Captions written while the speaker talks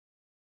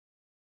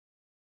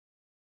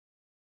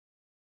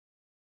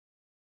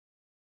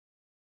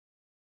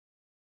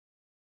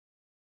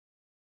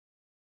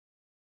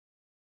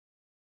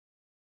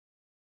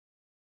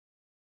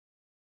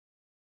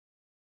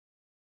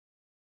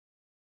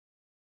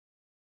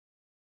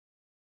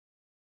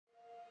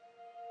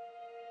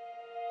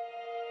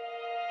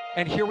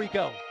And here we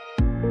go.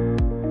 We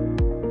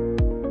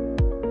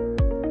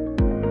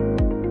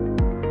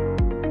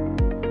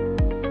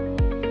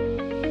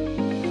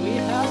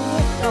have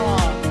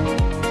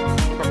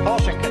liftoff.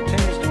 Propulsion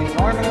continues to be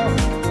normal.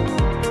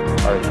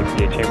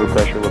 R68 chamber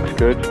pressure looks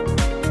good.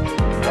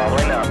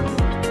 Following up.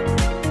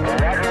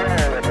 Roger,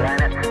 roger,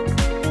 planet.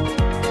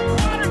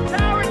 Water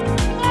towers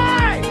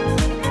fly!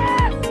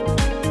 Yes!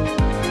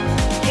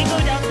 Echo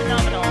down to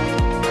nominal.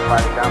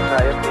 Flight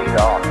downside FD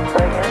off.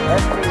 Bring in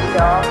FD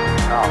off.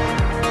 Off.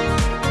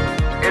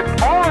 It's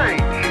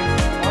orange!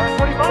 Orange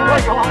 45!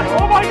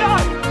 Oh my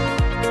god!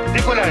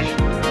 Decollage.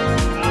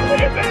 Look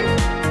at this!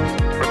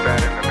 Put that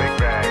in the big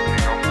bag,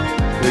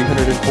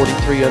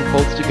 343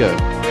 unfolds to go.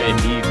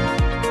 Indeed.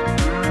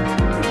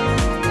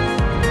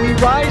 We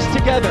rise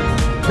together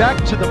back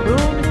to the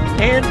moon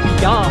and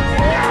beyond.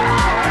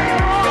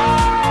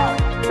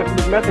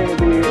 This methane would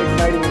be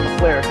igniting the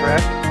flare,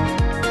 correct?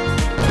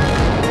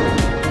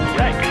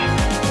 Yikes.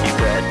 You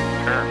dead?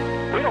 Sure.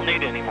 We don't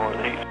need any more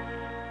of these.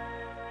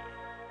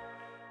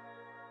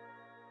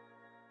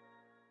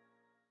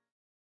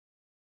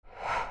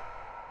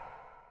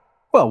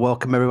 Well,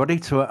 welcome everybody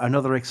to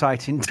another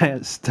exciting day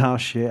at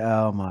Starship.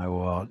 Oh my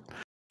word.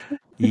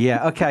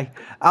 Yeah, okay.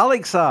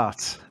 Alex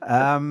Art.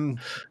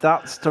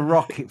 That's the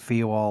rocket for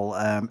you all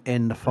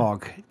in the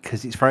fog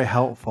because it's very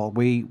helpful.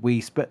 We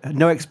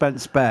no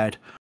expense spared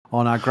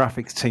on our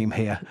graphics team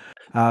here,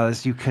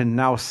 as you can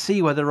now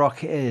see where the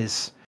rocket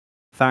is.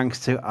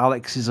 Thanks to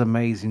Alex's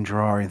amazing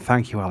drawing.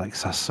 Thank you,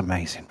 Alex. That's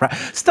amazing. Right.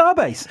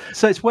 Starbase.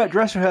 So it's Wet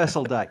Dress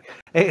Rehearsal Day.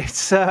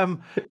 It's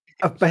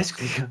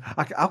basically,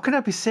 how can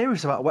I be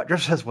serious about a wet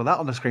dress rehearsal with that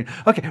on the screen?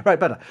 Okay, right,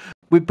 better.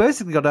 We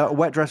basically got a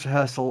wet dress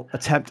rehearsal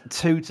attempt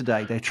 2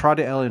 today. They tried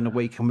it early in the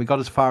week, and we got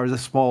as far as a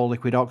small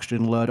liquid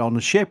oxygen load on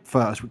the ship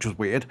first, which was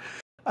weird,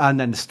 and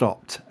then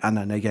stopped, and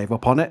then they gave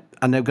up on it,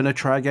 and they're going to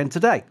try again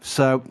today.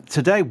 So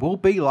today will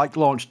be like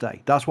launch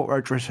day. That's what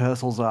wet dress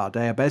rehearsals are.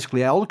 They are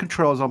basically all the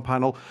controls on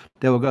panel.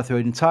 They will go through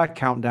an entire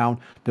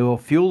countdown. They will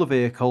fuel the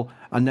vehicle,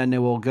 and then they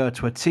will go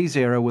to a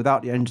T0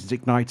 without the engines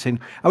igniting.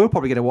 And we'll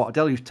probably get a water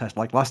deluge test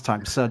like last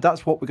time. So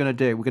that's what we're going to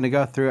do. We're going to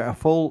go through a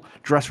full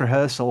dress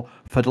rehearsal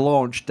for the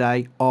launch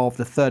day of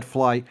the third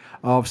flight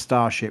of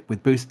Starship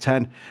with Booster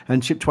 10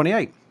 and Ship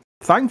 28.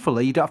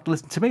 Thankfully, you don't have to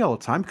listen to me all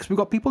the time because we've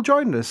got people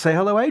joining us. Say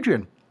hello,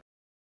 Adrian.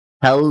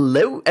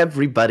 Hello,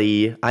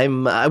 everybody. I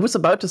was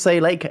about to say,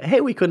 like,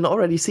 hey, we couldn't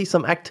already see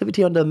some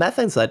activity on the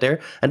methane side there,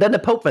 and then the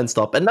Pope went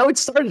stop, and now it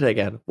started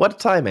again. What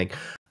timing.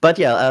 But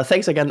yeah,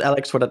 thanks again,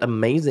 Alex, for that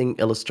amazing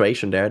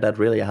illustration there. That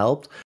really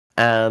helped.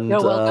 And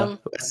You're welcome.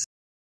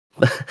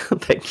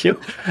 thank you.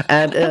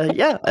 And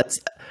yeah,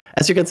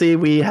 as you can see,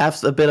 we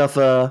have a bit of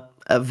a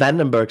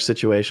Vandenberg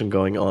situation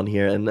going on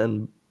here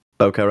in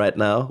Boca right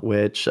now,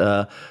 which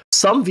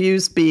some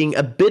views being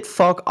a bit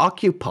fog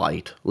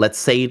occupied. Let's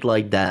say it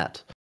like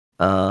that.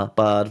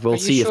 But we'll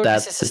see if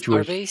that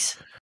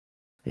situation.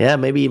 Yeah,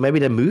 maybe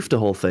they moved the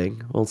whole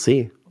thing. We'll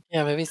see.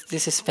 Yeah, maybe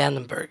this is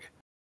Vandenberg.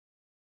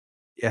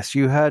 Yes,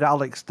 you heard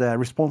Alex there,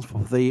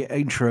 responsible for the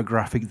intro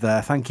graphic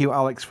there. Thank you,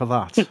 Alex, for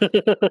that.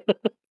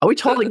 Are we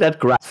calling that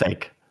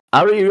graphic?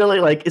 Are we really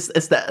like? Is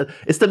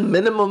the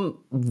minimum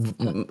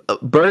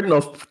burden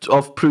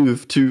of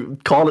proof to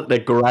call it a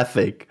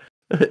graphic?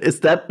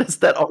 Is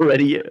that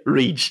already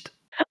reached?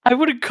 I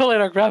wouldn't call it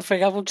a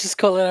graphic. I would just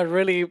call it a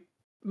really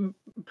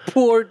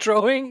poor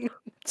drawing.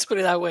 Let's put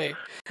it that way.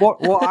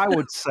 What I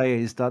would say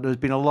is that there's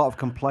been a lot of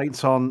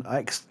complaints on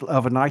X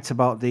overnight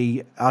about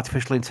the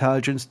artificial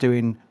intelligence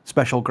doing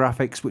special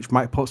graphics, which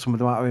might put some of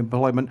them out of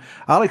employment.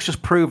 Alex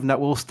just proven that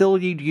we'll still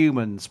need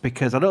humans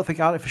because I don't think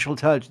artificial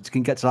intelligence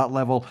can get to that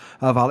level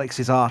of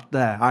Alex's art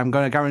there. I'm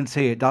going to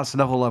guarantee it. That's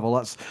another level.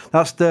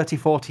 That's 30,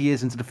 40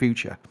 years into the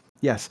future.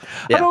 Yes.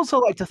 Yeah. I'd also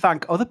like to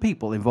thank other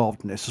people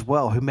involved in this as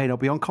well who may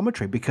not be on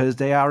commentary because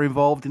they are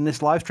involved in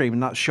this live stream,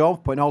 and that's Sean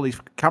putting all these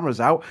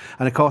cameras out,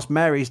 and of course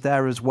Mary's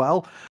there as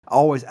well,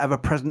 always ever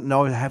present and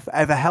always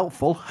ever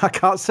helpful. I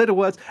can't say the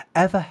words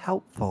ever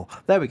helpful.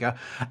 There we go.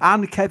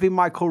 And Kevin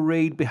Michael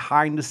Reed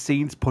behind the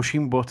scenes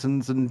pushing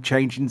buttons and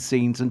changing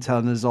scenes and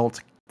telling us all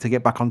to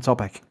get back on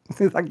topic.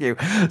 Thank you.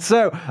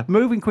 So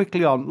moving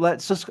quickly on,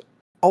 let's just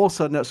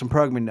also note some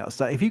programming notes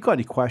that if you've got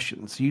any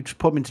questions, you just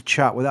put them into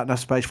chat without no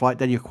space flight,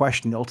 then your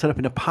question, it'll turn up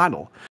in a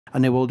panel,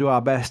 and then we'll do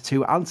our best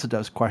to answer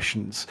those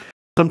questions.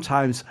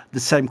 Sometimes the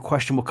same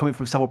question will come in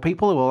from several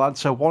people, and we'll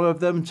answer one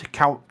of them to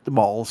count them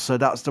all. So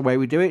that's the way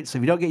we do it. So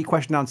if you don't get your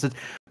question answered,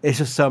 it's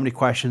just so many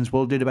questions.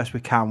 We'll do the best we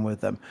can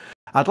with them.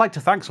 I'd like to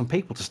thank some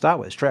people to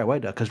start with straight away,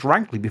 though, because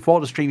frankly, before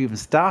the stream even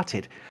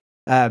started,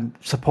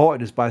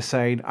 supported us by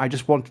saying, I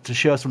just wanted to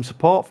show some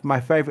support for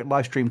my favourite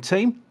live stream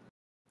team.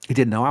 He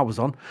didn't know I was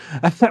on.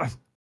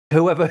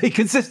 Whoever it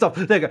consists of.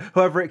 There you go.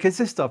 Whoever it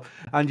consists of.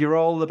 And you're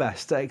all the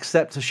best.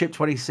 Except to Ship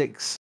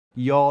 26,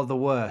 you're the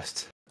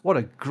worst. What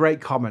a great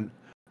comment.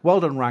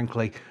 Well done,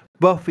 Rankley.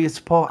 Both for your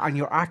support and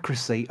your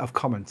accuracy of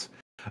comment.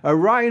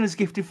 Ryan has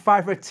gifted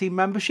 5 Red Team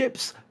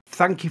memberships.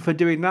 Thank you for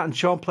doing that. And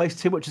Sean Plays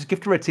Too Much has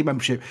gifted a Red Team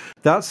membership.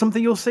 That's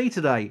something you'll see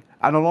today.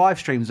 And on live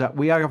streams that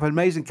we have an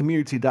amazing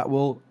community that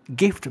will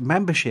gift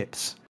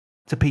memberships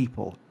to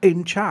people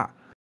in chat.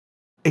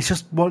 It's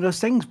just one of those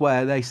things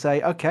where they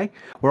say, okay,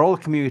 we're all a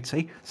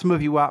community. Some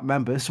of you aren't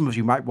members. Some of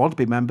you might want to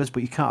be members,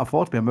 but you can't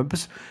afford to be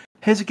members.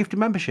 Here's a gift of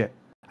membership.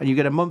 And you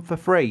get a month for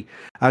free.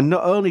 And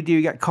not only do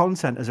you get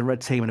content as a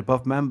Red Team and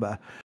above member,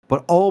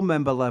 but all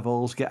member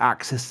levels get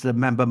access to the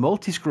member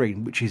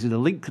multi-screen, which is in a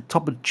link at the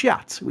top of the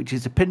chat, which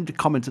is a pinned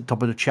comment at the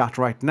top of the chat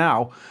right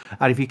now.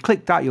 And if you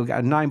click that, you'll get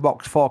a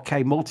 9-box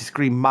 4K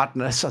multi-screen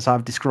madness, as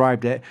I've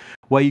described it,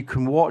 where you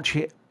can watch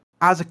it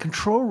as a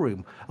control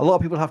room. A lot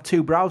of people have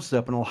 2 browsers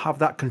open, will have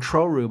that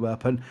control room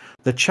open.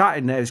 The chat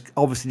in there is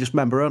obviously just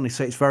member only,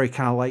 so it's very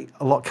kind of like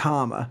a lot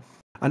calmer.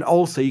 And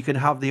also you can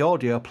have the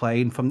audio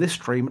playing from this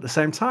stream at the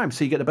same time,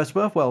 so you get the best of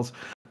both worlds.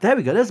 There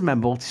we go, there's a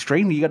member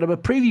multi-stream, you got a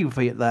preview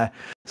for it there.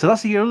 So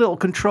that's your little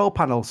control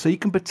panel, so you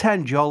can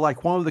pretend you're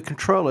like one of the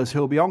controllers who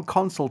will be on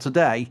console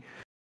today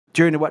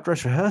during the Wet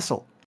Dress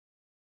Rehearsal.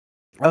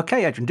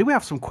 Okay, Adrian, do we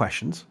have some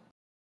questions?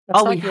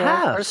 That's we like your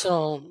have.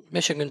 personal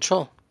mission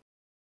control.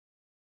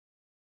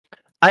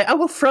 I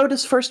will throw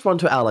this first one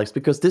to Alex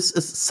because this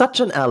is such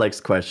an Alex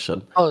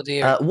question. Oh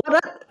dear.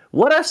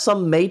 What are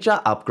some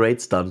major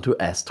upgrades done to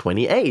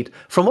S28?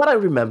 From what I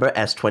remember,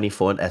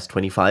 S24 and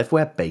S25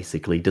 were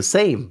basically the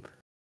same.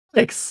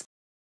 Alex.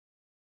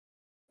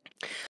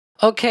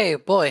 Okay,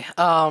 boy.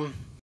 The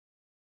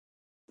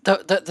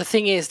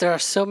thing is, there are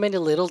so many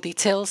little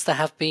details that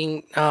have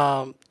been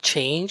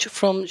changed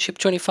from ship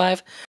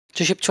 25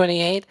 to ship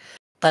 28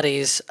 that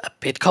is a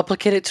bit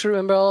complicated to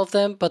remember all of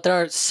them. But there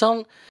are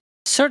some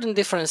certain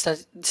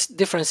differences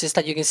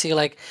that you can see,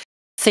 like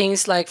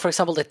things like, for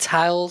example, the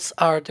tiles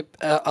are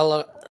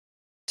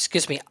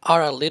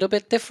a little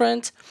bit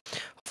different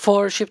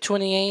for ship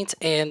 28,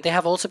 and they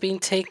have also been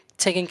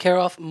taken care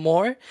of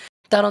more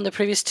than on the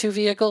previous 2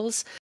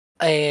 vehicles.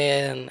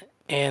 And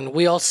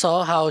we all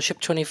saw how ship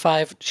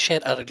 25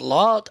 shed a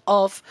lot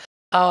of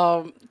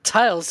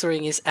tiles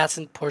during its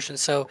ascent portion.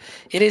 So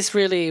it is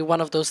really one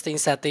of those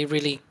things that they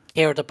really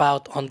cared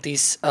about on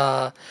this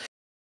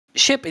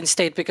ship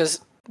instead,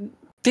 because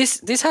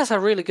this has a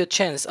really good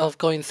chance of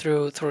going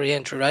through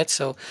re-entry, right?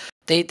 So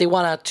they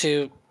wanted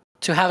to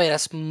have it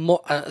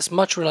as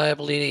much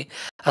reliability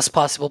as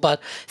possible.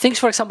 But things,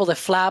 for example, the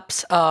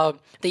flaps,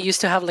 they used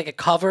to have like a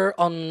cover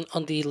on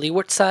the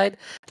leeward side.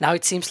 Now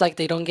it seems like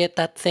they don't get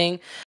that thing.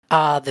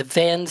 The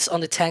vents on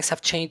the tanks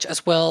have changed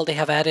as well. They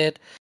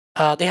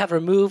have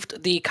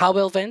removed the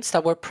cowbell vents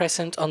that were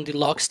present on the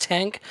LOX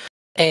tank,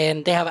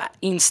 and they have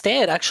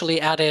instead actually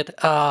added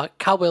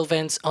cowbell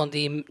vents on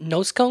the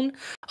nose cone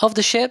of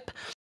the ship,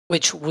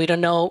 which we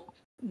don't know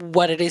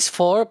what it is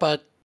for,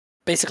 but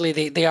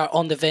basically they are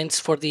on the vents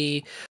for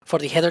the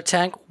header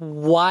tank.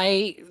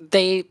 Why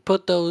they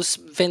put those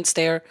vents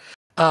there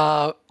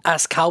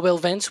as cowbell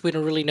vents, we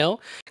don't really know,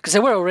 because they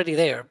were already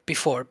there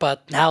before,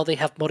 but now they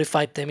have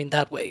modified them in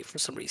that way for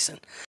some reason.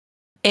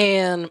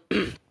 And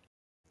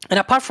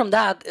apart from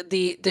that,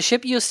 the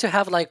ship used to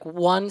have like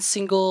one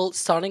single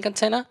Starlink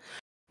antenna.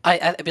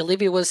 I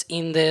believe it was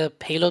in the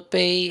payload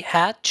bay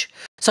hatch.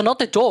 So not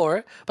the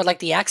door, but like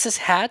the access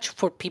hatch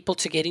for people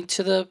to get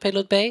into the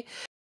payload bay.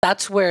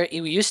 That's where it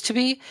used to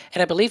be.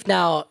 And I believe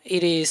now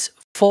it is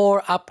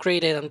 4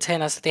 upgraded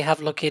antennas that they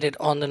have located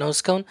on the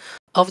nose cone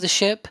of the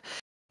ship.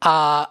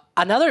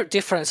 Another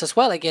difference as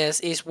well, I guess,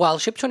 is while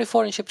ship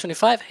 24 and ship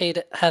 25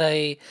 had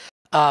a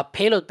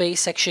payload bay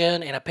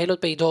section and a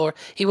payload bay door,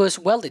 it was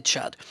welded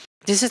shut.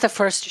 This is the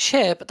first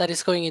ship that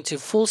is going into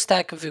full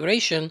stack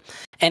configuration,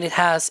 and it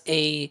has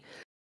an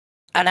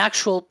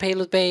actual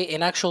payload bay,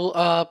 an actual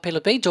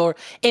payload bay door,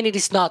 and it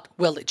is not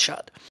welded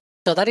shut.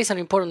 So that is an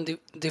important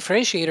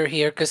differentiator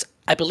here, because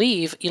I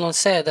believe Elon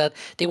said that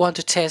they want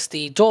to test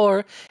the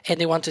door and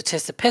they want to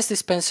test the pest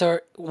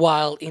dispenser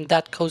while in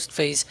that coast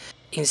phase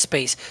in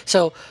space.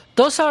 So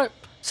those are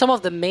some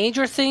of the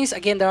major things.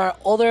 Again, there are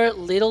other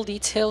little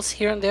details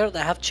here and there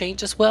that have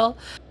changed as well,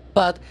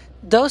 but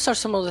those are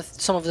some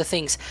of the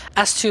things.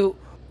 As to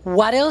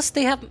what else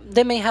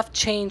they may have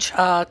changed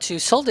to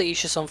solve the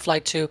issues on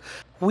Flight 2,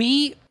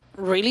 we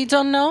really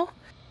don't know.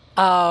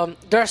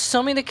 There are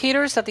some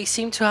indicators that they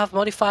seem to have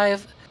modified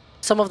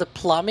some of the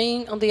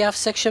plumbing on the aft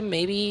section,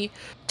 maybe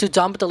to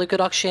dump the liquid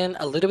oxygen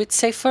a little bit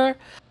safer.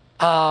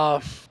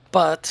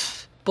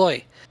 But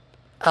boy,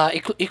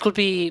 it could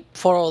be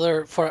for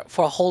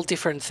a whole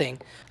different thing.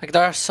 Like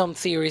there are some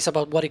theories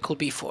about what it could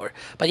be for.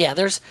 But yeah,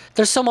 there's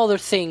some other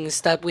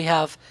things that we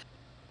have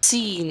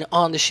seen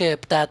on the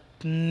ship that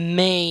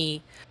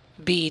may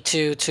be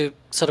to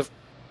sort of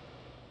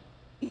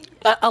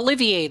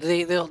alleviate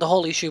the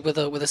whole issue with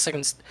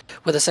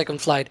the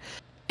second flight.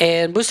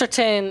 And Booster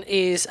 10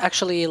 is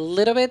actually a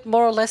little bit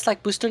more or less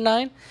like Booster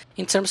 9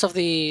 in terms of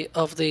the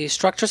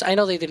structures. I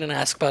know they didn't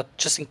ask, but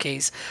just in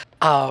case.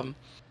 But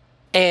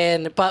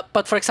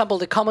for example,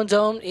 the common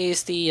dome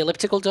is the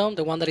elliptical dome,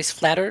 the one that is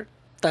flatter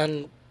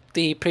than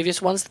the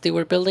previous ones that they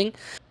were building.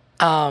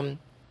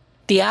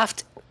 The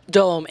aft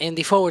dome and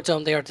the forward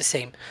dome, they are the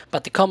same,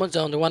 but the common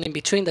dome, the one in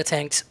between the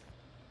tanks,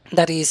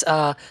 that is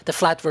the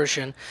flat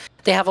version.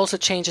 They have also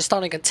changed the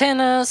Starlink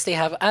antennas. They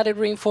have added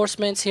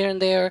reinforcements here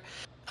and there.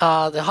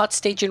 The hot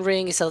staging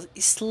ring is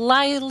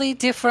slightly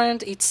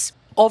different. It's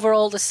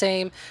overall the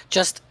same,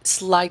 just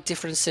slight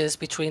differences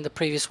between the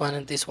previous one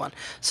and this one.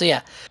 So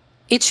yeah,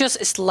 it's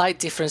just slight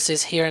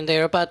differences here and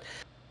there, but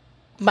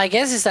my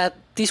guess is that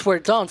these were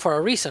done for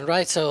a reason,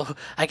 right? So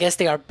I guess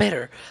they are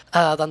better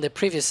than the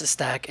previous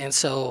stack, and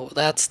so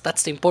that's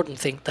the important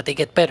thing, that they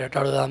get better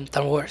rather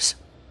than worse.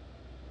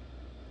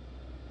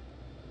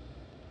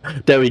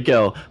 There we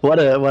go. What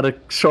a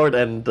short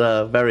and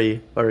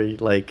very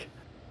like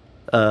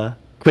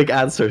quick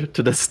answer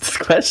to this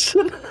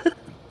question.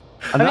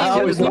 And I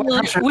mean,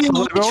 that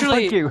was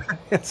thank you.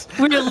 Yes.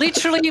 we're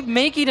literally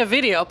making a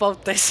video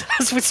about this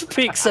as we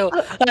speak. So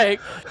like,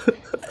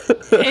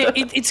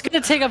 it's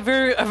gonna take a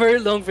very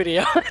long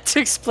video to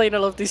explain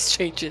all of these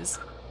changes.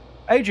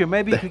 Adrian,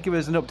 maybe you could give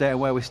us an update on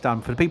where we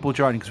stand for the people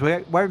joining, because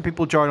we're having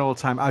people join all the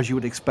time, as you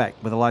would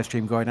expect, with the live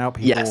stream going out.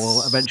 People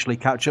will eventually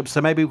catch up. So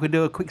maybe we could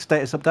do a quick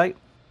status update.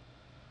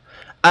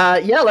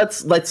 Yeah,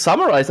 let's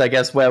summarize, I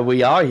guess, where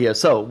we are here.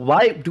 So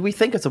why do we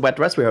think it's a wet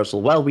dress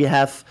rehearsal? Well, we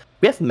have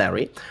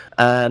Mary,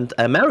 and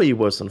Mary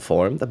was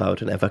informed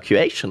about an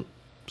evacuation.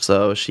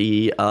 So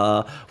she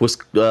was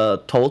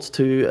told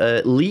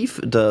to leave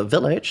the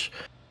village,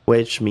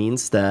 which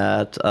means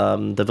that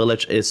the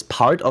village is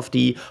part of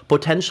the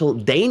potential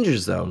danger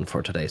zone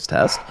for today's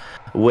test,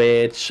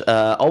 which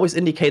always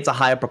indicates a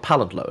higher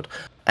propellant load.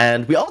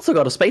 And we also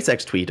got a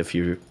SpaceX tweet a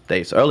few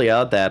days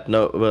earlier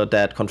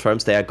that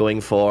confirms they are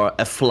going for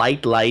a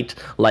flight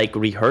light-like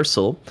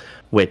rehearsal,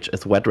 which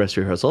is wet dress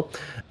rehearsal.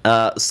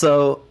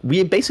 So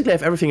we basically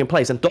have everything in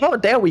place. And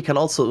there we can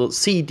also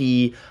see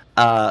the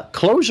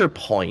closure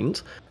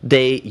point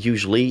they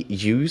usually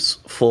use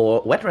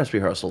for wet dress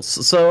rehearsals.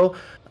 So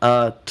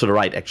to the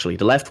right, actually.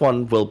 The left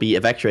one will be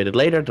evacuated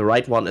later. The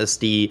right one is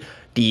the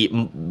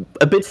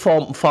a bit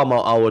farther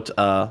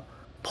out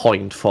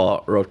point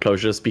for road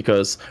closures,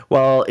 because,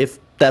 well, if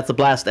that's a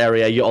blast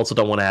area, you also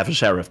don't want to have a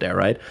sheriff there,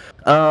 right?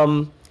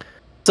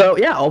 So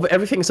yeah,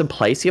 everything's in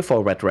place here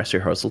for wet dress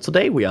rehearsal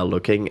today. We are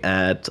looking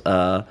at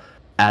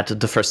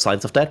the first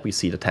signs of that. We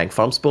see the tank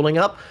farm spooling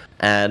up,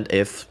 and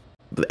if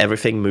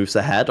everything moves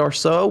ahead or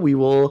so,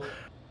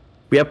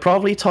 we are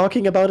probably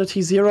talking about a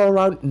T0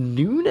 around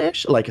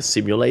noonish, like a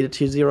simulated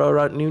T0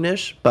 around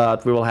noonish,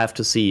 but we will have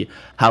to see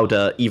how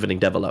the evening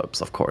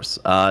develops, of course.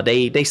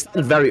 They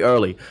started very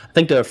early. I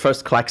think the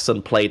first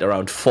klaxon played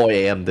around 4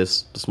 a.m.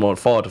 this morning,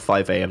 4 to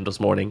 5 a.m. this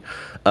morning,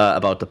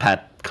 about the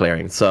pad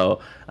clearing. So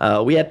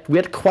we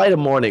had quite a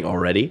morning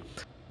already,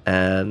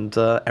 and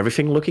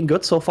everything looking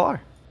good so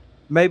far.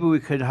 Maybe we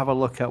could have a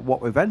look at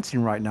what we're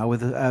venting right now with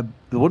the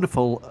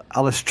wonderful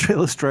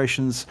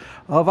illustrations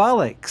of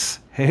Alex.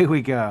 Here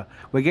we go.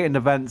 We're getting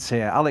the vents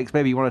here. Alex,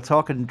 maybe you want to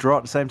talk and draw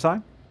at the same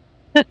time?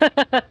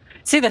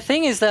 See, the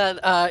thing is that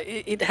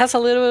it has a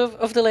little bit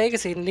of delay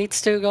because it needs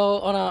to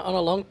go on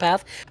a long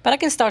path, but I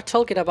can start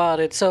talking about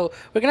it. So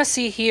we're going to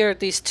see here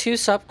these two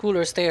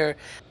subcoolers there.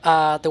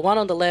 The one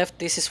on the left,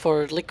 this is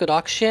for liquid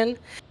oxygen,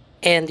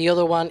 and the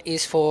other one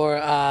is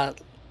for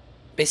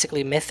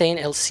basically methane,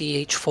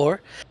 LCH4.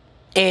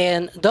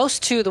 And those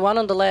two, the one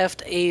on the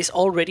left is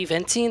already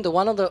venting. The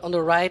one on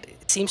the right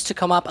seems to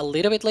come up a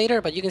little bit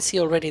later, but you can see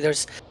already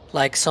there's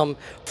like some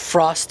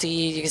frosty,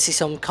 you can see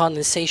some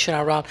condensation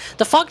around.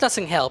 The fog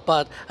doesn't help,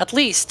 but at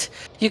least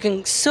you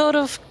can sort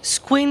of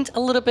squint a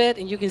little bit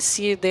and you can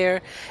see it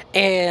there.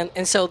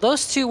 And so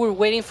those two, we're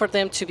waiting for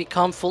them to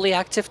become fully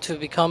active, to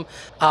become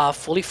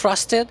fully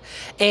frosted.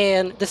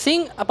 And the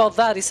thing about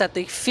that is that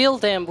they fill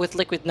them with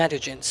liquid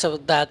nitrogen so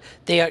that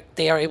they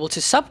are able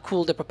to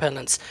subcool the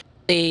propellants.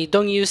 They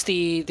don't use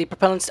the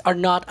propellants are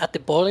not at the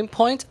boiling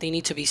point. They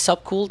need to be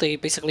subcooled. They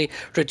basically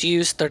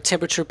reduce their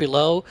temperature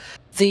below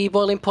the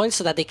boiling point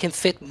so that they can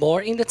fit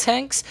more in the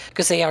tanks,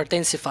 because they are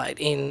densified.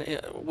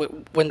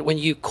 When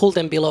you cool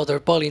them below their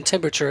boiling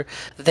temperature,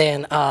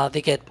 then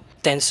they get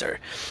denser.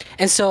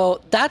 And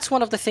so that's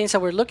one of the things that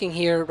we're looking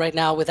here right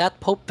now with that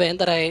Pope vent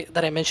that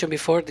I mentioned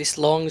before, this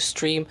long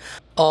stream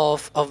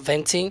of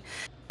venting.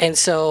 And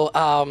so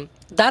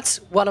that's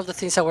one of the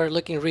things that we're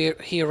looking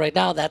here right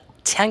now, that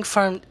tank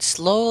farm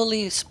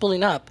slowly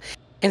spooling up.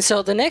 And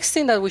so the next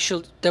thing that we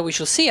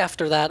should see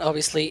after that,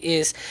 obviously,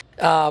 is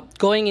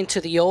going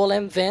into the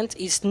OLM vent.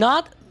 Is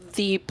not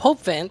the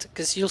Pope vent,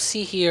 because you'll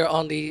see here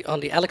on the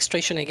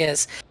illustration, I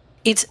guess,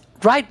 it's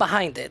right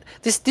behind it.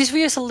 This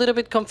view is a little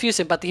bit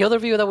confusing, but the other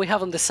view that we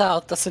have on the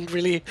south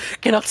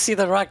cannot see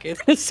the rocket,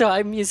 so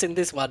I'm using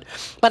this one.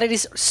 But it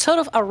is sort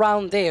of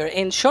around there,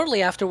 and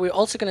shortly after we're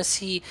also going to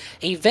see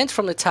a vent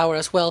from the tower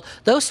as well.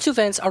 Those two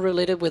vents are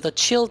related with a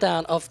chill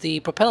down of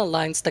the propellant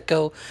lines that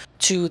go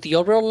to the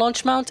overall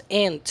launch mount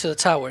and to the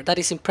tower. That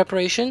is in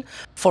preparation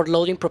for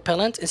loading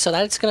propellant, and so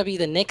that's going to be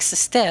the next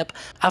step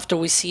after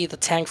we see the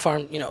tank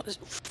farm,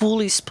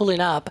 fully spooling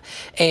up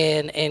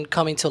and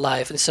coming to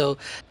life. And so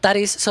that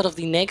is sort of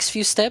the next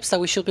few steps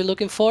that we should be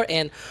looking for.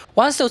 And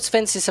once those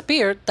vents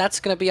disappear, that's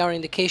going to be our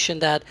indication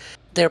that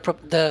they're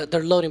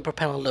loading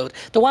propellant load.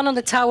 The one on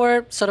the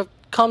tower sort of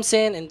comes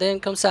in and then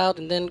comes out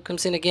and then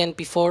comes in again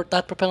before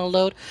that propellant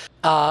load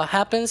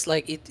happens.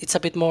 Like it's a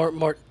bit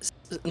more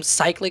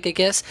cyclic, I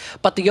guess.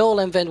 But the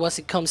OLM vent, once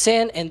it comes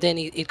in and then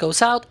it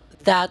goes out,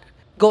 that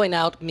going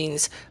out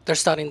means they're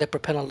starting the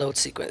propellant load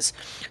sequence.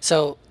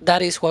 So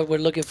that is what we're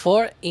looking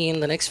for in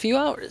the next few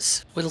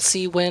hours. We'll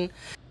see when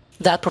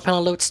that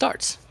propellant load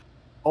starts.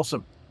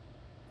 Awesome.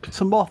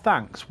 Some more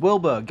thanks.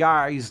 Wilbur,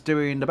 guys,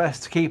 doing the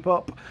best to keep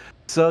up.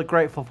 So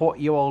grateful for what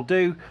you all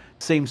do.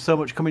 Seems so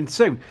much coming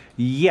soon.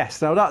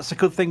 Yes, now that's a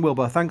good thing,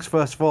 Wilbur. Thanks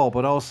first of all,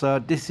 but also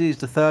this is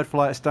the third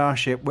flight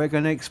Starship. We're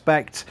going to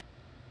expect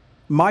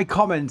my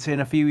comment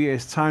in a few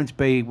years' time to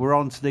be we're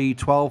on to the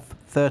 12th,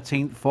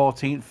 13th,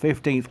 14th,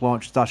 15th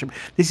launch Starship.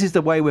 This is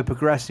the way we're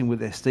progressing with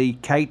this. The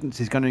cadence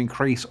is going to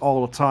increase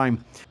all the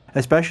time,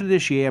 especially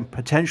this year and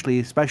potentially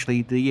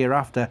especially the year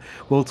after.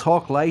 We'll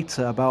talk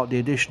later about the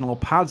additional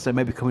pads that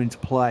may be coming into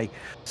play,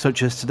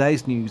 such as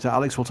today's news that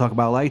Alex will talk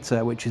about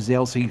later, which is the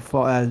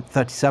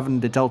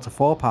LC-37, the Delta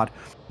 4 pad,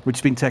 which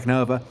has been taken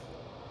over.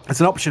 It's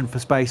an option for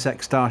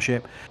SpaceX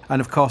Starship, and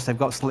of course they've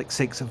got Slick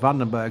 6 at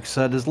Vandenberg,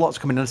 so there's lots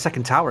coming in. The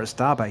second tower at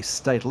Starbase,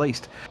 to say the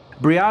least.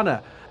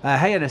 Brianna,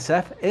 hey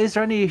NSF, is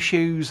there any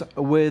issues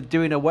with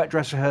doing a wet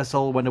dress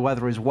rehearsal when the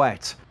weather is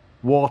wet?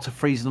 Water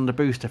freezing on the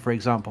booster, for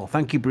example.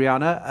 Thank you,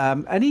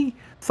 Brianna. Any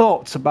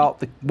thoughts about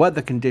the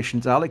weather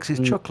conditions? Alex is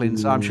chuckling,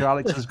 so I'm sure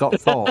Alex has got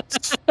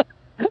thoughts.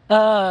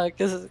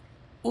 Because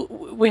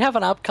we have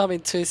an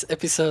upcoming twist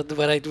episode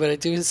where I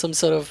do some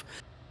sort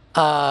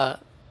of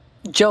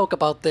joke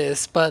about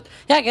this, but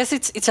yeah, I guess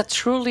it's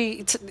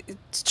truly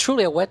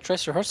a wet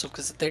dress rehearsal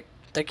because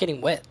they're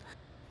getting wet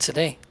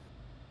today.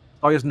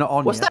 Oh, he's not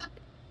on Was yet.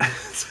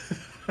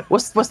 that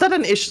was that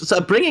an issue?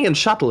 So bringing in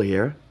shuttle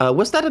here,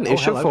 was that an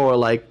issue hello. for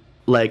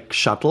like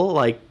shuttle,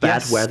 like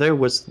bad Yes. weather?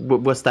 Was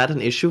that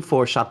an issue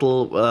for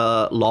shuttle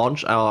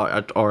launch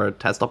or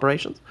test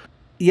operations?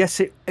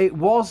 Yes, it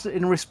was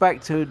in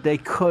respect to they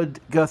could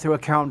go through a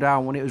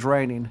countdown when it was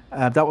raining.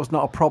 That was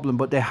not a problem,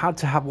 but they had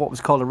to have what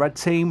was called a red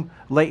team,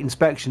 late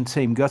inspection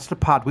team, go to the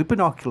pad with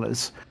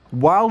binoculars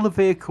while the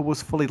vehicle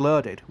was fully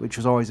loaded, which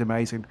was always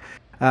amazing,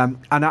 and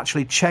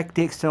actually check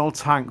the external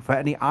tank for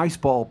any ice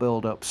ball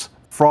buildups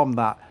from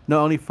that,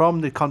 not only from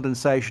the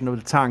condensation of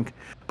the tank,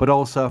 but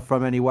also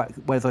from any wet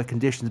weather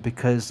conditions,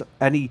 because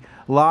any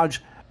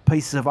large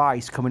pieces of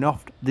ice coming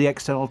off the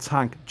external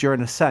tank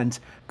during ascent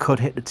could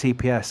hit the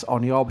TPS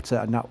on the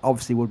orbiter, and that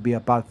obviously would be a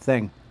bad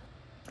thing.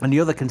 And the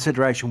other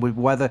consideration with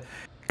weather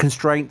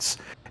constraints,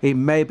 it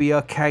may be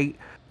okay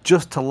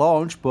just to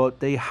launch, but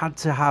they had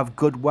to have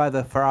good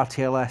weather for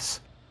RTLS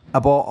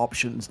abort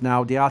options.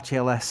 Now, the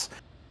RTLS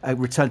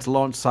return to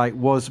launch site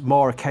was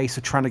more a case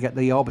of trying to get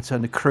the orbiter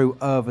and the crew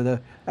over the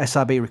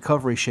SRB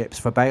recovery ships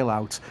for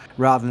bailout,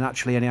 rather than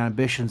actually any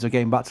ambitions of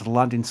getting back to the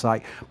landing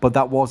site. But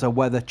that was a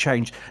weather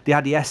change. They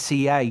had the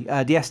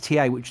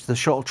STA, which is the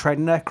shuttle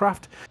training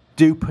aircraft,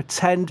 do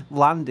pretend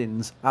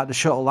landings at the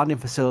shuttle landing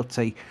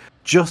facility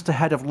just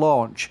ahead of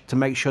launch to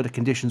make sure the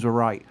conditions were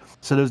right.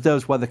 So there's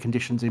those weather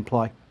conditions in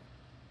play.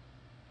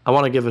 I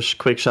want to give a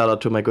quick shout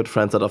out to my good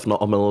friends at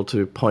Nominal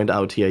to point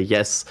out here,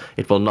 yes,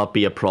 it will not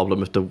be a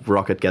problem if the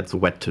rocket gets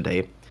wet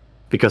today,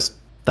 because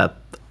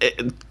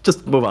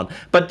just move on.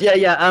 But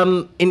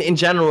in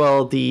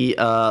general, we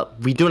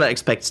do not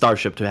expect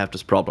Starship to have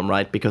this problem,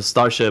 right? Because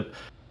Starship,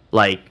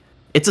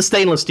 it's a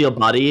stainless steel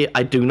body.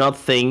 I do not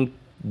think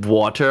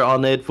water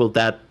on it will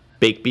that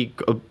be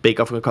big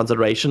of a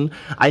consideration.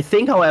 I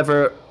think,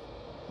 however,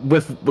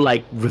 with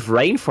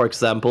rain, for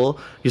example,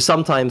 you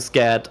sometimes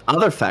get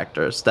other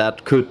factors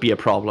that could be a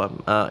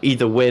problem,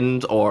 either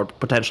wind or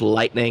potential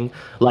lightning.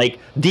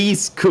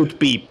 These could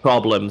be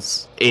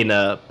problems in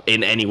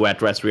any wet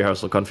dress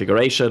rehearsal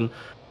configuration,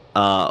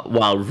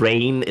 while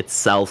rain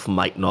itself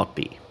might not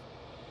be.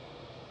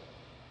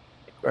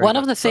 One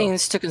of the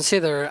things to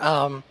consider,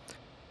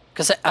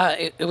 because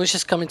it was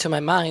just coming to my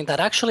mind, that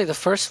actually the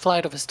first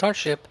flight of a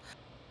Starship,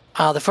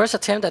 the first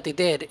attempt that they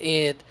did,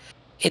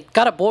 it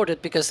got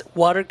aborted because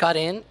water got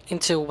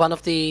into one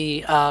of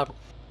the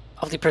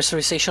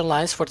pressurization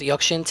lines for the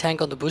oxygen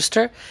tank on the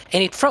booster,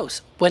 and it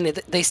froze when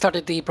they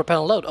started the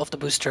propellant load of the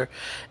booster.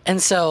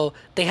 And so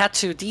they had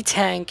to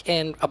detank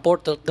and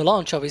abort the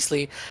launch,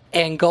 obviously,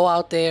 and go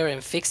out there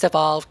and fix the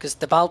valve, because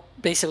the valve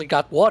basically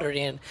got water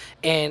in,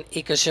 and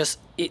it was just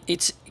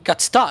it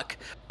got stuck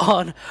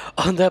on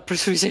the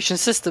pressurization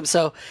system.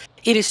 So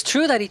it is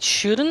true that it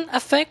shouldn't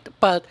affect,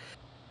 but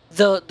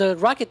the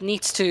rocket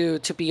needs to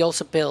be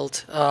also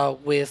built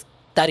with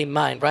that in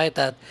mind, right?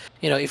 That,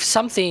 if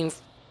something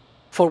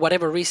for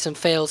whatever reason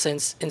fails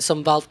and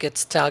some valve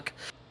gets stuck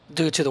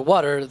due to the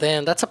water,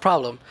 then that's a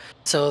problem.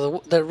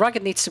 So the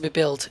rocket needs to be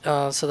built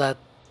so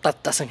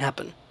that doesn't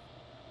happen.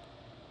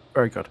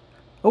 Very good.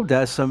 Oh,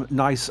 there's some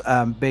nice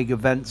big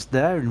events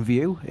there in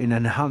view, in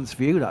enhanced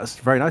view. That's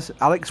very nice.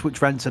 Alex, which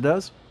vents are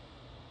those?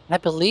 I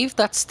believe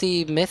that's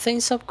the methane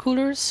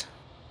subcoolers.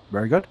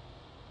 Very good.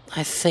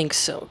 I think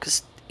so,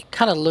 because it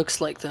kind of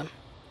looks like them.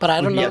 But I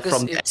don't know,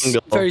 because it's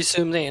very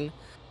zoomed in.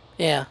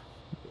 Yeah.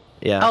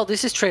 Yeah. Oh,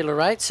 this is trailer,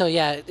 right? So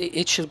yeah,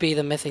 it should be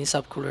the methane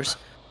subcoolers.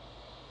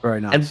 Very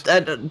nice.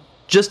 And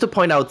just to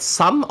point out,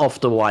 some of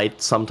the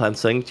white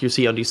sometimes things you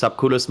see on these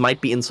subcoolers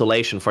might be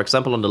insulation. For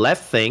example, on the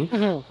left thing,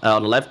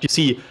 on the left you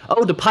see,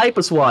 oh, the pipe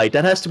is white.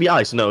 That has to be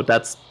ice. No,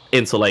 that's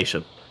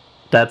insulation.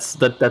 That's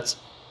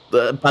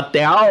but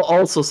there are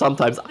also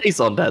sometimes ice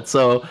on that.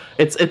 So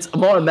it's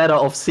more a matter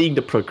of seeing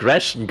the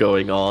progression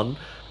going on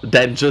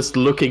than just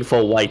looking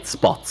for white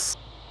spots.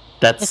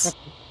 That's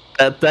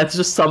that's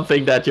just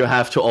something that you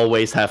have to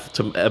always have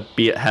to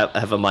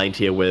have a mind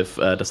here with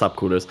the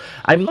subcoolers.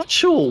 I'm not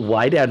sure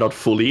why they are not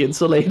fully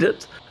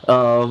insulated.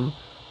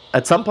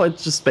 At some point,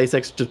 just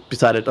SpaceX just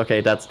decided,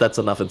 okay, that's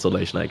enough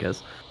insulation, I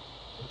guess.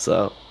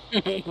 So.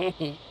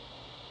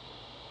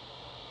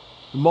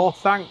 More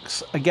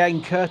thanks.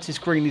 Again, Curtis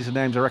Green, these are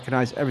names I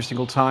recognise every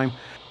single time.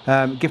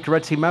 Gifted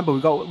Red Team member.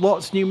 We've got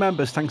lots of new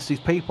members thanks to these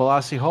people.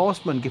 RC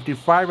Horseman gifted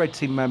 5 Red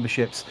Team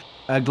memberships.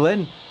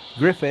 Glenn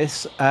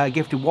Griffiths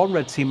gifted 1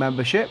 Red Team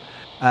membership.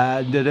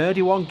 The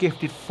Nerdy One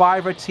gifted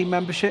 5 Red Team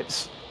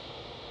memberships.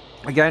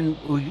 Again,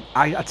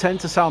 I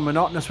tend to sound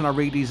monotonous when I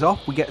read these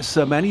off. We get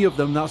so many of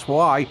them. That's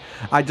why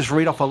I just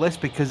read off a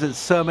list, because there's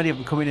so many of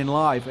them coming in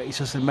live. It's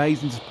just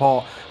amazing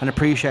support and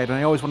appreciated. And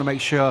I always want to make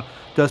sure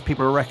those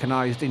people are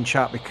recognised in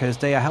chat, because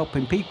they are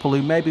helping people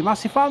who may be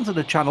massive fans of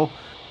the channel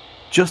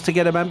just to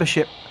get a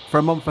membership for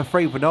a month for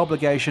free with no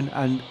obligation,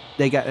 and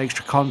they get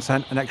extra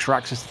content and extra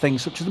access to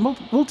things such as the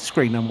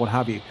multi-screen and what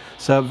have you.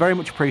 So very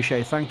much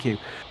appreciated. Thank you.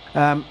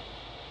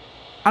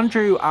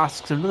 Andrew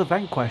asks another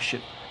vent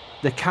question.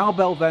 The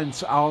cowbell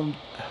vents are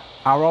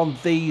on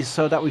these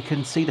so that we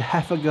can see the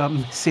heifer gun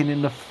missing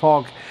in the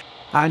fog,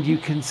 and you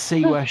can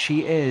see where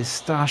she is.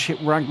 Starship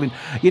Wrangling.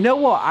 You know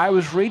what? I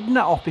was reading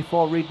that off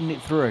before reading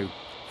it through.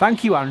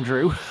 Thank you,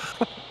 Andrew.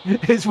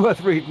 It's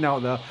worth reading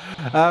out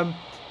though.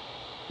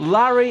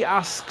 Larry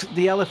asks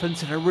the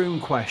elephant in a room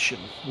question.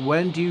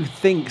 When do you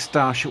think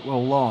Starship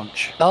will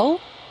launch? Oh?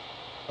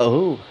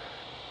 Oh.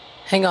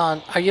 Hang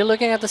on. Are you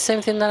looking at the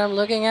same thing that I'm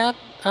looking at,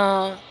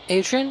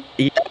 Adrian?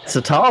 Yeah, it's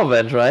a tower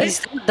vent, right?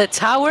 It's the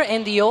tower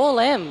and the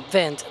OLM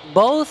vent.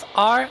 Both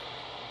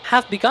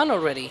have begun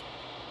already.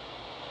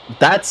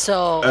 That's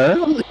so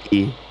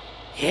early.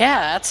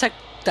 Yeah,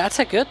 that's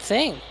a good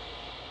thing.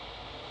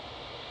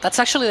 That's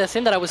actually the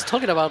thing that I was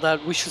talking about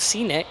that we should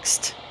see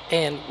next,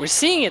 and we're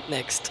seeing it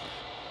next.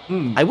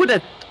 I would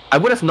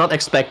have not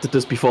expected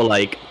this before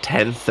like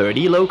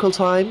 10:30 local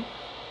time.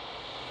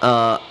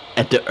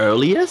 At the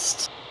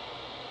earliest.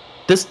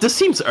 This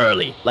seems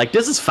early. Like,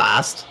 this is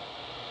fast.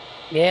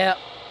 Yeah.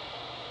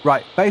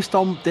 Right, based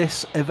on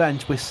this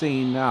event we're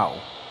seeing now,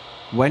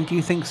 when do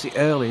you think's the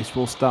earliest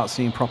we'll start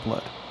seeing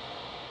propellet?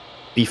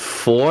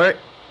 Before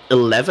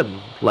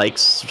 11, like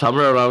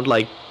somewhere around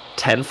like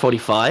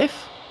 10:45,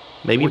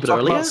 maybe a bit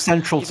earlier. About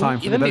Central Time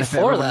for even the benefit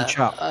before of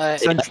everyone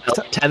that. in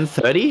chat.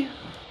 10:30.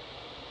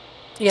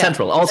 Yeah,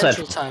 Central, all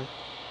Central time.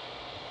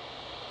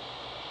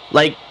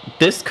 Like,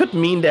 this could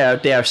mean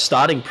they are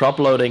starting prop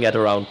loading at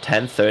around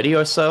 10:30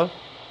 or so.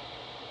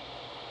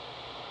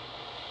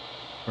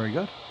 Very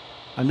good.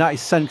 And that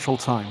is Central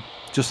Time.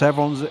 Just so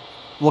everyone's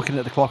looking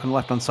at the clock on the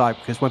left-hand side,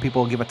 because when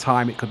people give a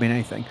time, it could mean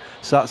anything.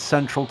 So that's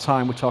Central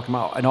Time we're talking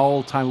about. And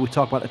all time we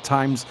talk about the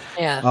times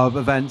of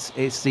events.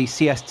 It's the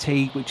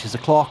CST, which is the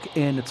clock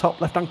in the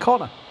top left-hand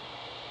corner.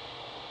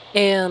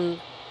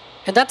 And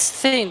that's the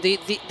thing.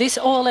 This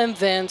OLM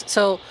vent.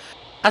 So,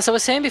 as I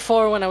was saying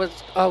before, when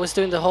I was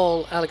doing the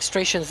whole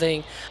illustration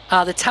thing,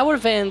 the tower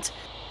vent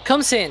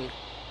comes in,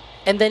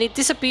 and then it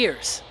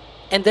disappears,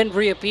 and then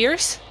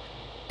reappears,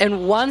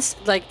 and once,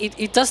 like,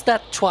 it does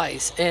that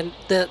twice, and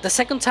the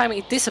second time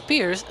it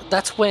disappears,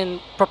 that's when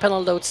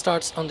propellant load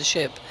starts on the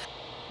ship.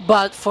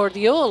 But for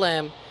the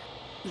OLM,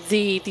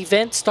 the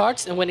vent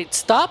starts, and when it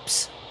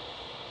stops,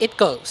 it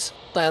goes.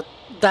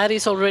 That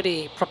is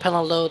already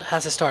propellant load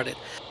has started.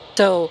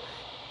 So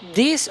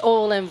this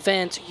OLM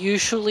vent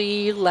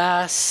usually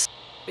lasts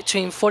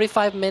between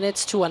 45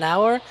 minutes to an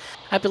hour.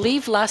 I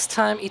believe last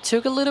time it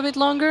took a little bit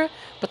longer,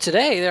 but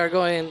today they are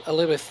going a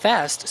little bit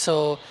fast.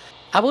 So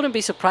I wouldn't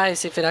be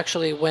surprised if it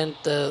actually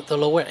went the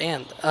lower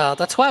end.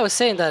 That's why I was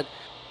saying that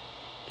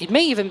it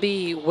may even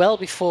be well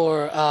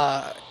before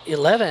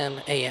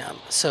 11 a.m.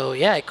 So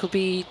yeah, it could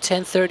be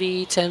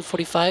 10:30,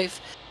 10:45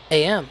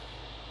 a.m.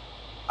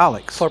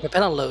 Alex. For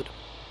propellant load.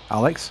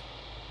 Alex?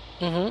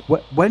 Mm-hmm.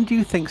 When do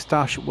you think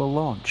Starship will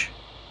launch?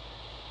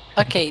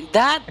 Okay,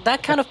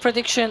 that kind of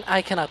prediction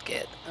I cannot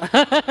get.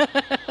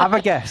 Have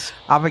a guess.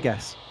 Have a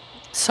guess.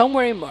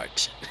 Somewhere in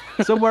March.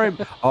 Somewhere in...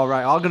 All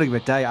right, I'm going to give a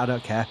date. I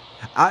don't care.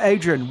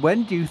 Adrian,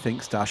 when do you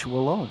think Starship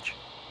will launch?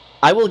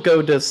 I will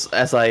go this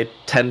as I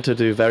tend to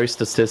do very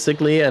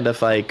statistically, and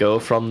if I go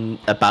from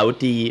about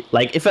the...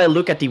 Like, if I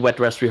look at the wet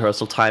dress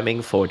rehearsal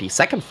timing for the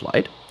second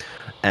flight,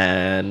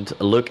 and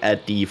look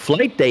at the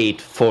flight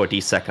date for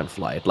the second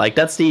flight, like,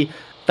 that's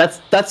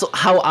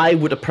how I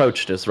would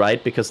approach this,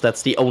 right? Because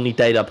that's the only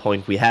data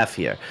point we have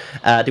here.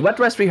 The wet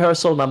dress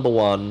rehearsal number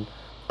 1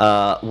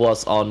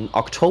 was on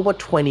October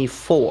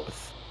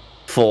 24th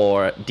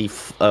for the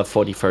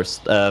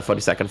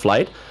second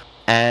flight,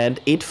 and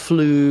it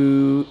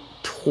flew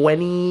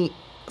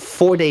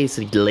 24 days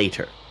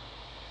later.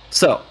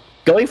 So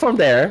going from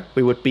there,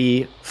 we would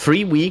be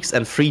 3 weeks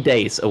and 3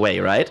 days away,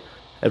 right?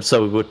 And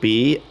so it would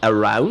be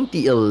around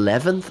the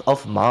 11th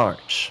of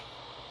March.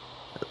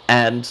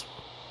 And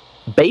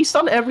based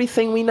on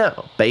everything we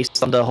know,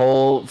 based on the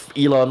whole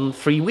Elon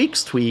 3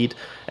 weeks tweet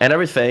and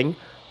everything,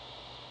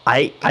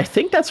 I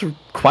think that's a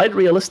quite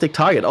realistic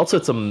target. Also,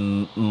 it's a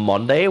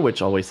Monday,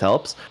 which always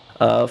helps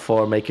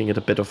for making it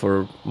a bit of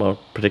a more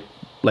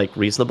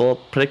reasonable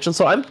prediction.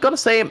 So I'm gonna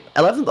say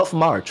 11th of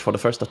March for the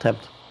first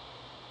attempt.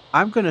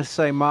 I'm going to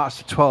say March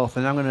the 12th,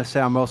 and I'm going to say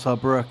I'm also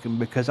broken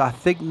because I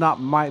think that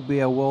might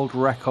be a world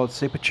record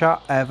super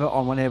chat ever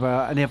on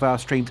any of our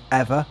streams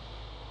ever.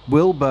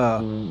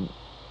 Wilbur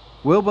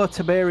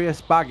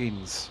Tiberius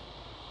Baggins,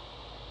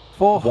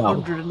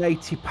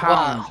 £480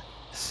 Wow.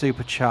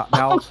 super chat.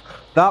 Now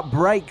that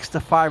breaks the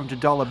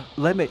 $500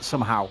 limit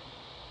somehow,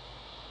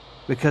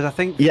 because I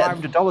think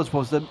 $500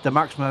 was the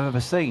maximum I've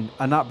ever seen,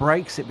 and that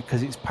breaks it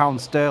because it's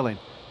pound sterling.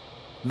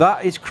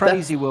 That is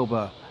crazy,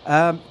 Wilbur.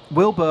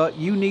 Wilbur,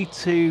 you need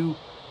to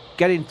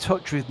get in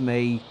touch with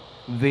me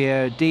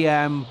via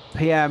DM,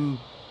 PM,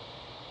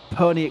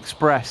 Pony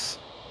Express,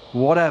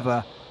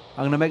 whatever.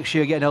 I'm going to make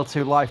sure you get an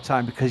L2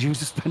 lifetime because you've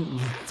just spent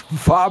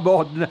far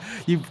more than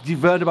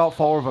you've earned about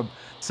 4 of them.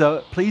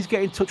 So please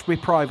get in touch with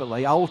me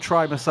privately. I'll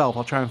try myself.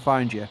 I'll try and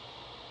find you.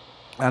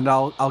 And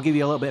I'll give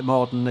you a little bit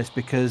more than this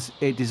because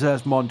it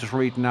deserves more than just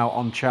reading out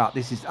on chat.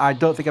 I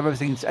don't think I've ever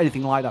seen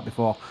anything like that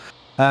before.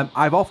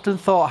 I've often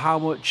thought how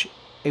much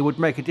it would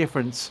make a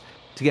difference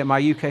to get my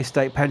UK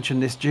state pension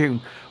this June.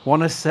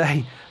 Want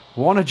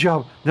a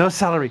job, no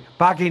salary,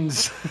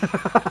 Baggins.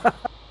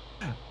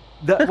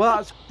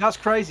 That's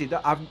crazy.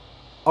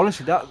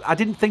 Honestly, I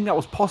didn't think that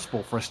was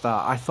possible for a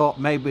start. I thought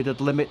maybe they'd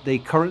limit the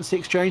currency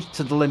exchange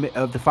to the limit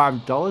of the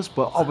 $5,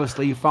 but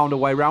obviously you found a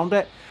way around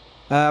it.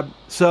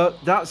 So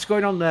that's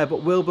going on there.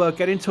 But Wilbur,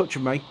 get in touch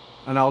with me,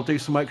 and I'll do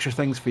some extra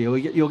things for you.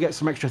 You'll get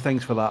some extra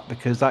things for that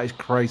because that is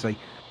crazy.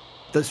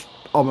 That's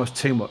almost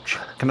too much.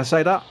 Can I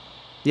say that?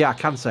 Yeah, I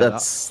can say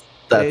that.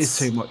 It is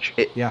too much.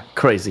 Yeah,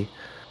 crazy.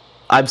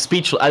 I'm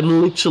speechless.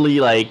 I'm literally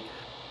like,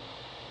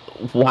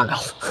 wow.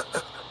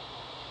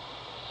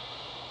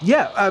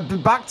 Yeah,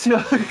 back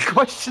to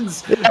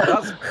questions.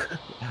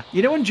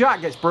 You know when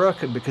Jack gets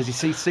broken because he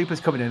sees supers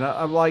coming in,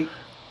 I'm like,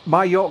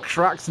 my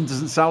Yorkshire accent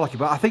doesn't sound like it,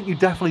 but I think you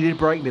definitely did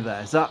break me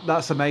there.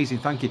 That's amazing.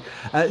 Thank you.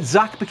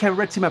 Zach became a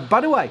Red Team member.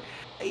 By the way,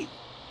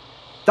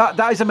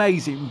 that is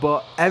amazing,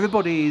 but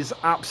everybody is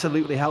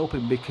absolutely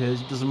helping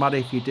because it doesn't matter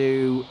if you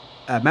do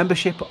a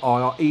membership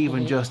or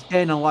even just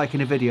in and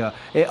liking a video.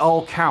 It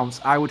all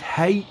counts. I would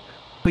hate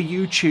for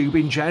YouTube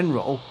in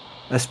general,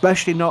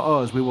 especially not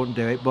us, we wouldn't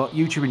do it, but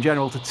YouTube in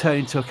general to turn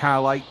into a kind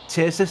of like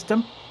tier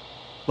system.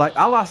 Like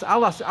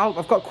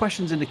I've got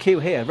questions in the queue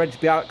here ready to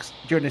be asked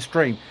during this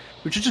stream,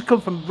 which will just come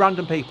from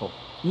random people.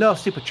 No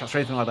super chats or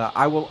anything like that.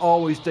 I will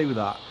always do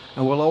that,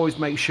 and we'll always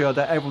make sure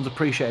that everyone's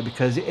appreciated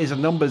because it is a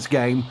numbers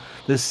game.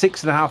 There's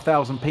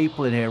 6,500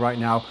 people in here right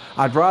now.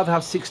 I'd rather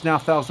have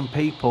 6,500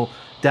 people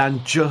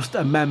than just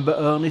a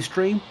member-only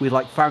stream with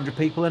like 500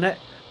 people in it,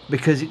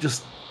 because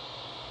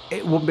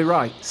it wouldn't be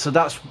right. So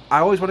I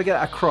always want to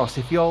get it across.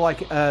 If you're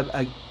like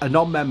a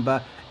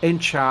non-member in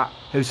chat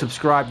who's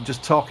subscribed and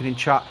just talking in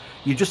chat,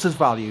 you're just as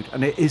valued.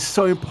 And it is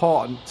so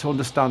important to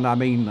understand I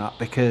mean that,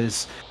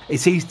 because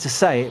it's easy to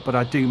say it, but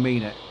I do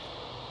mean it.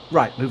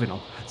 Right, moving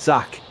on.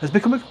 Zach has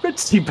become a Red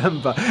Team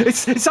member. It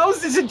sounds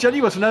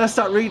disingenuous when I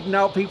start reading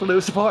out people who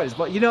are supporters,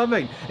 but you know what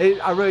I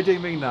mean? I really do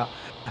mean that.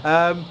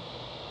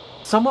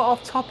 Somewhat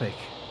off topic.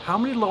 How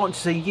many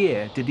launches a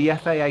year did the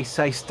FAA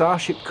say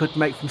Starship could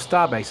make from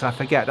starbase? I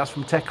forget. That's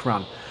from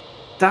Techran.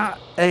 That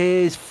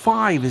is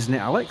 5, isn't it,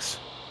 Alex?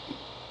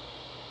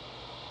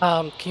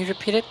 Can you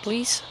repeat it,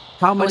 please?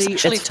 How many? I was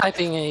actually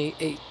typing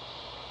a...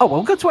 Oh, well,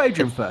 we'll go to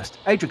Adrian first.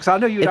 Adrian, because I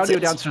know you know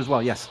the answer as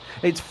well. Yes,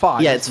 it's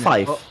 5. Yeah, it's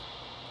 5. But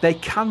they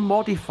can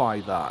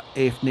modify that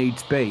if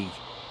needs be.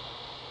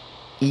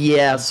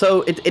 Yeah,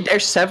 so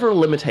there's several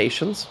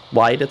limitations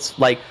why it's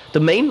like the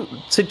main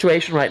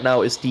situation right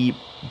now is the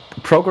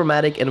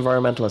programmatic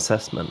environmental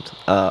assessment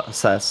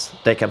says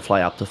they can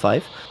fly up to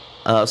 5.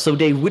 So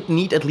they would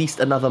need at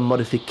least another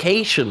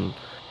modification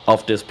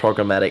of this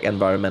programmatic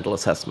environmental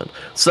assessment.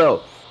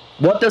 So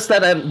what does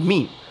that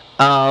mean?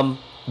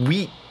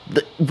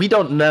 We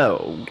don't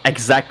know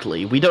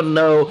exactly. We don't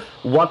know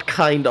what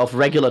kind of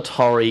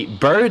regulatory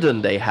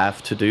burden they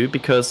have to do,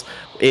 because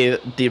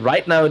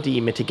right now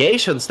the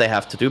mitigations they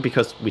have to do,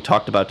 because we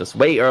talked about this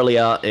way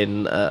earlier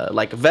in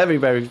like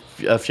very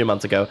few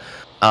months ago,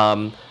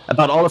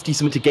 about all of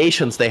these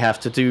mitigations they have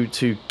to do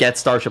to get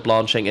Starship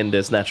launching in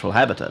this natural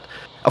habitat.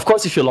 Of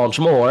course, if you launch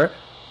more,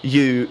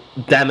 you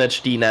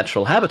damage the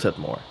natural habitat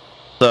more.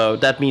 So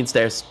that means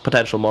there's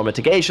potential more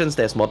mitigations,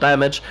 there's more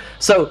damage.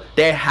 So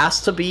there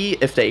has to be,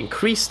 if they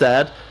increase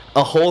that,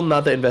 a whole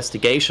nother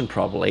investigation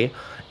probably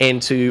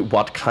into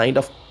what kind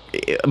of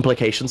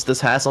implications this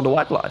has on the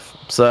wildlife.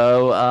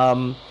 So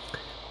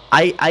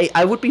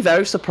I would be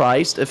very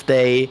surprised if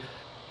they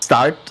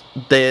start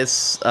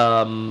this,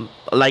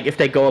 like if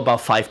they go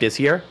above 5 this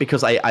year,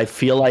 because I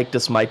feel like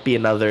this might be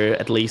another,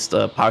 at least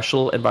a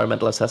partial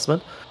environmental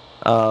assessment.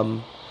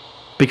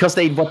 Because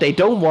what they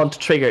don't want to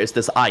trigger is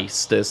this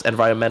ICE, this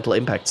environmental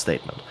impact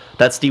statement.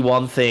 That's the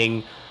one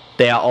thing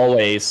they are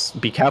always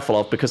be careful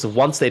of, because if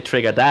once they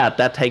trigger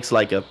that takes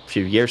like a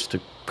few years to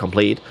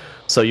complete.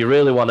 So you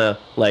really want to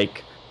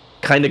like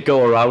kind of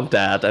go around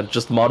that and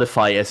just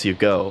modify as you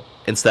go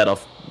instead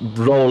of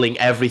rolling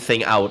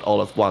everything out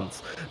all at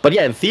once. But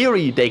yeah, in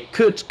theory, they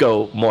could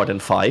go more than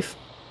 5.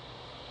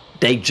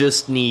 They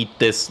just need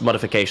this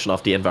modification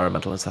of the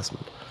environmental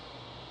assessment.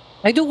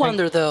 I do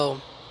wonder, though,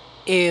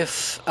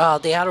 if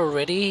they are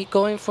already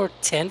going for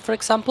 10, for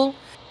example,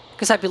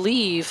 because I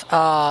believe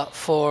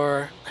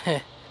for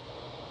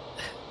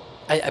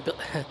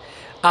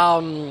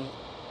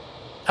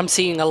I'm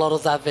seeing a lot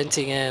of that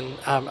venting, and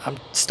I'm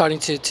starting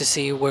to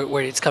see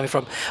where it's coming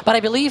from. But I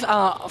believe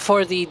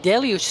for the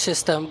deluge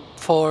system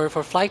for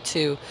Flight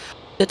 2,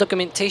 the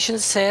documentation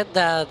said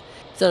that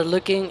they're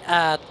looking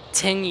at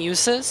 10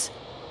 uses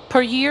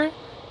per year.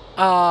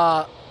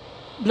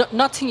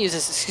 Not 10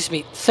 uses, excuse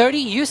me, 30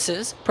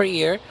 uses per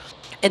year,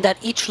 and that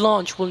each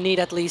launch will need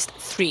at least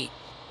 3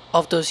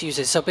 of those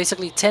uses. So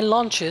basically 10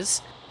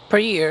 launches per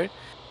year,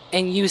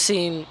 and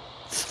using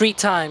 3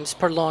 times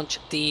per launch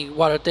the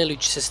water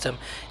deluge system.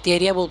 The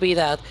idea will be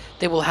that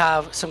they will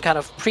have some kind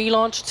of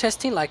pre-launch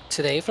testing, like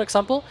today, for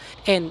example,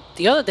 and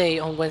the other day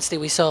on Wednesday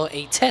we saw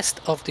a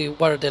test of the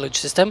water deluge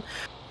system.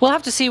 We'll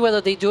have to see whether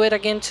they do it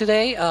again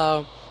today.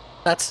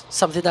 That's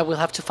something that we'll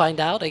have to find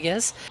out, I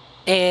guess.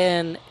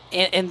 And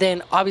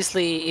then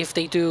obviously if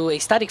they do a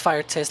static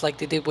fire test like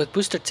they did with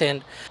Booster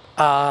 10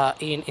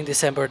 in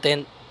December,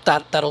 then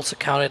that also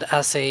counted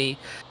as a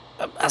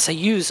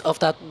use of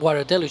that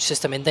water deluge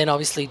system, and then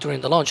obviously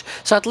during the launch.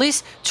 So at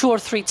least 2 or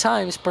 3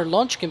 times per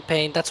launch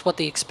campaign, that's what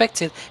they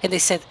expected, and they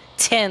said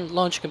 10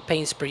 launch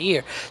campaigns per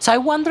year. So I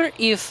wonder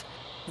if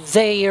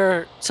they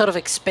are sort of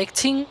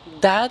expecting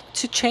that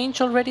to change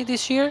already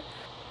this year.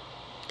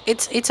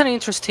 It's an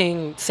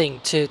interesting thing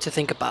to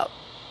think about.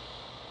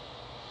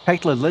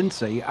 Caitlin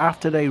Lindsay,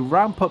 after they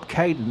ramp up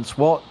cadence,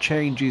 what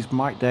changes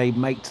might they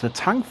make to the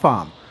tank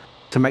farm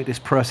to make this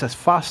process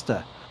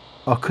faster?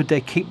 Or could they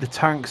keep the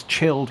tanks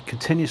chilled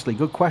continuously?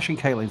 Good question,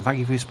 Caitlin. Thank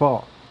you for your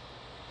support.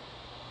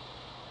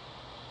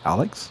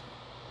 Alex?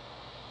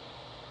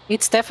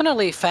 It's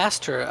definitely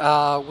faster.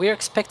 We're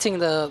expecting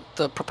the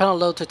propellant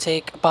load to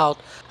take about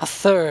a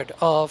third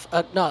of,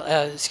 about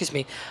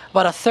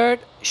a third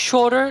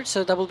shorter,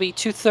 so that will be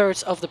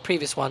 2/3 of the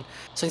previous one.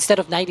 So instead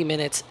of 90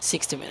 minutes,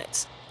 60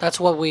 minutes. That's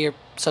what we're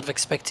sort of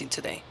expecting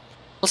today.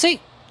 We'll see.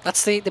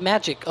 That's the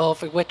magic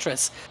of a wet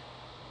dress.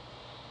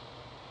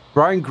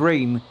 Brian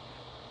Green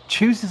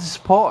chooses to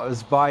support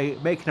us by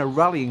making a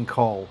rallying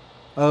call.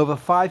 Over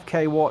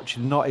 5k watch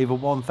and not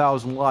even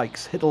 1,000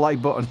 likes. Hit the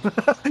like button.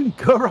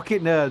 Go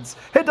Rocket Nerds.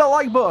 Hit the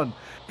like button.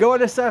 Go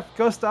NSF.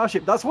 Go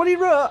Starship. That's what he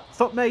wrote. It's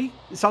not me.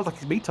 It sounds like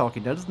it's me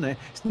talking there, doesn't it?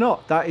 It's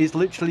not. That is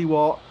literally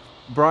what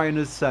Brian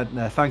has sent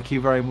there. Thank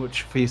you very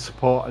much for your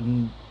support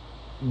and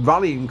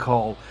rallying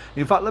call.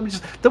 In fact, let me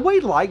just, the way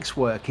likes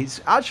work,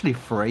 it's actually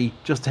free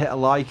just to hit a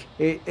like.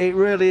 It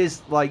really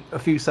is like a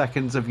few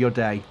seconds of your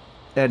day.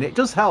 And it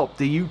does help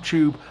the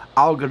YouTube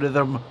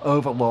algorithm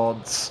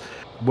overlords,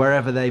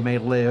 wherever they may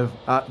live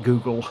at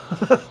Google.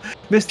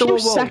 Mr. Few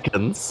Woolwolf.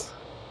 seconds?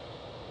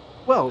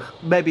 Well,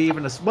 maybe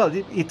even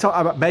you talk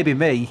about maybe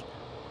me,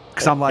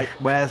 because I'm like,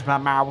 where's my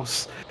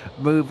mouse?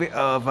 Move it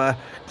over,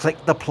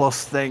 click the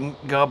plus thing,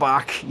 go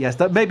back. Yes,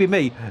 that may be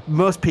me.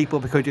 Most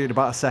people could do it in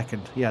about a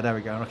second. Yeah, there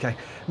we go. Okay.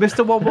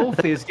 Mr. One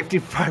Wolfie has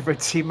gifted 5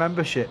 team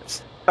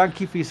memberships.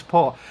 Thank you for your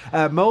support.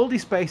 Mouldy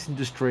Space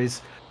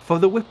Industries for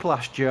the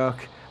Whiplash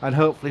joke. And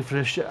hopefully for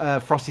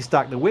the Frosty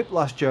Stack, the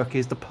Whiplash joke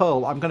is the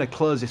poll. I'm going to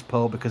close this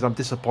poll because I'm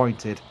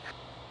disappointed.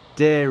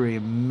 Deary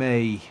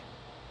me.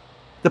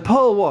 The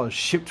poll was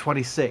Ship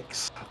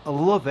 26. I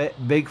love it.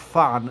 Big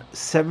fan.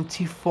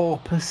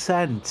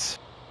 74%.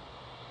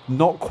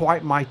 Not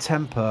quite my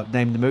temper.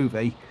 Name the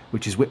movie,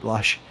 which is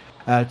Whiplash.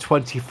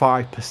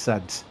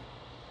 25%.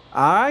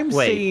 I'm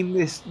seeing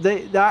this.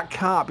 That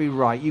can't be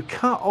right. You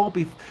can't all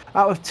be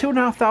out of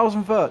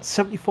 2,500 votes.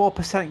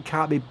 74%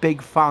 can't be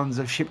big fans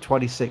of Ship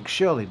 26.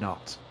 Surely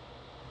not.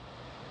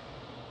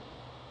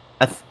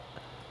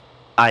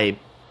 I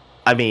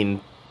mean,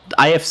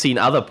 I have seen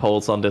other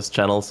polls on this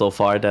channel so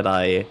far that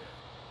I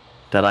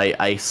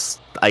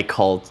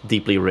called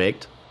deeply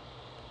rigged.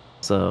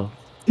 So.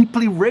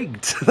 Deeply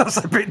rigged. That's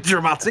a bit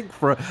dramatic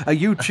for a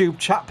YouTube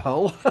chat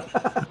poll.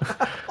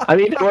 I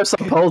mean, there were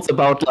some polls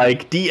about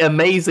like the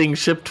amazing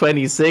Ship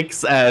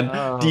 26 and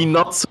the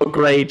not so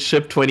great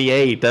Ship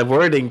 28. That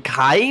wording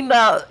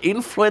kinda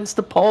influenced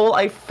the poll,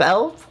 I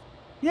felt.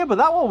 Yeah, but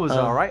that one was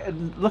alright.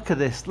 And look at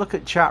this. Look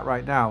at chat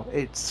right now.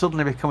 It's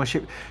suddenly become a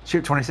Ship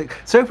 26.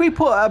 So if we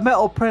put a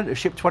metal print of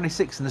Ship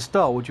 26 in the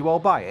store, would you all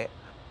buy it?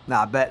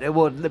 Nah, I bet they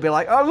wouldn't. They'd be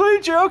like, I'm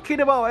really joking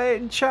about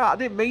it in chat. I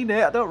didn't mean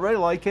it. I don't really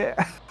like it.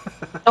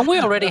 Don't we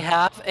already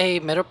have a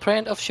metal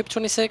print of Ship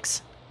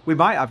 26? We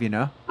might have, you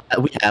know.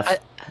 We have.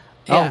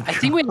 I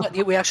think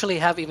we actually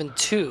have even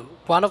 2.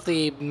 One of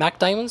the Mac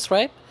Diamonds,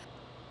 right?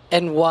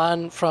 And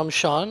one from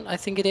Sean, I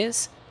think it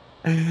is.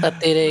 That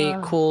did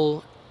a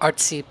cool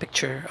artsy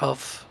picture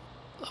of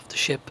of the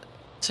ship.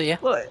 So yeah.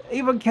 Look,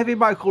 even Kevin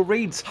Michael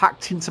Reed's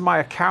hacked into my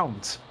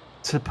account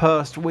to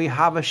post, we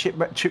have a ship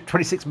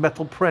 26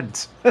 metal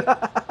print.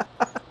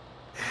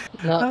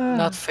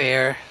 Not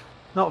fair.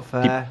 Not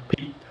fair.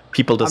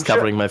 People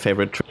discovering my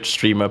favorite Twitch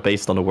streamer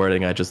based on the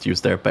wording I just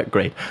used there, but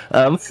great.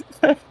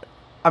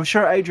 I'm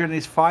sure Adrian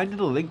is finding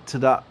a link to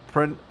that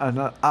print,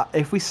 and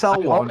if we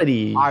sell one,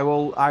 I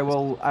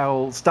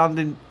will stand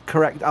in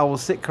correct. I will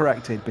sit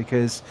corrected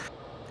because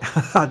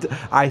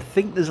I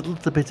think there's a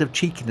little bit of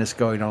cheekiness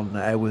going on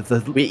there with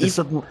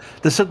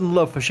the sudden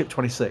love for Ship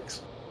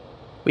 26.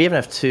 We even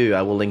have two.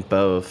 I will link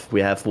both.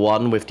 We have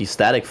one with the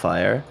static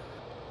fire,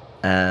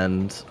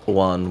 and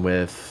one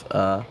with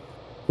the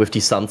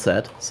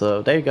sunset.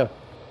 So there you go.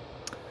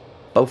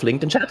 Both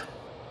linked in chat.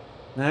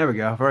 There we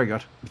go. Very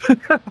good.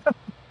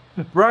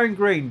 Brian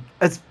Green,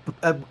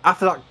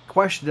 after that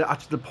question,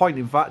 after the point,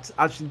 in fact,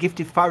 actually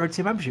gifted 5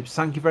 tier memberships.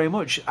 Thank you very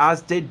much,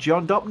 as did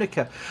John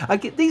Dopnicker.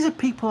 These are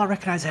people I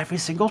recognise every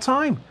single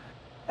time.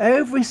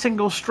 Every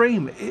single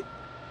stream.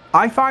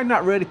 I find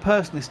that really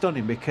personally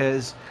stunning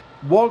because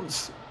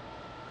once,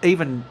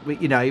 even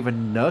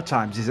no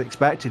times is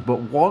expected, but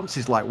once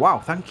is like, wow,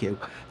 thank you.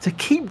 To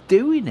keep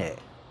doing it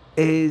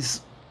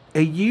is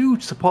a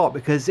huge support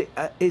because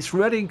it's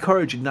really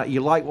encouraging that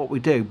you like what we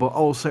do, but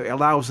also it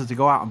allows us to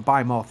go out and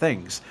buy more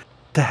things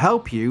to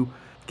help you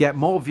get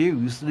more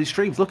views to these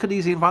streams. Look at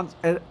these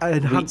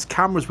enhanced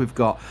cameras we've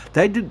got.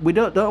 We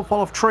don't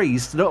fall off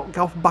trees, they don't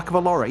go off the back of a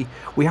lorry.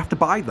 We have to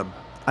buy them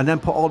and then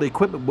put all the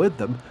equipment with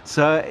them.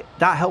 So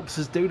that helps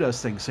us do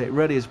those things. So it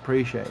really is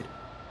appreciated.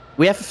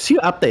 We have a few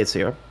updates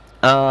here.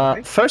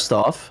 First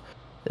off,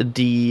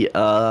 the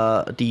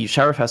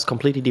sheriff has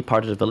completely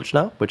departed the village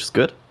now, which is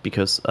good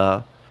because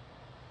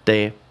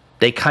they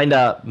kind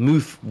of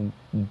move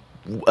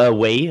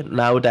away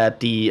now that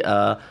the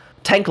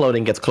tank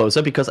loading gets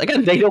closer, because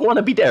again they don't want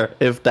to be there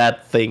if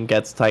that thing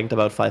gets tanked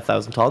about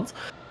 5,000 tons.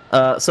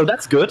 So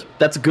that's good.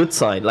 That's a good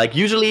sign. Like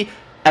usually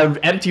an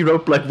empty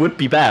roadblock would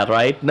be bad,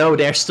 right? No,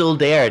 they're still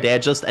there. They're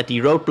just at the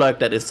roadblock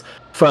that is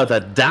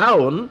further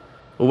down,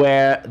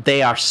 where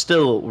they are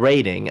still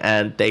raiding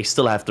and they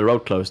still have the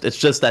road closed. It's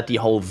just that the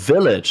whole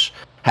village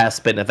has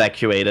been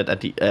evacuated at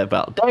the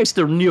there's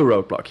the new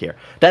roadblock here.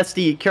 That's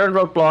the current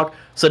roadblock,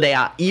 so they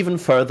are even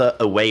further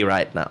away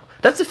right now.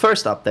 That's the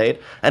first update.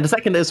 And the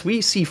second is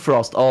we see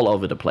frost all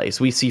over the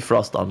place. We see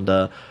frost on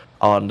the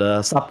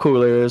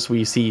subcoolers.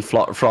 We see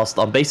frost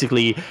on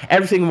basically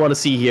everything we want to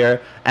see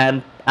here.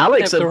 And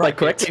Alex,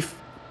 correct me,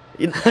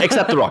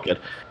 except the rocket.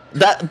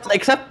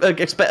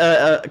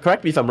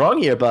 Correct me if I'm wrong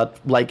here, but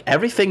like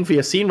everything we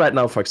are seeing right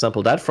now, for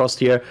example, that frost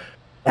here,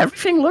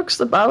 everything looks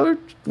about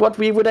what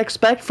we would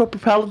expect for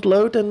propellant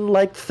load in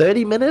like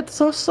 30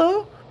 minutes or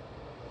so.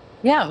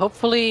 Yeah,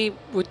 hopefully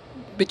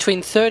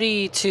between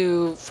 30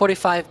 to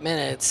 45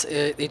 minutes,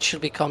 it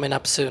should be coming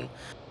up soon.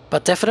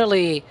 But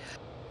definitely,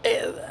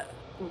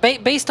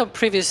 based on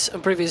previous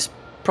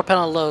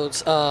propellant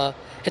loads, and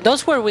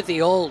those were with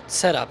the old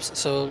setups,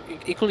 so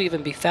it could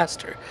even be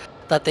faster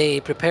that they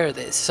prepare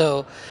this.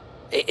 So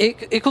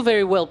it could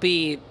very well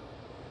be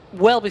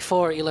well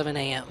before 11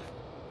 a.m.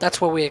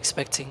 That's what we're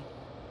expecting.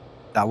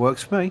 That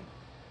works for me.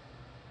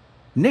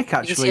 Nick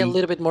actually... You can see a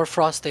little bit more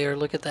frost there.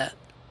 Look at that.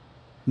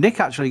 Nick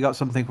actually got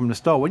something from the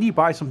store. When you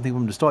buy something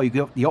from the store, you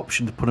get the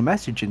option to put a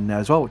message in there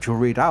as well, which we'll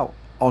read out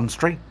on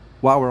stream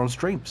while we're on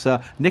stream.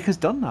 So Nick has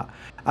done that.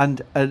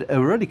 And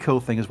a really cool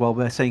thing as well,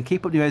 they're saying,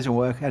 keep up the amazing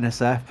work,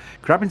 NSF.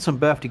 Grabbing some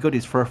birthday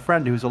goodies for a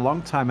friend who's a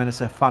long-time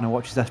NSF fan and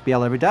watches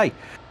SBL every day.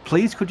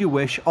 Please could you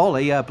wish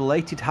Ollie a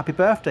belated happy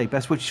birthday?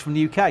 Best wishes from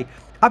the UK.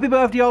 Happy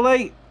birthday,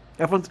 Ollie!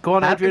 Everyone's go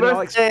on, happy Adrian,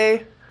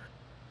 birthday.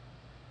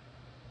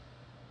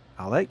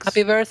 Alex.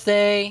 Happy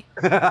birthday.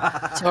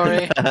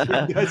 Sorry.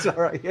 That's all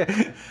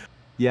right.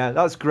 Yeah,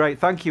 that's great.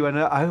 Thank you. And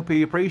I hope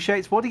he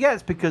appreciates what he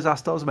gets because our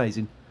store's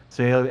amazing.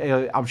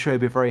 So I'm sure he'll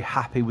be very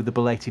happy with the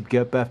belated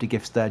birthday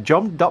gifts there.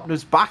 John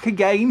Dopner's back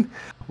again.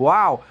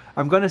 Wow.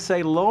 I'm going to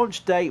say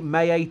launch date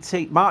March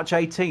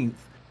 18th,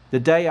 the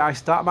day I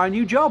start my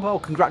new job. Oh,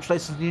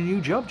 congratulations on your new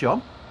job,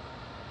 John.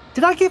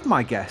 Did I give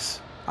my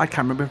guess? I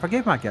can't remember if I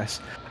gave my guess.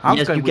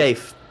 Yes, you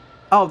gave.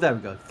 Oh, there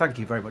we go. Thank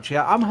you very much.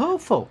 Yeah, I'm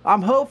hopeful.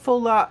 I'm hopeful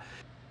that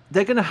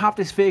they're going to have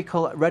this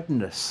vehicle at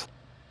readiness.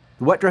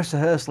 The Wet Dress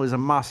Rehearsal is a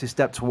massive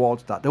step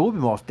towards that. There will be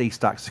more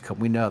D-stacks to come.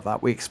 We know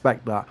that. We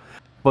expect that.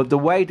 But the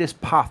way this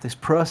path, this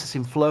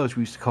processing flows,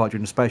 we used to call it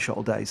during the space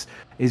shuttle days,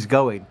 is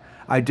going,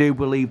 I do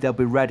believe they'll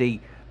be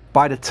ready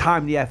by the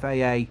time the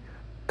FAA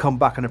come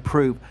back and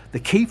approve. The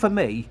key for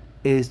me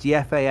is the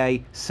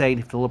FAA saying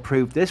if they'll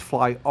approve this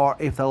flight or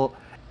if they'll,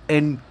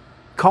 in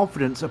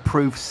confidence,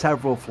 approve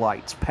several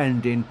flights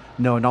pending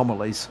no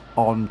anomalies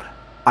on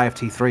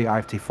IFT3,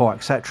 IFT4,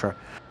 etc.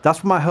 That's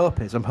what my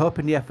hope is. I'm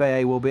hoping the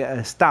FAA will be at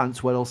a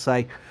stance where they'll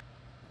say,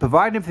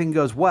 provided everything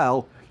goes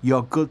well,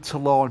 you're good to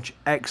launch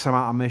X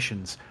amount of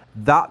missions.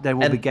 That then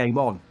will be game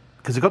on,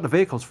 because they've got the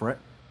vehicles for it.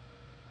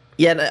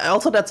 Yeah, and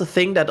also that's a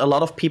thing that a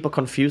lot of people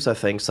confuse, I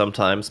think,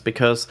 sometimes,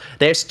 because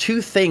there's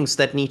two things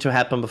that need to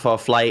happen before a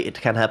flight. It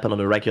can happen on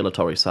the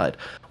regulatory side.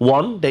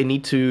 One, they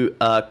need to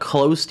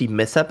close the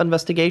mishap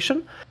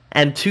investigation,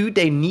 and 2,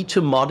 they need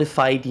to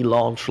modify the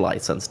launch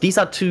license. These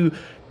are 2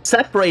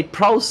 separate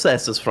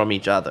processes from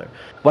each other.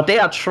 What they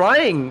are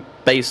trying,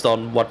 based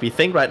on what we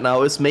think right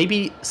now, is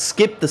maybe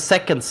skip the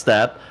second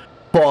step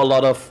for a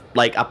lot of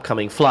like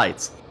upcoming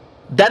flights.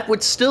 That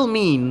would still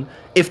mean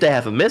if they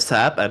have a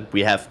mishap, and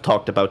we have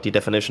talked about the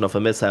definition of a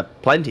mishap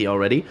plenty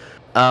already,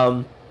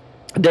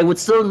 they would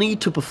still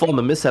need to perform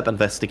a mishap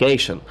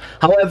investigation.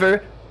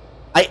 However,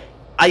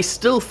 I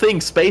still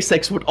think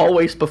SpaceX would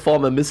always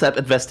perform a mishap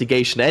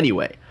investigation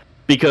anyway,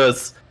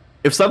 because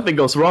if something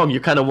goes wrong,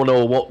 you kind of want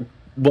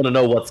to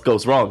know what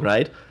goes wrong,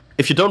 right?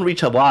 If you don't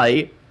reach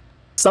Hawaii,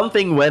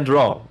 something went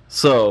wrong.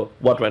 So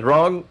what went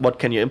wrong? What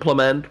can you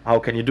implement? How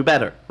can you do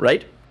better,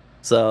 right?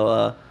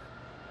 So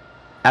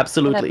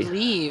absolutely.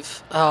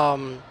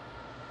 And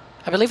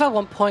I believe at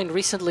one point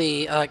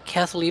recently,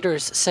 CAF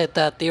leaders said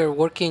that they are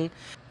working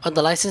on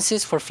the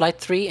licenses for Flight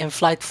 3 and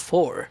Flight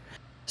 4.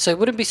 So it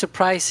wouldn't be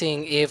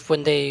surprising if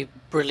when they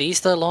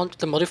release the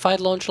modified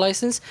launch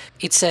license,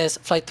 it says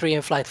Flight 3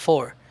 and Flight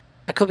 4.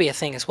 That could be a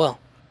thing as well.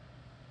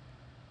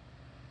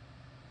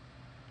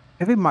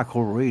 Even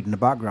Michael Reed in the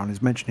background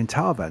is mentioning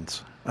tower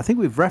vents. I think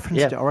we've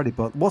referenced it already,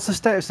 but what's the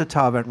status of the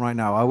tower vent right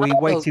now? Are we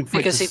waiting for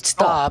it to because it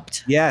stop?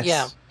 stopped. Yes.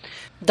 Yeah.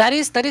 That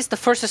is the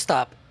first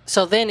stop.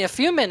 So then in a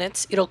few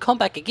minutes, it'll come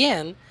back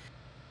again,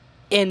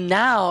 and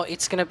now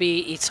it's going to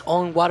be its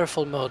own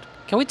waterfall mode.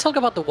 Can we talk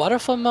about the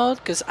waterfall mode?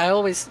 Because I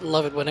always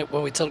love it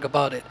when we talk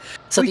about it.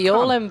 So the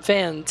OLM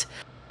vent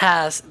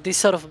has this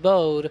sort of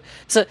mode.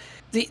 So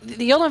the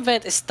OLM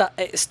vent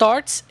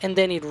starts, and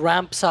then it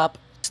ramps up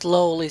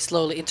slowly,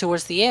 and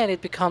towards the end,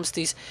 it becomes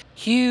this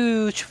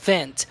huge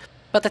vent.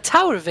 But the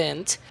tower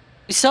vent,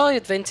 we saw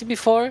it venting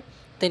before,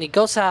 then it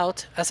goes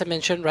out, as I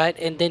mentioned, right?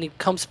 And then it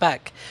comes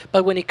back.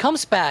 But when it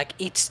comes back,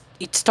 it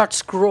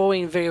starts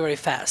growing very, very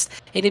fast.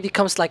 And it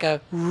becomes like a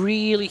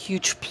really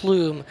huge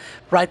plume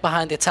right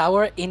behind the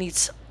tower. And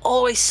it's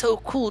always so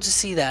cool to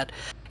see that.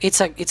 It's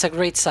a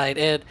great sight.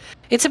 And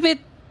it's a bit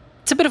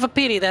of a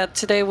pity that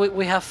today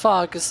we have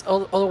fog, because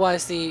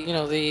otherwise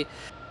the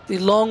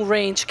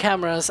long-range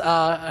cameras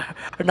are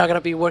not going to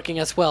be working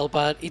as well.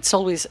 But it's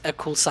always a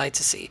cool sight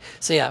to see.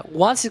 So yeah,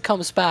 once it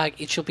comes back,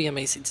 it should be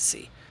amazing to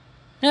see.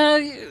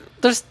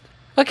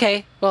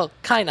 Okay, well,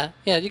 kinda.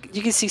 Yeah, you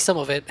can see some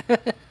of it.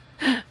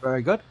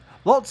 Very good.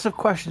 Lots of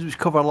questions which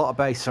cover a lot of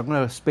base. So I'm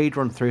going to speed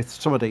run through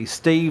some of these.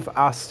 Steve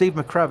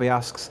McCrevy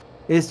asks,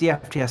 is the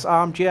FTS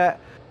armed yet?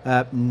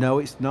 No,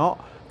 it's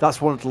not.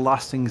 That's one of the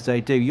last things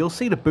they do. You'll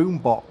see the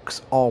boombox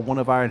or one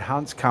of our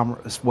enhanced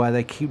cameras where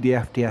they keep the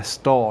FTS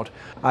stored.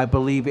 I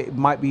believe it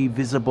might be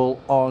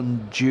visible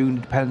on June.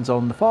 It depends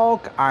on the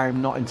fog.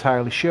 I'm not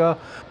entirely sure.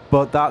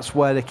 But that's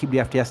where they keep the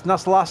FTS. And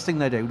that's the last thing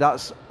they do.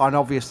 That's an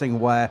obvious thing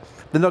where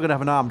they're not going to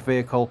have an armed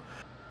vehicle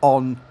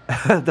on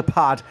the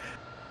pad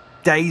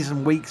days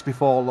and weeks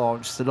before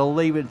launch. So they'll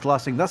leave it until the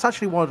last thing. That's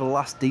actually one of the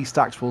last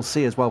D-stacks we'll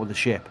see as well with the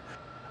ship.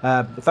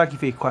 Thank you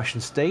for your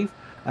question, Steve.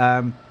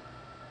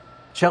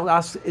 Sheldon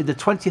asks, is the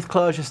 20th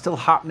closure still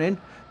happening?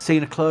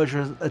 Seeing a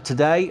closure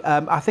today.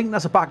 I think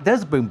there's a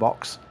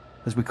boombox,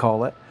 as we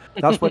call it.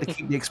 That's where they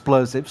keep the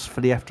explosives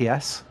for the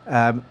FTS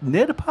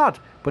near the pad,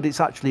 but it's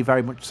actually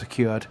very much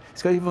secured.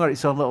 It's even got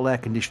its own little air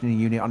conditioning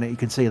unit on it. You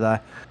can see there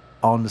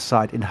on the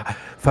side. In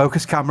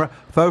focus camera,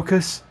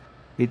 focus.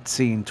 It's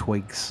seeing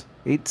twigs.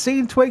 It's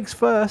seeing twigs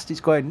first. It's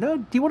going, no,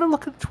 do you want to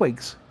look at the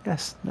twigs?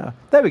 Yes, no.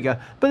 There we go.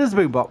 But there's a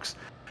boombox.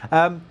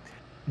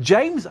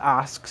 James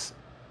asks,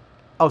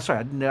 oh, sorry,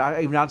 I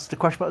didn't even answer the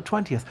question about the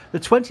 20th. The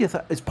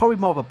 20th is probably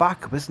more of a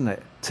backup, isn't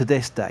it, to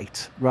this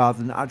date, rather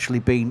than actually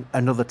being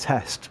another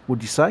test,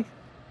 would you say,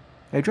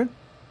 Adrian?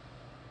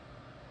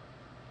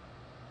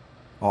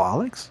 Or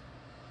Alex?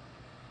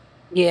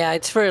 Yeah,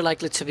 it's very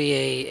likely to be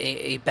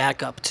a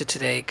backup to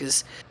today,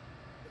 because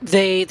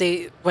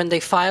they when they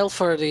filed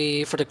for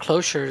the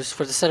closures,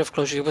 for the set of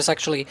closures, it was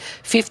actually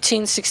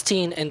 15,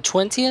 16, and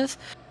 20th.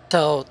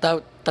 So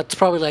that's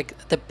probably like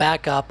the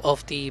backup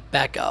of the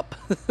backup.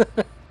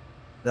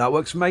 That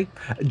works for me.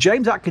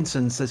 James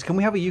Atkinson says, can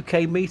we have a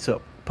UK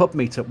pub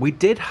meetup? We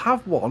did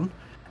have one.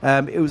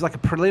 It was like a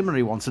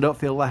preliminary one, so don't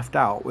feel left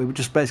out. We were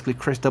just basically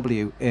Chris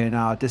W. in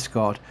our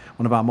Discord,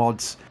 one of our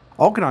mods,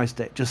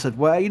 organised it. Just said,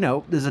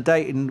 well, there's a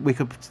date and we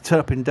could turn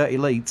up in Dirty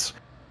Leeds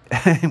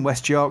in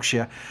West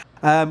Yorkshire.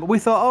 We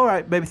thought, all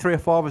right, maybe 3 or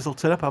 4 of us will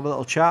turn up, have a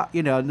little chat,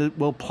 and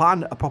we'll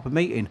plan a proper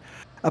meeting.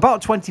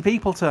 About 20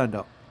 people turned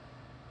up,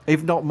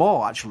 if not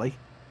more, actually.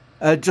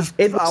 Just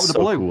it out was of the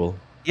blue. Cool.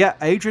 Yeah,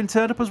 Adrian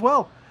turned up as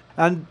well.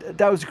 And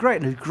that was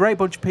great. And a great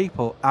bunch of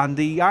people. And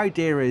the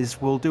idea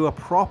is we'll do a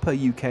proper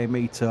UK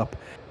meetup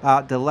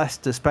at the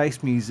Leicester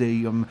Space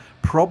Museum,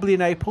 probably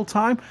in April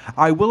time.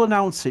 I will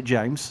announce it,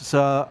 James,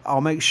 so I'll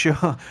make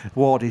sure.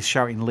 Ward is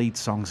shouting lead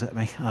songs at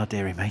me. Oh,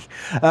 dearie me.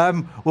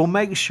 We'll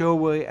make sure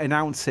we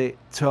announce it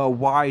to a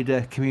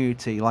wider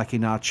community, like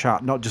in our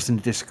chat, not just in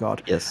the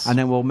Discord. Yes. And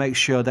then we'll make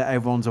sure that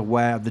everyone's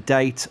aware of the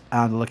date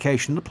and the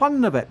location, the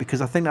planning of it, because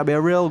I think that'll be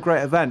a real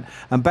great event.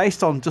 And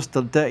based on just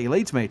the Dirty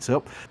Leeds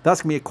meetup,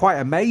 that's going to be quite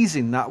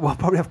amazing. That we'll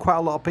probably have quite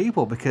a lot of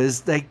people,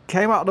 because they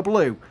came out of the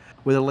blue.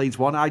 with the Leeds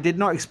one. I did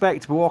not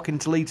expect to be walking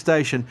to Leeds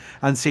Station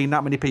and seeing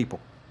that many people.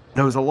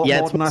 There was a lot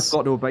more than I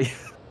thought there would be.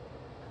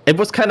 It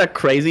was kind of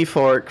crazy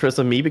for Chris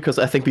and me because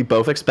I think we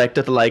both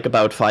expected like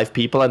about 5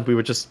 people, and we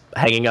were just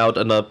hanging out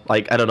in a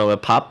a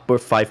pub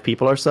with 5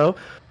 people or so,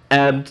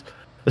 and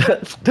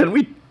then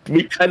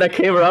we kind of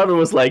came around and it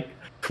was like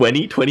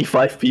 20,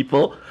 25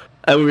 people,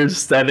 and we were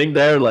just standing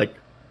there like,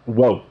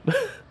 whoa.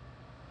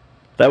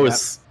 That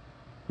was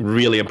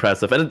really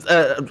impressive. And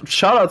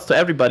shout outs to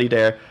everybody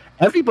there.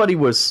 Everybody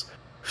was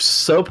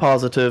so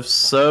positive,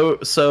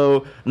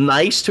 so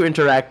nice to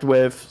interact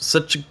with,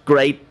 such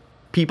great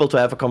people to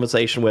have a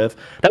conversation with.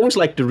 That was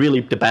like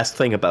the best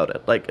thing about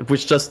it. Like, it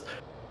was just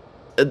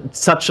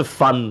such a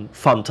fun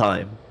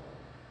time.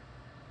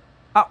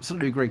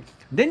 Absolutely agree.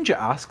 Ninja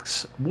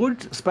asks, would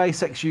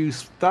SpaceX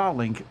use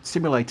Starlink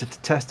simulator to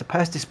test a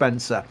pest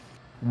dispenser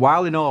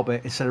while in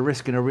orbit instead of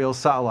risking a real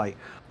satellite,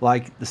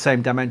 like the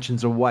same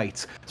dimensions and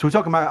weight? So we're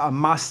talking about a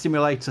mass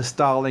simulator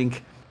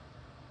Starlink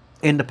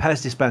in the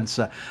pest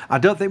dispenser. I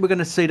don't think we're going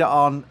to see that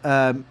on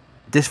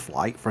this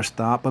flight for a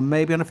start, but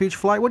maybe on a future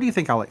flight. What do you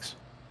think, Alex?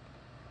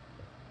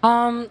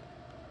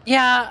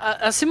 Yeah,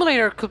 a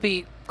simulator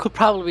could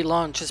probably be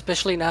launched,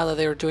 especially now that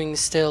they're doing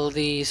still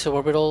the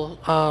suborbital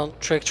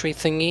trajectory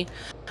thingy.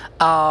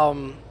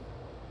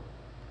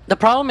 The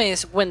problem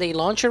is when they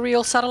launch a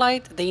real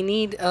satellite, they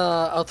need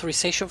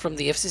authorization from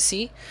the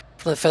FCC,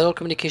 from the Federal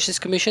Communications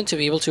Commission, to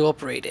be able to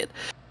operate it.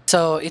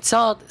 So it's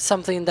not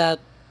something that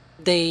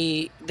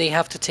they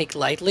have to take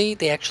lightly.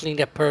 They actually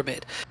need a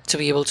permit to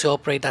be able to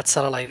operate that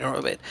satellite in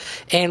orbit.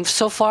 And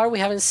so far we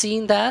haven't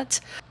seen that.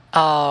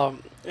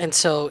 And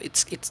so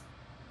it's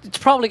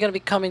probably going to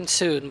be coming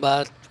soon,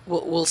 but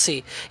we'll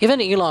see.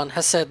 Even Elon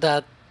has said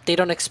that they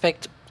don't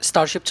expect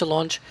Starship to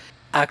launch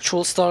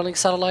actual Starlink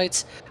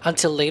satellites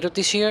until later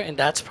this year, and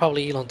that's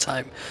probably Elon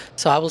time.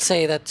 So I will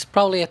say that's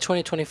probably a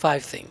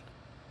 2025 thing.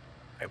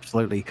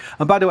 Absolutely.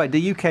 And by the way,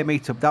 the UK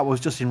meetup, that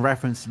was just in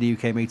reference to the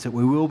UK meetup.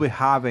 We will be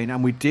having,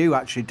 and we do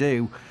actually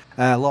do,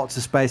 lots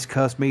of Space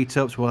Coast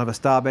meetups. We'll have a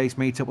Starbase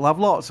meetup. We'll have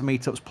lots of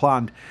meetups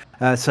planned.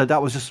 So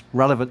that was just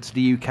relevant to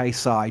the UK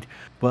side.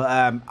 But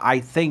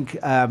I think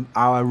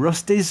our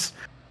Rusties,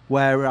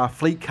 where our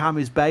fleet cam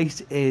is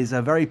based, is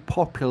a very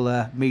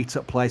popular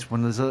meetup place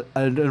when there's a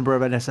number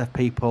of NSF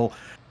people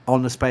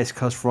on the Space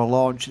Coast for a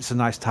launch. It's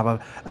nice to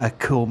have a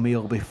cool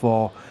meal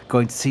before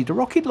going to see the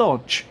rocket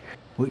launch,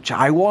 which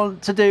I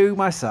want to do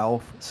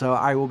myself. So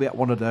I will be at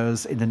one of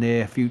those in the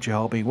near future,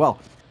 all being well.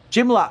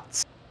 Jim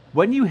Latz,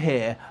 when you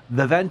hear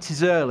the vent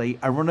is early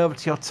and run over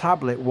to your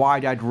tablet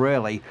wide-eyed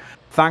really,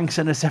 thanks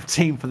NSF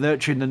team for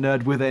nurturing the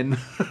nerd within.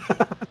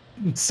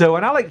 So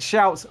when Alex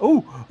shouts,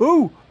 ooh,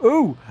 ooh,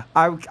 ooh,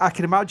 I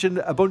can imagine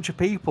a bunch of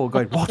people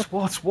going,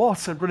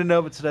 what, and running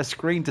over to their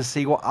screen to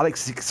see what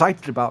Alex is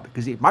excited about,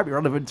 because it might be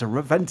relevant to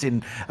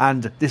venting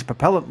and this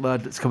propellant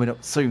load that's coming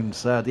up soon.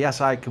 So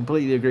yes, I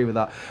completely agree with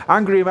that.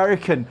 Angry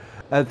American,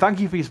 thank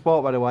you for your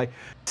support, by the way.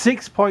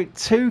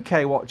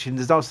 6.2k watching,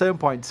 there's now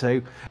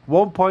 7.2,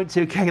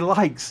 1.2k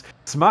likes.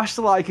 Smash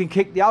the like and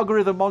kick the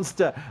algorithm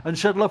monster and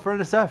shed love for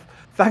NSF.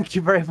 Thank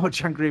you very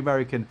much, Angry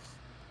American.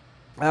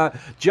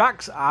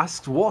 Jax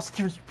asks, what's the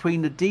difference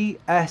between the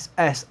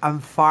DSS and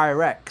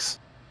FireX?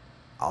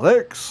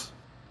 Alex?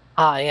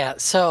 Yeah,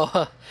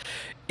 so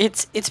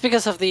it's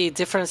because of the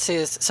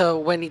differences. So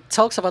when it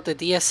talks about the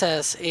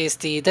DSS, is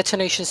the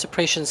detonation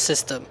suppression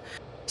system.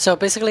 So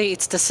basically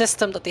it's the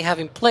system that they have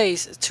in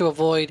place to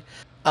avoid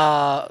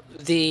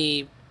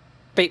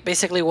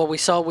basically what we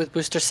saw with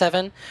Booster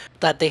 7,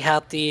 that they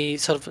had the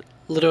sort of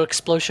little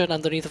explosion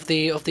underneath of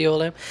the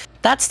OLM.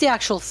 That's the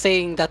actual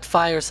thing that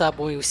fires up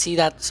when we see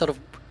that sort of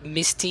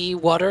misty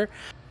water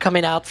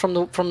coming out from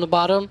the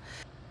bottom.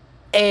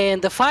 And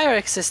the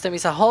FireX system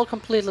is a whole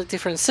completely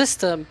different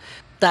system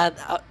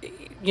that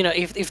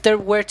if there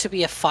were to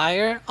be a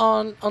fire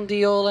on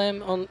the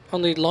OLM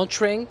on the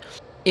launch ring,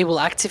 it will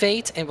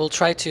activate and will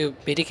try to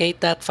mitigate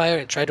that fire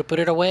and try to put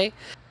it away.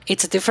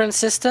 It's a different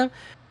system.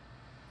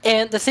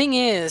 And the thing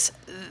is,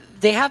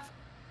 they have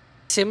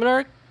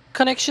similar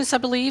connections, I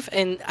believe,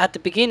 and at the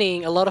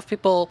beginning a lot of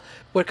people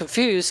were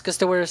confused because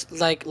there were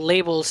like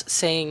labels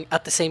saying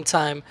at the same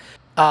time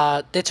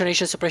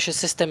detonation suppression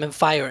system and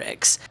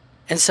FireX,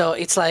 and so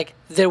it's like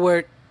there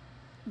were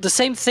the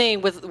same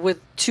thing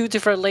with 2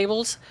 different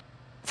labels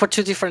for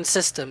 2 different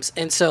systems,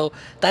 and so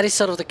that is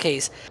sort of the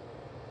case.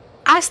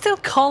 I still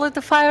call it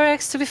the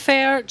FireX, to be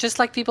fair, just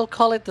like people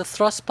call it the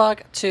thrust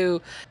plug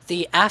to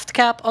the aft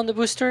cap on the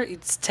booster.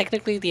 It's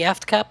technically the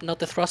aft cap, not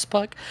the thrust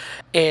plug.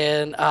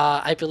 And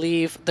I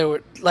believe there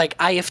were, like,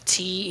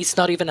 IFT is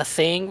not even a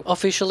thing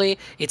officially.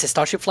 It's a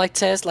Starship flight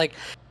test. Like,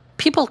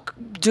 people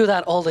do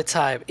that all the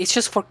time. It's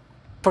just for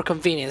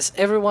convenience.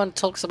 Everyone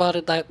talks about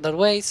it that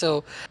way,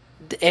 so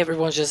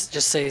everyone just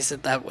says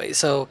it that way.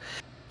 So,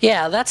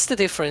 yeah, that's the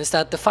difference,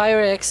 that the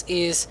FireX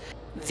is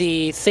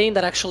the thing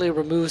that actually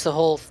removes the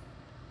whole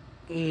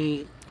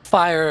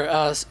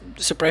fire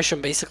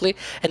suppression, basically,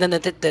 and then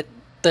the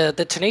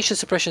detonation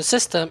suppression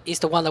system is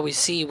the one that we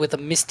see with the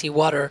misty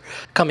water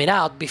coming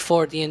out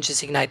before the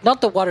engines ignite.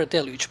 Not the water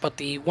deluge, but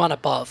the one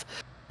above.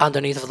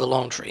 underneath of the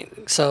laundry.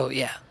 So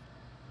yeah.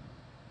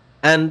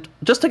 And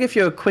just to give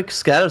you a quick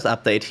status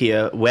update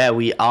here, where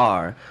we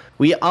are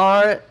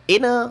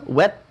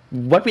in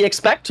what we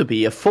expect to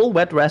be a full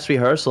wet dress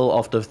rehearsal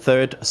of the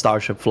third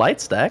Starship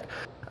Flight Stack.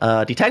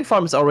 The tank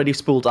farm is already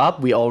spooled up.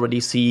 We already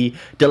see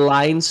the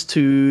lines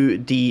to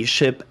the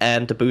ship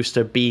and the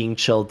booster being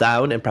chilled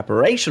down in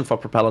preparation for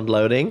propellant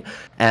loading.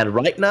 And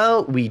right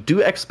now, we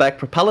do expect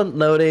propellant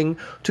loading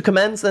to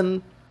commence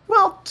in,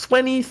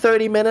 20,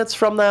 30 minutes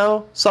from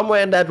now,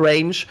 somewhere in that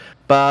range.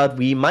 But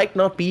we might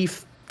not be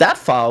that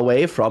far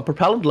away from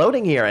propellant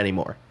loading here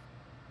anymore.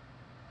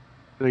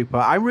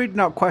 I'm reading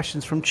out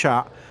questions from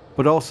chat,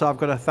 but also I've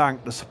got to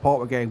thank the support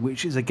we're getting,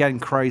 which is again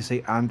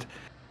crazy, and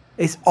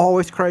it's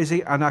always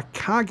crazy, and I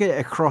can't get it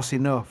across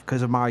enough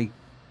because of my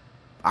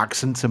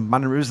accents and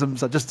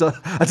mannerisms. I just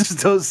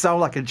don't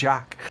sound like a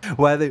jack,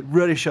 where it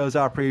really shows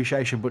our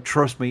appreciation. But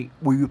trust me,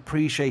 we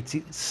appreciate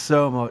it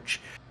so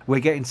much. We're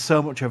getting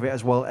so much of it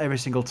as well every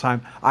single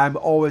time. I'm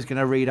always going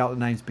to read out the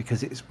names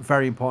because it's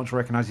very important to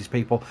recognize these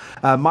people.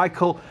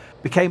 Michael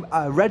became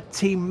a Red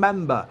Team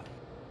member.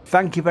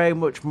 Thank you very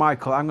much,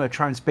 Michael. I'm going to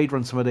try and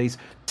speedrun some of these.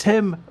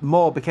 Tim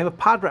Moore became a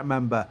PadRep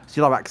member. So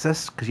you'll have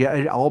access,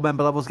 because all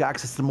member levels get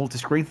access to the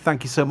multi-screen.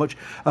 Thank you so much.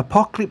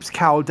 Apocalypse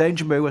Cow,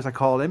 Danger Moo, as I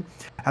call him,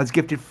 has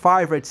gifted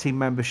 5 Red Team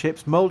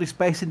memberships. Moldy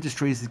Space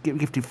Industries has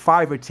gifted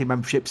 5 Red Team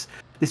memberships.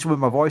 This is where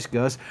my voice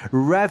goes.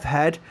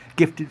 Revhead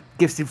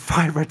gifted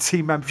 5 Red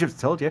Team memberships.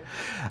 I told you.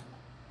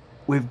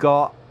 We've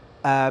got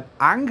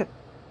Ang,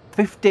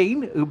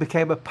 15, who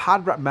became a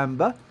PadRep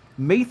member.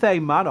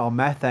 Methane Man, or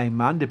Methane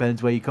Man,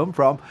 depends where you come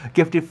from,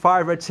 gifted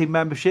 5 Red Team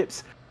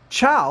memberships.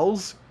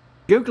 Charles,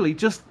 Googly,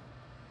 just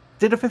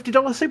did a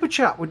 $50 super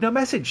chat with no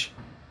message.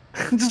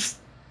 Just,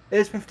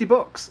 here's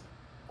 $50.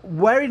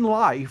 Where in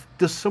life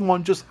does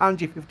someone just hand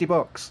you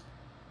 $50?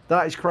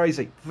 That is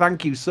crazy.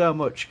 Thank you so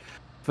much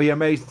for your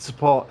amazing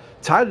support.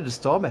 Tyler the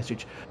store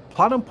message.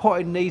 Plan on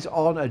putting these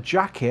on a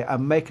jacket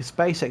and make a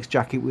SpaceX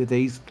jacket with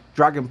these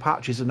Dragon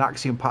patches and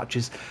Axiom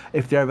patches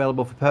if they're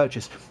available for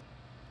purchase.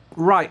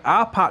 Right,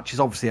 our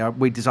patches, obviously,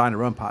 we design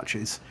our own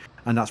patches,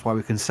 and that's why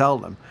we can sell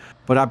them.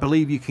 But I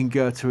believe you can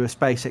go to a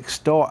SpaceX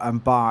store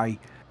and buy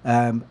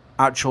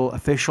actual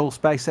official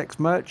SpaceX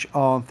merch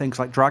on things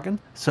like Dragon.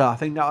 So I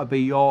think that would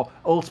be your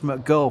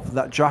ultimate goal for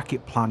that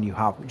jacket plan you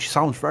have, which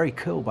sounds very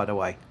cool, by the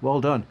way.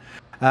 Well done.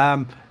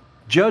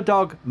 Joe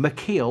Dog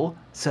McKeel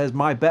says,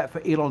 my bet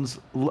for Elon's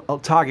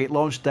target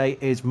launch day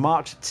is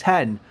March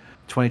 10,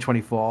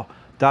 2024.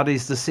 That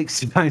is the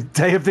 69th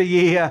day of the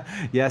year.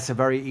 Yes, a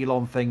very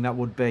Elon thing that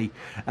would be.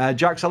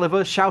 Jax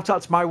Oliver, shout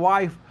out to my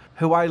wife,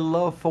 who I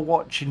love for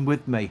watching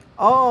with me.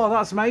 Oh,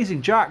 that's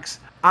amazing.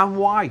 Jax and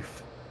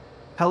wife.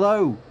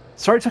 Hello.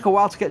 Sorry it took a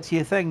while to get to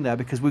your thing there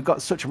because we've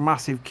got such a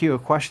massive queue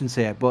of questions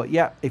here. But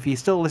yeah, if you're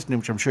still listening,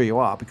 which I'm sure you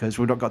are because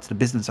we've not got to the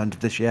business end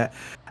of this yet,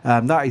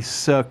 that is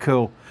so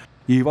cool.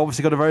 You've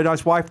obviously got a very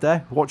nice wife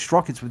there. Watched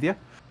rockets with you.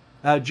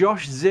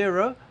 Josh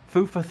Zero.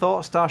 Food for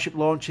thought, Starship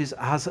launches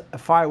has a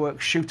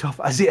fireworks shoot off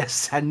as it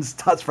ascends.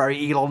 That's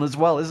very Elon as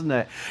well, isn't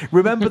it?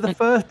 Remember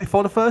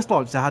before the first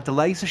launch, they had the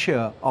laser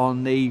show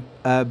on the,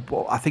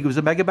 I think it was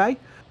the Mega Bay,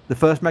 the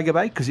first Mega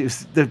Bay,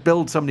 because they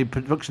build so many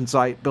production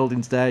site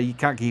buildings there, you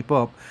can't keep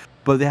up.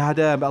 But they had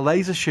a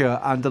laser show,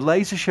 and the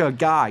laser show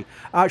guy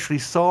actually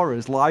saw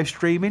us live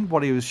streaming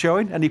what he was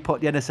showing, and he put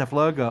the NSF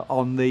logo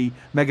on the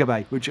Mega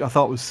Bay, which I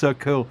thought was so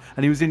cool.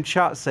 And he was in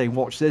chat saying,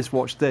 watch this,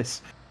 watch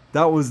this.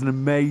 That was an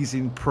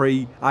amazing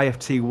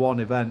pre-IFT1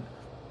 event.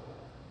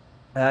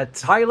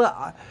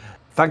 Tyler,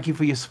 thank you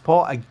for your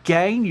support.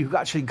 Again, you've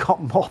actually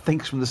got more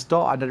things from the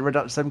start. I never read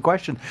out the same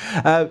question.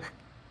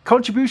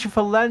 Contribution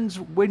for Lens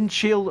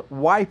Windshield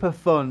Wiper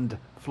Fund.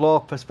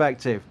 Floor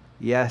perspective.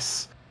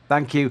 Yes.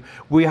 Thank you.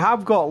 We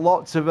have got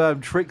lots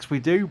of tricks we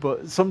do,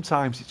 but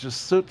sometimes it's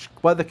just such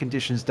weather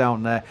conditions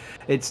down there.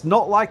 It's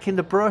not like in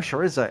the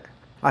brochure, is it?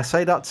 I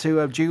say that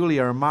to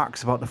Julia and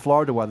Max about the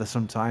Florida weather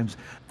sometimes.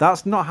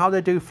 That's not how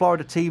they do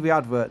Florida TV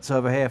adverts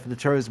over here for the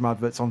tourism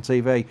adverts on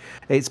TV.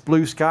 It's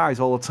blue skies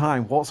all the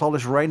time. What's all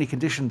this rainy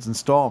conditions and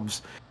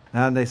storms?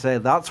 And they say,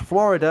 that's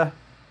Florida.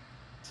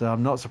 So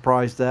I'm not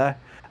surprised there.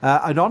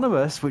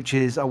 Anonymous, which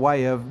is a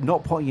way of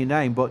not putting your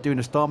name but doing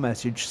a store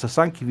message. So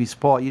thank you for your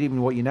support. You didn't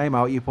even want your name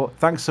out. You put,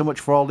 thanks so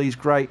much for all these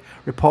great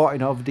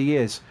reporting over the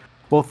years.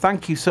 Well,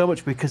 thank you so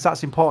much because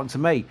that's important to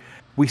me.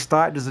 We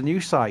started as a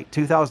news site.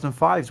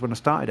 2005 is when I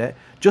started it.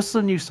 Just as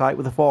a news site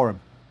with a forum.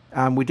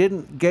 And we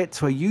didn't get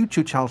to a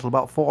YouTube channel until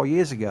about 4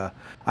 years ago.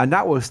 And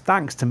that was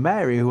thanks to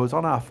Mary, who was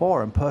on our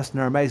forum, posting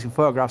her amazing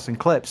photographs and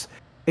clips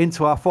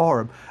into our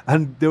forum.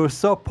 And they were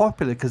so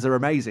popular because they're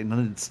amazing,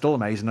 and it's still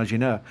amazing, as you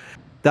know,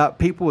 that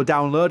people were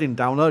downloading,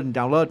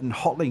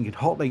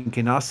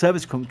 hotlinking. Our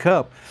service couldn't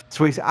cope.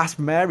 So we asked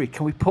Mary,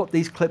 can we put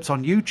these clips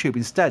on YouTube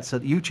instead so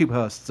that YouTube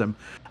hosts them?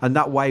 And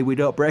that way we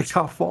don't break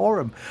our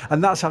forum.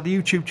 And that's how the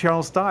YouTube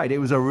channel started. It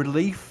was a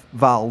relief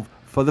valve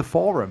for the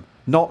forum.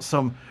 Not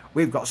some,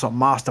 we've got some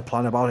master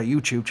plan about a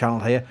YouTube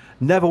channel here.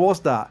 Never was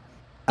that.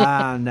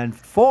 And then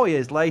 4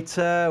 years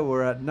later,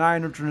 we're at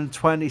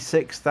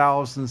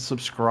 926,000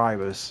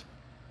 subscribers.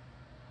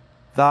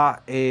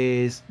 That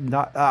is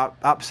not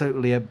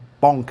absolutely a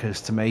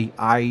bonkers to me.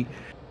 I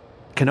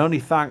can only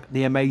thank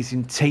the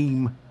amazing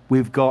team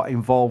we've got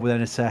involved with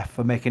NSF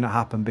for making it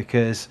happen,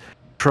 because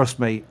trust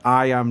me,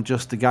 I am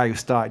just the guy who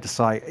started the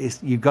site.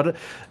 You've got to,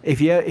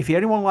 if you're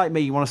anyone like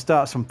me, you want to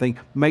start something,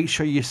 make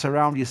sure you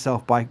surround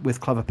yourself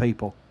with clever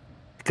people,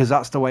 because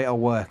that's the way it'll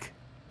work.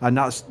 And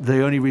that's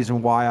the only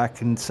reason why I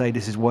can say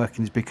this is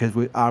working, is because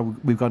we've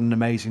got an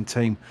amazing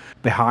team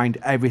behind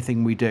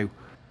everything we do.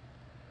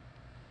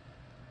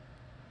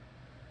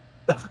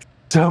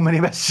 So many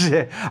messages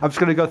here. I'm just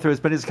going to go through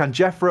as many as I can.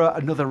 Jeffro,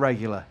 another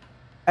regular.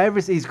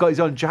 He's got his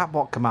own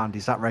chatbot command.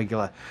 Is that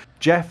regular?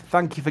 Jeff,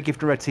 thank you for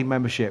gifting a Red Team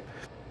membership.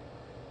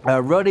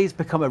 Roddy's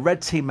become a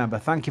Red Team member.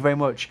 Thank you very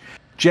much.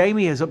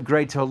 Jamie has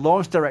upgraded to a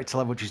launch director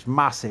level, which is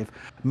massive.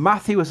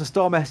 Matthew has a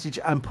store message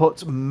and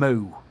puts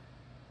moo.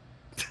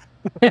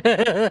 Moo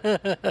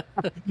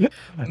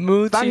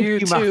to Thank you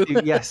too.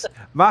 Matthew. Yes,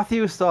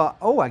 Matthew thought,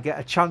 oh, I get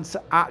a chance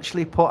to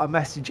actually put a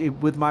message in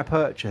with my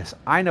purchase.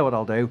 I know what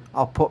I'll do.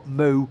 I'll put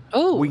moo.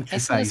 Oh, winky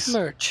SNS face.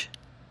 merch.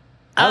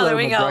 Hello, there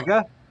we McGregor.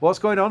 go. What's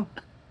going on?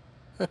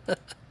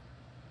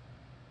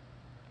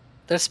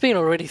 There's been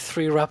already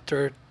 3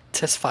 Raptor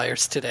test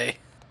fires today.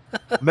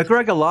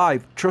 McGregor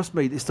Live, trust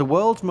me, it's the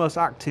world's most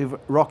active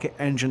rocket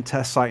engine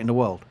test site in the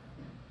world.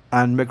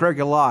 And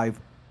McGregor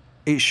Live,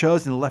 it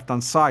shows in the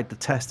left-hand side the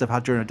tests they've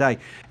had during the day.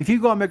 If you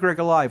go on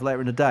McGregor Live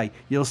later in the day,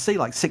 you'll see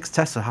like 6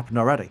 tests have happened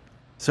already.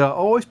 So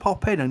always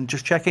pop in and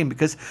just check in,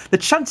 because the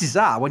chances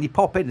are when you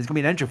pop in, there's going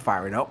to be an engine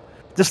firing up.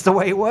 Just the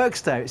way it works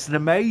there. It's an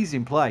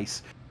amazing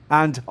place.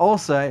 And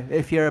also,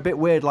 if you're a bit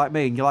weird like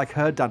me and you like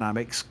herd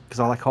dynamics, because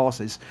I like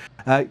horses,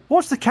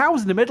 watch the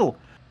cows in the middle.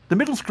 The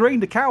middle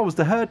screen, the cows,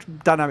 the herd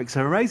dynamics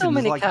are amazing. How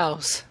many there's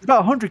cows? About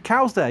 100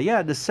 cows there,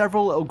 yeah. There's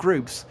several little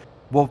groups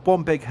with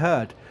one big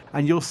herd.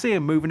 And you'll see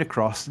them moving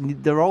across.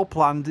 And they're all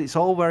planned. It's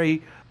all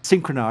very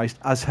synchronized,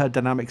 as herd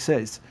dynamics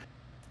is.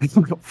 We've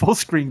got full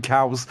screen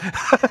cows.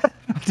 I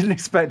didn't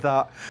expect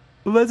that.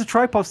 Well, there's a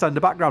tripod stand in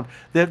the background.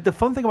 The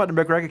fun thing about the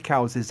McGregor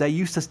cows is they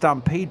used to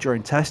stampede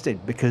during testing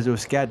because they were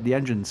scared of the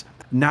engines.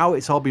 Now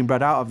it's all been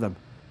bred out of them.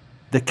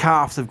 The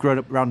calves have grown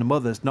up around the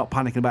mothers, not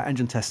panicking about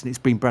engine testing. It's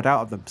been bred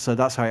out of them. So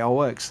that's how it all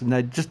works. And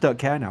they just don't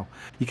care now.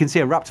 You can see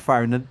a raptor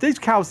firing. And these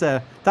cows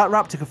there, that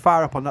raptor could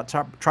fire up on that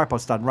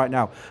tripod stand right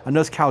now. And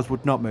those cows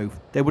would not move.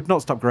 They would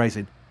not stop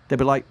grazing. They'd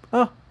be like,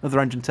 oh, another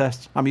engine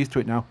test. I'm used to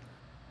it now.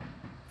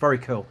 Very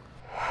cool.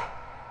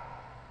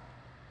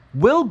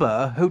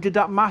 Wilbur, who did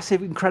that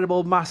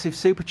massive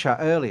super chat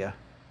earlier,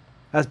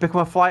 has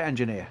become a flight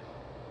engineer,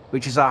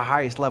 which is our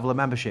highest level of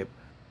membership.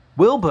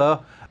 Wilbur,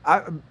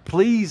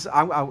 please,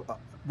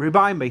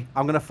 remind me.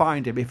 I'm going to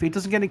find him. If he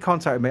doesn't get in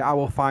contact with me, I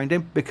will find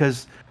him,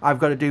 because I've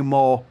got to do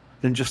more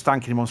than just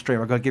thanking him on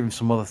stream. I've got to give him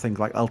some other things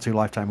like L2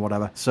 Lifetime,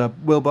 whatever. So,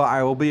 Wilbur,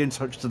 I will be in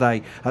touch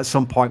today at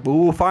some point. We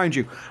will find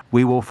you.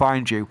 We will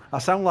find you. I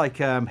sound like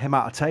him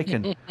out of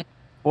Taken.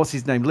 What's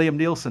his name? Liam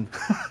Nielsen.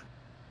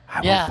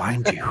 I will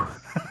find you.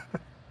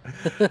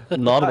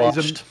 Not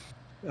watched.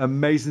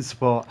 Amazing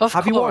support.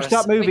 Have you watched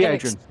that movie,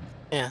 Adrian?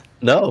 Yeah.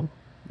 No,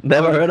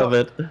 never heard of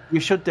it.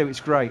 You should do. It's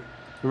great.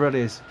 It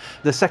really is.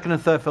 The second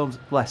and third films,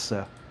 less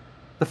so.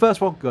 The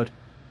first one, good.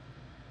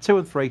 2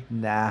 and 3,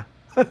 nah.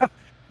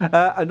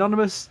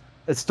 Anonymous,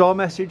 a store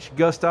message.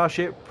 Go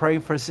Starship,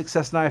 praying for a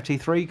success in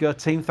IFT3. Go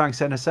team, thanks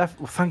NSF.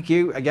 Well, thank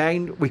you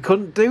again. We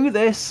couldn't do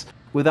this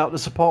without the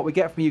support we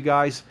get from you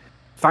guys.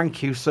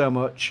 Thank you so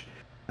much.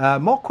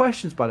 More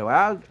questions, by the way.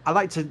 I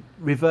like to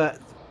revert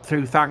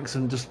through thanks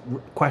and just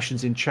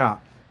questions in chat.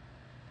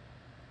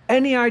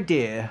 Any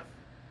idea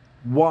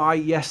why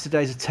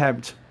yesterday's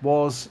attempt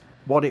was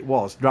what it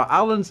was? Right,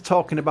 Alan's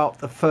talking about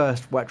the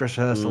first wet dress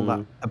rehearsal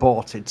that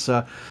aborted.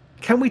 So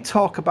can we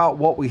talk about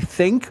what we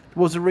think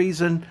was the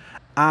reason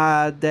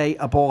they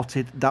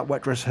aborted that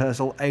wet dress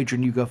rehearsal?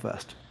 Adrian, you go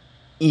first.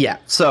 Yeah,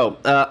 so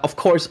of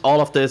course all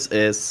of this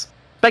is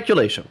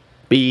speculation.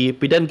 We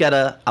didn't get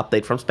an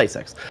update from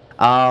SpaceX.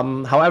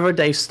 However,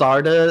 they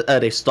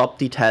stopped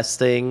the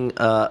testing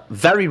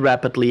very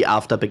rapidly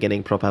after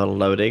beginning propellant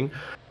loading.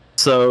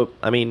 So,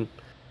 I mean,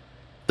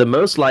 the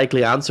most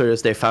likely answer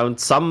is they found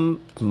some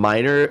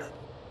minor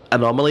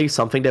anomaly,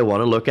 something they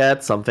want to look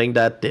at, something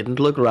that didn't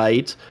look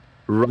right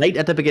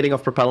at the beginning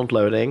of propellant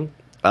loading,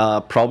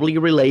 probably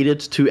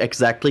related to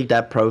exactly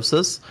that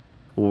process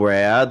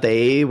where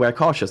they were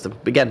cautious.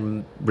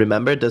 Again,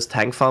 remember, this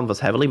tank farm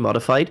was heavily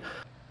modified.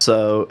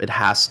 So it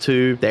has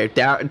to.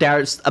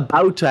 There's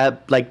about to have,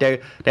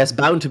 there's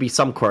bound to be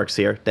some quirks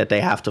here that they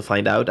have to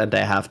find out and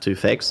they have to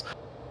fix.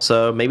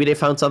 So maybe they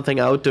found something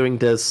out during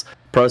this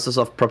process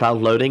of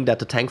propellant loading that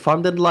the tank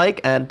farm didn't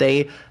like, and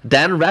they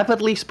then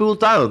rapidly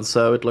spooled down.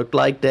 So it looked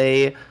like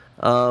they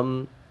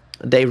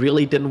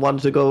really didn't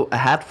want to go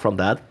ahead from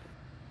that.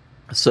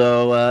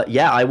 So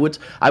yeah, I would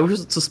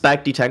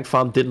suspect the tank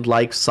farm didn't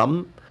like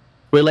some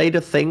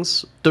related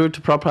things due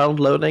to propellant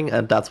loading,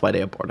 and that's why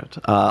they aborted.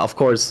 Of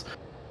course.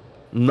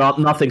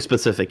 Nothing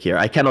specific here.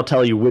 I cannot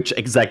tell you which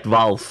exact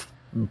valve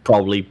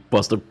probably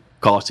was the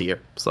cause here.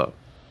 So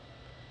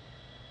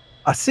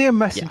I see a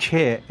message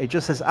here. It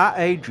just says, at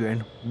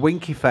Adrian,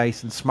 winky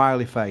face and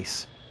smiley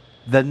face.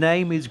 The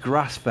name is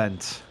Grass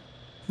Vent.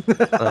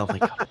 Oh my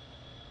god.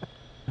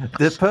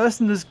 The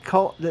person has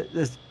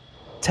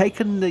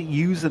taken the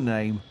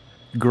username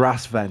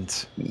Grass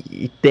Vent.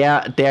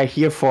 They're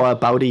here for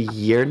about a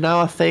year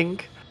now, I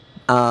think.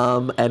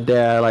 And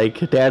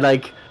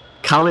they're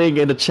coming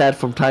in the chat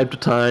from time to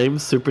time,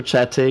 super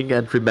chatting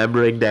and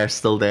remembering they're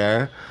still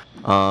there.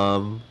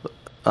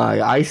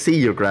 I see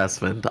you,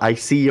 Grassman. I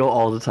see you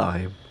all the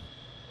time.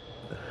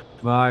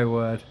 My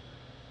word.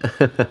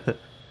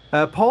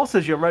 Paul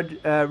says your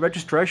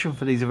registration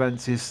for these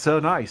events is so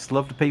nice.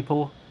 Love the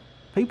people.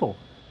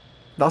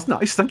 That's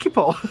nice. Thank you,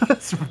 Paul.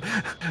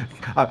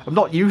 I'm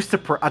not used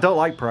to I don't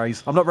like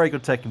praise. I'm not very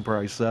good at taking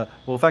praise.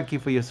 Well, thank you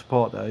for your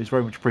support, though. It's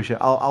very much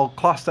appreciated. I'll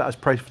class that as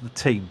praise for the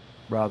team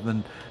rather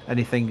than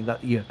anything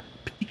that you're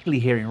particularly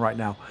hearing right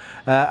now.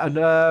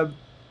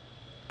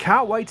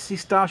 Can't wait to see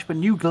Starship and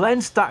New Glenn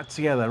stacked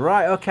together.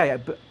 Right, okay.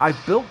 I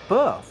built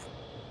both.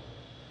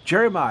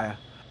 Jeremiah.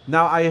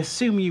 Now, I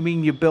assume you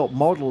mean you built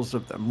models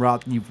of them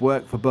rather than you've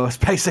worked for both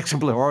SpaceX and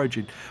Blue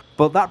Origin.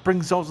 But that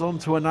brings us on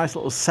to a nice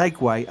little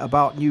segue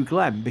about New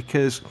Glenn,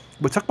 because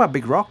we're talking about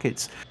big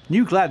rockets.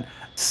 New Glenn,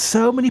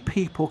 so many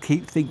people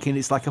keep thinking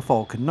it's like a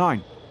Falcon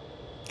 9.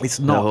 It's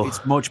not. No.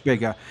 It's much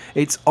bigger.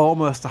 It's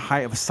almost the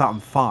height of a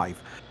Saturn V.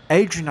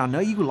 Adrian, I know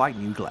you like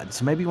New Glenn,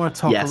 so maybe you want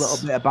to talk a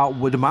little bit about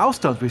the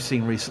milestones we've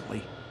seen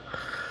recently.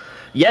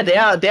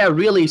 Yeah, they are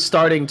really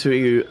starting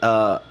to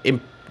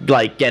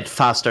get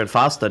faster and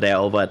faster there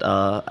over at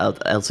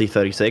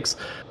LC36.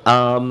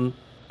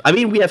 I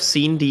mean, we have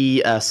seen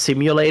the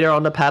simulator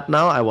on the pad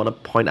now. I want to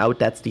point out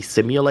that's the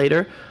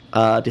simulator.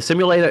 The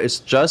simulator is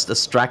just a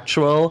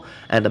structural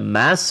and a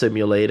mass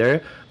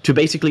simulator to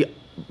basically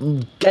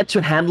get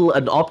to handle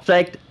an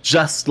object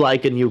just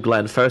like a New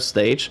Glenn first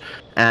stage,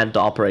 and the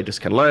operators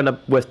can learn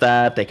with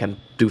that. They can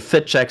do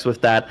fit checks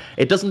with that.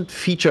 It doesn't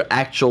feature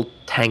actual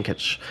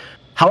tankage.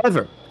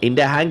 However, in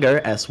the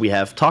hangar, as we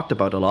have talked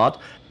about a lot,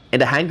 in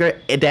the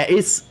hangar there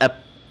is a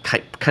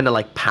kind of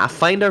like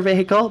Pathfinder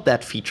vehicle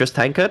that features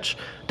tankage,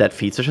 that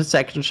features a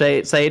second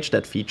stage,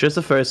 that features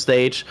a first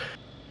stage,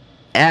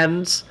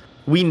 and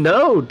we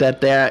know that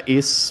there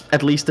is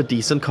at least a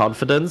decent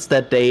confidence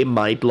that they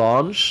might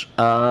launch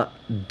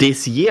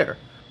this year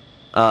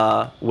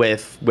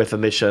with a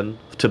mission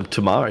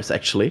to Mars,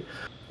 actually.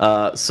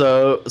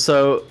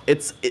 So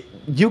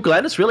New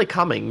Glenn is really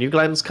coming. New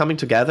Glenn is coming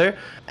together,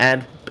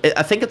 and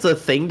I think it's a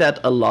thing that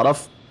a lot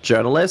of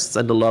journalists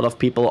and a lot of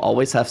people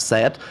always have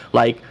said,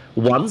 like,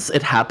 once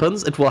it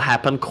happens, it will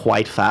happen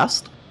quite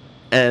fast.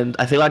 And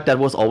I feel like that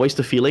was always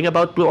the feeling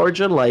about Blue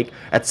Origin. Like,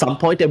 at some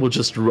point, they will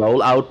just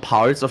roll out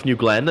parts of New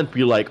Glenn and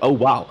be like, oh,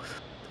 wow.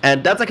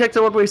 And that's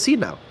exactly what we see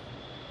now.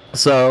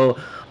 So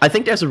I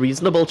think there's a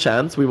reasonable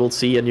chance we will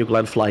see a New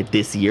Glenn flight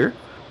this year.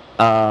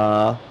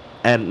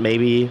 And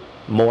maybe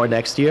more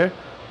next year.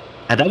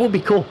 And that would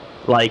be cool.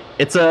 Like,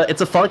 it's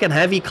a Falcon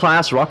Heavy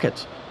class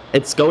rocket.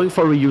 It's going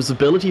for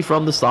reusability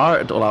from the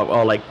start,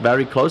 or like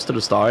very close to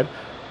the start.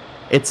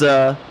 It's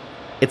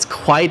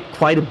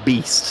quite a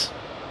beast.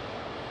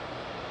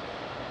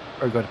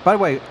 Very good. By the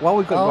way, while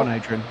we've got one,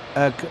 Adrian,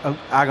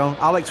 hang on,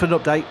 Alex with an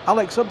update.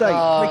 Alex,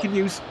 update, breaking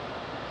news.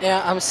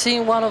 Yeah, I'm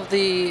seeing one of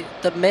the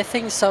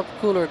methane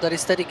subcooler that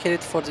is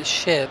dedicated for the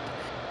ship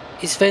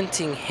is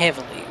venting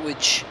heavily,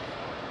 which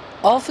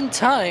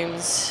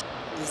oftentimes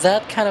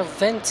that kind of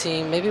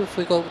venting, maybe if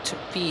we go to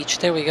beach,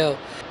 there we go,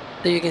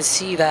 there you can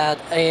see that,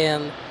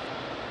 and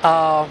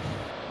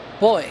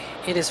boy,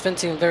 it is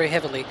venting very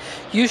heavily.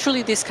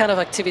 Usually this kind of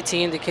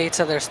activity indicates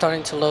that they're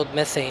starting to load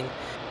methane,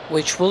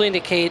 which will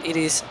indicate it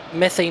is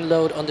methane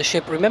load on the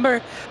ship.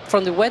 Remember,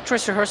 from the Wet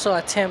Dress Rehearsal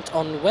attempt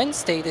on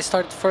Wednesday, they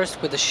started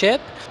first with the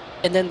ship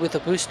and then with the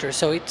booster.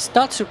 So it's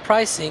not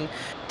surprising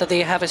that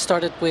they haven't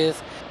started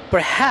with,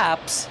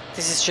 perhaps,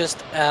 this is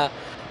just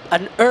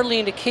an early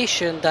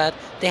indication that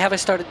they haven't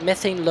started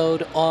methane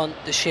load on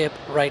the ship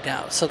right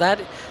now. So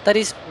that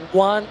is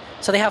one.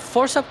 So they have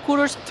 4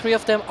 subcoolers, 3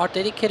 of them are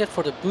dedicated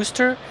for the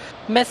booster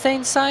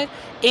methane side,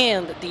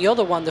 and the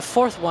other one, the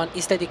 4th one,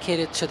 is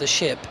dedicated to the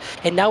ship.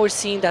 And now we're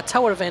seeing that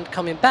tower vent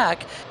coming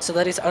back, so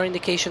that is our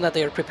indication that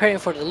they are preparing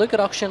for the liquid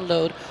oxygen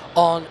load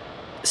on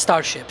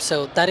Starship.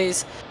 So that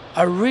is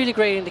a really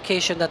great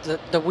indication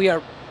that we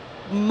are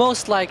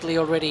most likely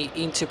already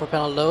into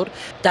propellant load.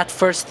 That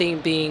first thing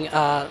being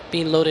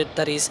loaded,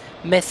 that is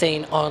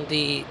methane on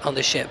the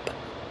ship.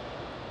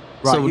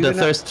 Right, so the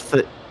first,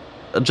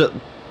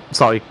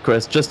 sorry,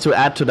 Chris, just to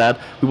add to that,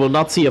 we will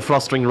not see a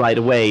frost ring right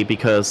away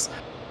because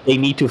they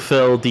need to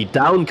fill the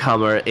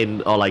downcomer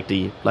in, or like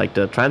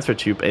the transfer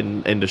tube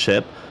in the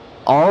ship,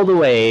 all the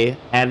way,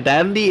 and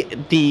then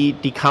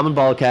the common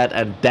bulkhead,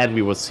 and then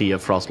we will see a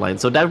frost line.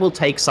 So that will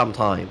take some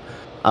time,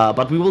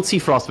 but we will see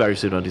frost very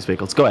soon on these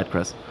vehicles. Go ahead,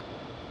 Chris.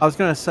 I was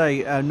going to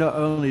say, not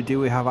only do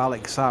we have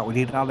Alex out, we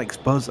need an Alex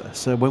buzzer.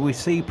 So when we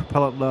see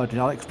propellant load and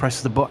Alex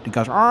presses the button, he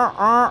goes,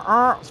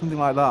 something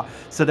like that,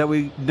 so that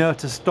we know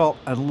to stop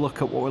and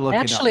look at what we're looking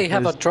at. I actually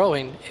have a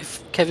drawing,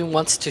 if Kevin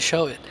wants to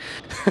show it.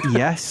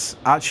 Yes,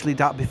 actually,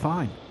 that'd be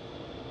fine.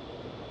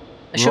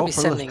 I should Roll be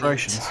for sending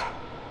illustrations. it.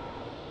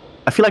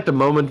 I feel like the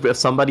moment where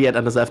somebody at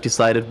NSF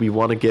decided we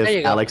want to give There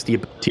you go. Alex the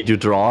ability to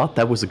draw,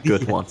 that was a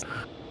good one.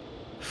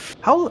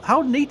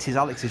 How neat is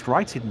Alex's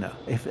writing though?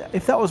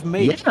 If that was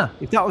me, Yeah.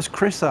 if that was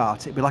Chris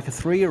art, it'd be like a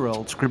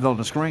 3-year-old scribbled on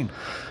the screen.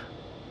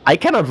 I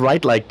cannot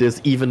write like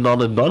this even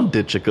on a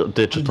non-digital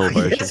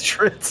version. Yes,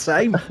 sure,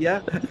 same,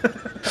 yeah.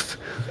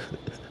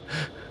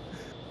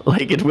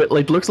 Like it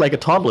looks like a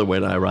toddler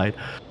when I write.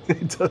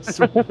 It does.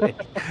 Really.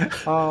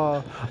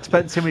 Oh, I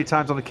spent too many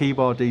times on the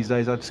keyboard these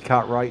days. I just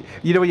can't write.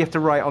 You know, when you have to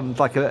write on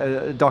like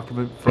a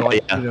document for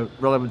like yeah. you know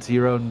relevant to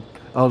your own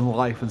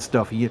life and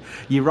stuff. You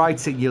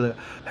write it. You look,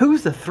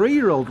 who's the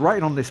 3-year-old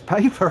writing on this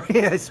paper?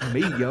 Yeah, it's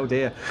me. Oh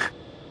dear.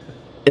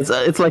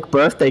 It's like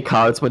birthday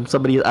cards when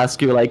somebody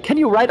asks you like, "Can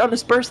you write on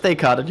this birthday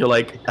card?" and you're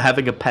like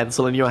having a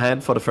pencil in your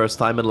hand for the first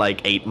time in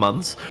like 8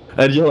 months,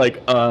 and you're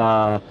like,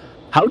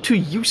 how to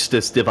use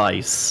this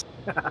device?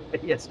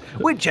 Yes.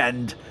 Which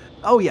end?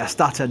 Oh yes,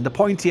 that end. The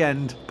pointy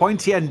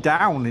end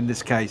down in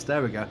this case.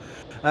 There we go.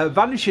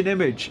 Vanishing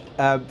Image,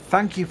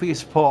 thank you for your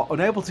support.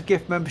 Unable to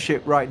gift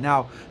membership right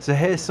now, so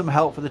here's some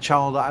help for the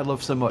channel that I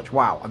love so much.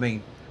 Wow, I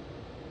mean,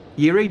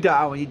 you read that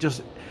out and you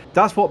just,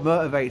 that's what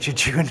motivates you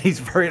during these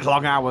very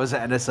long hours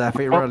at NSF.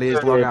 It really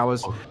is long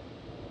hours.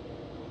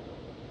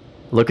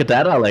 Look at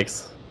that,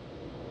 Alex.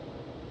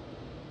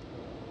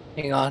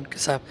 Hang on,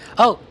 because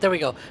oh, there we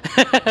go.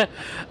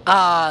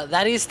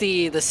 That is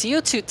the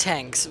CO2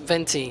 tanks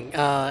venting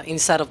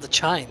inside of the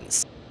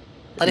chines.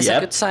 That is a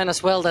good sign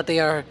as well that they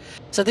are.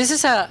 So this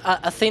is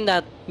a thing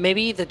that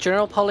maybe the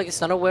general public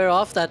is not aware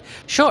of. That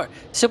sure,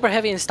 Super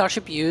Heavy and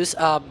Starship use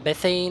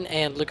methane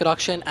and liquid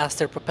oxygen as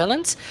their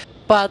propellants,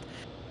 but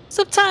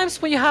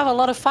sometimes when you have a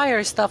lot of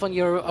fire stuff on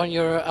your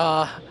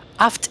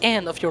aft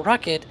end of your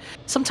rocket,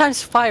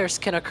 sometimes fires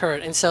can occur,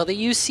 and so they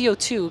use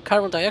CO2,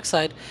 carbon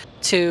dioxide,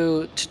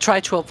 to try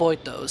to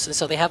avoid those. And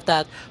so they have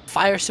that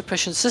fire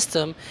suppression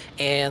system,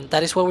 and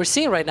that is what we're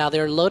seeing right now.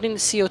 They're loading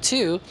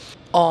CO2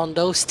 on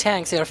those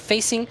tanks. There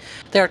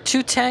are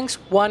 2 tanks,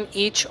 one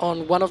each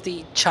on one of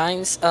the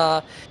chines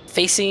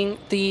facing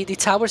the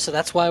tower, so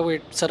that's why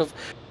we're sort of,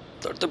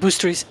 the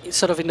booster is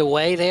sort of in the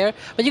way there.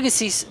 But you can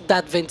see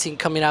that venting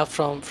coming out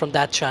from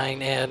that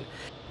chine, and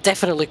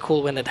definitely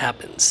cool when it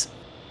happens.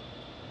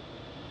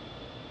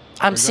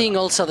 I'm seeing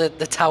also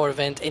the tower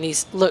vent, and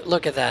he's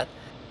look at that.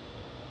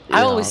 Yeah.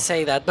 I always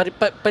say that,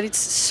 but it's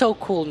so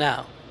cool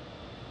now.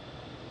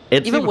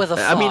 Even with a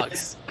fog. I mean,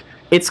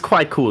 it's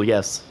quite cool.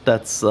 Yes,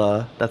 that's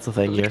the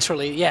thing here.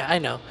 Literally, yeah, I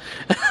know.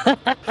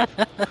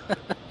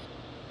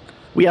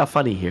 We are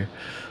funny here.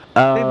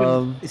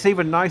 It's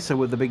even nicer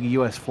with the big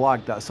US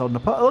flag that's on the.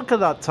 Look at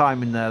that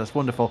time in there. That's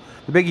wonderful.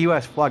 The big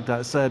US flag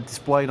that's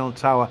displayed on the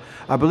tower.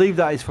 I believe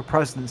that is for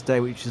President's Day,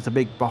 which is the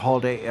big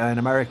holiday in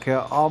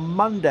America on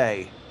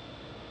Monday.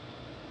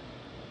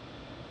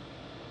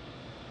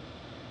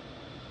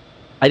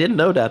 I didn't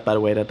know that, by the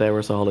way, that there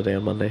was a holiday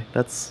on Monday.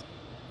 That's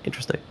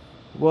interesting.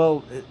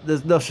 Well,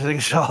 there's no such thing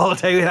as a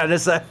holiday in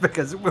NSF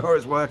because we're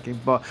always working,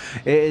 but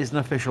it is an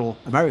official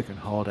American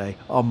holiday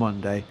on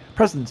Monday,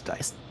 President's Day.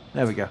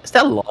 There we go. Is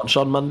there a launch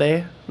on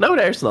Monday? No,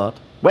 there's not.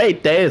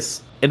 Wait, there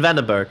is. In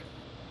Vandenberg.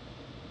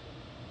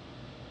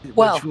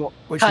 Well,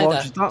 which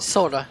launch is that?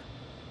 Sorta.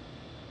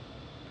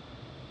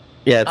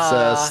 Yeah,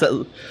 it's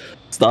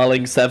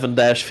Starlink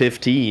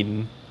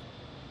 7-15.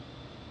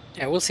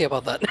 Yeah, we'll see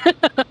about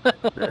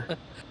that.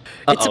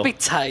 It's a bit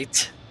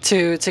tight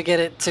to get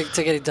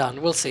it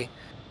done. We'll see.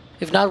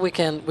 If not, we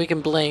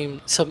can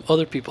blame some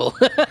other people.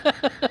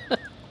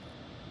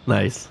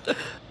 Nice.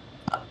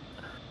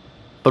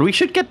 But we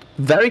should get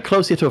very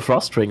close here to a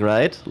frost ring,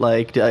 right?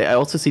 Like I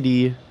also see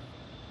the,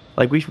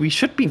 like we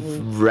should be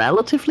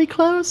relatively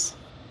close.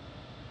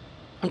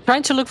 I'm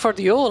trying to look for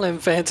the OLM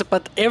vent,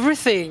 but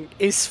everything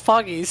is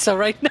foggy, so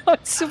right now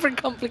it's super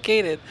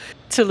complicated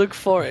to look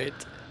for it.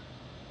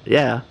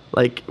 Yeah,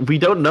 like we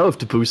don't know if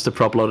the booster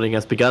prop loading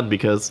has begun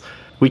because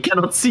we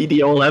cannot see the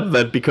OLM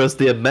vent because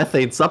the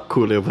methane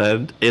subcooler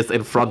vent is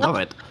in front of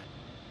it.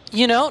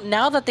 You know,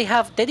 now that they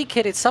have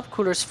dedicated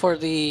subcoolers for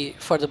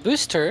the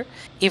booster,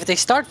 if they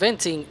start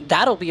venting,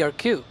 that'll be our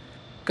cue,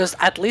 because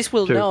at least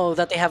we'll know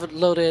that they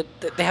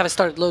haven't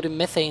started loading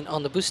methane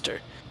on the booster.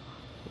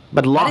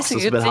 But lots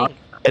is a bit hard.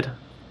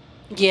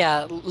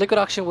 Yeah, liquid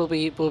oxygen will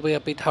be a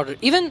bit harder.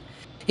 Even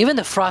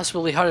the frost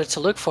will be harder to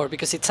look for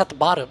because it's at the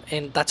bottom,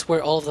 and that's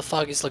where all of the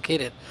fog is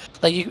located.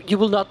 Like you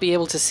will not be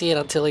able to see it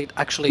until it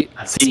actually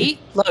see.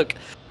 Look.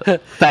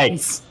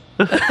 Thanks.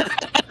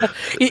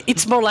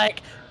 It's more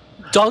like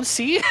don't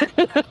see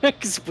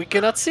because we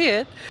cannot see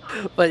it.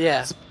 But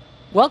yeah,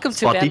 welcome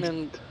to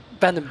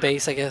abandoned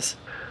base, I guess.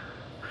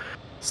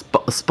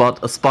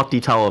 Spot the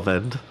tower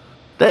vent.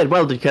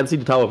 Well, you can see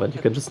the tower vent.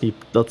 You can just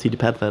not see the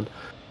pad vent.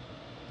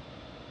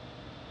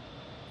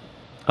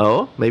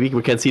 Oh, maybe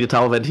we can see the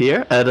tower vent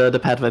here and the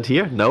pad vent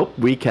here. Nope,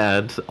 we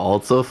can't.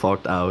 Also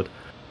fogged out.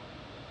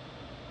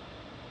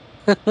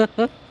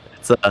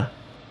 It's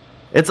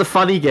a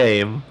funny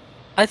game.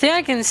 I think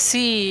I can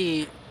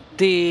see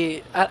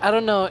the. I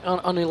don't know,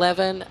 on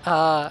 11.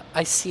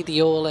 I see the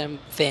OLM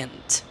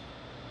vent,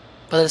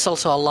 but there's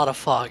also a lot of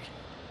fog.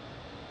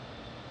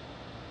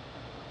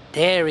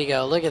 There we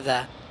go. Look at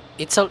that.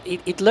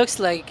 It looks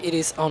like it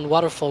is on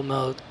waterfall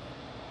mode.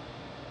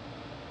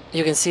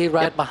 You can see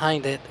right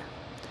behind it.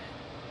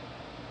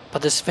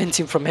 But there's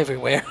venting from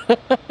everywhere.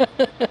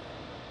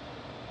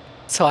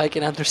 So I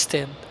can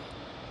understand.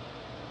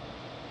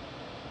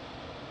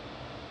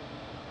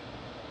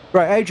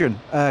 Right, Adrian,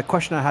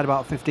 question I had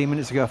about 15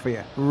 minutes ago for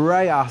you.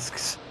 Ray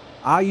asks,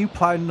 are you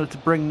planning to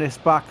bring this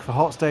back for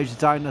Hot Stage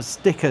Design as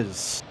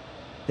stickers?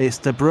 It's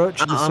the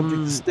brooch and the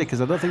subject of stickers.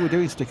 I don't think we're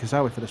doing stickers,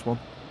 are we, for this one?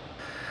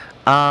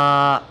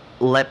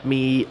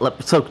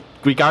 So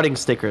regarding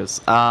stickers,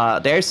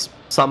 there's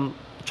some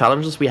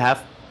challenges we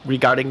have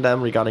regarding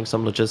them, regarding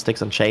some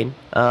logistics and chain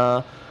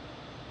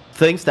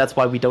things. That's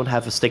why we don't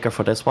have a sticker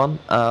for this one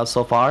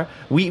so far.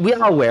 We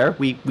are aware.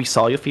 We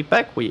saw your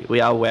feedback.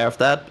 We are aware of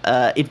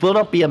that. It will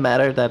not be a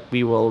matter that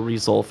we will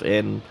resolve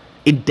in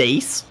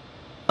days.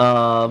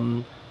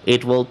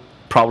 It will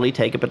probably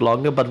take a bit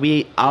longer, but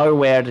we are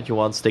aware that you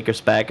want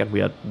stickers back, and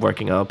we are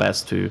working our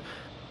best to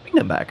bring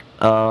them back.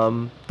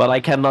 But I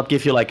cannot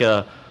give you like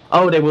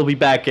they will be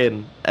back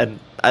in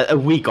a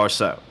week or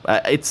so.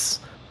 It's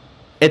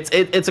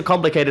a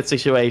complicated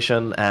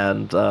situation,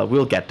 and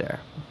we'll get there.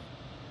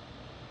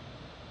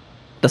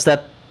 Is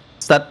that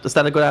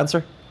a good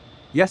answer?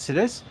 Yes, it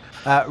is.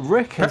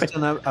 Rick has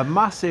done a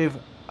massive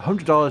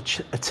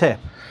 $100 tip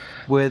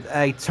with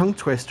a tongue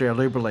twister, I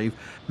do believe.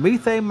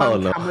 Methane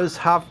man cameras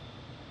have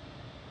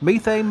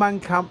methane man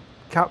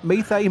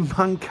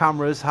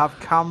cameras have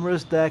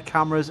cameras. Their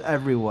cameras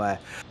everywhere.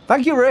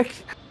 Thank you, Rick.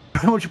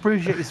 Very much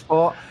appreciate your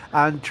support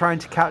and trying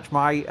to catch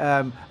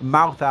my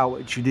mouth out,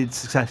 which you did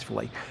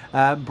successfully.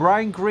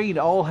 Brian Green,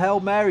 all hail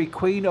Mary,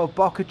 Queen of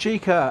Boca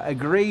Chica.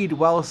 Agreed.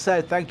 Well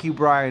said. Thank you,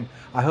 Brian.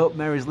 I hope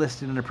Mary's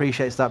listening and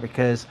appreciates that,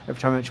 because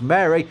every time I mention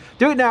Mary,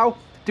 do it now,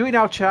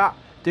 chat.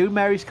 Do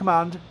Mary's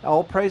command.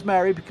 All praise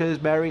Mary, because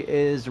Mary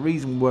is the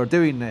reason we're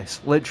doing this.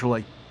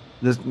 Literally.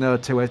 There's no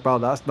two ways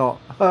about that. That's not,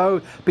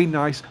 be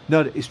nice.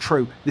 No, it's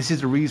true. This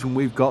is the reason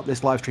we've got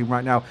this live stream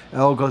right now. It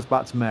all goes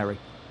back to Mary.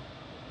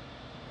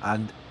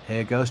 And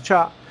here goes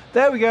chat.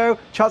 There we go.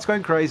 Chat's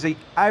going crazy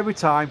every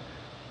time.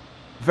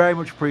 Very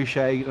much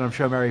appreciated, and I'm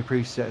sure Mary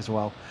appreciates it as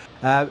well.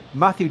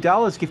 Matthew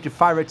Dallas gifted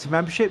 5 red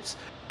members.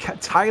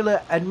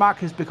 Tyler Edmark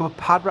has become a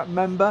PadRap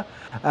member.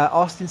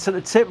 Austin sent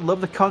a tip. Love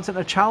the content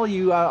of the channel.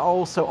 You are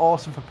also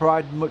awesome for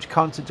providing much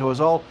content to us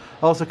all.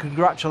 Also,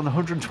 congrats on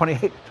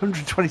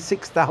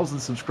 126,000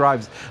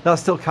 subscribers. That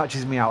still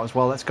catches me out as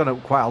well. That's gone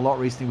up quite a lot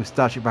recently with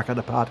Starship back on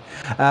the pad.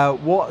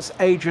 What's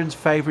Adrian's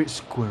favourite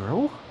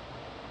squirrel?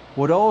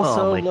 Would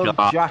also love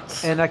Jack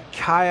in a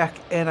kayak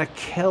in a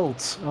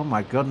kilt. Oh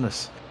my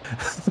goodness.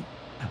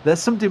 There's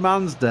some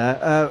demands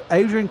there.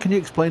 Adrian, can you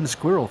explain the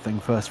squirrel thing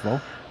first of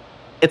all?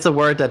 It's a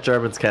word that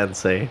Germans can't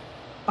say.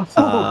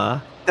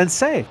 Then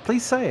say it.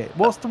 Please say it.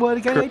 What's the word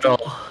again, Adrian?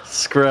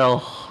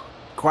 Skrill.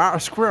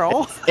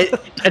 Squirrel?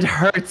 It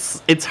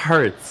hurts. It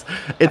hurts.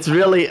 It's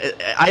really...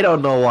 I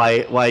don't know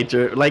why like,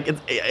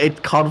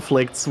 it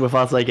conflicts with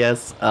us, I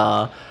guess.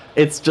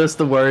 It's just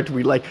the word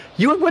we like.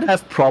 You would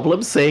have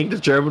problems saying the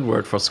German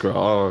word for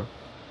squirrel.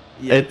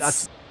 Yeah,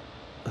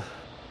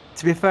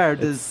 to be fair,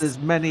 there's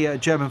many a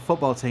German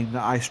football team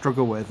that I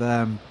struggle with.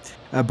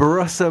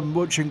 Borussia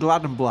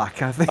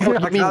Mönchengladbach, I think.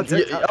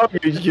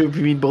 You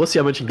mean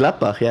Borussia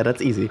Mönchengladbach? Yeah,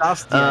 that's easy.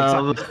 Exactly.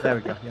 There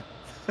we go. Yeah.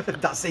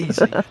 That's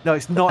easy. No,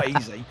 it's not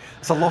easy.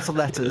 It's a lot of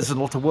letters and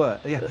a lot of work.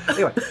 Yeah.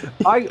 Anyway,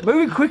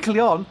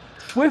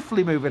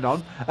 swiftly moving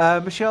on.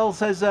 Michelle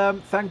says,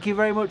 thank you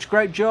very much.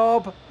 Great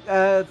job.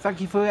 Thank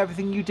you for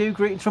everything you do.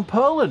 Greetings from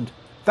Poland.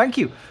 Thank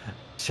you.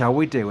 Shall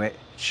we do it?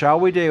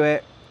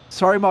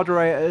 Sorry,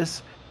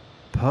 moderators.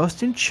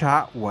 Post in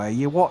chat where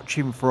you're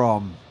watching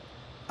from.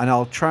 And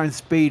I'll try and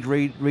speed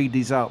read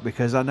these out,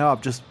 because I know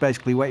I'm just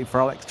basically waiting for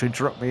Alex to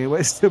interrupt me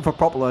with a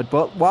proper load.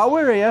 But while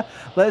we're here,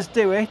 let's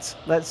do it.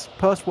 Let's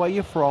post where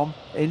you're from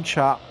in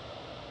chat.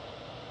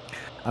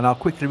 And I'll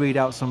quickly read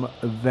out some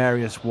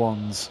various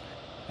ones.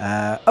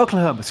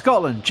 Oklahoma,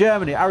 Scotland,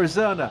 Germany,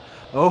 Arizona.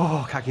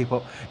 Oh, can't keep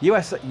up.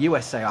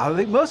 USA. I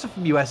think most are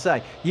from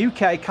USA.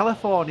 UK,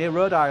 California,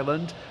 Rhode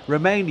Island,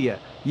 Romania,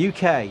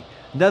 UK,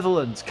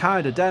 Netherlands,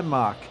 Canada,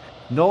 Denmark,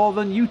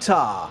 Northern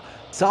Utah,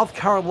 South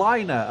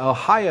Carolina,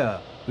 Ohio,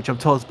 which I'm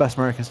told is the best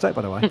American state,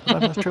 by the way.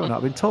 That's true or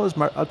not?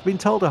 I've been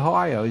told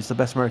Ohio is the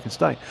best American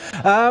state.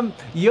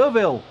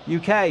 Yeovil,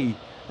 UK,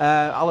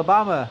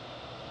 Alabama,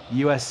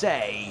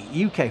 USA,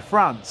 UK,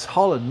 France,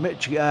 Holland,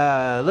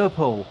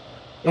 Liverpool,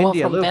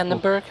 India, from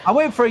Vandenberg. I'm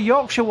waiting for a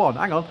Yorkshire one.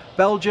 Hang on.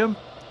 Belgium,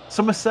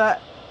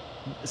 Somerset,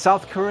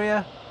 South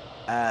Korea,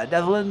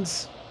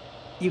 Netherlands,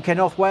 UK,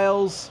 North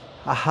Wales.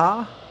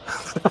 Aha.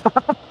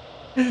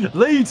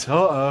 Leeds.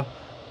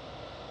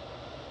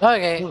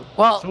 Okay,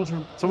 well...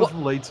 Someone's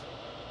from Leeds.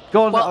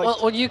 Go on,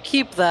 well, you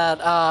keep that.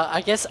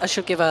 I guess I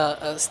should give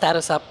a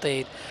status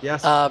update.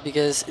 Yes.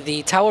 Because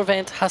the tower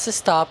vent has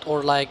stopped,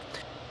 or like...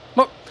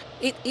 Well,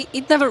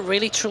 it never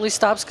really truly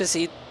stops, because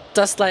it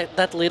does like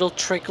that little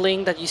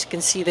trickling that you can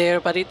see there,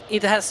 but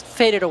it has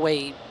faded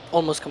away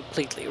almost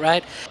completely,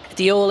 right?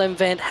 The OLM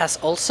vent has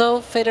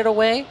also faded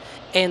away,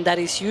 and that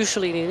is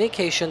usually an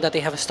indication that they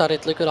have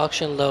started liquid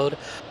oxygen load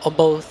on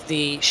both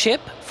the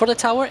ship for the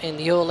tower, and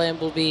the OLM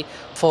will be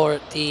for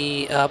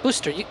the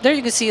booster. There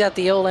you can see that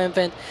the OLM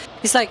vent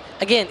is like,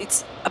 again,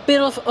 it's a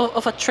bit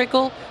of a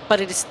trickle, but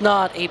it is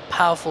not a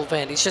powerful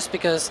vent. It's just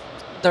because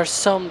there's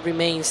some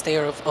remains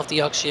there of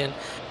the oxygen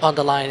on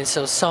the line, and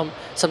so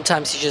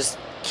sometimes you just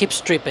keep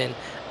stripping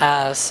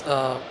as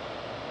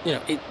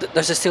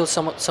there's still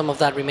some of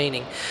that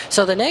remaining.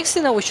 So the next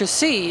thing that we should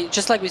see,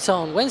 just like we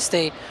saw on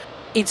Wednesday,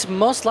 it's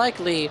most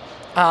likely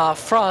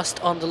frost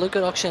on the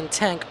liquid oxygen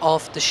tank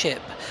of the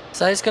ship.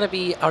 So that is going to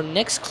be our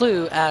next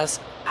clue as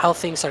how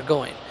things are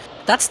going.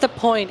 That's the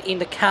point in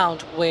the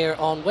count where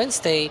on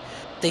Wednesday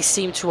they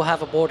seem to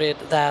have aborted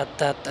that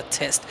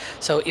test.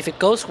 So if it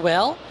goes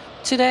well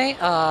today,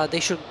 they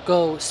should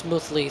go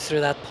smoothly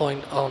through that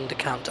point on the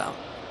countdown.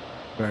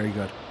 Very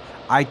good.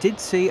 I did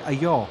see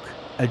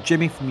a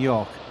Jimmy from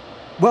York.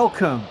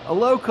 Welcome, a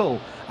local.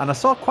 And I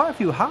saw quite a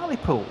few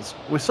Hartlepools.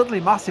 We're suddenly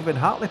massive in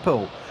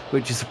Hartlepool,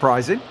 which is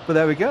surprising, but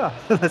there we go.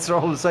 That's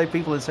all the same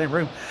people in the same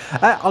room.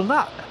 On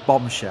that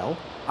bombshell,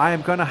 I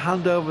am going to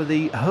hand over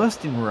the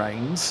hosting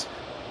reins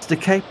to the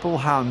capable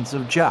hands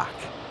of Jack.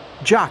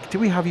 Jack, do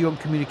we have you on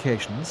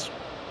communications?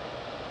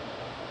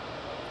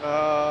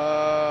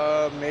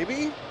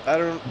 Maybe? I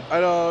don't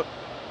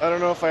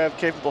know if I have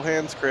capable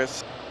hands,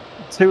 Chris.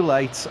 Too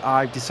late.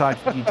 I've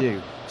decided you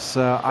do.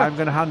 So I'm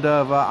going to hand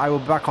over. I will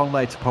be back on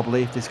later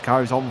probably if this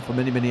carries on for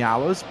many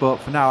hours. But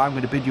for now, I'm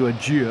going to bid you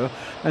adieu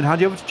and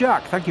hand you over to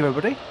Jack. Thank you,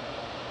 everybody.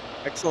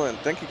 Excellent.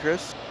 Thank you,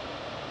 Chris.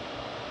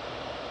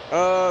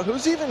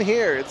 Who's even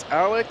here? It's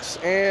Alex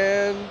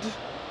and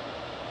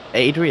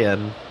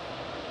Adrian.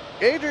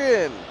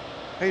 Adrian!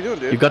 How you doing,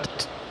 dude?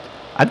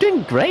 I'm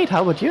doing great.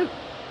 How about you?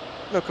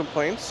 No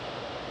complaints.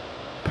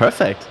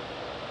 Perfect.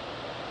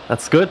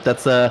 That's good.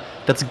 That's a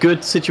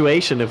good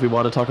situation if we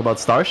want to talk about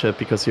Starship,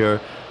 because you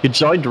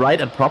joined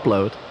right at prop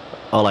load,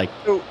 or like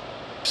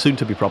soon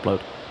to be prop load.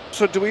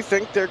 So do we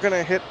think they're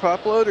gonna hit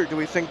prop load, or do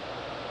we think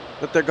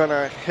that they're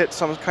gonna hit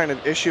some kind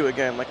of issue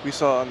again, like we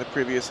saw on the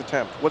previous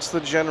attempt? What's the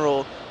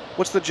general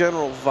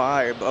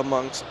vibe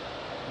amongst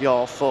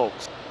y'all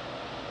folks?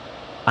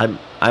 I'm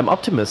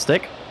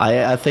optimistic.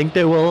 I think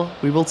we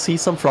will see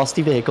some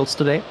frosty vehicles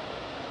today.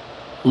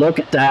 Look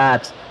at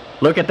that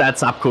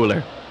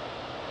subcooler.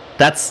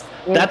 That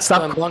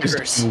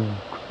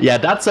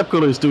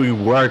subcooler is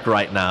doing work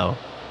right now.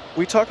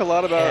 We talk a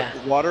lot about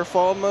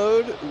waterfall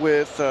mode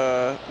with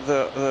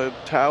the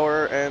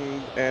tower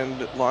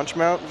and launch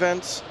mount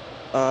vents.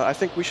 I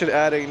think we should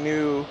add a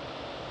new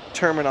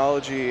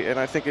terminology, and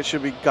I think it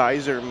should be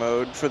geyser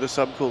mode for the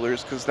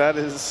subcoolers, because that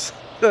is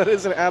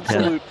an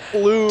absolute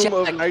plume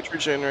of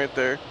nitrogen right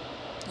there.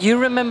 You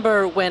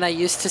remember when I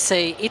used to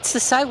say it's a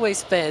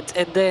sideways vent,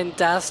 and then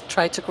Das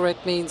tried to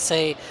correct me and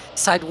say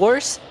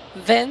sideways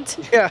vent?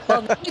 Yeah.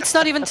 Well, it's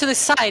not even to the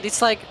side.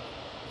 It's like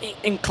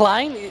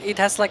inclined. It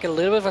has like a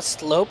little bit of a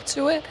slope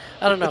to it.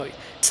 I don't know.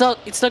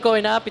 It's not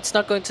going up. It's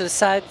not going to the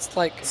side. It's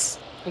like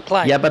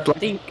inclined. Yeah, but like,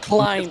 the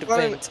inclined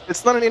vent.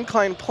 It's not an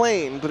inclined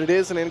plane, but it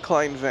is an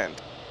inclined vent.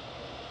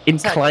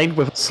 Inclined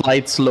with a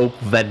slight slope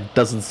vent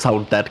doesn't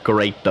sound that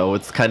great, though.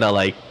 It's kind of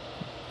like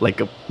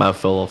a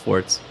mouthful of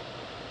words.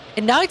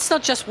 And now it's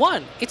not just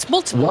one; it's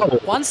multiple. Whoa.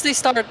 Once they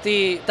start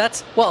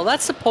that's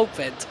the poke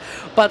vent.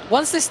 But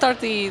once they start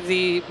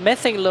the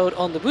methane load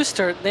on the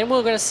booster, then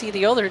we're gonna see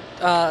the other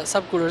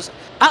subcoolers.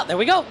 Ah, there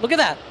we go. Look at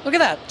that. Look at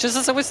that. Just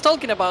as I was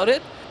talking about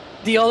it,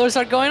 the others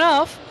are going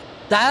off.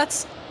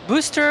 That's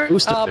booster.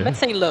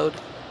 Methane load.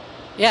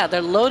 Yeah,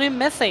 they're loading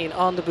methane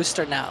on the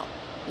booster now.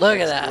 Look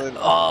Excellent. at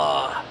that.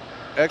 Oh,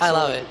 Excellent. I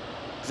love it.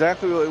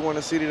 Exactly what we want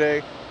to see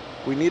today.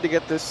 We need to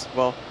get this.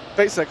 Well,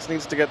 SpaceX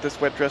needs to get this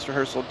wet dress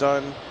rehearsal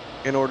done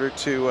in order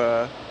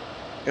to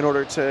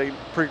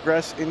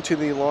progress into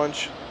the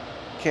launch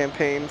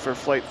campaign for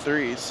Flight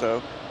 3.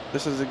 So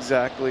this is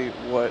exactly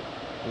what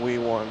we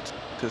want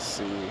to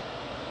see.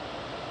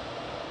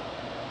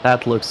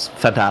 That looks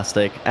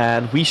fantastic,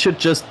 and we should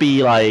just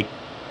be like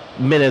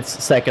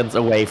minutes, seconds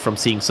away from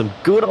seeing some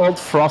good old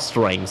frost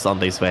rings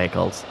on these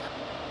vehicles.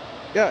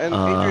 Yeah, and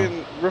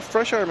Adrian,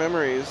 refresh our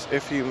memories,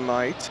 if you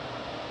might.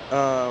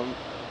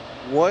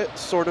 What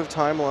sort of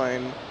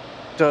timeline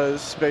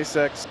does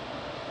SpaceX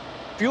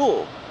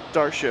fuel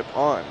Starship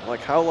on? Like,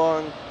 how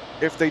long,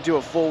 if they do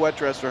a full wet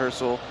dress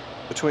rehearsal,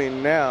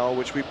 between now,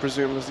 which we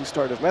presume is the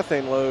start of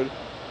methane load,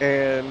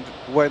 and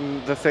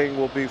when the thing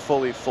will be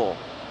fully full?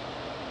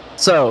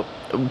 So,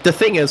 the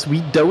thing is,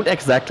 we don't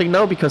exactly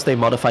know because they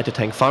modified the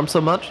tank farm so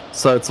much.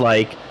 So it's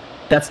like,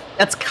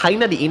 that's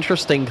kind of the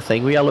interesting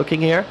thing we are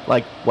looking here.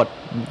 Like,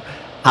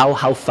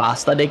 how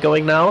fast are they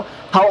going now?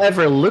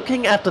 However,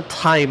 looking at the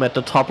time at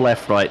the top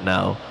left right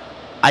now,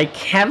 I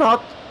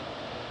cannot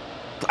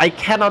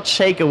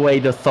shake away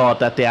the thought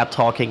that they are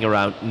talking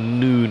around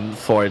noon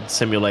for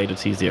simulated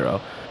T0.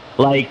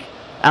 Like,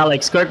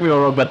 Alex, correct me if I'm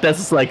wrong, but this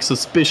is like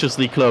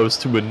suspiciously close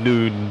to a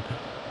noon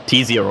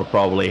T0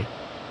 probably.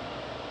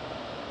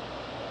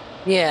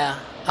 Yeah.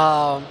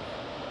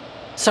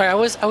 Sorry, I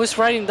was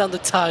writing down the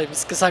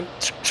times because I'm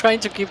trying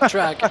to keep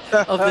track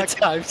of the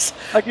times.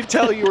 I could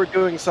tell you were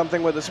doing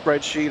something with a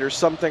spreadsheet or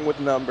something with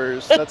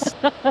numbers.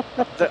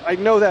 I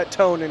know that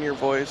tone in your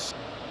voice.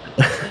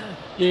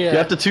 You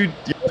have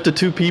the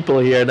two people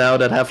here now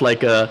that have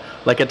like a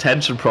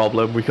attention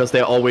problem because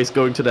they're always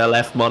going to their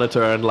left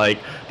monitor and like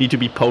need to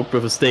be poked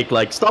with a stick.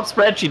 Like, stop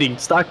spreadsheeting,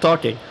 start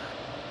talking.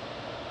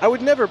 I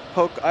would never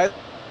poke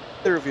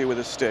either of you with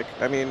a stick.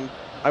 I mean,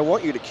 I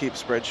want you to keep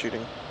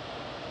spreadsheeting.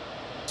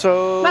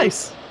 So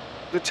Nice.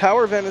 The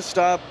tower vent is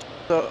stopped.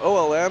 The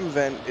OLM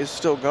vent is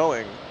still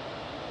going.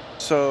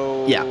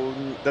 So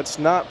that's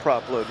not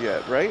prop load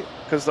yet, right?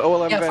 Because the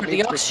OLM vent for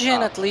the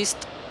oxygen at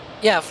least.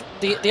 Yeah,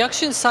 the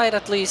oxygen side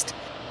at least,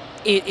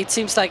 it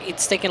seems like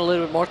it's taking a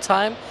little bit more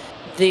time.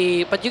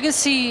 But you can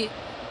see,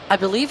 I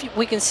believe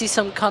we can see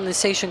some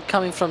condensation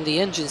coming from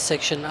the engine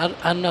section.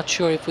 I'm not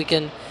sure if we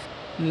can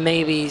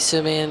maybe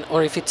zoom in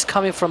or if it's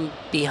coming from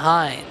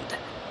behind.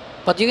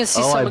 But you can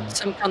see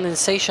some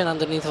condensation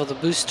underneath of the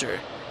booster.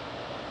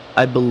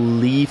 I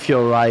believe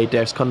you're right.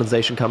 There's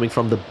condensation coming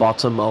from the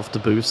bottom of the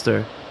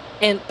booster.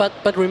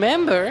 But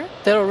remember,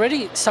 they're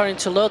already starting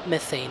to load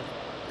methane.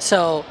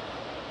 So,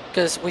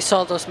 because we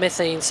saw those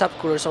methane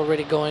subcoolers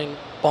already going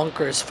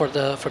bonkers for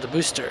the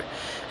booster,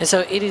 and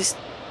so it is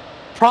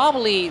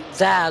probably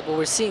that what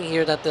we're seeing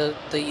here, that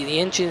the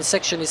engine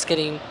section is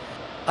getting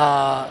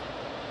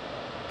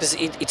because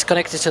it's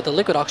connected to the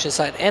liquid oxygen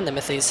side and the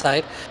methane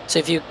side. So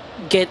if you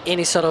get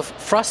any sort of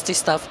frosty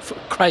stuff,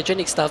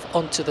 cryogenic stuff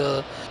onto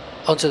the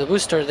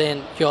booster,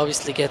 then you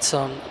obviously get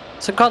some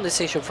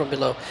condensation from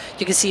below.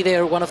 You can see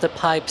there one of the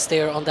pipes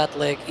there on that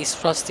leg is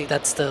frosty.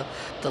 That's the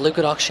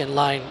liquid oxygen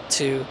line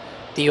to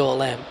the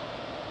OLM.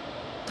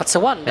 That's the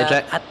one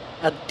that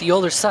at the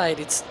other side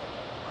it's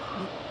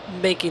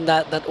making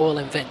that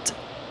OLM vent.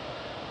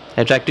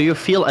 Hey Jack, do you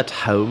feel at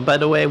home, by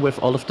the way, with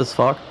all of this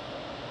fog?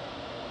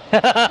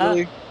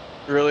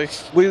 Really?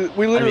 We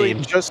literally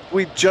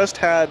just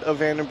had a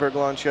Vandenberg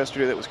launch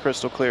yesterday that was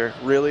crystal clear.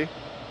 Really?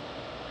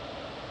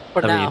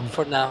 For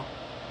now.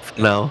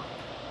 No.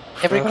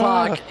 Every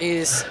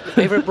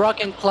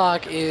broken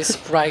clock is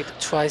right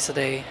twice a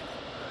day.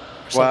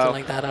 Or something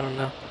like that, I don't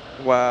know.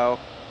 Wow.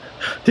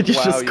 Did you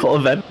just call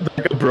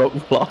Vandenberg a broken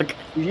clock?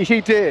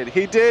 He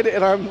did,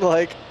 and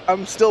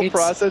I'm still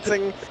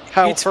processing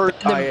how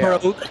hurt I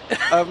am.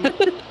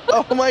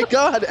 Oh my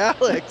god,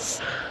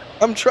 Alex!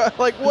 I'm trying,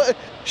 what?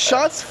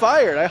 Shots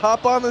fired. I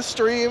hop on the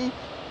stream,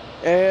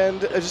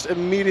 and just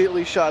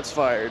immediately shots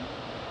fired.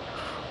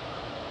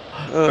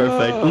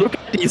 Perfect. Look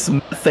at these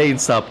methane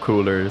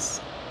subcoolers.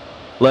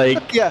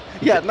 Yeah,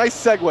 nice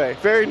segue.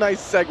 Very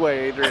nice segue,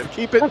 Adrian.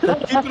 Keep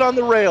it on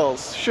the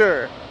rails,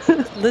 sure.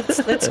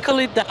 Let's cool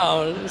it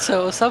down.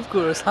 So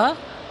subcoolers, huh?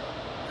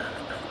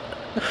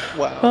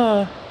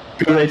 Wow.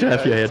 Great to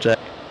have you here, Jack.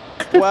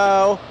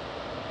 Wow.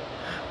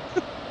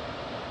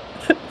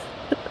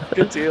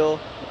 Good deal.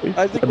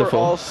 I think we're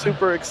all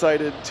super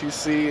excited to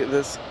see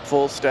this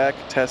full stack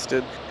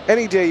tested.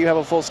 Any day you have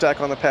a full stack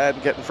on the pad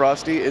and getting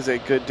frosty is a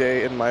good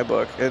day in my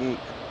book. And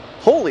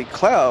holy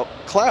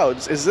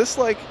clouds, is this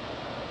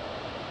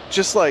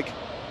just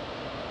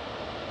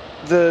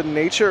the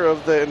nature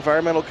of the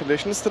environmental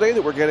conditions today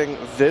that we're getting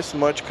this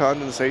much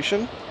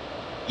condensation?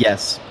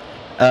 Yes.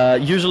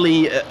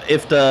 Usually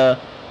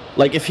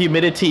if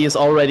humidity is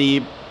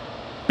already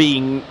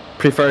being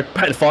preferred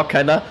by the fog,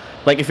 kinda,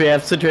 like if you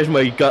have a situation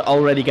where you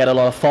already get a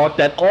lot of fog,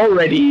 that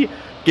already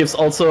gives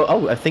also...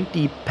 I think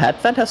the pad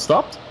vent has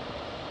stopped?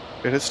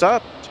 It has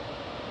stopped.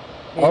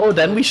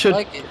 Then we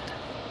should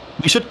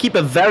keep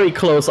a very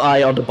close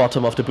eye on the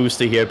bottom of the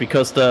booster here,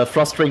 because the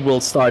frost ring will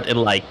start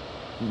in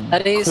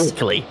that is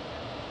quickly.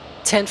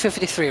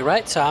 10:53,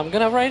 right? So I'm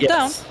gonna write it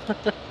down.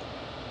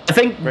 I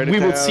think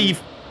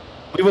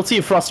we will see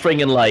a frost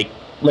ring in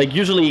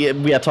usually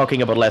we are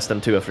talking about less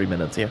than 2 or 3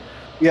 minutes here.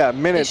 Yeah,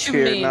 minutes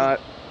here, not...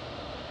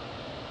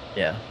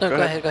 Yeah. No, go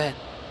ahead.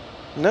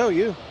 No,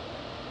 you.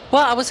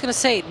 Well, I was gonna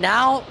say,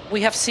 now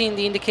we have seen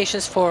the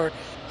indications for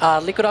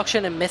liquid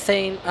oxygen and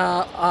methane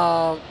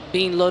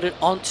being loaded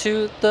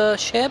onto the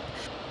ship,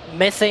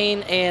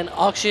 methane and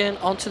oxygen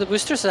onto the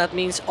booster, so that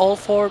means all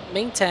 4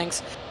 main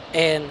tanks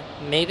and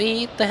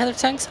maybe the header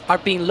tanks are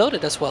being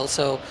loaded as well.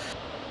 So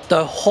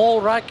the whole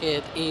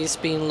rocket is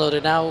being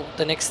loaded. Now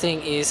the next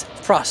thing is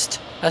frost,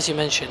 as you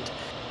mentioned.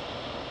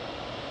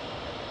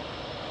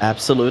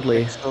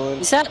 Absolutely.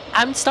 Is that...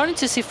 I'm starting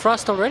to see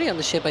frost already on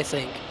the ship, I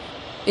think.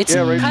 It's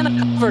kind of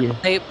covered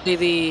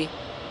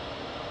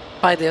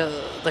by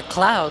the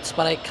clouds,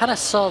 but I kind of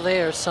saw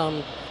there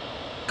some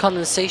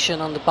condensation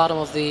on the bottom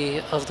of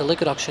the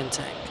liquid oxygen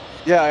tank.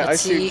 Yeah, I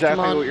see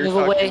exactly what you're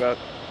talking about.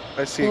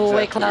 I see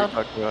exactly what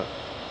you're talking about.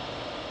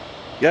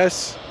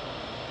 Yes.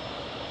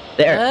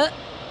 There.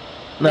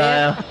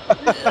 No.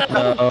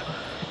 No.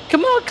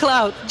 Come on,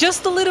 Cloud.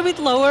 Just a little bit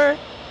lower.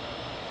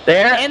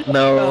 There. And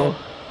no.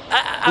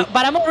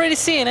 But I'm already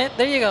seeing it.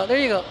 There you go. There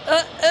you go.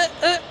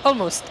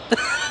 Almost.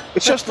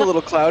 It's just a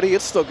little cloudy.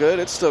 It's still good.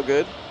 It's still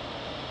good.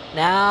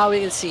 Now we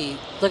can see.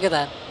 Look at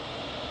that.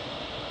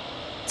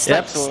 It's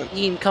like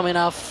steam coming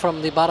off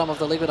from the bottom of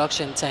the liquid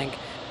oxygen tank.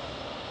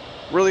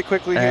 really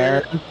quickly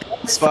here. And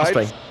it's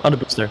thrusting on the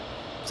booster.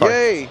 Sorry.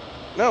 Yay!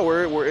 No,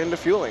 we're into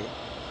fueling.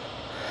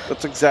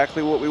 That's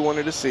exactly what we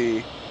wanted to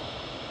see.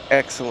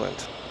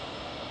 Excellent.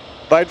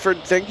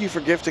 Bideford, thank you for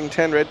gifting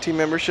 10 Red Team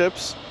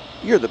memberships.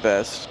 You're the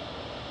best.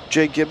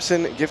 Jay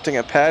Gibson gifting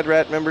a Pad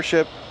Rat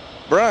membership.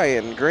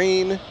 Brian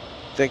Green,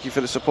 thank you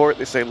for the support.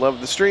 They say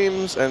love the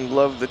streams and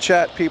love the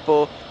chat,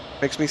 people.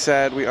 Makes me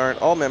sad we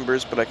aren't all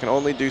members, but I can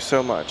only do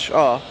so much.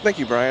 Aw, thank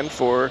you, Brian,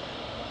 for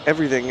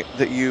everything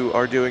that you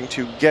are doing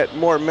to get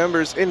more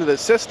members into the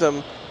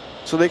system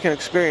so they can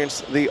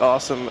experience the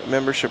awesome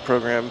membership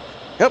program.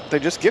 Yep, they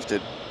just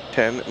gifted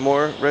 10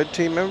 more Red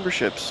Team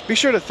memberships. Be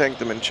sure to thank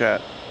them in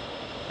chat.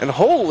 And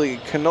holy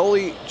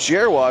cannoli,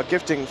 Jerwa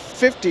gifting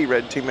 50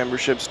 Red Team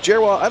memberships.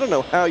 Jerwa, I don't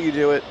know how you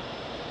do it.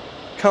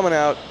 Coming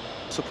out,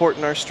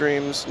 supporting our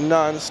streams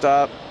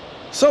non-stop.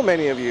 So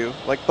many of you,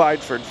 like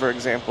Bideford, for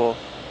example.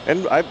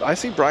 And I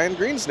see Brian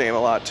Green's name a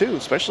lot too,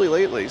 especially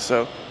lately.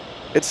 So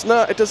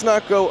it does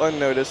not go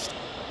unnoticed.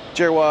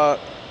 Jerwa,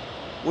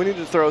 we need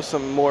to throw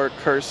some more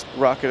cursed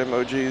rocket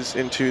emojis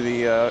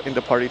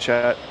into party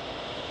chat.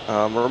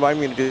 Remind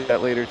me to do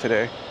that later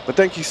today. But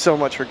thank you so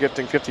much for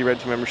gifting 50 Red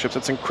Team memberships.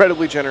 That's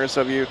incredibly generous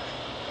of you.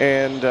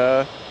 And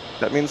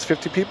that means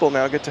 50 people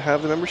now get to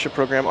have the membership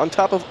program on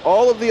top of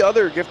all of the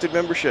other gifted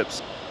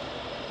memberships.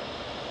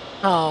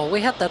 Oh,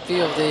 we had that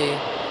view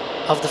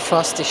of the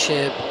frosty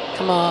ship.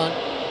 Come on.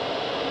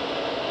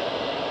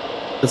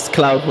 This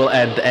cloud will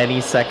end any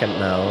second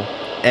now.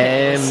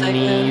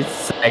 Any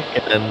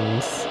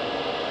seconds.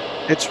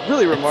 It's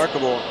really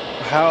remarkable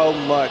how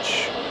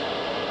much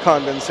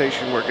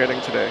condensation we're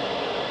getting today.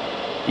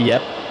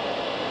 Yep.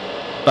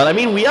 But I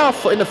mean, we are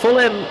in the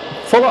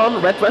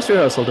full-on Red Dress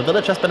Rehearsal. The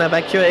village has been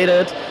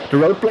evacuated. The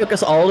roadblock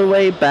is all the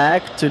way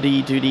back to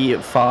the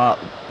far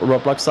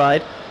roadblock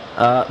side.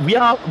 We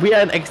are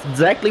in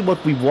exactly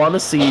what we want to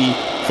see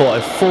for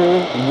a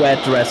full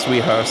Wet Dress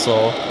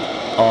Rehearsal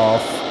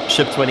of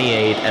Ship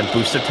 28 and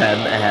Booster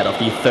 10 ahead of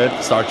the Third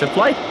Starship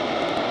Flight.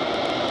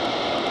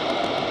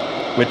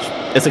 Which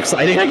is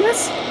exciting, I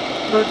guess.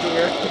 Oh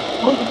dear.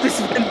 All of this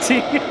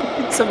venting.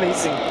 It's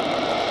amazing.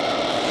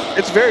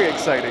 It's very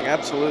exciting,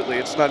 absolutely.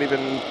 It's not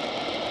even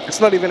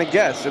a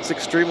guess. It's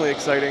extremely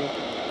exciting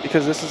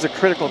because this is a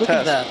critical Look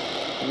test. at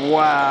that.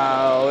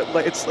 Wow.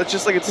 It's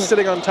just like it's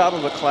sitting on top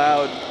of a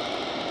cloud.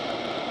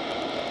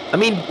 I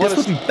mean, this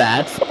would be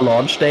bad for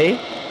launch day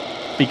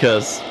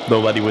because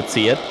nobody would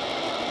see it.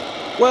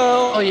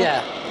 Well, Oh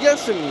yeah.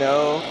 yes and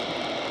no.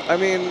 I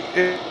mean,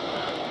 it'd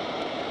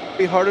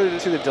be harder to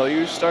see the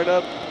deluge start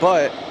up,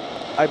 but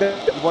I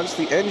bet that once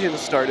the engine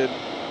started,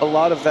 a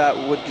lot of that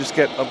would just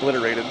get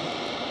obliterated.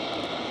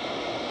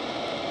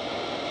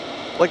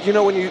 Like, you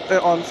know, when you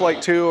on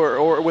Flight 2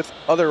 or with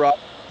other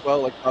rockets as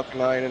well, like Falcon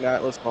 9 and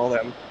Atlas and all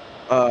them,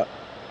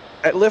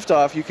 at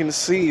liftoff you can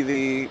see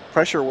the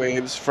pressure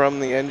waves from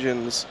the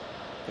engines,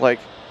 like,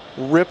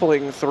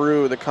 rippling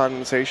through the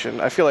condensation.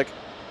 I feel like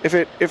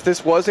if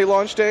this was a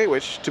launch day,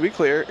 which to be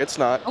clear, it's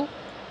not. Oh.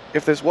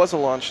 If this was a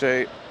launch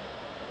day,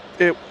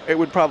 it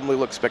would probably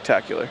look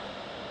spectacular.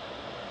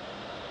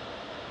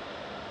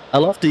 I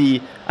love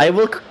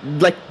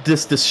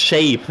this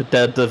shape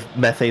that the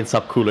methane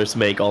subcoolers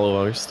make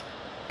almost,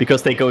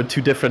 because they go in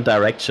two different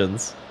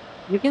directions.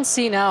 You can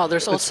see now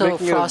there's also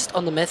frost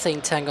on the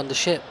methane tank on the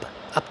ship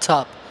up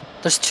top.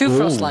 There's two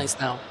frost lines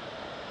now.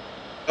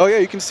 Oh yeah,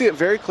 you can see it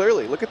very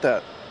clearly. Look at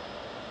that.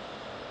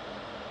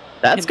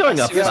 That's going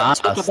up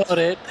fast. Talk about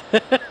it.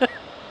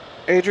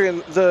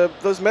 Adrian,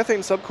 those methane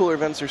subcooler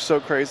vents are so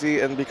crazy,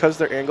 and because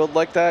they're angled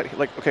like that,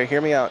 like, okay,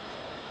 hear me out.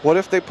 What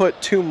if they put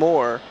two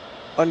more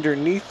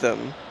underneath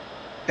them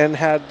and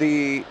had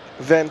the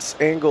vents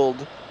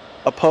angled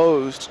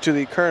opposed to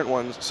the current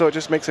ones, so it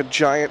just makes a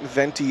giant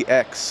venti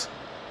X?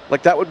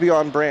 Like, that would be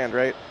on brand,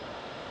 right?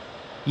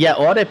 Yeah,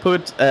 or they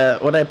put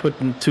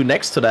two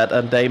next to that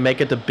and they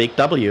make it a big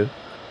W.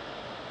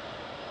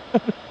 You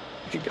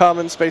can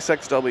common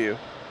SpaceX W.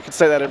 You can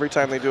say that every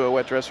time they do a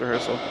Wet Dress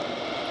Rehearsal.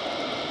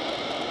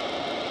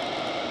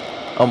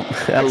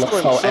 I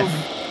love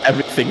how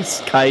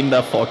everything's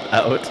kinda fogged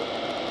out.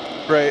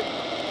 Right.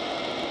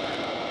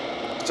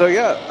 So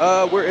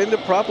yeah, we're into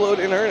prop load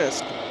in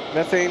earnest.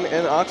 Methane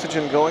and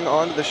oxygen going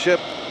onto the ship.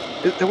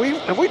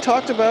 Have we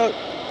talked about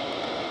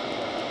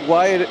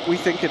why we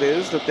think it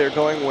is that they're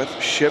going with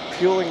ship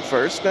fueling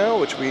first now,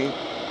 which we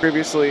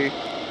previously,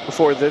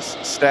 before this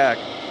stack,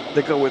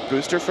 they go with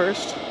booster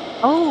first?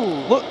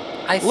 Oh, look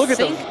I at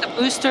think the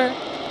booster.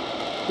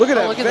 Look at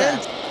that look vent.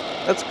 at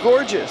that. That's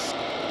gorgeous.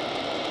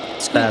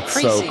 It's going That's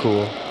crazy. so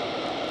cool.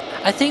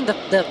 I think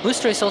the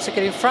booster is also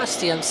getting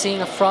frosty. I'm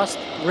seeing a frost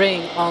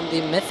ring on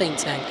the methane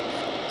tank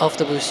of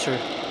the booster.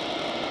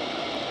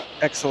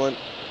 Excellent.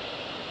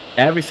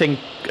 Everything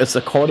is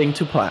according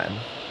to plan.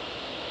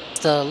 It's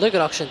the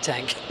liquid oxygen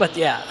tank, but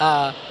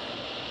yeah,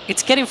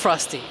 it's getting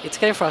frosty. It's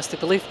getting frosty,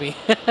 believe me.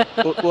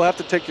 We'll have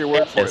to take your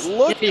word for it.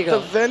 Look Here you at the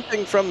go.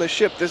 venting from the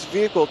ship. This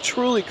vehicle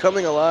truly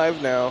coming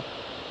alive now.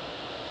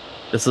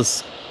 This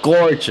is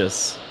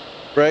gorgeous.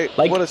 Right?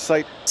 Like, What a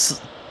sight.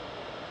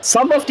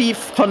 some of the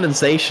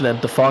condensation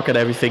and the fog and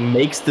everything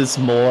makes this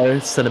more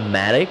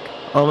cinematic,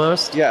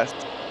 almost. Yes,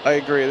 I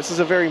agree. This is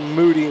a very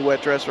moody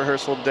wet dress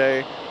rehearsal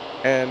day,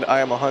 and I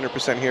am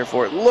 100% here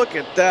for it. Look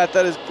at that.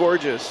 That is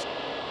gorgeous.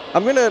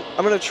 I'm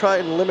gonna try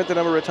and limit the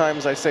number of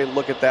times I say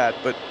look at that,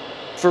 but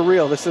for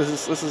real, this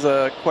is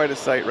quite a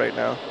sight right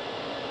now.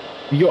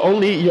 You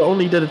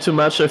only did it too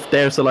much if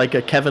there's a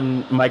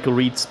Kevin Michael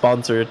Reed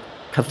sponsored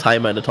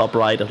timer in the top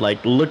right of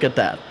look at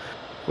that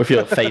with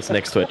your face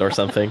next to it or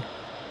something.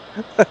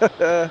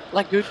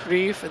 Like good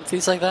grief and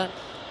things like that.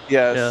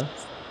 Yes.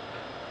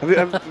 Yeah.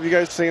 Have you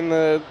guys seen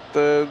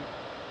the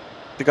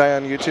guy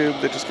on YouTube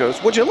that just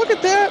goes, "Would you look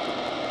at that?"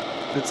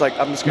 It's like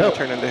I'm just gonna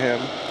turn into him.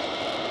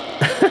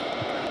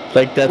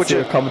 That's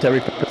your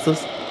commentary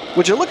purposes.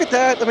 Would you look at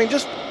that? I mean,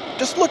 just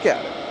look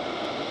at it.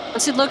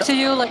 Does it look to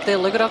you like the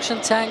liquid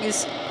tank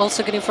is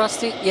also getting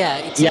frosty? Yeah,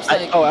 it seems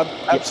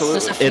absolutely.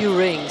 There's a few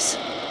rings.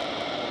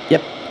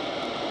 Yep.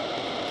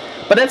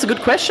 But that's a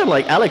good question.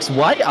 Alex,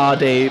 why are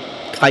they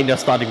kind of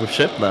starting with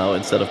ship now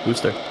instead of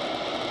booster?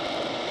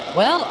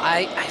 Well,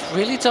 I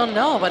really don't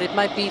know, but it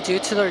might be due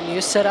to their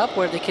new setup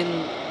where they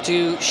can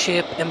do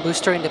ship and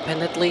booster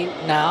independently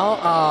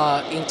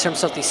now in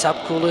terms of the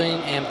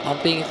subcooling and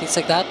pumping and things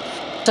like that.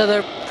 So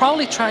they're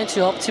probably trying to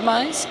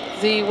optimize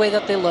the way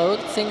that they load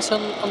things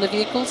on the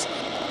vehicles.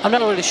 I'm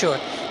not really sure.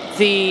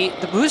 The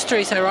booster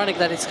is ironic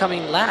that it's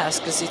coming last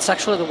because it's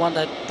actually the one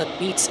that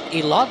needs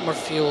a lot more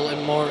fuel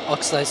and more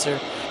oxidizer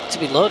to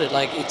be loaded.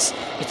 It's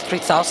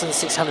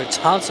 3,600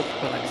 tons of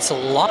propellant. It's a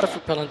lot of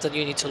propellant that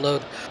you need to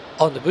load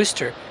on the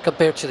booster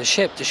compared to the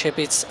ship. The ship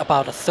is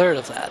about a third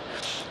of that.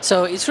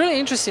 So it's really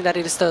interesting that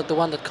it is the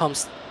one that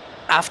comes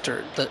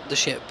after the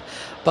ship.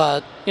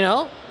 But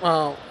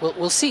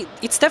we'll see.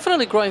 It's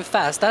definitely growing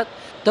fast.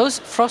 Those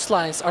frost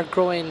lines are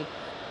growing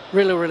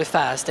really, really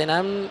fast, and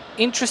I'm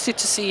interested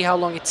to see how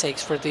long it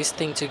takes for this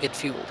thing to get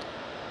fueled.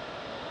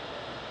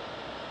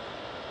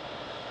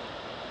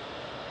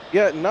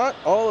 Yeah, not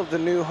all of the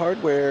new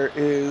hardware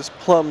is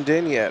plumbed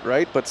in yet,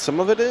 right? But some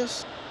of it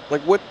is.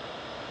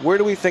 Where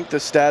do we think the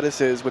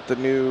status is with the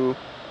new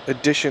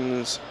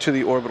additions to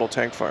the orbital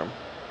tank farm?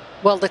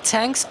 Well, the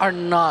tanks are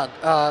not.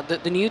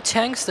 The new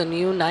tanks, the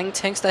new 9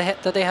 tanks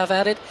that they have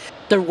added,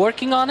 they're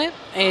working on it,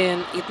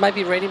 and it might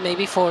be ready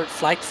maybe for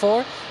Flight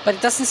 4, but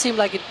it doesn't seem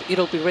like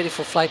it'll be ready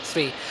for Flight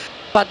 3.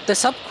 But the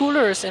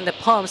subcoolers and the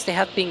pumps, they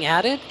have been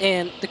added,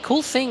 and the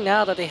cool thing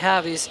now that they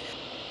have is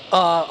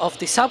of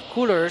the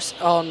subcoolers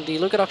on the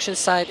liquid oxygen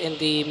side and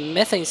the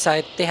methane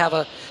side, they have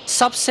a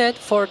subset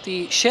for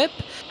the ship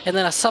and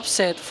then a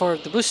subset for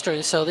the booster,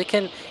 and so they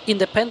can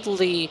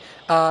independently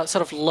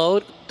sort of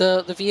load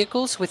the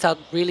vehicles without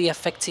really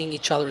affecting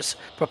each other's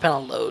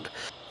propellant load.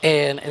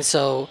 And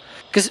so,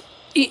 because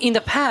in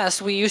the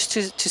past we used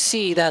to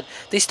see that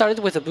they started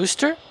with a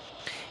booster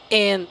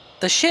and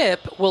the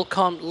ship will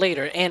come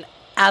later, and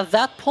at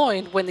that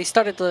point when they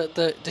started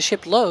the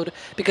ship load,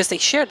 because they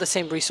shared the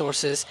same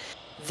resources,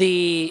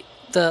 the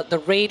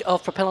rate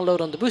of propellant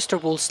load on the booster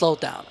will slow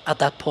down at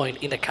that point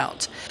in the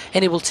count,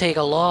 and it will take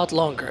a lot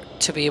longer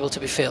to be able to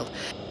be filled.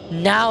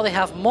 Now they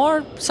have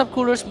more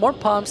subcoolers, more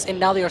pumps, and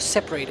now they are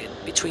separated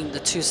between the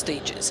two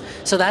stages.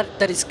 So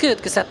that is good,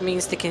 because that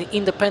means they can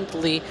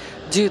independently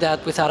do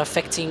that without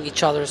affecting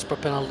each other's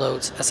propellant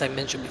loads, as I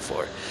mentioned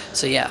before.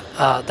 So yeah,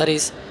 that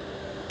is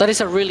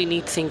a really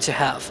neat thing to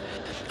have.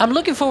 I'm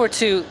looking forward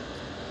to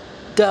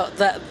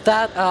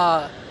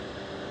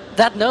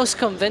that nose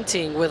cone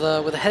venting with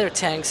the header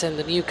tanks and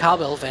the new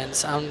cowbell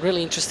vents. I'm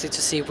really interested to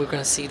see if we're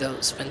going to see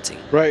those venting.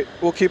 Right.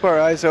 We'll keep our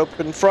eyes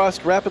open.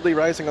 Frost rapidly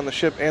rising on the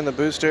ship and the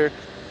booster.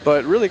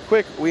 But really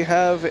quick, we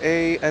have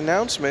a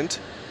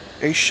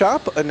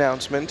shop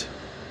announcement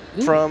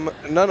from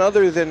none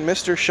other than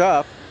Mr.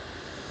 Shop,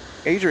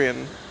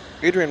 Adrian.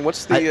 Adrian,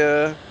 what's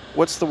the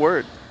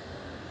word?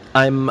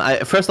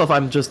 First off,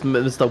 I'm just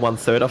Mr.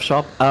 1/3 of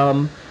shop.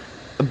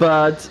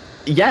 But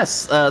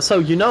yes,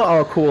 so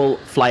our cool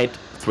Flight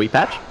 3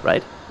 patch,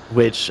 right?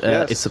 Which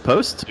is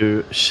supposed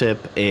to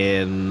ship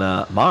in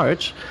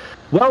March.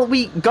 Well,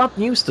 we got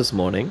news this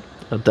morning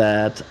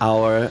that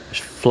our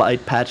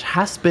flight patch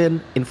has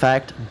been, in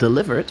fact,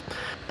 delivered.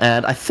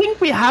 And I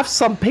think we have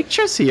some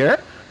pictures here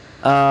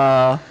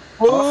of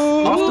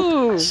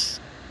the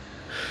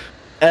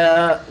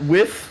patch,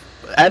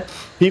 at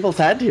people's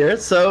hand here.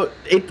 So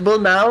it will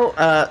now,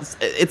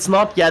 it's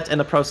not yet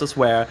in a process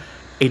where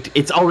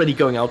it's already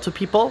going out to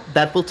people.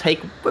 That will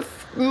take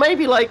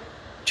maybe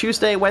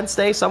Tuesday,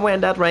 Wednesday, somewhere in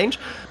that range,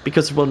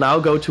 because it will now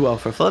go to our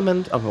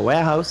fulfillment of a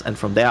warehouse, and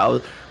from there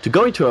out to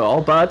go into it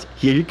all. But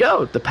here you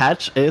go, the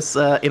patch is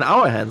in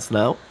our hands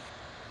now,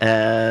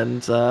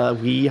 and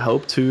we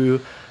hope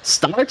to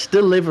start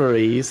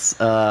deliveries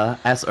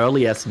as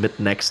early as mid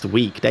next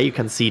week. There you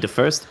can see the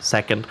first,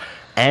 second,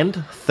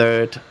 and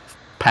third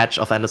patch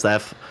of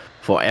NSF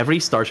for every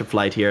Starship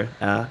flight here.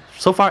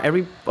 So far,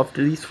 every of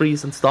these 3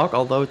 is in stock,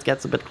 although it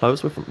gets a bit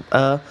close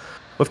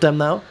with them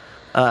now.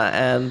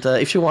 And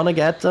if you want to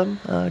get them,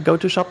 go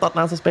to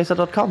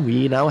shop.nasaspacer.com.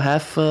 We now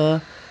have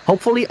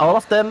hopefully all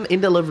of them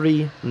in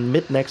delivery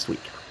mid next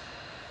week.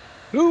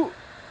 Who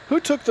Who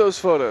took those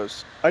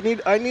photos? I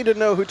need to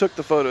know who took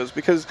the photos,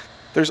 because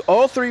there's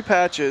all 3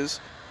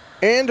 patches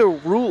and a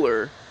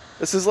ruler.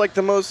 This is like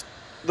the most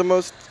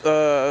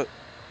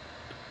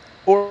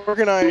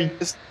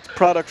organized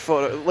product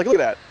photo. Like, look at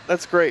that.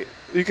 That's great.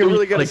 You can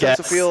really get a sense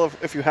of feel of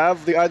if you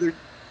have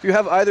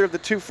either of the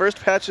 2 first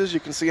patches, you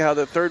can see how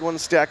the third one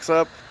stacks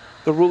up.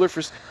 The ruler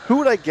for who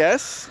would I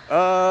guess?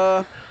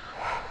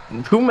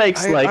 Who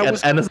makes an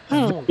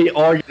NSF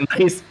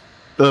organized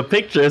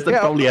pictures that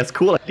probably has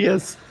cool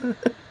ideas?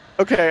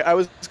 Okay, I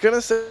was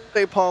gonna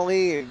say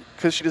Pauline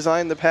because she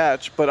designed the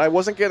patch, but I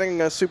wasn't getting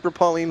a super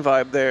Pauline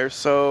vibe there.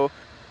 So,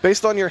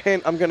 based on your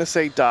hint, I'm gonna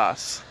say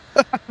Das.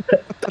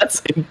 That's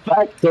in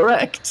fact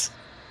correct.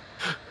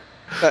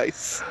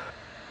 Nice.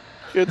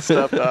 Good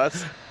stuff,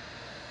 Das.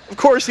 Of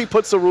course he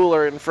puts a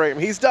ruler in frame.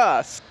 He's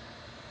Das.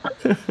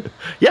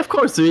 Yeah, of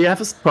course. So you have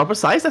a proper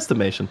size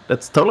estimation.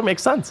 That totally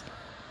makes sense.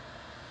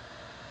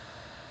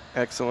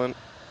 Excellent.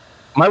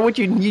 Why would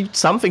you need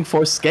something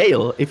for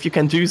scale if you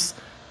can use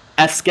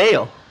a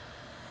scale?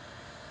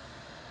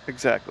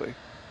 Exactly.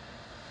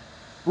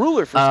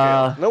 Ruler for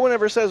scale. No one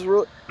ever says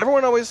ruler.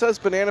 Everyone always says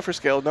banana for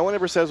scale. No one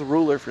ever says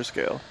ruler for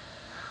scale.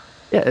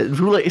 Yeah,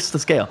 ruler is the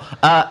scale.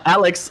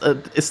 Alex,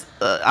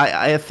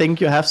 I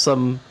think you have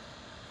some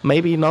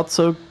maybe not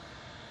so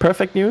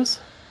perfect news.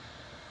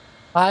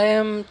 I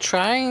am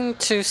trying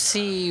to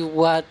see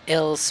what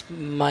else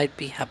might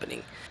be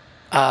happening.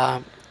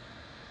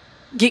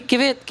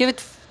 Give it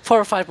 4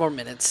 or 5 more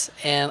minutes,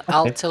 and okay.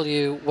 I'll tell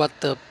you what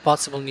the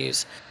possible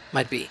news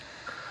might be.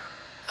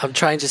 I'm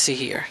trying to see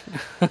here.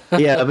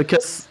 Yeah,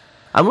 because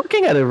I'm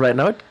looking at it right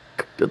now.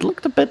 It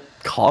looked a bit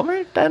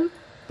calmer than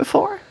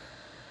before.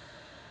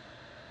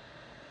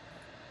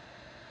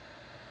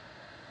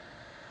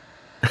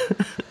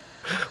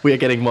 We are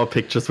getting more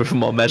pictures with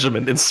more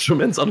measurement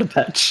instruments on the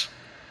patch.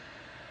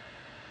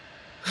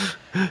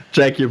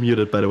 Jack, you're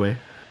muted, by the way.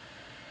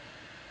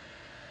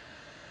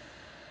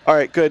 All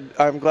right, good.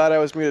 I'm glad I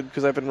was muted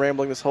because I've been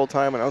rambling this whole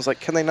time, and I was like,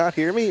 can they not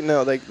hear me?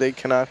 No, they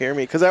cannot hear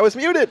me because I was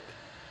muted.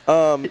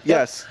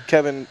 Yes,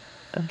 Kevin,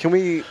 can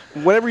we,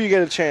 whenever you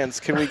get a chance,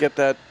 can we get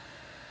that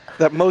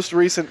most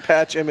recent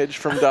patch image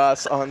from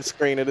DOS on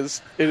screen? It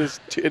is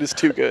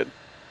too good.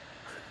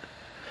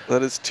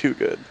 That is too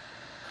good.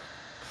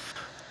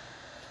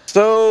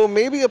 So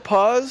maybe a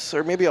pause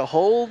or maybe a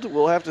hold.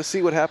 We'll have to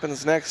see what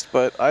happens next,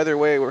 but either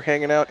way, we're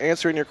hanging out,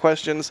 answering your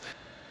questions,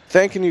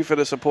 thanking you for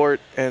the support,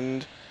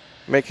 and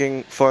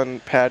making fun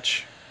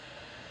patch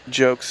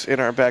jokes in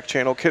our back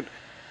channel.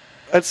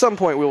 At some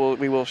point we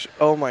will.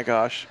 Oh my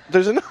gosh,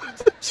 there's another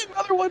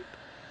one.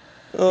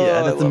 Oh,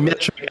 yeah, that's a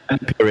metric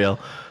imperial.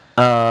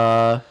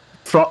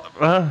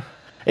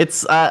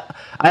 It's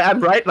I'm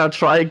right now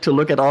trying to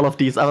look at all of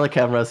these other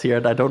cameras here,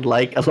 and I don't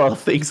like a lot of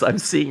things I'm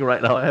seeing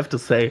right now, I have to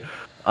say.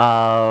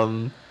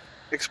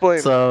 Explain.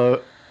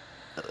 So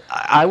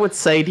I would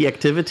say the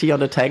activity on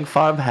the tank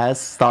farm has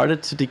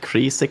started to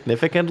decrease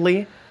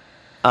significantly.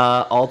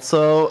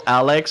 Also,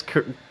 Alex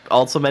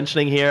also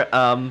mentioning here,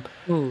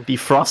 the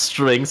frost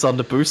rings on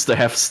the booster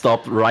have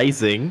stopped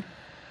rising.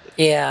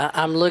 Yeah,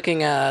 I'm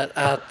looking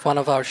at one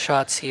of our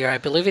shots here. I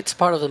believe it's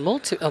part of the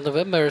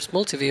webmirror's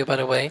multi-view, by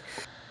the way,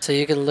 so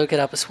you can look it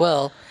up as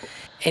well.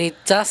 And it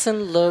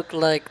doesn't look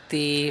like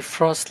the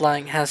frost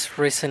line has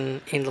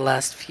risen in the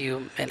last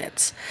few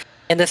minutes.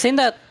 And the thing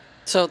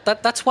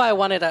that's why I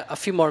wanted a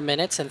few more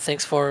minutes, and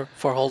thanks for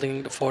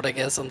holding the fort, I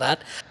guess, on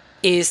that,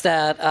 is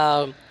that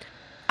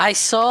I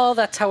saw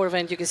that tower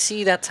vent. You can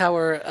see that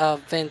tower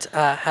vent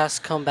has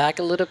come back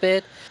a little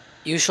bit.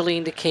 Usually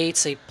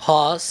indicates a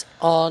pause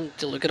on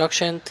the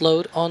liquefaction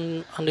load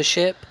on the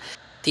ship.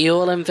 The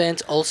OLM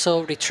vent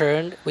also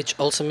returned, which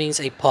also means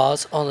a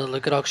pause on the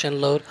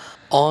liquefaction load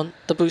on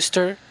the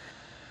booster.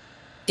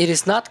 It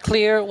is not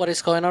clear what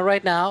is going on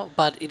right now,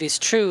 but it is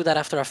true that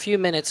after a few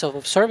minutes of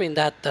observing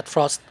that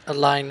frost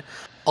line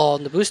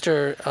on the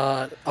booster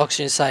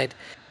oxygen side,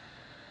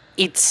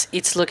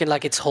 it's looking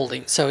like it's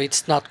holding, so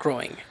it's not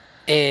growing.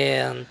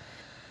 And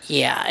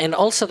yeah, and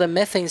also the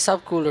methane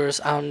subcoolers,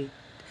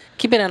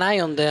 keeping an eye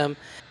on them,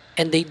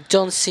 and they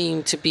don't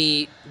seem to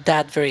be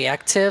that very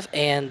active.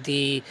 And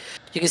you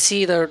can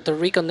see the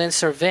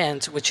recondenser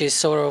vent, which is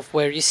sort of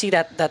where you see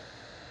that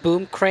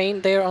boom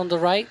crane there on the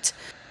right.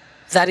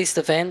 That is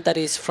the vent that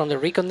is from the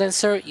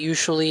recondenser.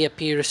 Usually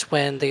appears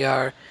when they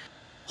are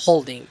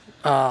holding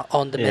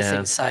on the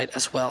methane side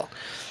as well.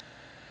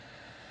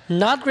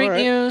 Not great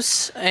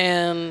news,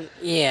 and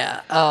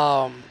yeah,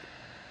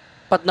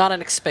 but not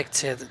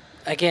unexpected.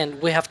 Again,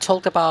 we have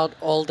talked about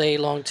all day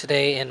long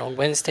today, and on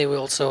Wednesday we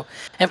also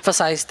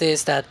emphasized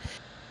this, that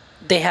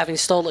they have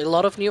installed a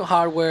lot of new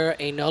hardware,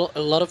 a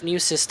lot of new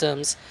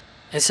systems,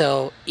 and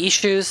so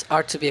issues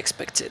are to be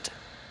expected.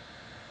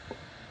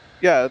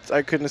 Yeah,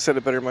 I couldn't have said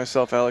it better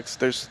myself, Alex.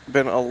 There's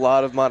been a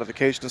lot of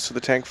modifications to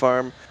the tank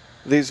farm.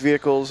 These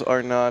vehicles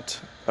are not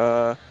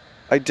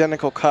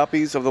identical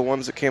copies of the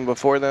ones that came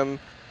before them,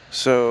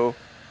 so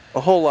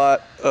a whole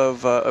lot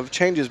of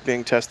changes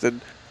being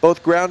tested,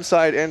 both ground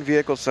side and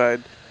vehicle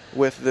side,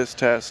 with this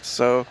test.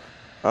 So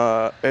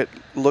it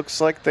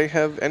looks like they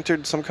have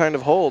entered some kind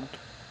of hold.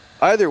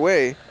 either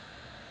way,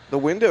 the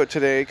window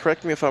today,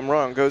 correct me if I'm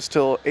wrong, goes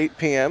till 8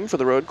 p.m. for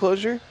the road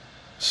closure.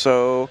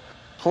 So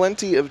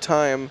plenty of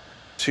time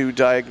to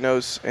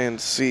diagnose and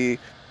see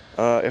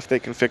if they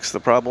can fix the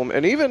problem.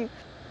 And even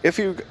if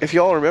you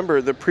all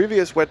remember the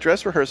previous wet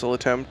dress rehearsal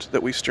attempt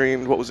that we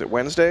streamed, what was it,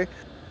 Wednesday?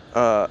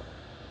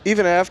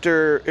 Even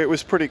after it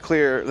was pretty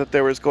clear that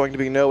there was going to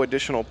be no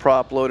additional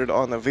prop loaded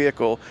on the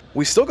vehicle,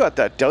 we still got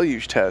that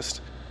deluge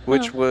test,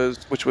 which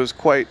was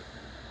quite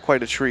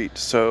a treat.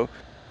 So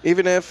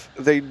even if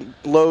they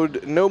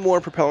load no more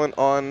propellant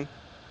on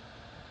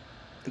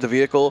the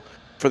vehicle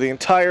for the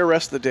entire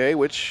rest of the day,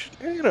 which,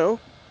 you know,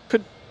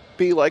 could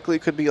be likely,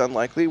 could be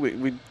unlikely,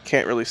 we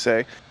can't really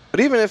say. But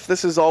even if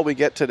this is all we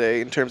get today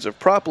in terms of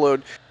prop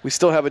load, we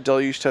still have a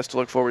deluge test to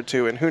look forward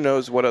to, and who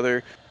knows what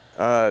other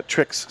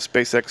tricks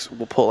SpaceX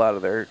will pull out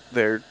of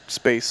their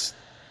space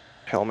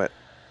helmet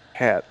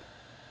hat.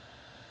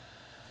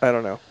 I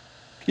don't know.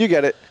 You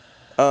get it.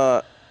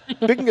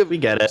 Speaking of We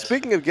get it.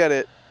 Speaking of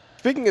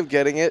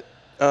getting it,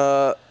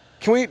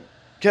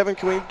 Kevin,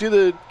 can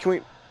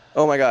we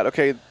oh my god,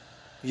 okay.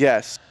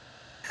 Yes.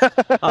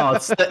 Oh,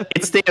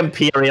 it's the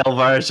Imperial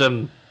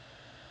version.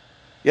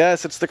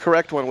 Yes, it's the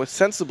correct one with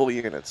sensible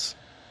units.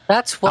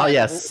 That's what. Oh,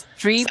 yes.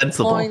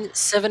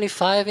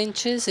 3.75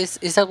 inches.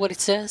 Is that what it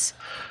says?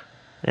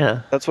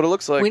 Yeah. That's what it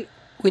looks like.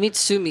 We need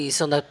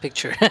zoomies on that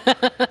picture.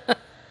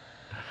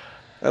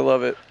 I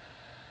love it.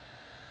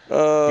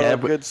 Oh,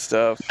 good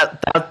stuff.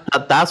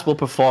 That will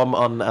perform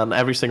on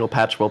every single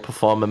patch. Will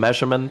perform a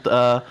measurement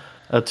to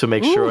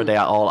make sure they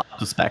are all up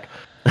to spec.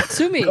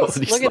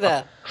 Zoomies. Look at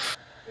that.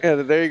 Yeah,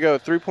 there you go.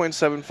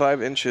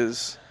 3.75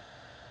 inches.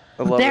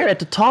 I love There it. at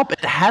the top,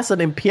 it has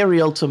an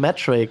Imperial to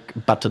metric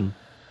button.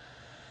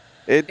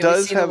 It Can we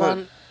does see the have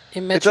one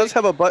in it metric? does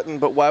have a button,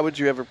 but why would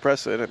you ever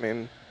press it? I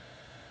mean,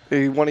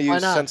 you want to Why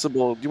use not?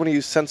 sensible. You want to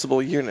use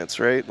sensible units,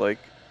 right? Like,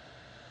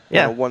 you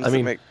Yeah, know, ones I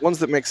mean-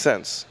 that make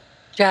sense.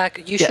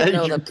 Jack, you should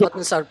know you that can-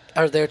 buttons are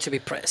there to be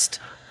pressed.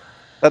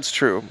 That's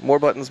true. More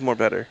buttons, more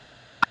better.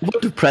 I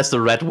want to press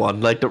the red one.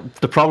 Like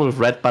the problem with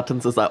red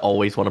buttons is I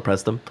always want to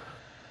press them.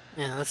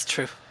 Yeah, that's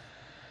true.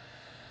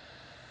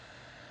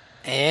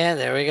 And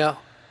there we go.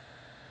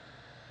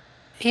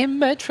 In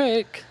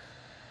metric.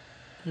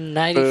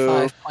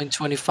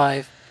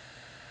 95.25.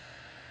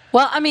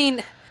 Well, I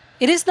mean,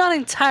 it is not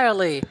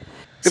entirely.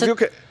 So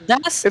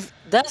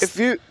If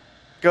you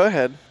go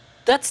ahead.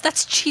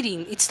 That's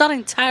cheating. It's not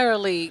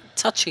entirely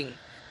touching.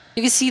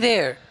 You can see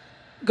there.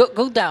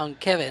 Go down,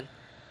 Kevin.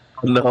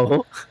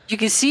 No. You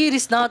can see it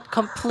is not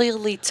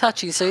completely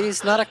touching, so it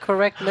is not a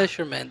correct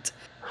measurement.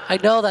 I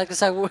know that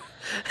because I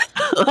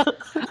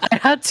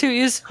had to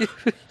use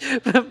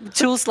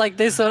tools like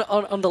this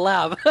on the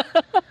lab.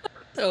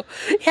 So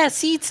yeah,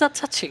 see, it's not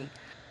touching.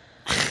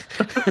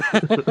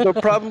 So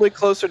probably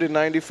closer to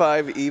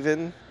 95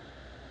 even.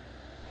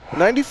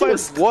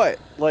 95 what?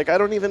 Like, I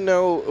don't even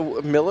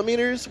know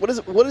millimeters. What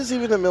is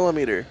even a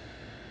millimeter?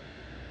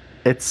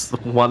 It's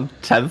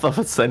 1/10 of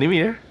a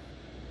centimeter.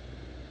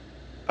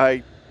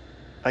 I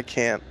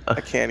can't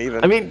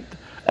even. I mean,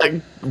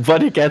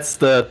 when it gets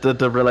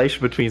the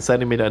relation between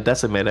centimeter and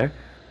decimeter,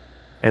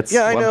 it's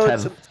yeah, I know.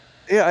 1/10.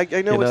 I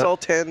know You it's know? all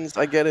tens.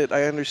 I get it.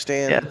 I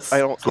understand. Yes,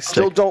 I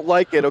still don't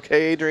like it.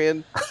 Okay,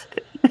 Adrian.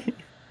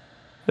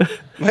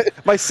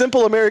 my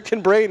simple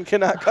American brain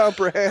cannot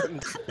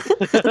comprehend.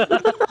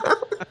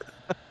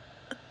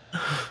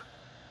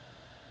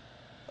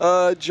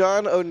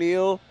 John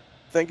O'Neill,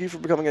 thank you for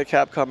becoming a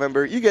Capcom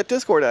member. You get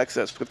Discord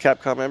access with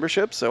Capcom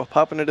membership, so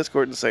pop into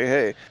Discord and say,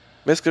 hey,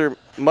 Mr.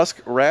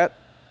 Muskrat,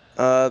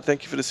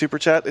 thank you for the super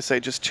chat. They say,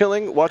 just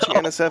chilling, watching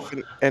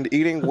NSF and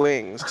eating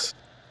wings.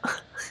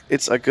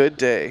 It's a good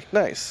day.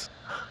 Nice.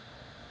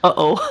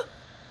 Uh-oh.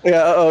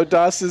 Yeah,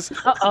 Das is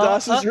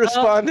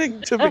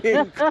responding to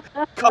being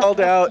called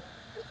out.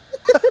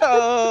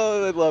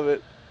 Oh, I love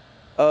it.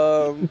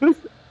 All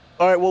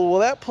right, well,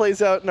 that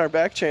plays out in our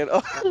back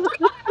channel.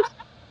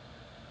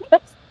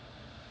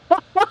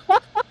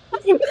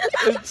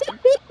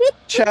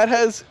 Chat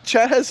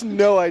has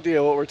no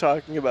idea what we're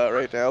talking about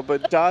right now,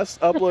 but Das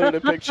uploaded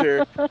a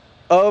picture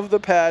of the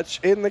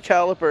patch in the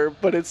caliper,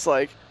 but it's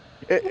like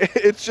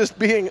it's just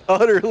being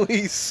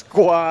utterly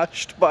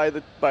squashed by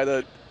the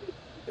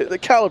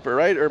caliper,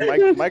 right? Or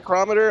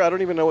micrometer? I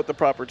don't even know what the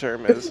proper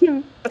term is.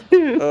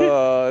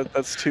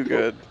 That's too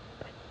good.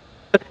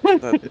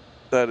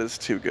 That is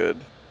too good.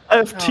 I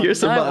have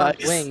tears in now my I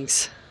want eyes.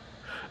 wings.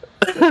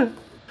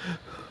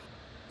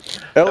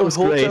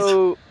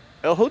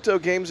 El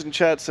Hoto Games in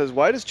chat says,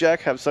 why does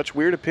Jack have such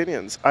weird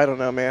opinions? I don't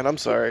know, man. I'm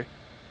sorry.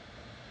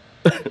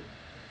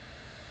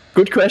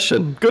 Good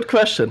question. Good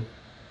question.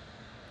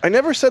 I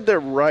never said they're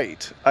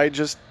right. I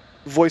just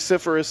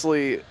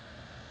vociferously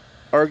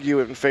argue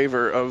in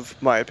favor of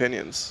my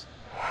opinions.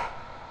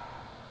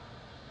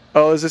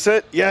 Oh, is this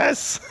it?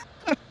 Yes!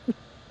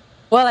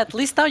 Well, at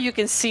least now you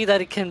can see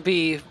that it can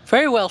be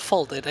very well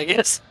folded, I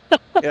guess.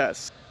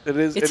 Yes. It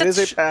is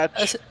a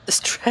patch. A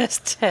stress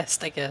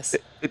test, I guess.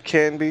 It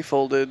can be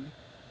folded.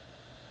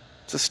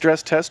 It's a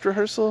stress test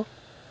rehearsal?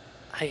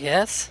 I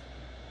guess.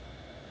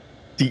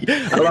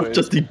 I love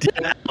just the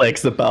dear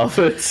Alex above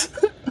it.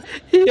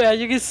 Yeah,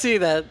 you can see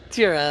that.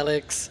 Dear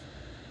Alex.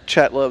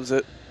 Chat loves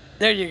it.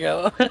 There you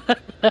go.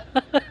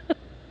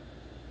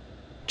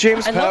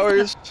 James I love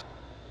Powers.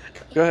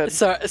 Go ahead.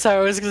 Sorry,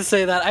 I was going to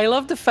say that. I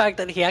love the fact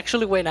that he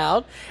actually went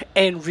out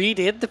and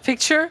redid the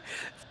picture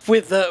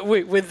with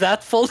that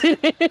folded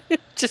in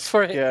just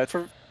for him, Yeah.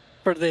 for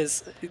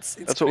this. It's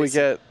That's what we crazy.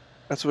 get.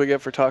 That's what we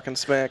get for talking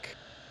smack.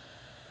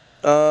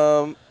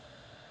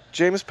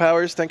 James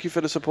Powers, thank you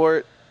for the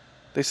support.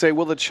 They say,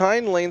 will the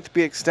chine length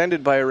be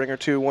extended by a ring or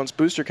two once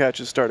booster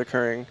catches start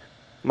occurring?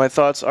 My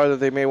thoughts are that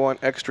they may want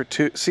extra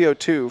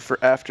CO2 for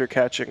after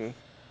catching.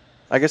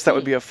 I guess that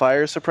would be a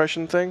fire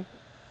suppression thing.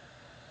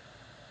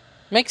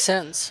 Makes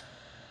sense.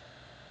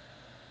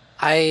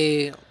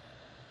 I'm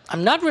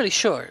not really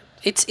sure.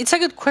 It's a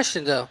good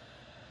question though.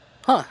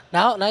 Huh?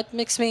 Now it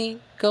makes me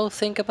go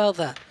think about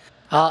that.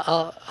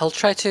 I'll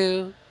try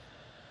to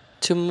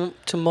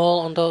mull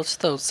on those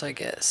thoughts, I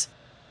guess.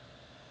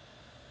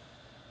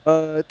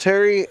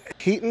 Terry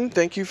Heaton,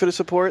 thank you for the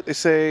support. They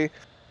say,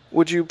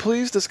 would you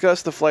please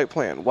discuss the flight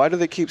plan? Why do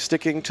they keep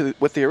sticking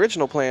with the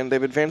original plan?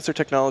 They've advanced their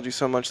technology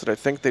so much that I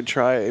think they'd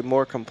try a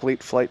more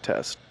complete flight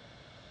test.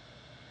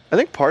 I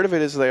think part of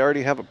it is they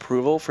already have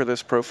approval for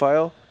this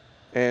profile,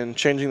 and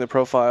changing the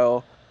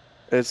profile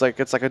is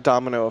it's like a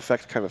domino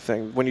effect kind of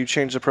thing. When you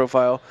change the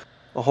profile,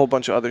 a whole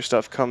bunch of other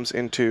stuff comes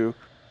into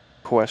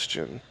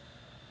question.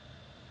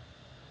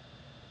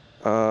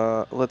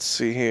 Let's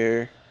see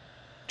here.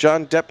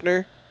 John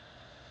Deppner.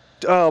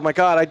 Oh my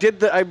God, I did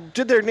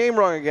their name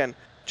wrong again.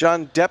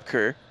 John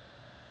Depker.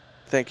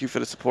 Thank you for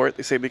the support.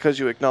 They say because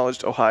you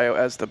acknowledged Ohio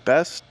as the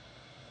best.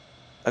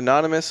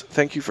 Anonymous,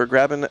 thank you for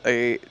grabbing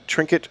a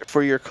trinket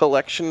for your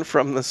collection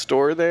from the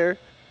store there.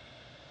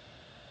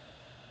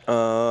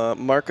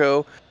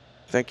 Marco,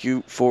 thank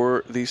you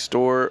for the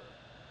store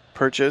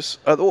purchase.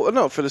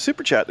 No, for the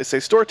super chat. They say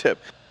store tip.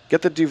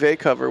 Get the duvet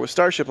cover with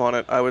Starship on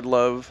it. I would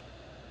love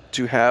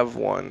to have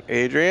one.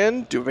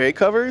 Adrian, duvet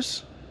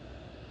covers?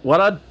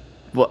 What?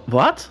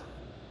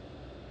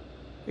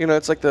 You know,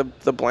 it's like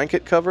the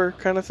blanket cover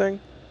kind of thing.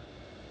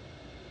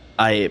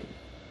 I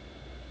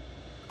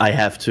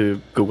have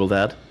to Google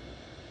that.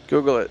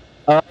 Google it.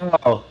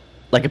 Oh,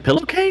 like a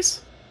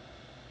pillowcase?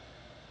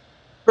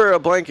 For a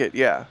blanket,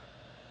 yeah.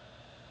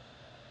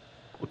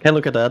 Okay,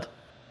 look at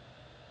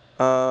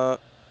that.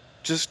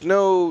 Just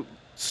no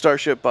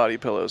Starship body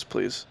pillows,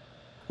 please.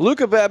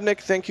 Luca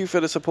Babnik, thank you for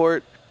the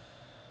support.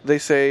 They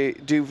say,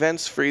 do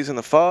vents freeze in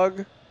the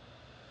fog?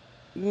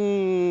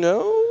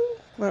 No,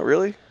 not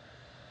really.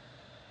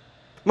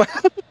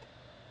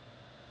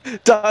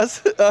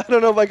 Das, I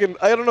don't know if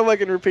I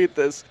can repeat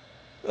this.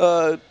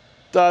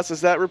 Das,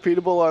 is that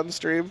repeatable on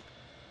stream?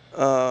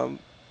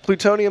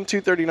 Plutonium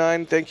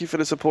 239, thank you for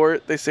the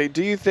support. They say,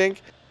 do you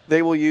think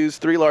they will use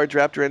 3 large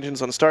Raptor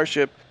engines on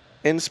Starship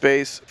in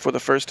space for the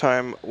first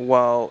time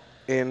while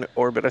in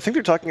orbit? I think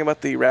they're talking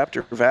about the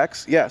Raptor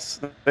Vacs. Yes,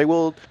 they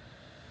will.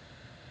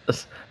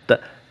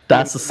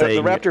 That's the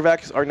saying. The Raptor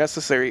Vacs are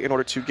necessary in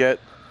order to get.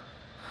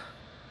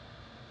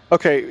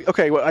 Okay.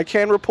 Well, I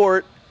can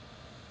report.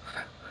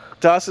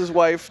 Das's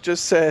wife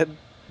just said,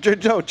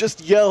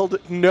 just yelled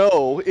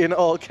no in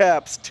all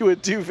caps to a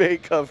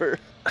duvet cover.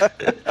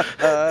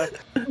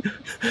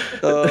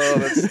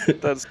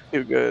 That's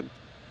too good.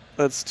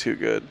 That's too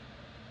good.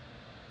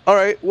 All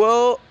right.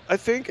 Well, I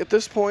think at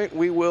this point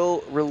we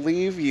will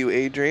relieve you,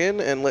 Adrian,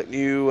 and let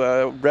you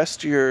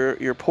rest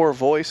your poor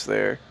voice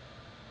there.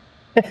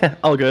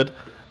 All good.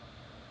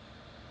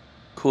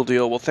 Cool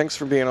deal. Well, thanks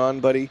for being on,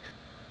 buddy.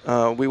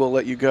 We will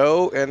let you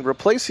go and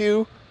replace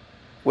you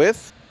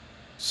with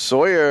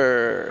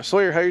Sawyer.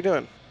 Sawyer, how you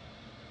doing?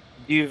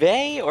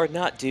 Duvet or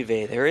not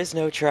duvet? There is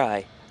no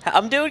try.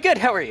 I'm doing good.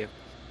 How are you?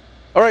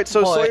 All right,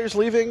 so Sawyer's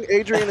leaving.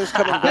 Adrian is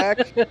coming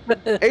back.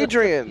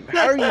 Adrian,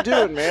 how are you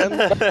doing,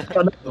 man?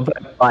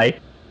 Bye.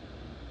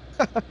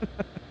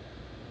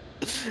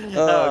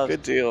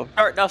 Good deal.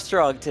 Starting off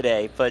strong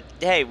today, but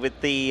hey, with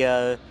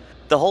the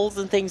holes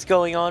and things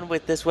going on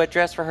with this wet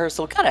dress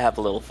rehearsal, gotta have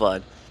a little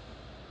fun.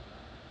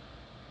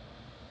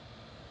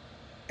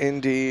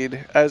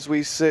 Indeed. As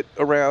we sit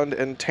around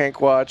and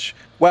tank watch.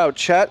 Wow,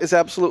 chat is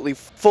absolutely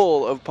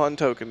full of pun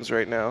tokens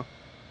right now.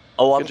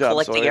 Oh, I'm Good job,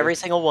 collecting Sawyer. every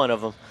single one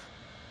of them.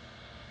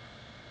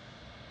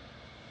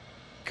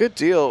 Good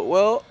deal.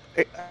 Well,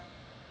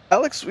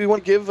 Alex, we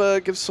want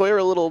to give Sawyer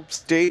a little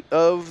state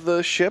of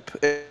the ship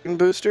and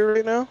booster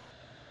right now.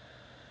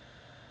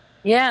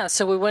 Yeah,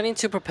 so we went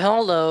into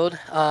propel load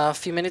a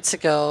few minutes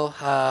ago.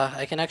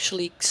 I can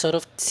actually sort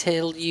of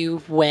tell you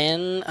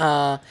when.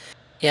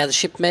 Yeah, the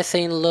ship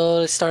methane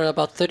load started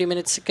about 30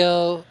 minutes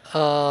ago,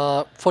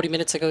 40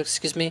 minutes ago,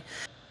 excuse me.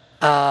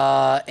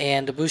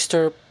 And the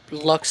booster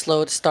lux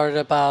load started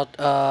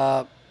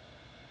about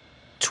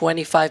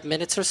 25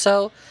 minutes or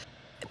so.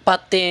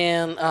 But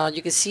then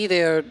you can see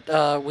there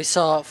we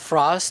saw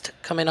frost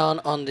coming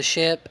on the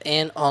ship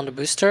and on the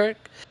booster.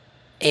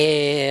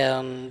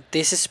 And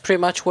this is pretty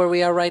much where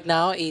we are right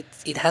now.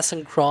 It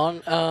hasn't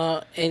grown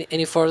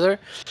any further.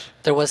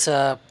 There was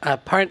a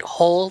apparent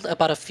hold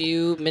about a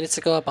few minutes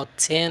ago, about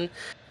 10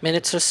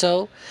 minutes or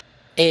so.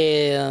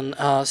 And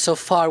so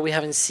far, we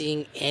haven't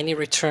seen any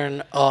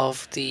return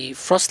of the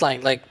frost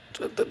line, like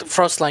the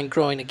frost line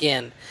growing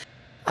again.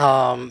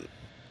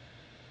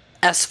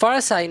 As far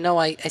as I know,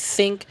 I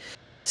think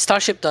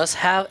Starship does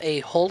have a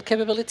hold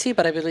capability,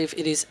 but I believe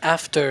it is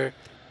after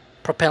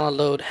propellant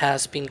load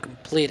has been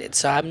completed.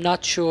 So I'm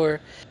not sure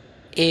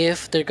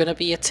if they're going to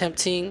be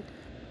attempting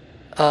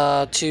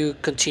to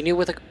continue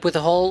with a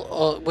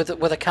hold with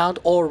a count,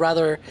 or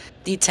rather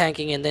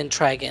detanking and then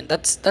try again.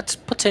 That's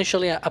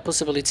potentially a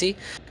possibility,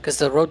 because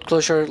the road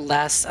closure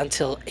lasts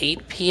until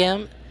 8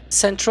 p.m.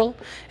 Central,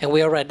 and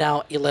we are right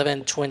now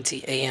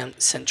 11:20 a.m.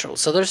 Central.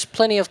 So there's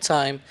plenty of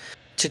time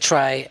to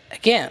try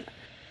again.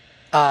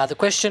 The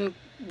question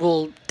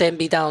will then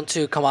be down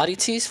to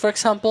commodities, for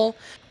example,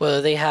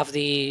 whether they have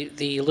the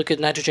liquid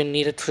nitrogen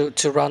needed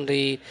to run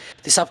the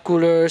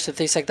subcoolers and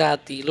things like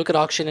that, the liquid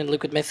oxygen and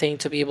liquid methane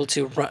to be able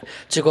to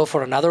go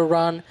for another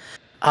run.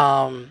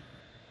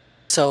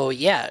 So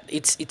yeah,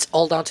 it's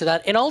all down to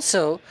that. And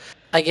also,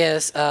 I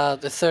guess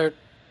the third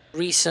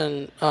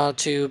reason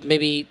to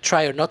maybe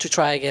try or not to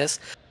try, I guess,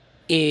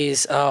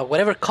 is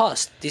whatever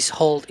cost this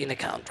hold in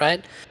account,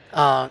 right?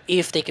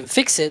 If they can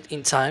fix it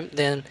in time,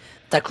 then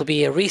that could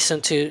be a reason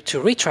to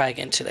retry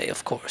again today,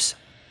 of course.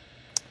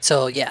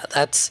 So yeah,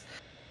 that's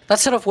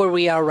sort of where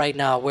we are right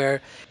now,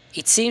 where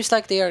it seems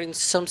like they are in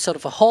some sort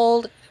of a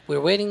hold.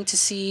 We're waiting to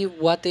see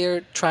what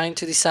they're trying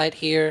to decide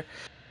here,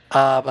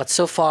 but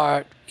so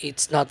far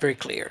it's not very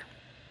clear.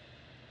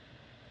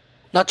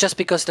 Not just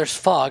because there's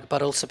fog,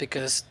 but also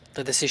because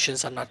the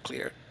decisions are not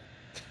clear.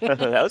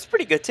 That was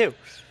pretty good too.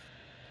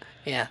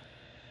 Yeah.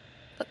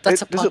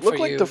 That's a Does it look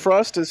like the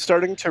frost is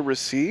starting to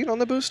recede on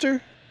the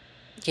booster?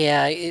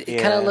 Yeah,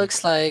 it kind of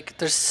looks like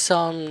there's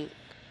some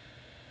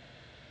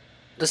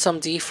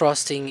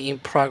defrosting in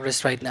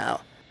progress right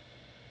now.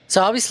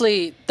 So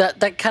obviously that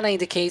kind of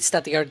indicates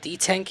that they are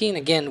detanking.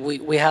 Again,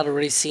 we had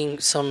already seen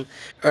some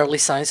early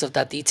signs of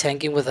that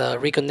detanking with a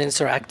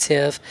recondenser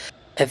active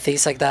and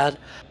things like that.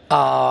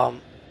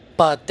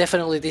 But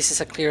definitely this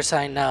is a clear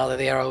sign now that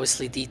they are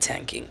obviously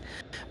detanking.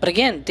 But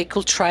again, they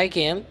could try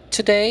again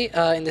today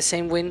in the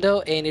same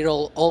window, and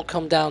it'll all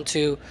come down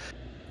to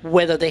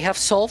whether they have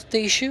solved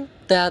the issue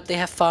that they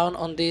have found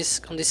on this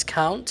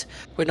count.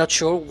 We're not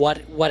sure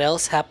what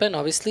else happened,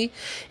 obviously,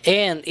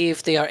 and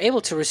if they are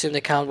able to resume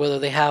the count, whether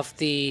they have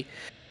the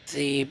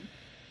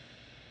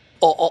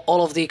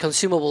all of the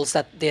consumables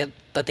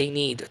that they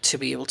need to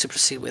be able to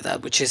proceed with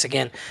that, which is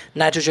again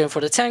nitrogen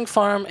for the tank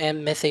farm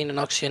and methane and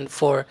oxygen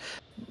for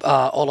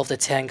all of the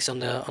tanks on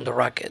the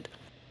rocket.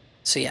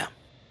 So yeah.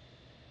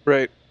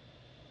 Right.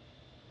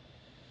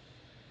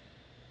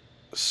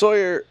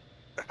 Sawyer,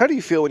 how do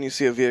you feel when you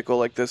see a vehicle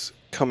like this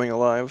coming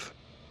alive?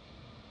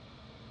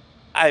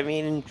 I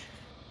mean,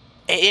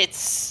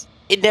 it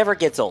never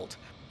gets old.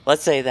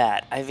 Let's say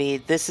that. I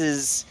mean, this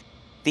is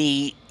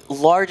the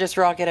largest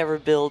rocket ever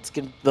built,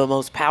 the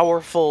most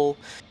powerful.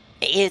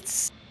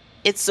 It's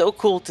so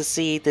cool to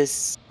see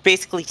this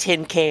basically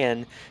tin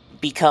can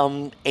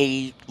become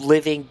a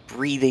living,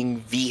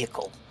 breathing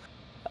vehicle.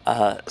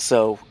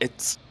 So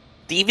it's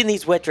even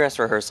these wet dress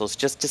rehearsals,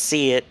 just to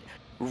see it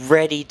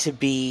ready to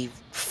be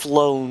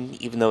flown,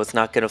 even though it's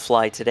not going to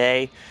fly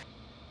today,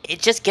 it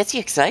just gets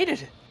you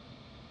excited.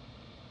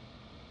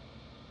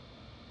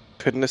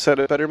 Couldn't have said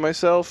it better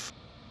myself.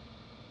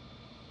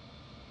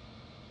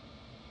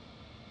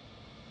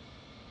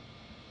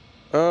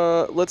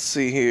 Let's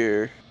see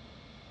here.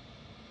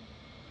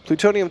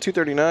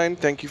 Plutonium-239,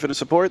 thank you for the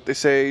support. They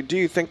say, do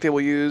you think they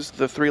will use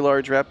the 3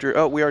 large Raptor?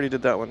 Oh, we already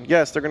did that one.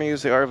 Yes, they're going to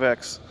use the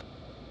RVX.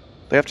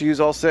 They have to use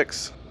all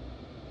 6.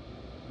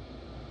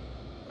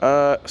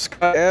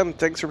 Scott M,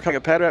 thanks for becoming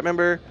a PadRat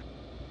member.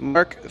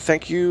 Mark,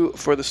 thank you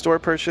for the store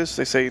purchase.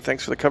 They say,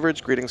 thanks for the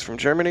coverage. Greetings from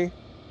Germany.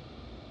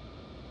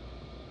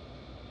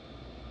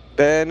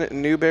 Ben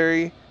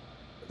Newberry,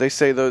 they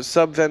say those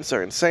sub vents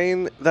are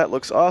insane. That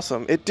looks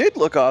awesome. It did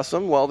look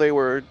awesome while they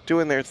were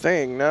doing their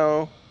thing.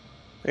 Now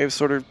they've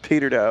sort of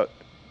petered out.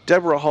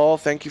 Deborah Hall,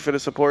 thank you for the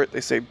support. They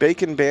say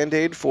bacon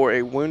band-aid for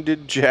a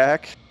wounded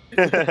Jack.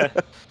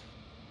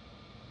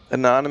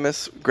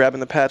 Anonymous, grabbing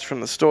the patch from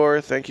the store.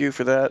 Thank you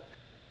for that.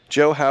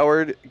 Joe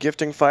Howard,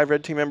 gifting 5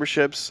 Red Team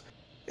memberships.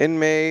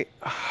 Inmay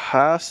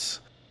Haas,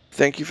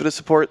 thank you for the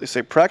support. They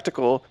say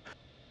practical.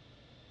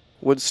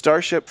 Would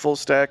Starship full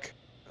stack?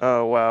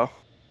 Oh, wow.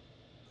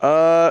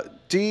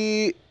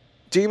 Dima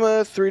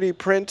 3D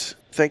Print,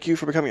 thank you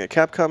for becoming a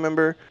Capcom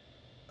member.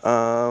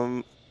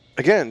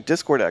 Again,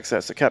 Discord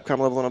access at Capcom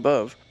level and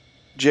above.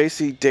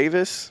 JC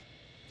Davis,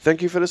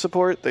 thank you for the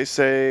support. They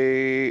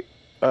say,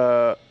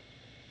 what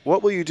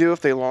will you do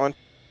if they launch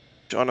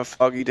on a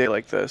foggy day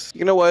like this?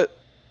 You know what?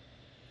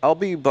 I'll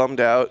be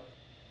bummed out.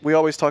 We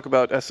always talk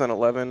about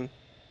SN11,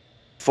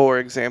 for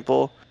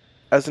example,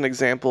 as an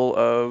example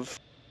of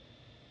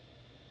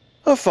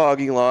a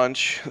foggy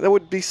launch. That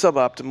would be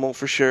suboptimal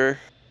for sure.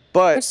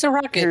 But it's the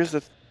rocket.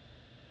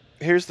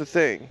 Here's the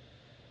thing.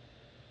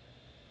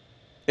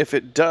 If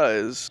it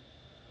does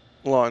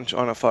launch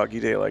on a foggy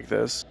day like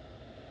this,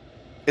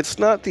 it's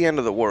not the end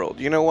of the world.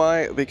 You know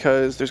why?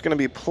 Because there's going to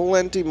be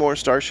plenty more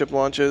Starship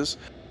launches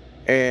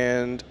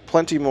and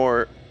plenty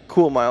more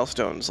cool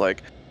milestones,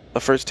 like the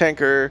first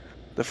tanker,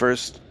 the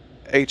first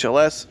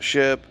HLS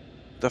ship,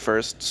 the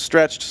first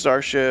stretched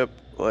Starship,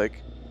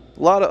 like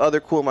a lot of other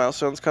cool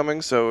milestones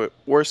coming. So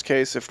worst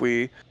case, if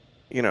we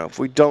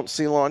don't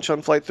see launch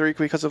on Flight 3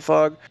 because of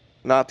fog,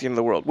 not the end of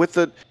the world. With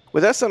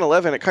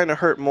SN11, it kind of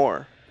hurt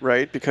more,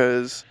 right?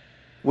 Because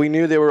we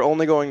knew they were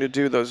only going to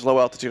do those low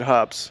altitude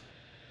hops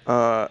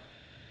a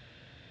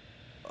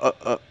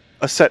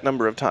set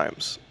number of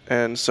times,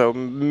 and so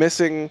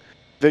missing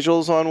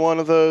visuals on one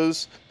of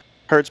those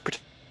hurts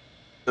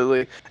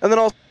particularly. And then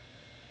also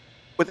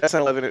with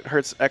SN11, it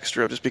hurts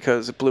extra just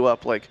because it blew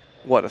up like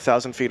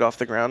 1,000 feet off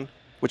the ground,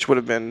 which would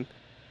have been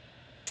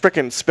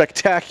freaking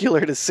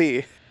spectacular to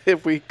see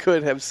if we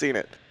could have seen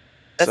it.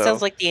 That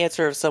sounds like the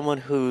answer of someone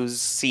who's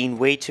seen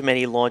way too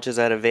many launches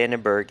out of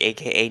Vandenberg,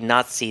 aka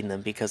not seen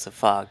them because of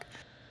fog.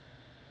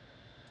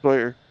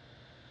 Sawyer.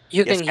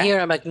 You can hear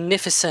a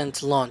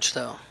magnificent launch,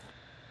 though.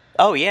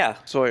 Oh, yeah.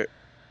 Sawyer.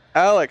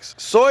 Alex,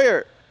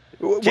 Sawyer!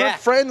 We're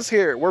friends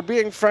here. We're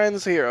being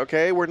friends here,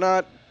 okay? We're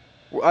not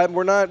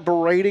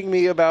berating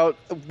me about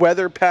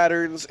weather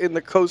patterns in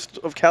the coast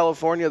of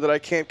California that I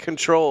can't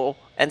control.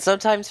 And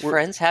sometimes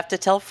friends have to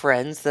tell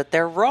friends that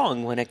they're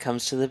wrong when it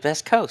comes to the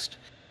best coast.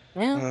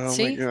 Yeah,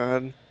 see? Oh,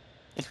 my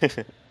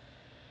God.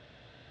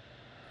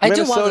 I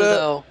do wonder,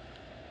 though.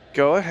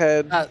 Go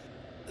ahead.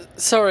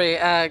 Sorry,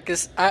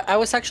 because I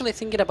was actually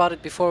thinking about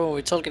it before when we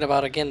were talking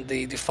about, again,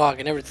 the fog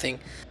and everything.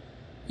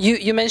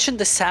 You mentioned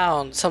the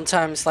sound.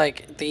 Sometimes,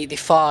 like, the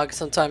fog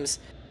sometimes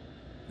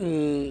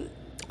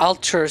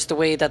alters the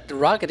way that the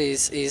rocket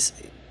is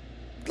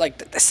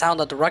like, the sound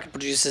that the rocket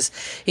produces.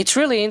 It's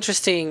really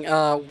interesting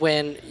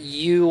when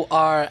you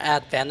are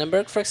at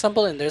Vandenberg, for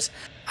example, and there's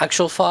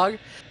actual fog,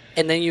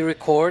 and then you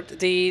record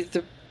the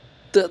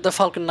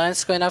Falcon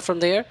 9s going out from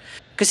there,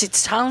 because it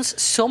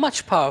sounds so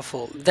much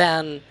powerful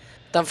than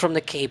from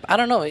the Cape. I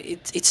don't know,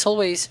 it's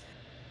always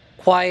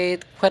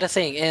quite a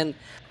thing, and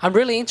I'm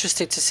really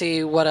interested to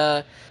see what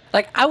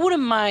I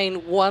wouldn't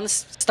mind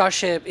once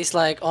Starship is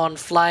like on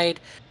flight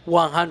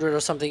 100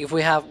 or something if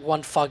we have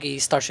one foggy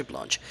Starship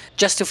launch,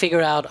 just to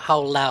figure out how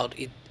loud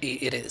it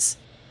is.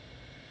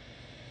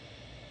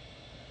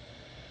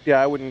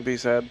 Yeah, I wouldn't be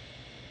sad.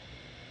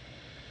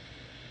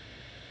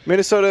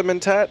 Minnesota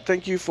Mentat,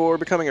 thank you for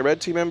becoming a Red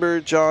Team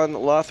member. John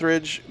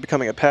Lothridge,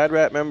 becoming a Pad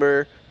Rat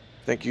member.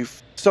 Thank you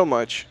so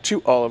much to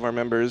all of our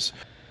members.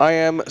 I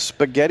am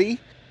Spaghetti.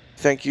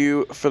 Thank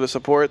you for the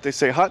support. They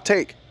say, hot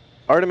take.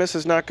 Artemis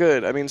is not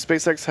good. I mean,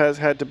 SpaceX has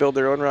had to build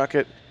their own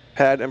rocket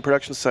pad and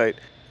production site,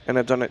 and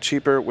have done it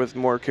cheaper with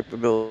more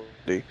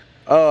capability.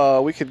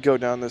 Oh, we could go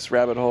down this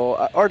rabbit hole.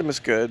 Artemis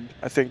good.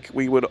 I think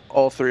we would,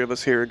 all three of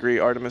us here, agree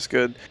Artemis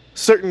good.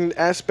 Certain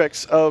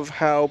aspects of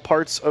how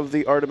parts of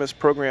the Artemis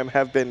program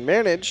have been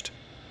managed,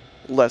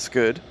 less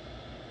good.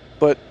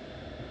 But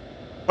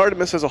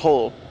Artemis as a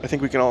whole, I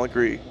think we can all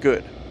agree,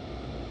 good.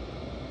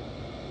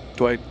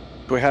 Do I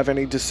have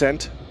any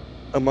dissent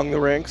among the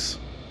ranks?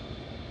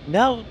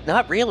 No,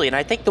 not really. And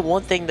I think the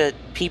one thing that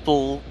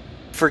people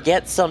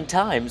forget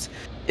sometimes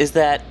is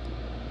that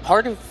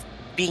part of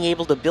being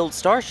able to build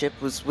Starship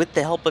was with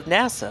the help of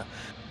NASA.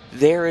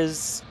 There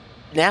is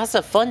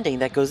NASA funding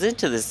that goes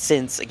into this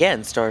since,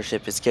 again,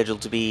 Starship is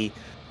scheduled to be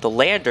the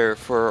lander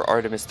for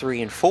Artemis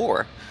 3 and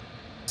 4.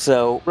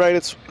 So right,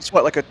 it's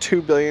what, like a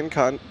 $2 billion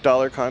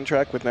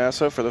contract with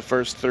NASA for the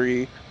first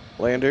 3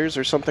 landers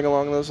or something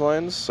along those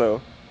lines.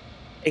 So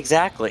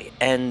exactly,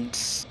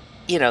 and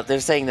they're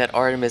saying that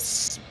Artemis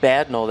is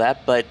bad and all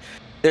that, but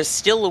there's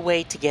still a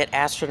way to get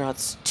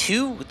astronauts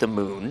to the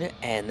moon,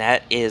 and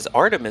that is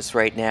Artemis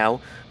right now,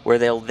 where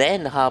they'll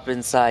then hop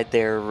inside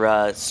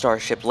their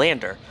Starship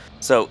lander.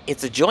 So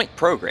it's a joint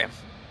program.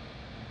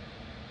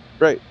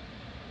 Right.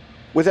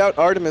 Without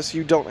Artemis,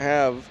 you don't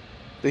have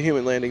the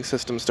human landing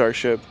system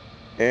Starship,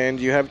 and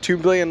you have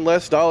 $2 billion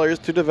less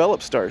to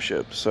develop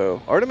Starship.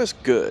 So Artemis,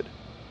 good.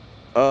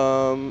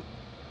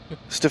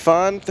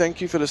 Stefan,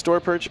 thank you for the store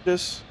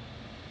purchase.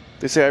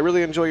 They say, I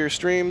really enjoy your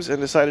streams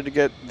and decided to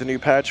get the new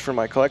patch for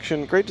my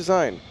collection. Great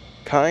design.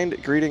 Kind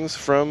greetings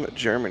from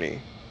Germany.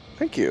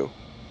 Thank you.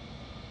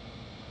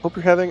 Hope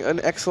you're having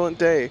an excellent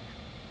day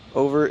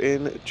over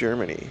in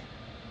Germany.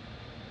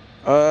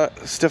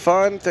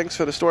 Stefan, thanks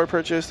for the store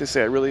purchase. They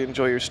say, I really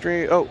enjoy your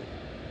stream. Oh,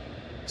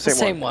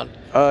 same one.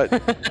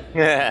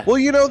 Yeah.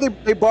 Well,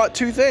 they bought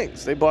 2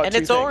 things. They bought 2 things.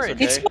 And it's orange.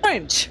 Okay? It's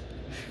orange.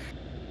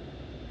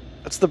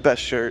 That's the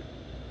best shirt.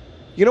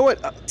 You know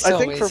what? So I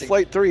think amazing. for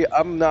Flight 3,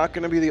 I'm not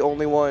going to be the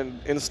only one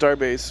in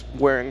Starbase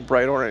wearing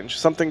bright orange.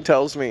 Something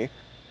tells me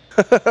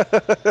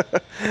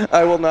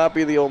I will not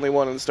be the only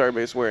one in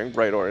Starbase wearing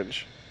bright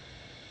orange.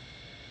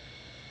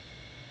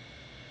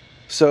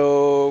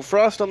 So,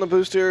 Frost on the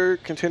booster,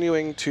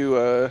 continuing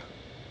to,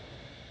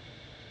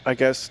 I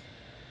guess,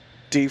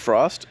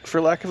 defrost, for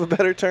lack of a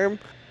better term.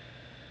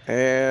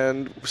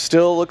 And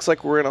still looks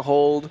like we're in a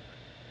hold.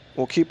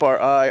 We'll keep our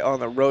eye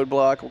on the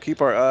roadblock. We'll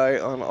keep our eye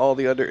on all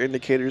the other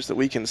indicators that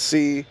we can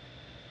see.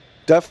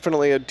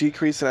 Definitely a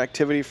decrease in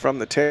activity from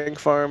the tank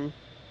farm.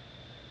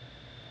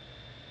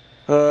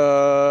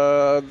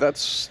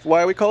 That's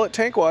why we call it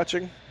tank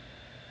watching.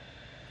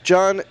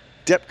 John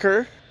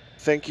Depker,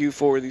 thank you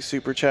for the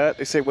super chat.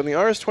 They say, when the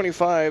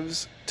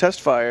RS-25s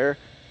test fire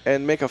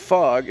and make a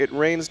fog, it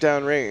rains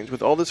downrange.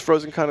 With all this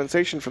frozen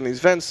condensation from these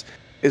vents,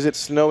 is it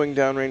snowing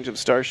downrange of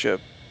Starship?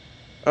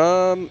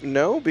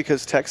 No,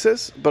 because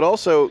Texas, but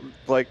also,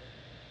 like,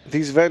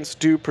 these vents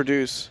do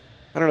produce,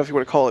 I don't know if you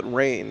want to call it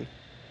rain,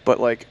 but,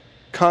 like,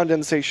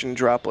 condensation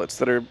droplets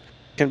that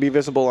can be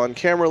visible on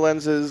camera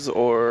lenses,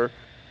 or,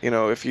 you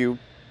know, if you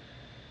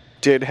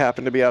did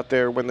happen to be out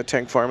there when the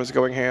tank farm is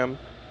going ham,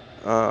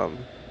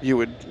 you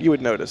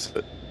would notice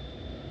it.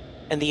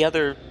 And the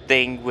other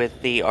thing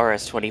with the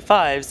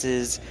RS-25s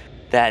is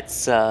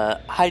that's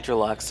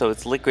hydrolox, so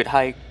it's liquid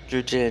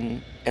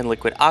hydrogen and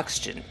liquid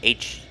oxygen,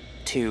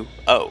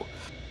 H2O.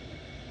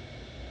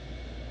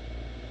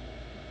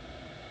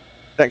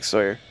 Thanks,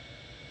 Sawyer.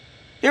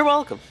 You're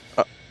welcome.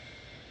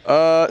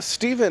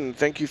 Steven,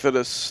 thank you for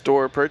the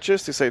store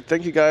purchase. They say,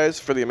 thank you guys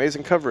for the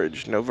amazing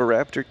coverage. Nova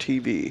Raptor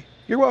TV.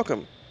 You're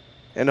welcome.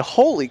 And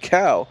holy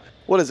cow,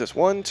 what is this?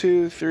 1,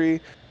 2, 3,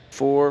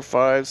 4,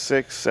 5,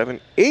 6, 7,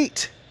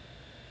 8.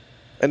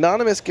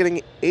 Anonymous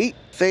getting 8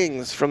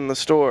 things from the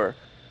store.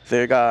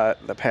 They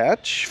got the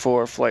patch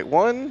for Flight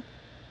 1.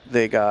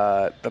 They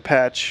got the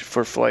patch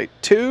for Flight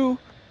 2.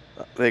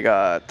 They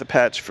got the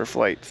patch for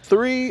Flight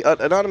 3.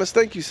 Anonymous,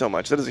 thank you so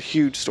much. That is a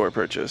huge store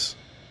purchase.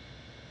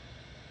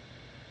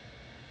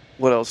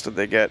 What else did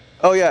they get?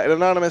 Oh yeah, and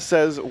Anonymous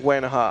says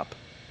when hop.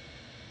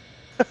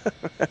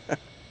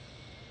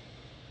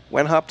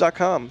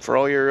 Wenhop.com for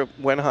all your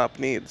when hop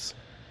needs.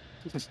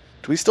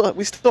 We still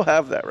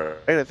have that,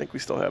 right? I think we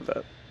still have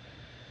that.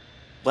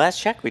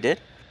 Last check we did.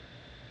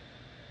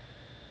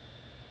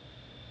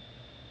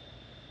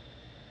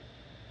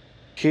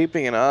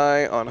 Keeping an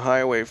eye on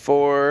Highway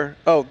 4.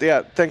 Oh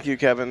yeah, thank you,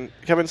 Kevin.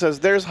 Kevin says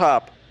there's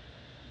hop.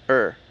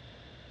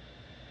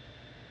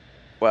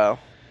 Wow.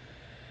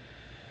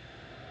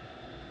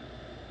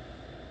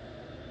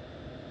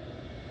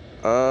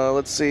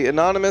 Let's see.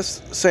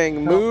 Anonymous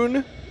saying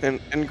moon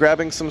and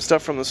grabbing some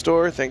stuff from the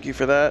store. Thank you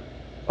for that.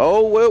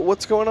 Oh,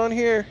 what's going on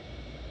here?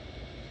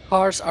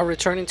 Cars are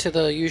returning to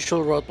the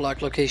usual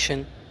roadblock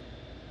location.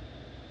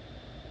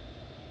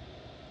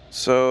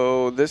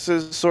 So this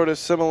is sort of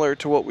similar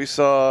to what we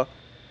saw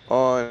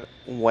on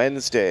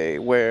Wednesday,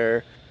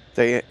 where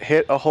they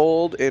hit a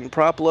hold in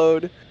prop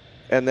load,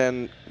 and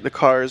then the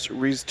cars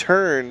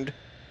returned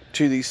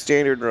to the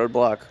standard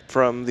roadblock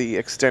from the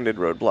extended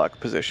roadblock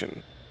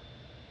position,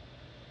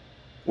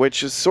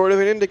 which is sort of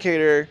an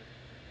indicator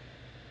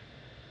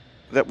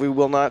that we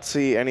will not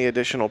see any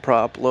additional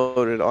prop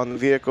loaded on the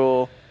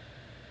vehicle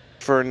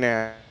for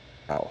now.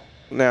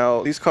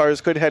 Now, these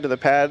cars could head to the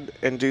pad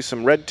and do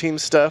some red team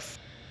stuff,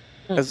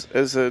 as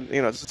a,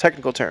 you know, it's a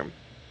technical term.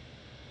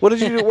 What did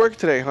you do at work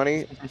today,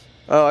 honey?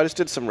 Oh, I just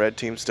did some red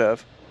team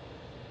stuff.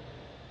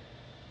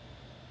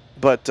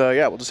 But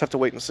yeah, we'll just have to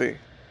wait and see.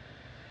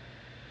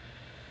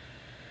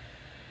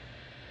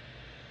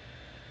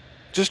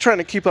 Just trying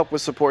to keep up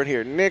with support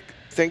here. Nick,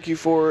 thank you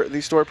for the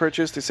store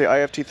purchase. They say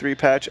IFT3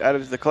 patch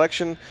added to the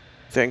collection.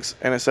 Thanks,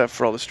 NSF,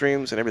 for all the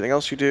streams and everything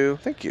else you do.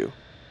 Thank you.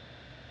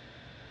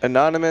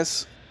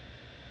 Anonymous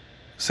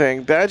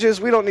saying, badges?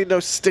 We don't need no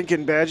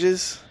stinking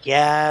badges.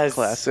 Yes.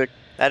 Classic.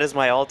 That is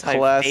my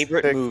all-time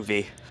favorite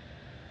movie.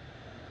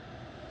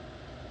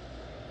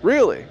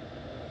 Really?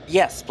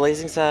 Yes,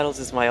 Blazing Saddles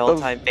is my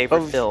all-time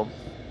favorite film.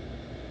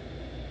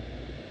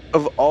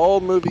 Of all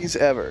movies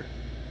ever.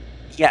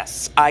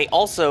 Yes, I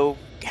also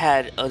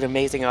had an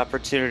amazing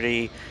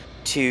opportunity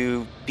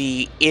to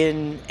be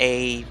in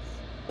an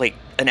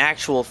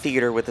actual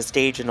theater with a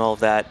stage and all of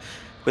that,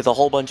 with a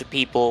whole bunch of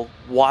people,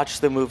 watch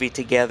the movie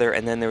together,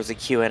 and then there was a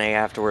Q&A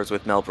afterwards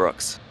with Mel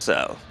Brooks.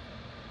 So,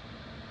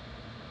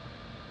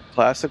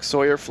 classic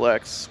Sawyer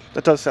flex.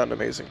 That does sound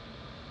amazing.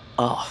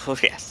 Oh,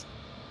 yes.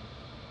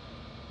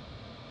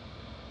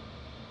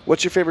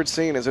 What's your favorite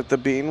scene? Is it the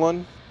bean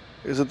one?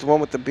 Is it the one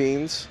with the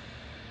beans?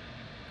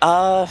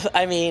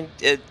 I mean,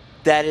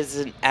 that is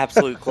an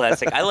absolute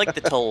classic. I like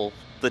the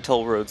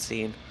toll road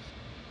scene.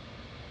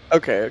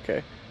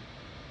 Okay.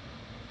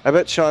 I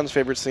bet Sean's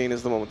favorite scene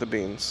is the one with the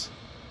beans.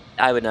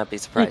 I would not be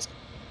surprised.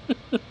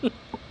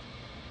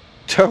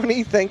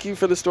 Tony, thank you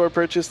for the store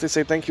purchase. They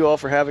say thank you all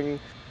for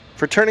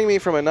turning me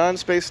from a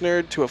non-space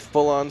nerd to a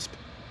full-on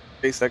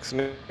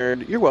SpaceX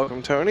nerd. You're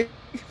welcome, Tony.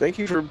 Thank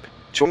you for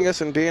joining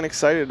us and being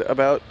excited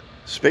about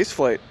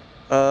spaceflight.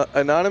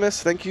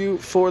 Anonymous, thank you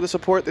for the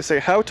support. They say,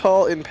 how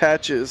tall in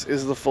patches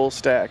is the full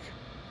stack?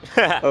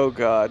 Oh,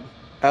 God.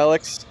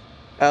 Alex,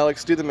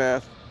 do the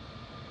math.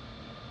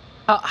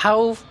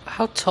 How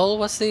tall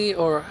was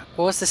what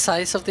was the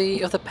size of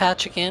the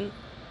patch again?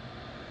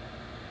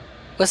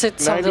 Was it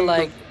something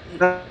like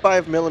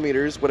 5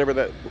 millimeters, whatever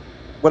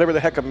the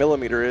heck a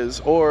millimeter is,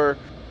 or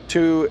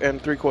 2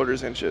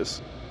 3/4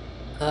 inches?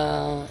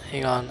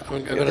 Hang on,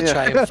 I'm gonna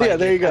try and find yeah,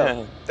 there it. you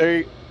go.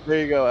 There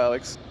you go,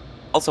 Alex.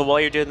 Also, while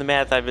you're doing the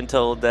math, I've been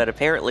told that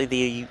apparently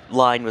the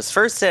line was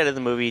first said in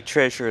the movie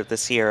Treasure of the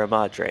Sierra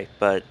Madre,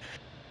 but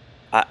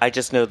I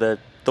just know the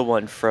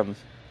one from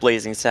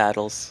Blazing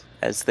Saddles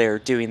as they're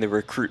doing the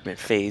recruitment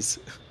phase.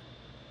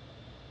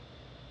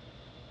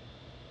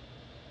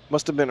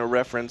 Must have been a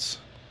reference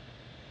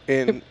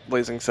in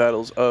Blazing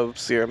Saddles of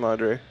Sierra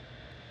Madre.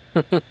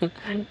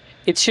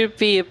 It should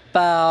be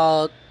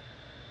about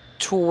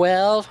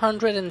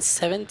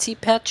 1,270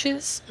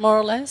 patches, more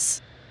or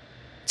less,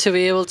 to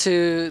be able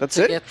to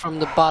get from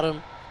the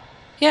bottom.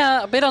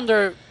 Yeah, a bit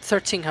under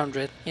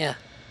 1,300. Yeah.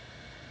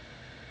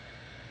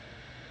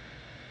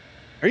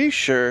 Are you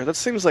sure? That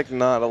seems like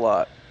not a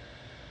lot.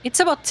 It's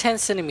about 10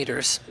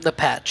 centimeters, the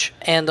patch,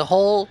 and the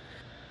whole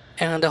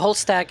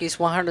stack is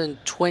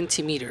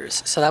 120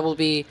 meters. So that will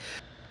be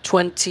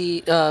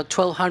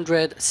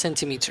 1,200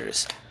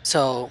 centimeters.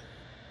 So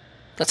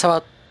that's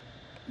about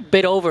a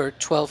bit over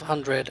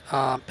 1,200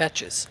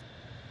 patches.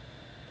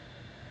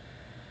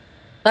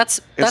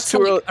 That's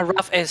like a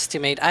rough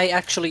estimate. I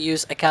actually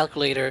use a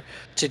calculator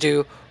to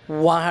do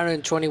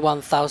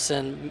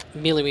 121,000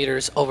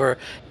 millimeters over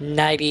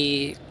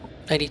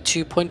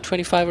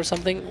 92.25 or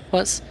something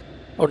was,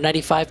 or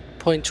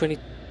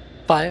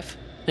 95.25.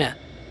 Yeah.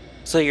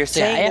 So you're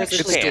saying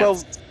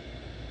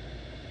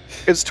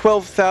it's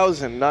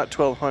 12,000, not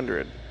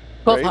 1,200.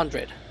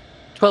 1,200.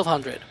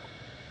 1,200.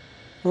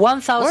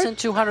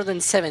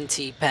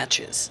 1,270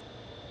 patches.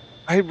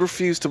 I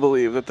refuse to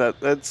believe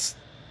that's.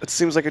 It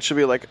seems like it should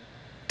be like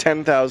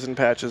 10,000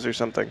 patches or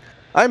something.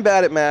 I'm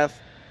bad at math.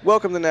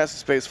 Welcome to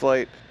NASA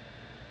Spaceflight.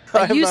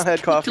 I have not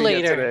had coffee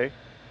yet today.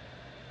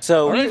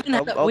 So we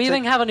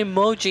even have an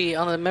emoji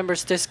on the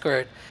members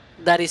Discord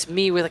that is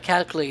me with a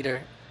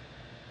calculator.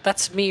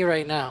 That's me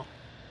right now.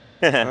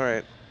 All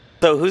right.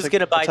 So who's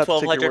going to buy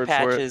 1,200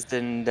 patches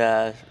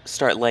and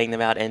start laying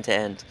them out end to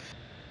end?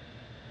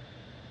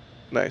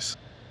 Nice.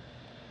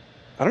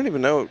 I don't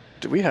even know.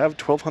 Do we have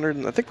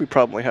 1,200? I think we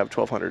probably have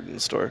 1,200 in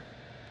store.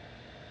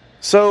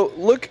 So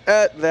look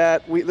at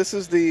that. This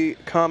is the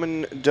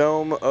common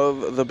dome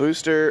of the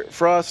booster.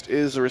 Frost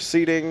is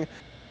receding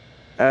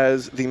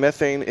as the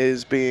methane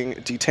is being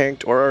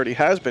detanked, or already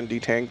has been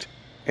detanked,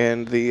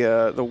 and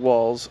the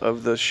walls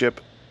of the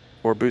ship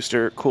or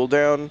booster cool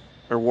down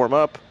or warm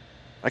up.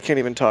 I can't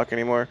even talk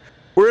anymore.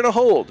 We're in a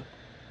hold.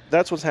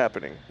 That's what's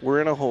happening. We're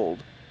in a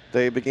hold.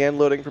 They began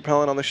loading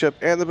propellant on the ship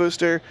and the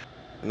booster.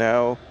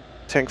 Now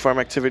tank farm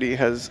activity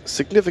has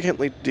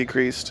significantly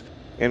decreased,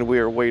 and we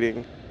are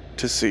waiting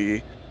to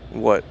see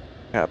what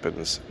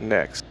happens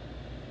next.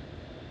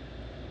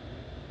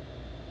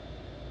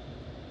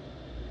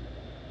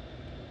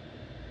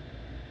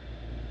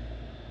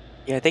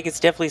 Yeah, I think it's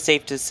definitely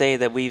safe to say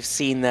that we've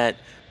seen that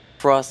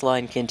frost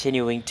line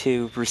continuing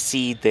to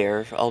recede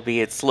there,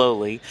 albeit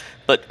slowly.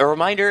 But a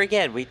reminder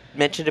again, we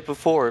mentioned it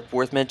before,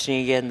 worth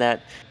mentioning again,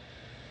 that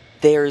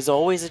there's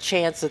always a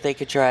chance that they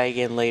could try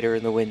again later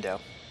in the window.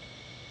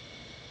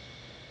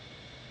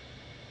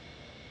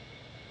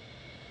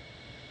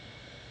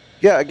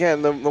 Yeah,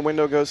 again, the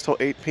window goes till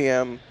 8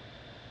 p.m.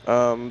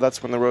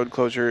 That's when the road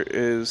closure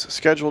is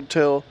scheduled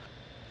till.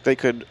 They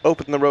could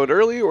open the road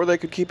early, or they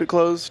could keep it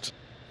closed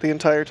the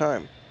entire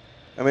time.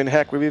 I mean,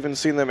 heck, we've even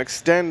seen them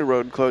extend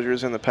road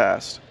closures in the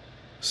past.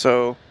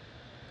 So,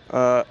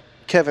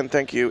 Kevin,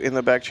 thank you, in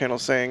the back channel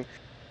saying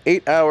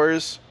 8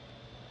 hours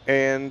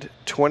and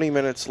 20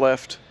 minutes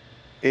left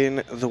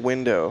in the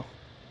window.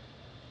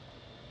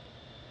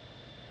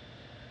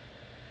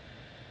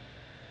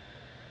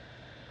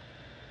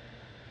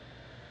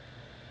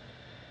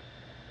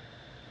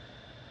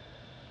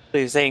 So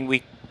you're saying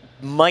we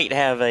might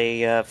have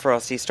a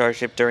Frosty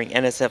Starship during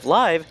NSF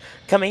Live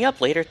coming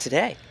up later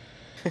today.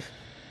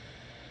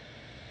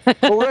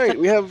 Well, right,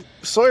 we have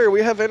Sawyer.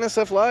 We have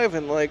NSF Live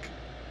in like.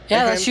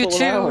 Yeah, that's you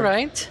too,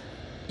 right?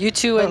 You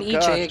two and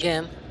EJ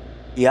again.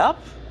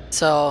 Yup.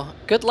 So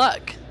good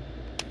luck.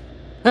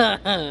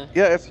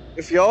 Yeah,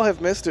 if y'all have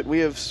missed it, we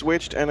have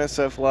switched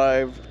NSF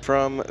Live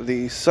from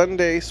the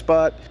Sunday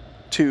spot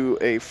to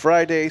a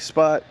Friday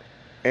spot,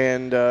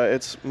 and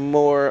it's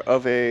more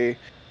of a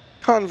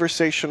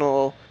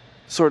conversational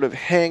sort of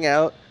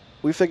hangout.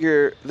 We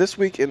figure this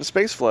week in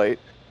Spaceflight,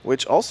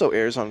 which also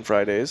airs on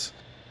Fridays,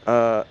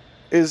 can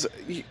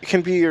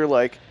be your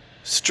like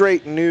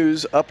straight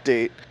news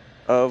update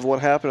of what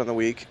happened on the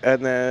week,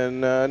 and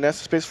then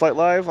NASA Spaceflight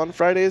Live on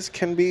Fridays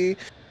can be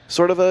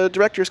sort of a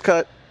director's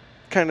cut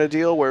kind of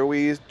deal where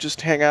we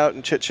just hang out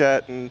and chit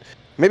chat, and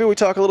maybe we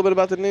talk a little bit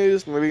about the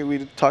news, maybe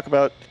we talk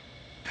about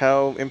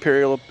how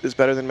Imperial is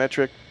better than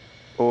Metric,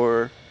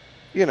 or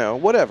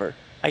whatever.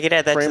 I could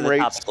add that to the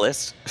topic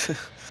list.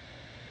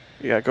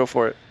 Yeah, go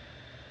for it.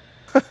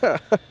 I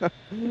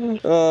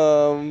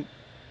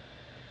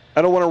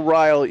don't want to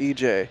rile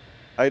EJ.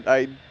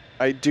 I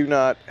do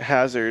not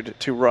hazard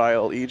to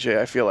rile EJ.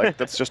 I feel like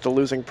that's just a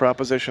losing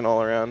proposition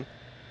all around.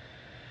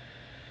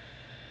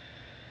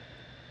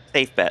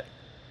 Safe bet.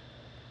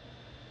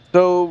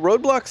 So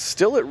roadblock's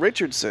still at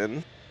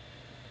Richardson,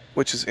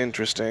 which is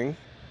interesting.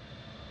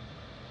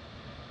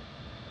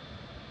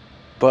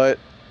 But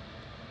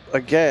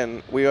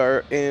again, we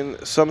are in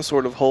some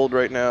sort of hold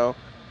right now,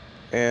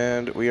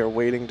 and we are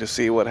waiting to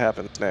see what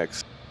happens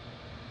next.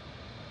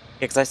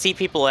 Because I see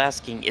people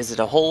asking, is it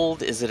a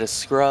hold? Is it a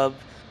scrub?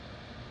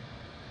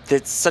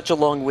 It's such a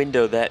long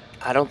window that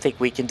I don't think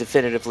we can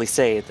definitively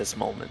say at this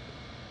moment.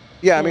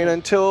 Yeah, I mean,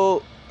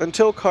 until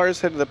cars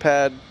head to the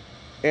pad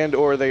and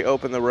or they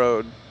open the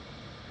road,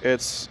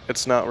 it's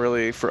not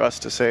really for us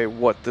to say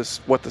what the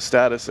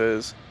status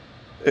is.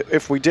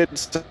 If we did,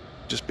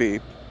 just be,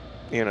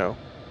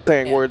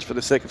 saying words for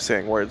the sake of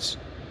saying words.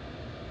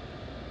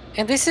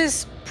 And this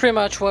is pretty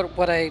much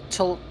what I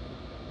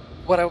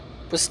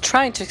was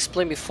trying to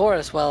explain before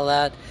as well,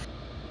 that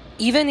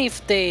even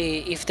if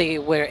they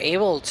were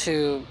able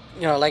to,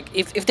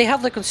 if they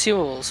have the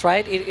consumables,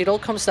 right, it all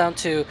comes down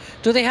to,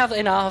 do they have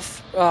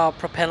enough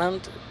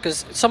propellant,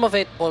 because some of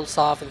it boils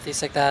off and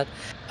things like that.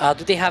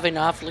 Do they have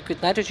enough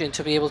liquid nitrogen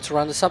to be able to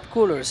run the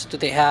subcoolers? Do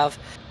they have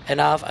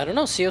enough, I don't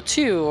know,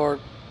 CO2 or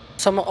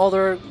some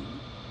other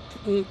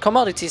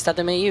commodities that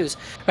they may use,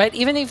 right?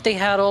 Even if they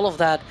had all of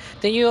that,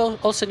 then you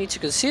also need to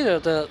consider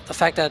the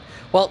fact that,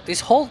 well,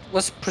 this hold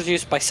was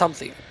produced by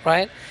something,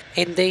 right?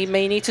 And they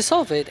may need to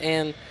solve it.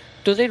 And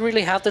do they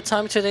really have the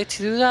time today to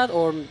do that,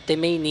 or they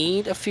may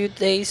need a few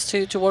days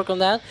to work on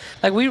that?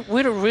 Like, we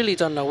really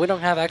don't know. We don't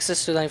have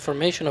access to that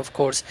information, of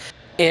course.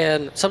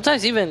 And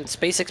sometimes even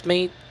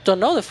SpaceX don't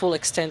know the full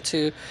extent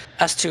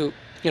as to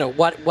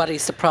what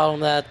is the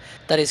problem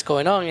that is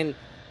going on. And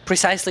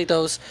precisely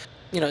those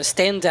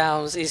stand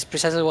downs is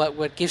precisely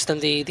what gives them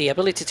the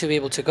ability to be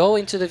able to go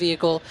into the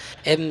vehicle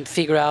and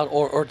figure out,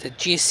 or the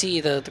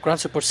GSC, the ground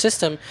support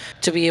system,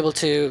 to be able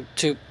to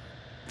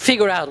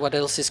figure out what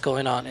else is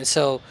going on. And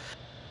so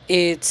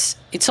it's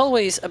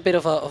always a bit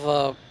of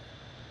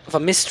a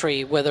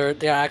mystery whether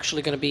they're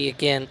actually going to be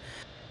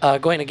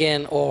going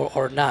again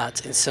or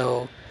not. And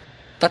so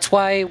that's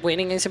why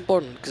waiting is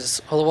important, because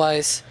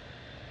otherwise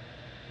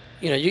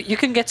you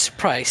can get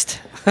surprised.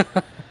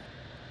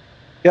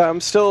 Yeah,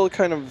 I'm still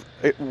kind of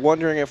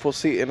wondering if we'll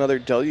see another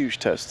deluge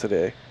test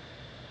today.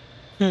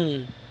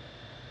 Same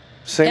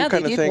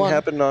kind of thing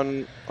happened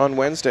on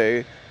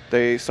Wednesday.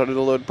 They started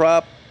to load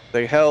prop,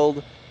 they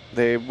held,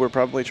 they were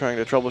probably trying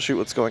to troubleshoot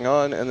what's going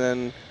on, and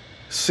then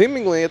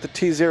seemingly at the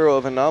T0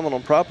 of a nominal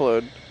prop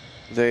load,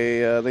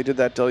 they did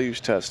that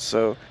deluge test.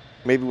 So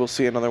maybe we'll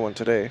see another one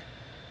today.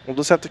 We'll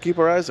just have to keep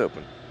our eyes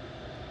open.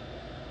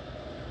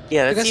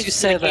 Yeah, that's because you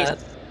said that.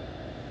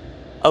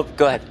 Oh,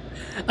 go ahead.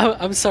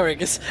 I'm sorry,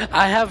 because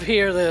I have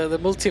here the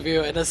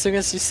multi-view, and as soon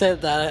as you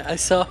said that, I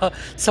saw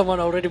someone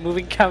already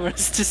moving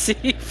cameras to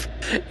see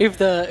if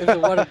the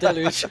water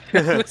deluge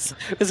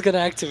was going to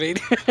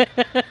activate.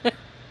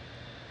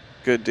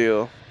 Good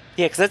deal.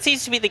 Yeah, because that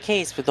seems to be the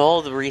case with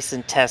all the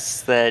recent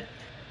tests that,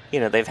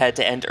 they've had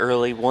to end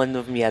early. One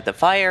of them, you had the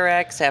Fire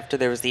X after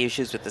there was the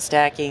issues with the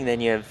stacking,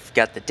 then you've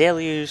got the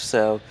deluge,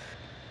 so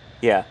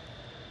yeah.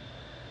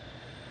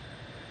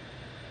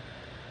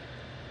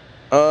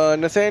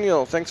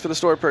 Nathaniel, thanks for the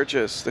store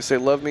purchase. They say,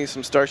 love me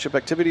some Starship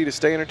activity to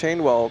stay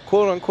entertained while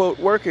quote-unquote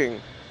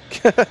working.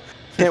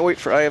 Can't wait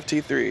for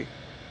IFT3.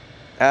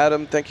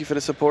 Adam, thank you for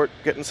the support.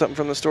 Getting something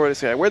from the store. They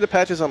say, I wear the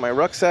patches on my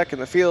rucksack in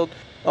the field.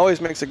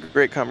 Always makes a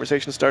great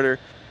conversation starter.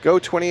 Go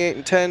 28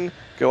 and 10.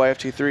 Go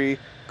IFT3.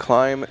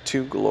 Climb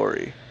to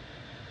glory.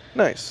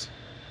 Nice.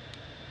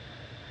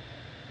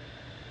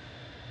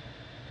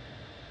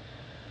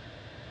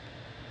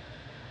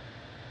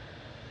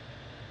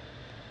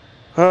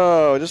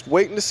 Oh, just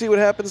waiting to see what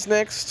happens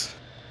next.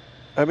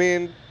 I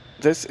mean,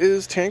 this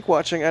is tank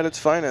watching at its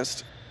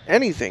finest.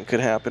 Anything could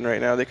happen right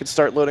now. They could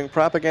start loading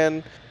prop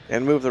again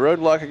and move the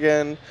roadblock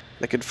again.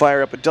 They could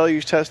fire up a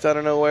deluge test out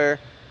of nowhere.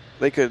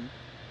 They could,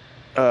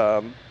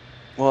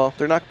 well,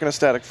 they're not going to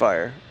static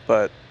fire,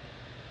 but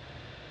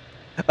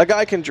a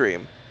guy can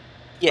dream.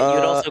 Yeah,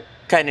 you'd also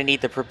kind of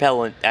need the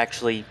propellant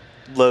actually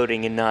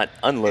loading and not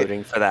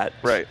unloading for that.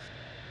 Right.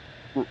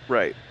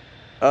 Right.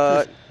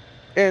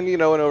 And, an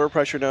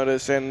overpressure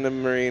notice and a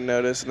marine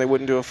notice, and they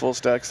wouldn't do a full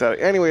stack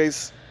static.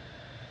 Anyways,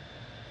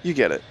 you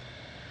get it.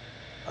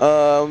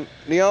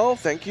 Niall,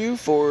 thank you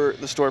for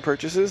the store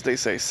purchases. They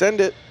say send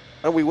it.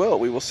 And we will.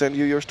 We will send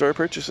you your store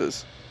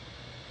purchases.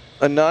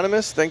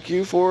 Anonymous, thank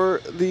you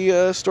for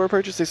the store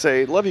purchase. They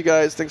say, love you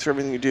guys. Thanks for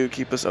everything you do.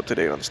 Keep us up to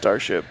date on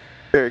Starship.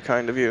 Very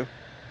kind of you.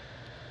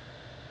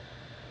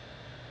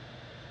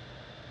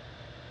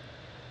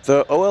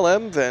 The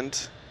OLM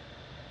vent.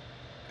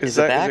 Is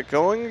it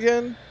going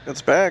again?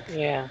 It's back.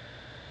 Yeah,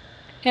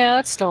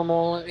 that's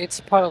normal.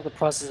 It's part of the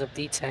process of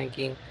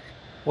detanking,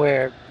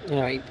 where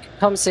it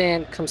comes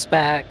in, comes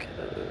back,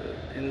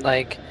 and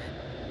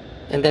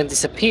then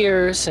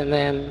disappears, and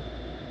then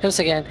comes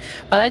again.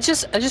 But I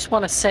just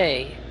want to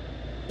say,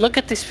 look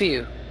at this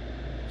view.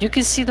 You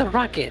can see the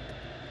rocket.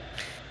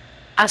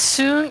 As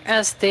soon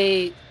as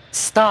they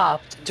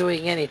stopped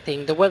doing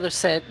anything, the weather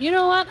said, you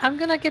know what? I'm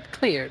gonna get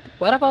cleared.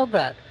 What about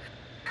that?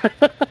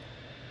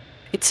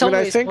 It's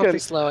always pretty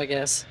slow, I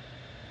guess.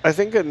 I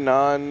think a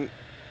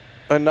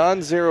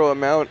non-zero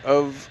amount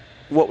of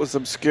what was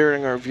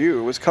obscuring our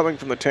view was coming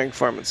from the tank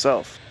farm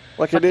itself.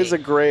 Like, it is a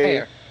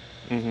gray.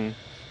 Mm-hmm.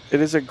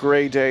 it is a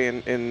gray day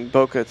in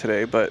Boca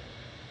today, but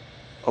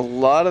a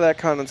lot of that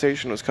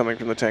condensation was coming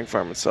from the tank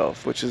farm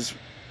itself, which is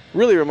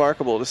really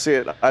remarkable to see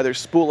it either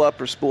spool up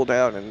or spool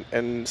down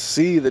and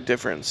see the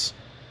difference.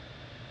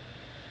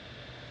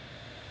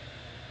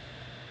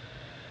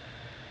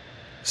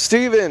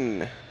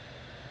 Steven,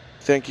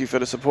 thank you for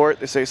the support.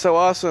 They say, so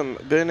awesome.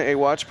 Been a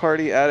watch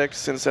party addict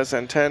since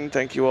SN10.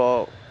 Thank you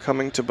all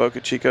coming to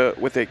Boca Chica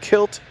with a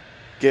kilt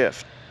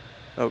gift.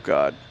 Oh,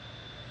 God.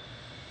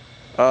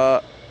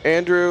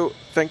 Andrew,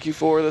 thank you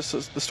for the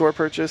store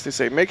purchase. They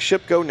say, make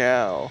ship go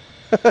now.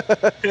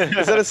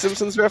 Is that a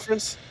Simpsons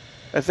reference?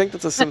 I think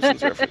that's a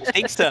Simpsons reference. I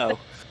think so.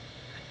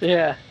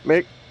 Yeah.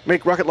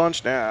 Make rocket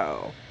launch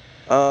now.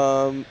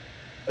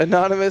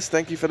 Anonymous,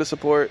 thank you for the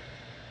support.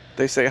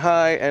 They say,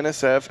 hi,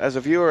 NSF. As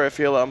a viewer, I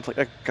feel I'm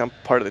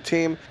part of the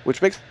team,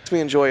 which makes me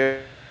enjoy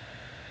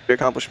the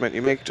accomplishment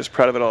you make. Just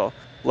proud of it all.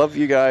 Love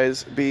you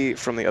guys. Be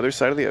from the other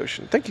side of the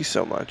ocean. Thank you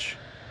so much.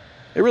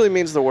 It really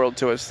means the world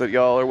to us that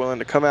y'all are willing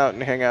to come out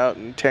and hang out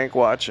and tank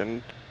watch,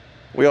 and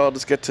we all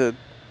just get to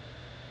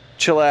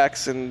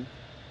chillax and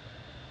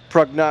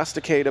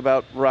prognosticate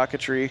about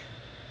rocketry.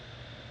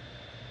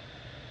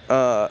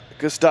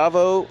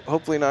 Gustavo,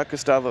 hopefully not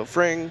Gustavo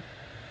Fring.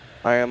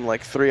 I am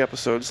like 3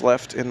 episodes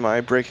left in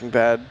my Breaking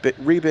Bad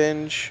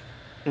re-binge.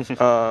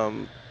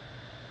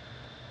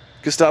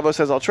 Gustavo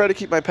says, I'll try to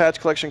keep my patch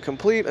collection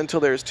complete until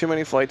there's too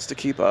many flights to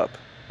keep up.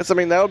 I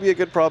mean, that would be a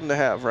good problem to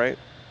have, right?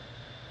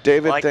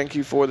 David, thank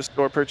you for the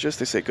store purchase.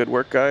 They say, good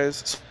work,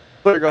 guys.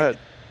 Go ahead.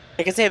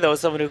 I can say, though,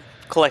 as someone who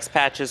collects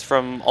patches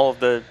from all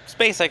of the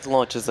SpaceX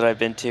launches that I've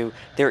been to,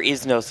 there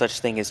is no such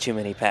thing as too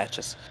many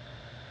patches.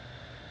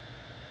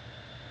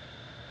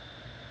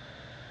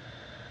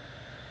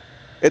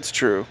 It's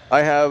true.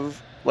 I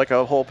have like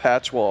a whole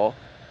patch wall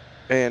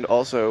and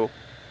also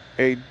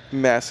a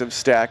massive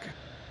stack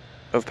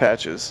of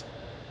patches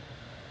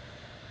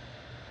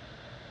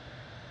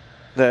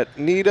that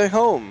need a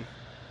home.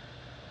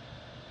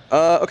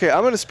 Okay,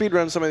 I'm going to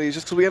speedrun some of these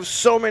just because we have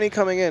so many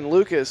coming in.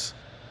 Lucas,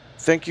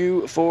 thank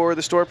you for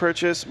the store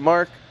purchase.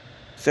 Mark,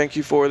 thank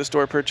you for the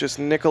store purchase.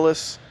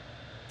 Nicholas,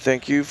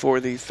 thank you for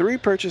the 3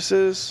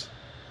 purchases.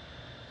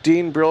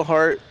 Dean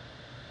Brillhart,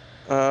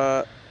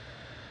 oh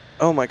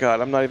my God,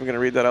 I'm not even going to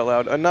read that out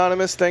loud.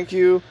 Anonymous, thank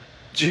you.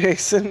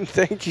 Jason,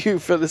 thank you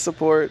for the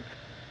support.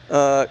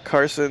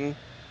 Carson,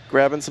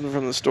 grabbing something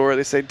from the store.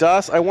 They say,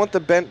 Das, I want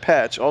the bent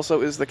patch. Also,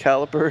 is the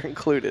caliper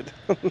included?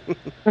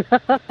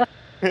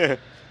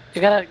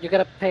 You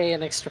gotta pay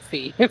an extra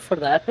fee for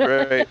that.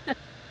 Right.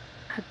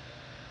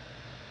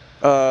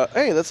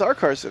 Hey, that's our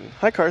Carson.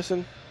 Hi,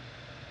 Carson.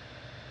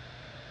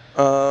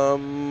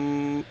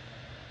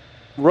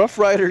 Rough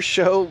Riders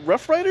show.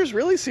 Rough Riders,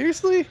 really?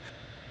 Seriously?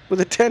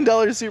 With a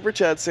 $10 super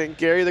chat saying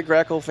Gary the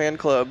Grackle fan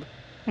club.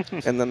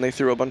 And then they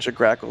threw a bunch of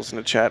grackles in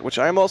the chat, which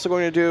I'm also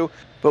going to do,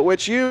 but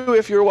which you,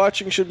 if you're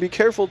watching, should be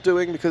careful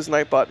doing because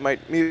Nightbot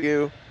might mute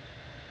you.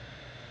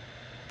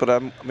 But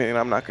I'm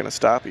not going to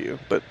stop you,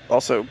 but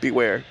also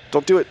beware.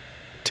 Don't do it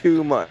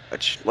too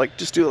much. Like,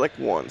 just do it like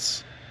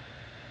once.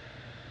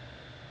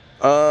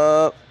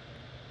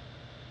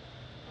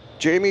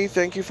 Jamie,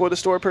 thank you for the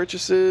store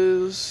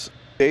purchases.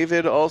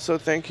 David, also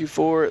thank you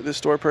for the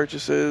store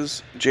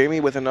purchases.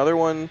 Jamie with another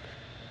one,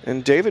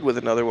 and David with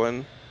another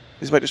one.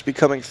 These might just be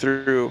coming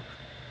through,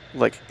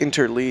 like,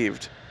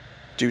 interleaved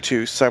due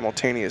to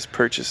simultaneous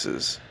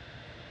purchases.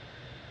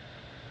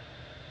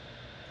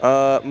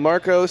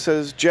 Marco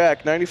says,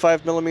 Jack,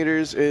 95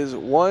 millimeters is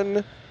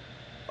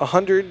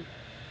 100.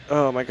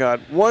 Oh my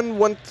God,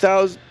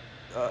 1,000.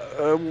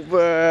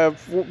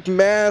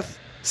 Math.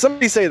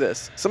 Somebody say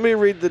this. Somebody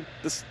read the.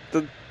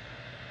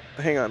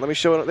 Hang on, let me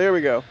show it. There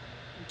we go.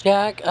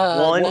 Jack,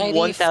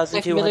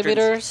 1,263rd.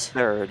 millimeters.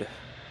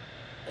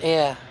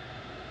 Yeah.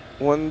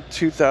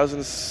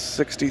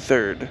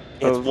 1,263rd.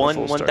 It's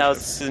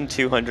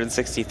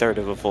 1,263rd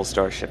of a full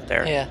starship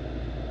there. Yeah.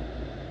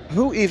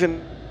 Who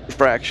even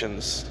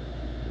fractions?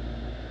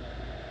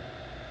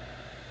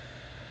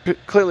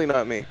 Clearly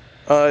not me.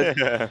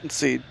 Let's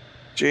see.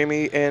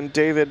 Jamie and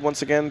David,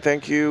 once again,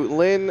 thank you.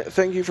 Lynn,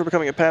 thank you for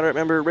becoming a Pattern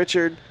member.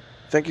 Richard,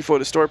 thank you for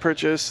the store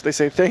purchase. They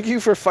say, thank you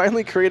for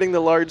finally creating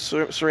the large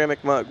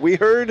ceramic mug. We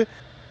heard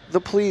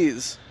the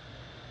pleas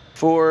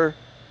for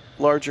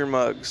larger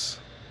mugs.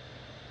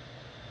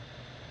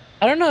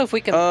 I don't know if we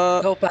can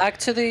go back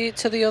to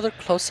the other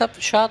close-up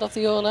shot of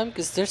the OLM,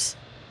 because there's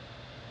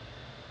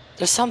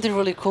something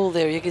really cool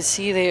there. You can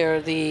see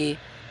there the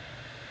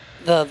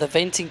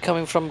venting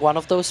coming from one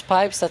of those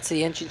pipes. That's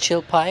the engine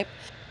chill pipe.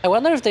 I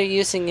wonder if they're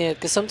using it,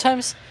 because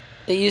sometimes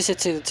they use it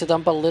to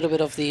dump a little bit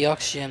of the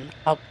oxygen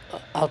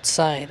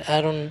outside.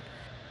 The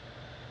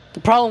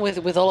problem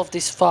with all of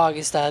this fog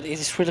is that it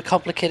is really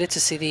complicated to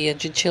see the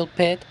engine chill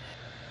pit.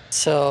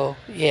 So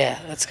yeah,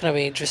 that's gonna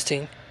be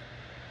interesting.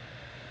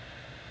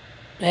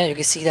 Yeah, you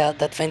can see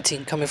that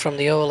venting coming from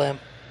the OLM.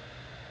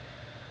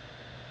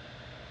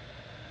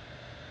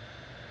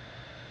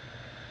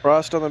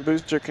 Frost on the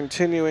booster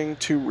continuing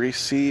to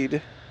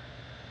recede.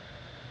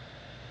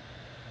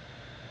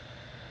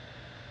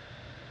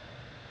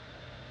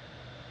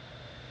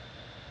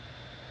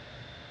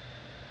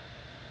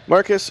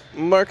 Marcus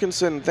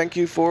Markinson, thank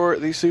you for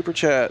the super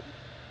chat.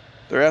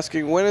 They're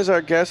asking, when is our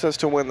guess as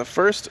to when the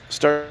first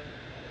Starship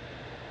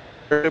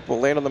will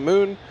land on the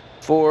moon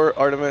for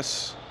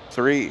Artemis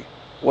 3?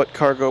 What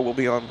cargo will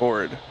be on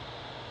board?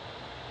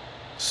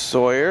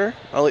 Sawyer,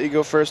 I'll let you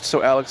go first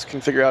so Alex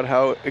can figure out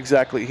how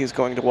exactly he's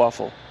going to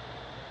waffle.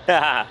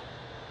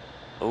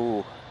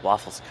 Ooh,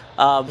 waffles.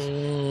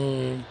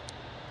 Mm.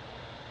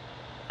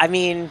 I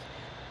mean,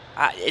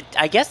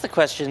 I guess the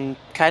question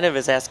kind of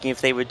is asking if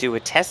they would do a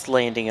test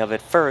landing of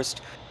it first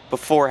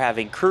before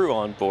having crew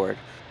on board,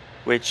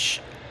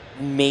 which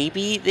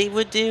maybe they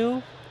would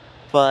do,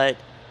 but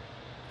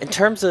in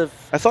terms of...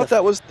 I thought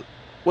that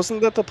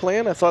wasn't that the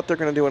plan? I thought they're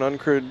going to do an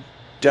uncrewed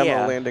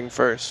demo landing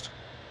first.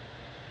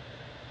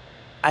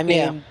 I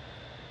mean,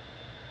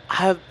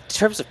 in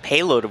terms of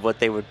payload of what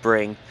they would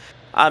bring,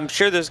 I'm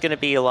sure there's going to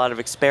be a lot of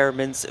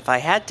experiments. If I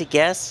had to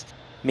guess,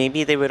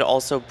 maybe they would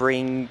also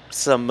bring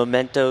some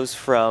mementos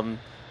from,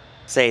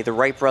 say, the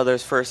Wright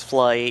brothers' first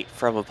flight,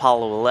 from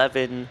Apollo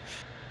 11,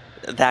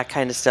 that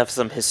kind of stuff,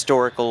 some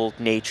historical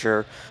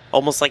nature,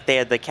 almost like they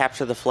had the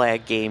Capture the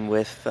Flag game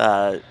with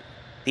the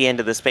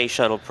end of the Space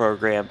Shuttle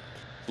program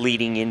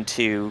leading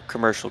into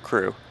commercial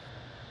crew.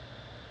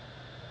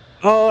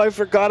 Oh, I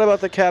forgot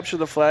about the Capture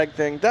the Flag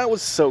thing. That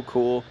was so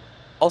cool.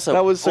 Also,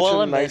 that was such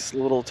OLM a nice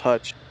little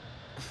touch.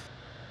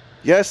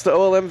 Yes, the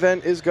OLM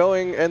vent is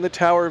going, and the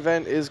tower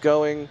vent is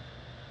going.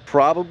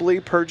 Probably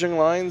purging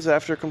lines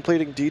after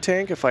completing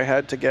D-Tank, if I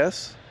had to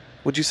guess.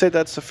 Would you say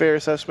that's a fair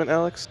assessment,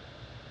 Alex?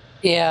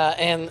 Yeah,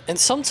 and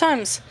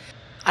sometimes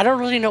I don't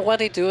really know what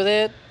they do with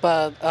it,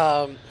 but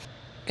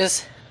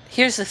because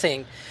here's the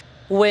thing,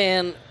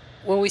 when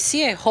we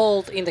see a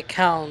hold in the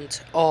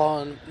count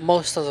on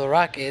most of the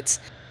rockets,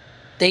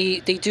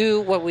 they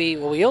do what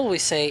we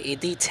always say, a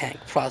D-Tank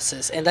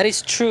process, and that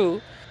is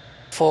true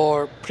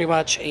for pretty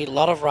much a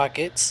lot of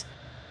rockets.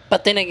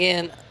 But then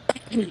again,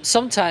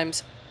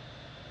 sometimes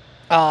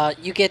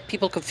you get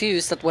people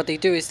confused that what they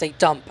do is they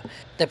dump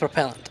the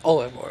propellant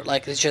overboard.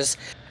 Like, it's just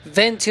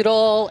vent it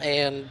all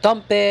and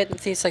dump it and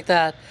things like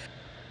that.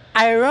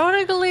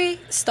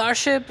 Ironically,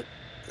 Starship,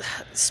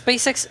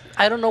 SpaceX,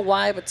 I don't know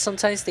why, but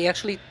sometimes they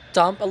actually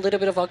dump a little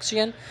bit of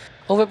oxygen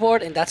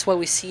overboard, and that's why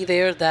we see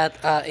there that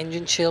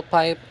engine chill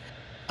pipe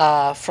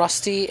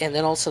frosty, and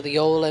then also the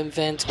OLM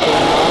vent going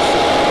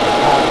off.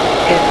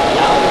 And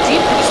now the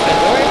team can just spend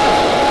right.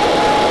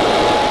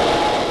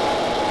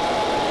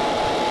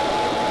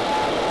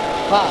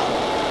 Wow.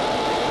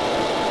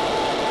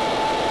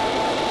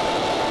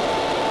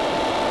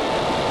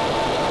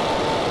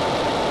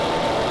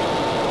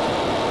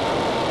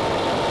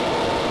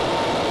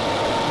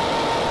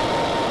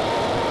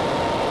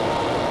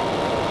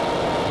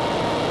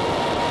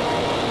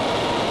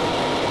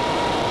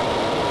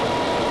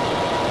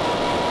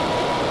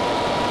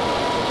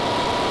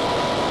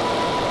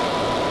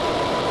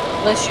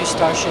 Bless you,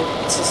 Starship.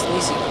 It's just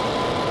easy.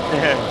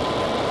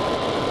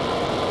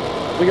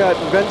 We got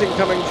venting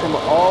coming from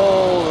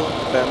all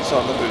vents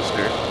on the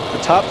booster.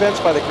 The top vents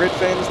by the grid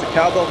fins, the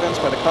cowbell vents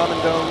by the common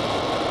dome.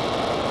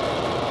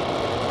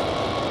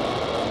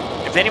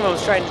 If anyone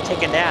was trying to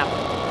take a nap,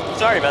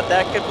 sorry about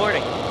that. Good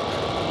morning.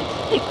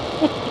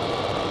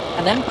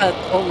 And then at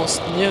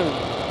almost noon.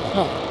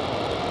 Oh.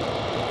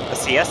 A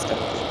siesta.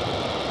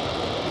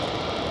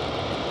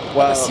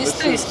 Wow, the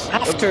siesta this is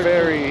after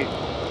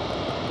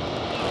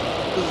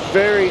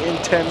very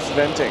intense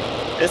venting.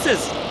 This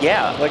is,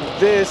 yeah. Like,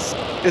 this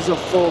is a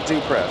full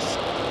depress.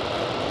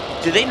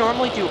 Do they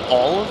normally do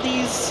all of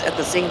these at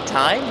the same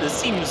time? This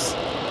seems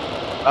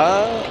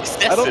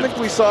excessive. I don't think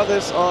we saw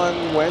this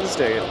on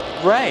Wednesday.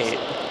 Right.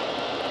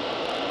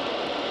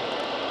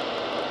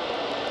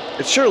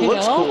 It sure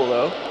looks cool,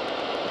 though.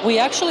 We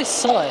actually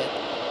saw it.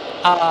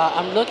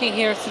 I'm looking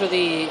here through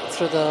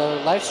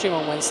the live stream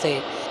on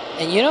Wednesday,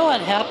 and you know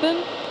what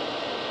happened?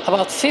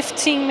 About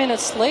 15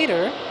 minutes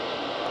later,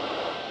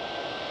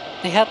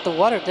 they had the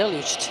water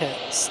deluge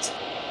test.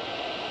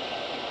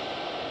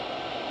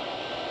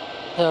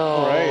 So,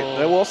 all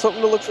right, well,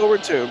 something to look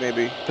forward to,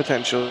 maybe,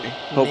 potentially,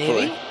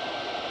 hopefully. Maybe?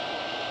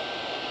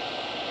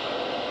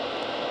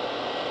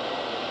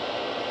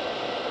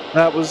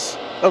 That was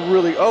a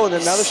really... Oh, and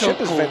then now the So ship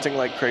is cool. venting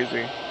like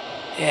crazy.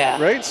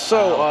 Yeah. Right?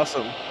 So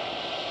awesome.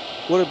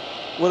 What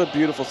a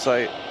beautiful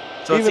sight.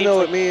 So even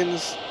though it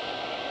means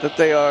that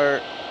they are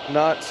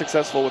not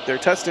successful with their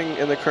testing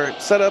in the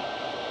current setup,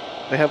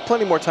 they have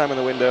plenty more time in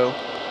the window,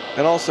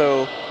 and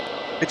also,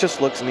 it just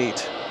looks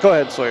neat. Go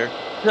ahead, Sawyer.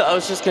 No, I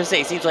was just going to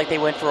say, it seems like they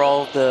went for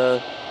all the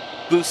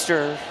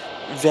booster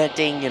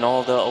venting and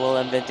all the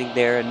OLM venting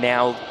there, and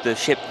now the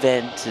ship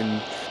vent,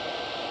 and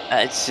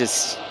it's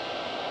just...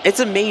 It's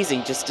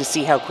amazing just to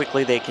see how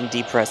quickly they can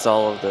depress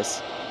all of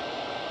this.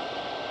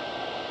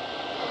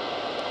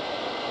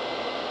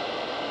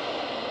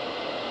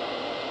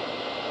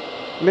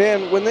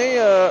 Man, when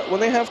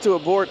they have to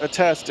abort a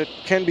test, it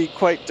can be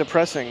quite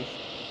depressing.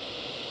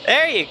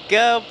 There you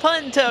go,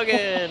 pun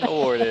token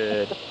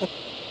awarded.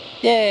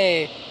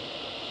 Yay!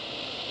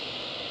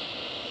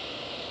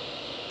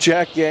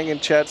 Jack Yang in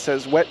chat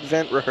says wet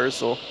vent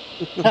rehearsal.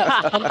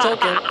 Pun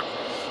token.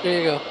 There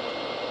you go.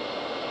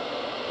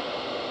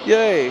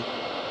 Yay!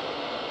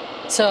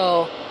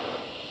 So,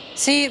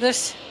 see,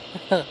 there's.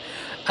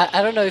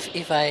 I don't know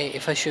if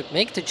I should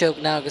make the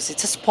joke now because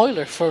it's a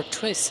spoiler for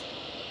Twist.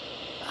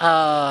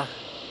 I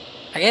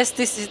guess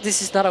this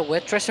is not a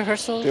wet dress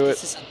rehearsal. Do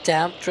This it. is a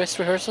damp dress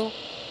rehearsal.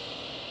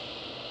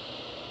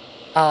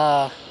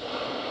 It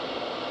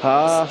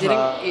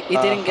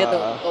didn't get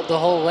the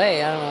whole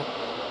way. I don't know.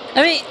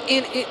 I mean,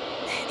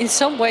 in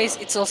some ways,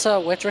 it's also a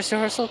wet dress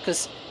rehearsal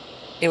because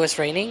it was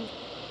raining.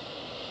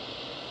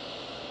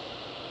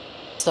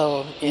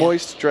 So yeah.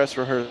 Moist dress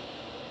rehearsal.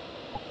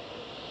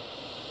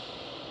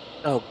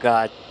 Oh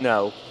God,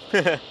 no.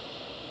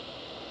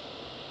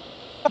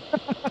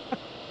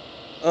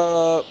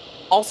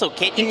 Also,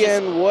 can't you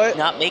just what?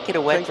 not make it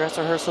a wet dress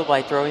rehearsal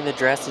by throwing the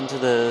dress into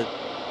the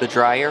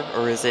dryer,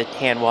 or is it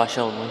hand wash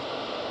only?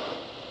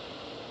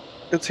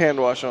 It's hand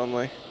wash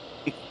only.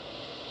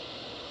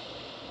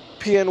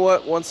 PN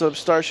what wants a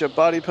Starship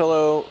body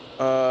pillow.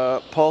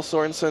 Paul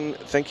Sorensen,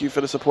 thank you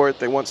for the support.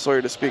 They want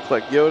Sawyer to speak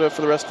like Yoda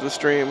for the rest of the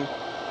stream.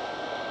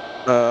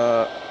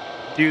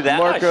 Do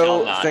that, I shall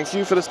Marco, not. thank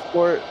you for the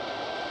support.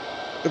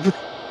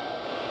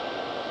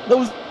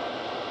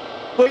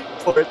 Wait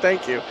for it,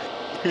 thank you.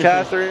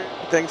 Catherine,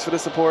 thanks for the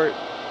support.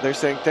 They're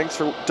saying thanks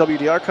for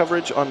WDR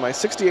coverage on my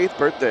 68th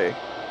birthday.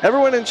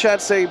 Everyone in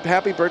chat say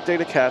happy birthday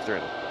to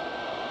Catherine.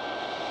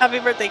 Happy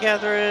birthday,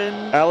 Catherine.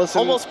 Allison,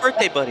 almost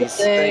birthday buddies.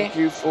 Thank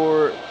you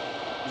for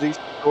the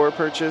store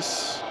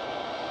purchase.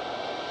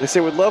 They say,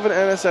 would love an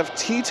NSF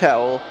tea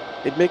towel.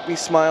 It'd make me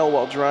smile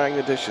while drying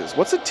the dishes.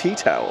 What's a tea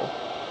towel?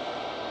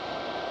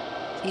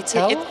 Tea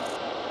towel?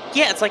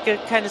 Yeah, it's like a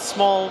kind of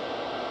small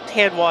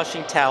hand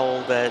washing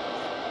towel that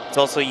it's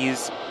also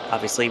used,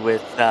 obviously,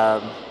 with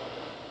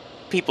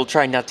people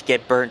trying not to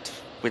get burnt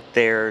with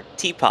their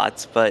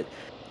teapots. But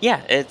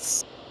yeah,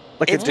 it's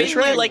like it's a dish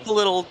basically rag? like a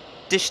little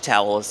dish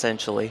towel,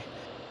 essentially.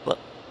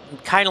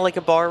 Kind of like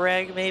a bar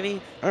rag,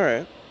 maybe. All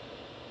right.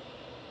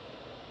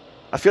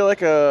 I feel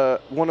like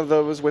one of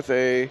those with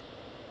a.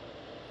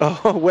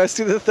 Oh,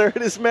 Westy the Third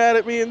is mad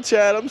at me in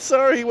chat. I'm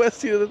sorry,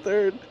 Westy the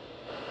Third.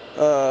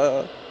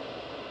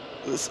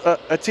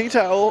 A tea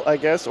towel, I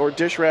guess, or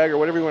dish rag, or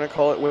whatever you want to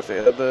call it, with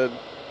the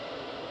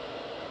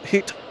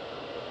heat.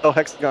 Oh,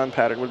 hexagon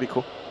pattern would be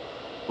cool.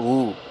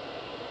 Ooh.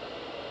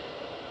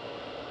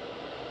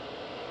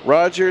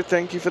 Roger,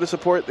 thank you for the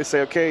support. They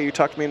say, okay, you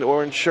talked me into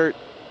orange shirt.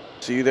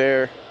 See you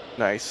there.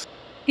 Nice.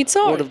 It's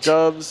Lord orange. of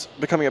Doves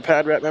becoming a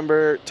Pad Rat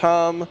member.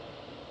 Tom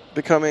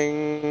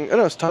becoming. Oh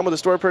no, it's Tom with a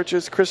store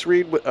purchase. Chris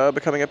Reed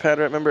becoming a Pad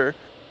Rat member.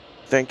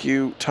 Thank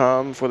you,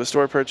 Tom, for the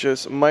store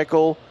purchase.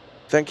 Michael,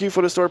 thank you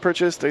for the store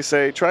purchase. They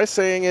say, try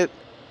saying it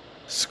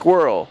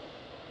squirrel.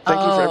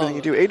 Thank you for everything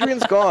you do.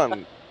 Adrian's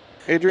gone.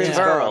 Adrian's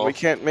gone. We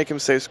can't make him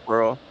say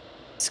squirrel.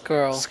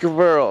 Squirrel.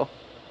 Squirrel.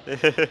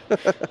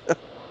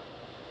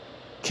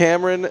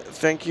 Cameron,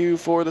 thank you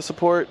for the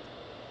support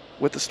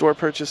with the store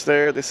purchase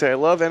there. They say, I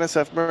love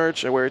NSF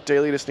merch. I wear it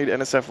daily. Just need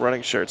NSF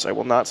running shirts. I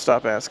will not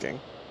stop asking.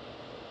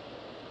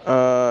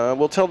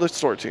 We'll tell the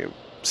store team.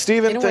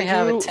 Steven, thank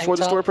you for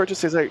the store purchase.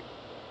 They say,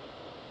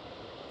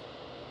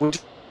 we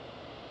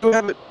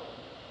have it.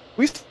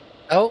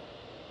 Oh,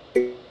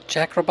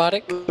 Jack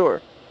Robotic?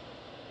 Sure.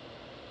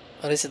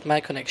 Or is it my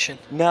connection?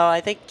 No,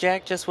 I think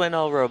Jack just went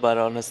all robot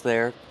on us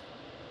there.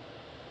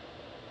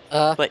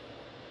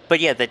 But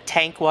yeah, the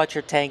Tank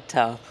Watcher tank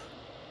top.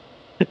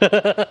 I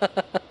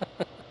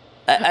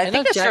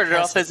think that started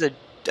off as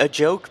a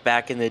joke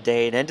back in the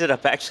day and ended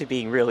up actually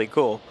being really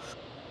cool.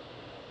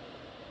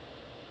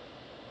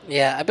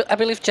 Yeah, I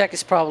believe Jack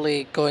is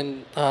probably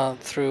going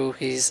through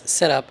his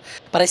setup,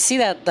 but I see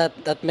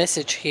that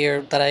message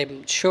here that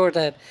I'm sure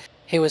that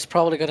he was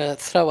probably gonna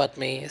throw at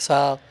me,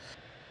 so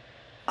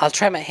I'll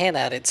try my hand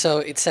at it. So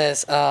it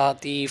says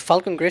the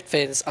Falcon grid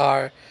fins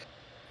are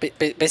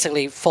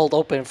basically fold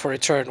open for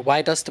return.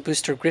 Why does the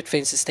booster grid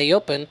fins stay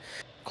open?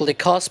 Could they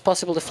cause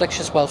possible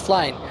deflections while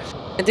flying?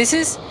 And this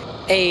is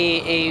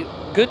a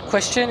good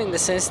question in the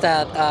sense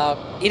that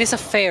it is a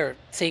fair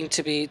thing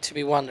to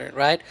be wondering,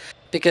 right?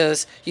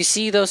 Because you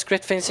see those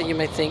grid fins and you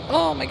may think,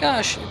 oh my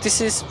gosh, this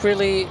is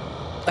really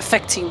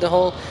affecting the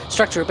whole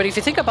structure. But if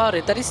you think about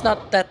it, that is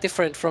not that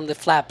different from the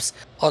flaps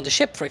on the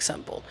ship, for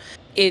example.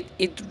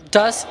 It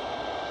does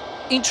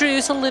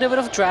introduce a little bit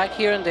of drag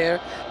here and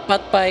there,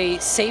 but by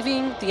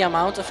saving the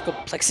amount of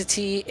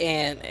complexity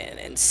and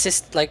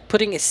like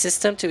putting a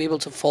system to be able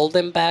to fold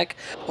them back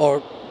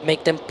or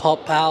make them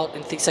pop out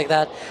and things like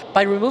that,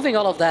 by removing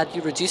all of that,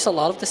 you reduce a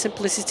lot of the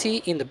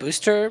simplicity in the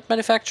booster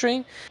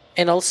manufacturing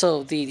and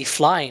also the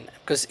flying,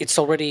 because it's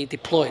already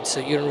deployed,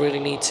 so you don't really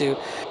need to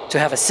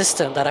have a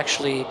system that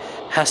actually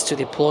has to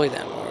deploy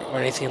them or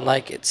anything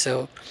like it.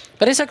 So,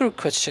 but it's a good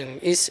question.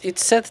 It's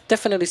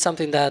definitely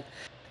something that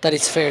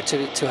is fair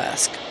to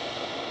ask.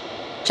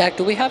 Jack,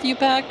 do we have you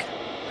back?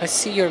 I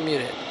see you're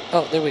muted.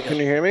 Oh, there we go. Can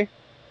you hear me?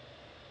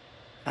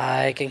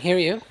 I can hear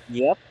you.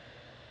 Yep.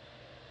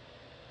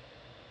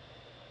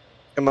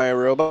 Am I a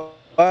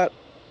robot?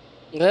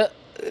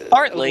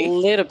 Partly. A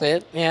little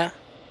bit, yeah.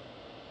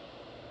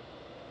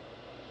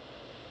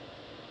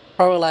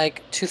 probably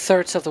like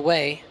 2/3 of the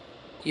way,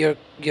 you're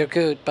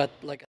good. But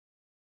like,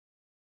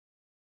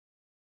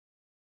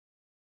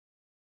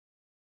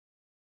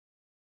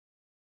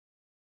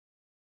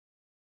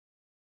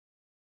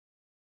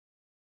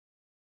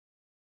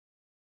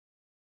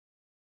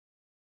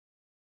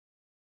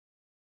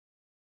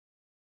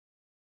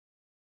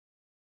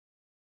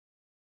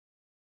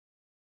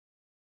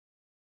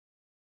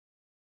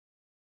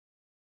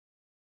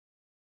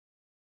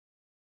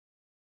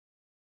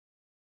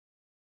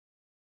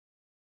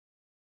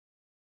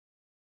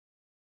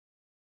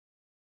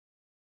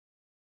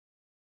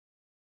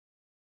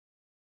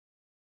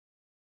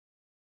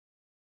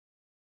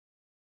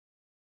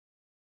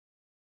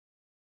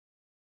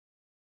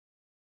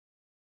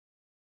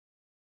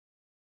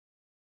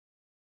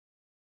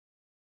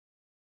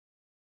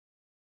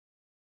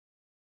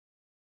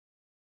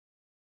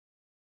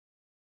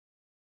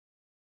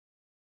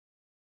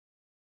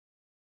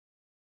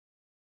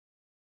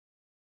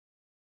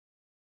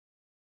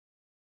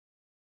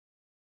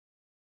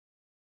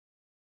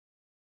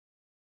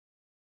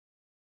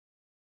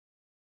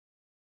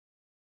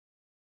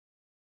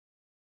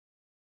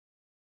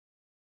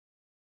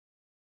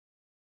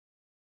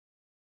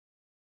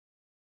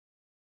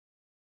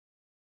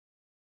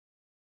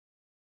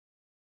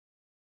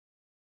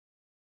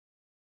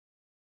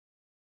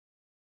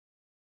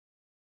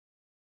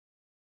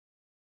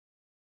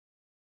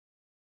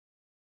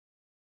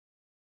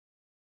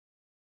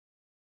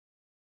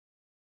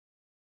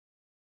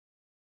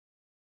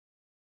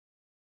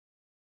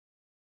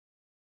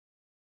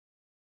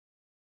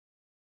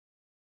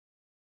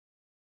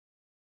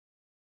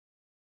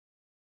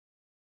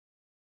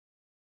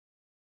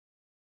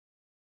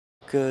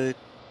 Good.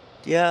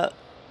 Yeah.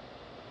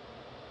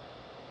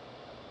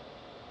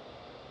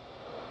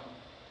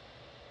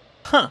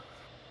 Huh.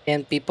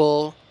 can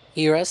people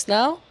hear us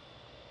now?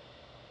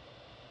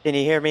 Can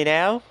you hear me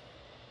now?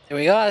 There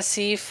we go. I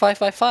see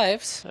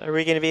 5x5s. Are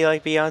we gonna be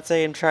like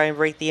Beyonce and try and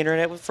break the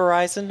internet with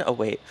Verizon? Oh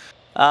wait.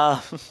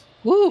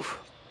 Woo,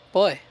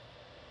 boy.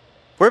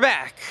 We're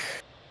back.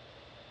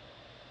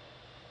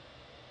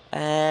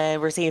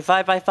 And we're seeing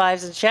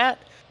 5x5s in chat,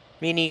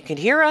 meaning you can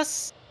hear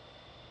us,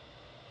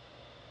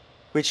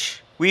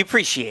 which we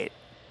appreciate.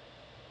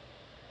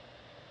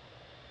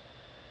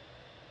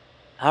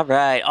 All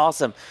right,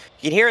 awesome.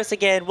 You can hear us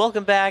again.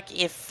 Welcome back.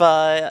 If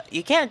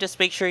you can, just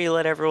make sure you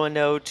let everyone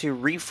know to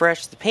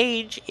refresh the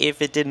page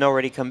if it didn't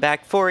already come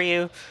back for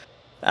you.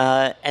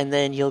 And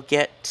then you'll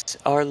get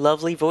our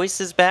lovely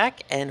voices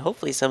back and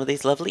hopefully some of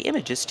these lovely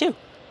images too.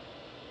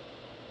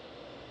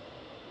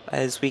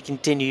 As we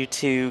continue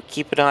to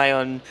keep an eye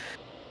on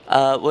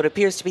what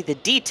appears to be the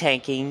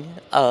detanking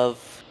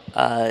of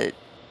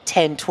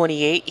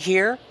 1028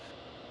 here.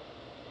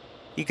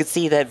 You can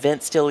see that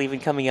vent still even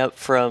coming up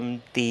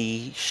from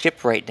the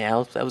ship right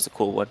now. That was a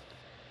cool one.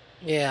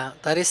 Yeah,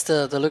 that is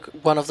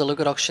one of the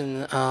liquid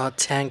oxygen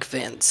tank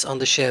vents on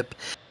the ship.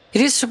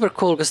 It is super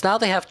cool because now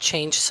they have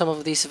changed some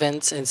of these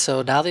vents, and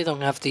so now they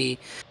don't have the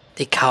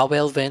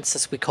cowbell vents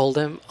as we call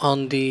them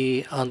on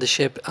the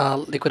ship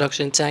liquid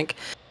oxygen tank,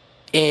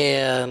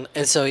 and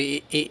so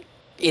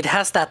it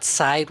has that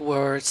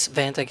sidewards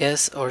vent, I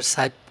guess, or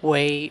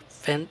sideway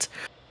vent.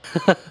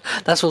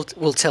 That's what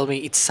will tell me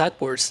it's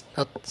sidewards,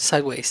 not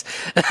sideways.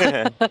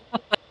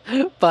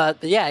 But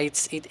yeah,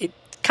 it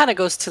kind of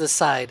goes to the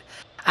side.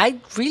 I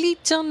really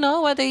don't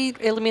know why they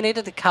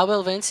eliminated the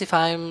cowbell vents, if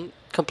I'm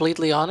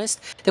completely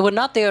honest. They were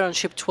not there on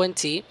ship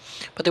 20,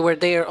 but they were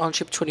there on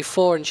ship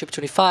 24 and ship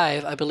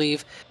 25. I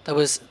believe that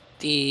was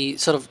the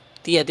sort of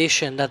the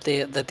addition that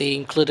they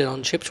included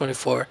on ship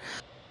 24,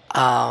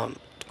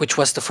 which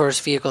was the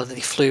first vehicle that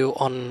they flew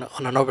on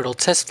an orbital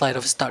test flight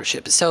of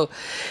Starship. So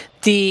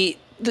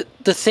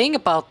the thing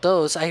about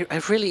those, I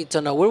really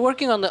don't know. We're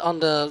working on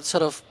the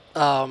sort of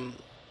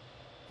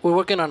we're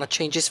working on a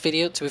changes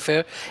video. To be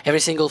fair, every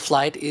single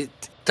flight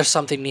there's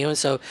something new, and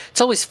so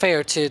it's always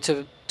fair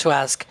to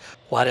ask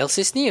what else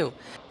is new,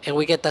 and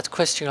we get that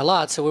question a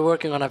lot. So we're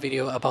working on a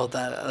video about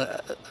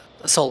that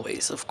as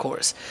always, of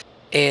course.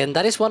 And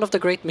that is one of the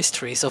great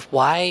mysteries of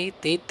why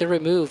they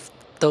remove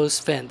those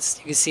vents.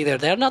 You can see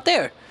they're not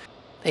there.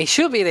 They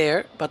should be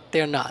there, but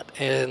they're not,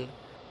 and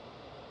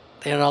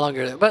they're no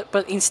longer there.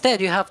 But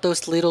instead, you have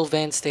those little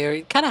vents there.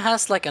 It kind of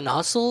has like a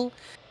nozzle,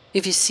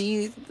 if you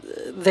see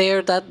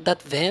there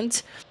that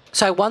vent.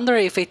 So I wonder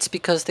if it's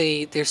because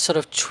they're sort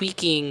of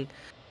tweaking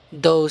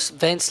those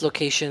vents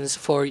locations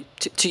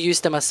to use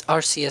them as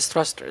RCS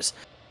thrusters.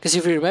 Because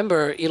if you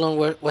remember,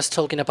 Elon was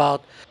talking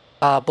about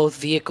both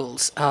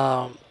vehicles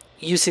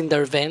using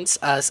their vents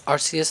as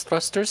RCS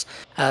thrusters,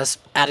 as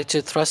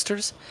attitude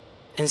thrusters,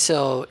 and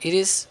so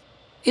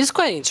it's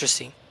quite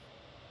interesting.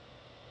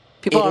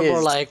 People are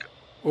more like,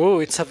 oh,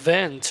 it's a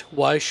vent.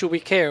 Why should we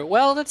care?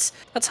 Well, that's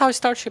how a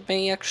Starship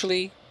may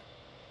actually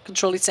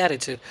control its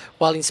attitude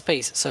while in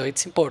space, so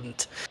it's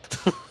important.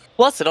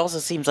 Plus, it also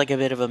seems like a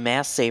bit of a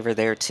mass saver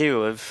there,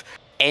 too, of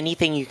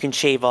anything you can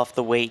shave off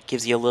the weight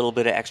gives you a little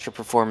bit of extra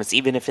performance,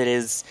 even if it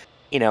is,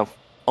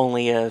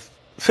 only a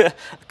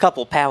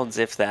couple pounds,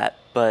 if that.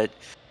 But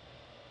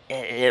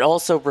it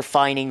also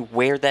refining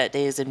where that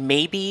is, and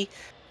maybe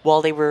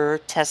while they were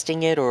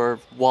testing it or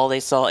while they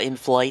saw in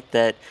flight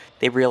that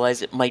they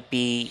realized it might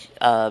be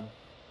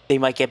they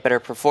might get better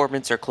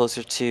performance or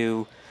closer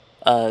to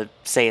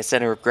say a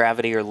center of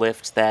gravity or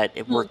lift, that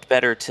it worked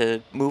better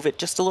to move it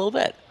just a little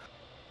bit.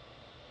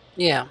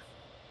 Yeah.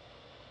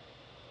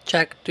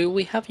 Jack, do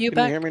we have you Can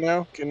back? you hear me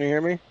now? Can you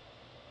hear me?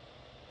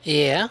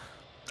 Yeah.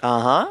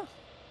 Uh-huh.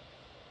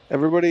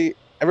 Everybody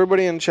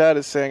in chat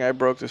is saying I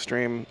broke the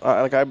stream.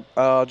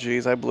 Oh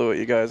geez, I blew it,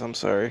 you guys. I'm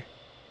sorry.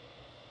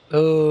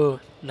 Oh,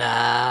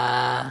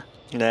 nah.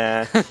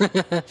 Nah.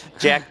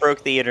 Jack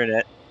broke the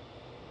internet.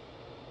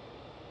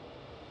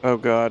 Oh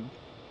god.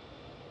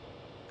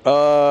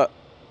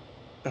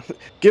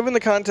 Given the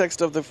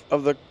context of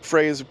the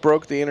phrase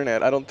 "broke the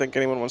internet," I don't think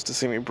anyone wants to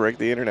see me break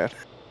the internet.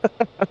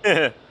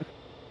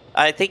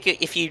 I think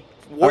if you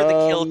wore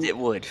the kilt, it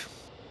would.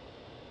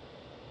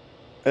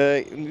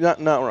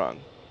 Not wrong.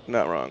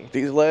 Not wrong.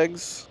 These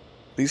legs,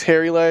 these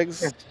hairy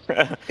legs,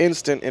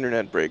 instant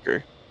internet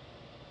breaker.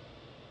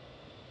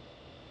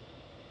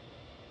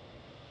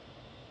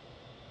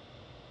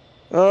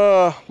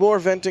 More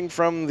venting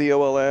from the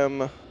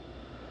OLM.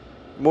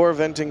 More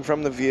venting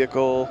from the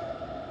vehicle.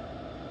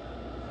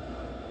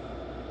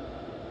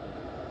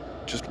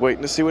 Just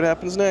waiting to see what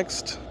happens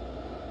next.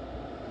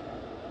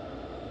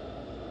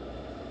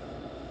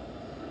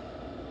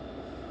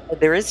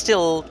 There is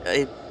still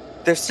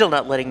they're still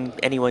not letting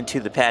anyone to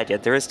the pad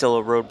yet. There is still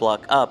a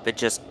roadblock up. It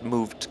just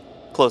moved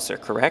closer,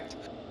 correct?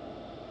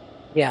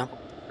 Yeah.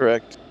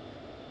 Correct.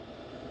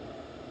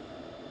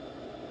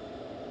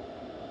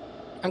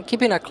 I'm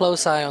keeping a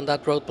close eye on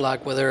that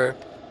roadblock, whether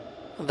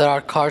there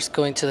are cars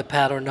going to the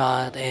pad or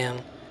not,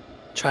 and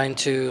trying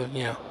to,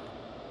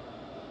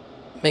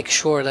 make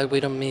sure that we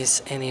don't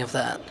miss any of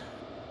that.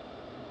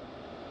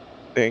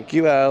 Thank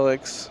you,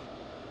 Alex.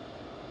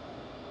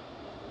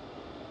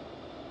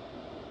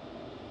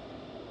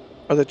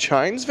 Are the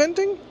chines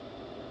venting?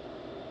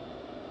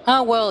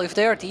 Well, if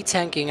they are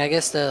detanking, I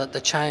guess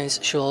the chines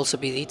should also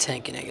be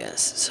detanking, I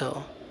guess.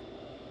 So,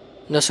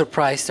 no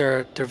surprise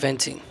they're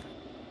venting.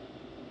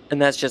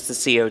 And that's just the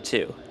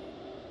CO2.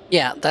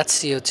 Yeah,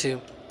 that's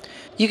CO2.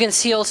 You can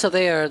see also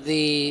there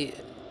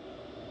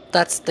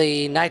that's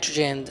the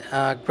nitrogen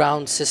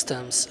ground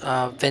systems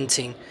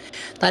venting.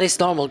 That is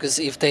normal because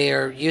if they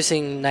are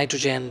using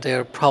nitrogen,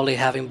 they're probably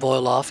having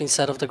boil off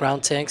inside of the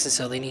ground tanks, and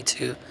so they need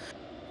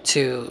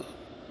to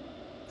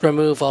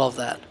remove all of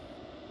that.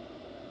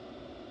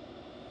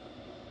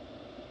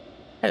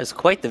 That was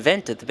quite the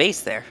vent at the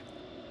base there.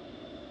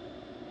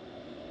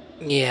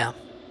 Yeah.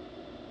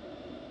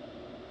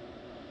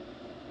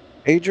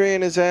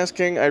 Adrian is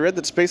asking, I read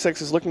that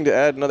SpaceX is looking to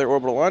add another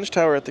orbital launch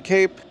tower at the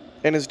Cape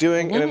and is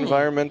doing an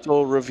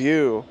environmental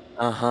review.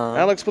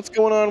 Alex, what's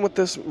going on with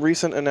this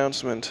recent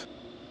announcement?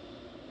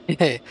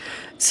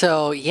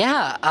 So,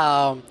 yeah,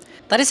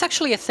 that is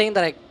actually a thing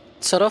that I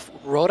sort of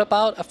wrote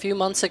about a few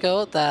months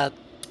ago, that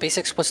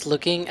SpaceX was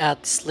looking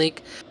at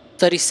Slick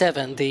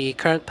 37, the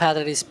current pad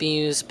that is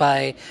being used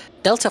by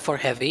Delta for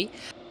Heavy,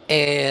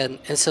 and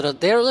sort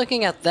of they're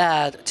looking at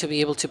that to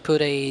be able to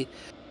put a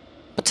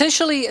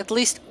potentially at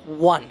least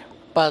one,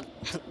 but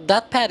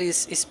that pad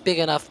is big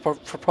enough for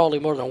probably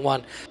more than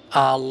one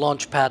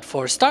launch pad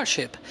for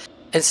Starship.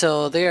 And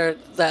so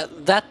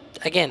that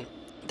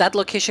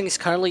location is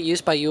currently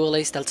used by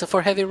ULA's Delta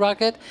IV Heavy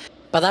rocket,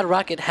 but that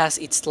rocket has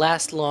its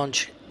last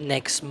launch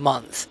next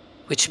month,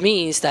 which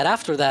means that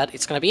after that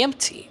it's going to be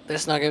empty.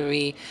 There's not going to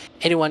be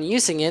anyone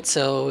using it,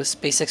 so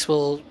SpaceX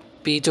will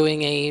be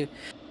doing a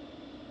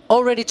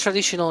already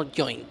traditional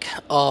yoink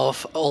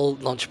of all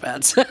launch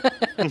pads.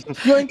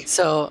 Yoink!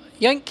 So,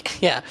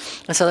 yoink, yeah.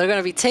 And so they're going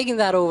to be taking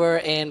that over,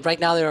 and right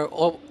now they're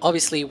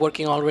obviously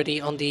working already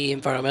on the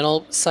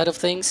environmental side of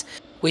things,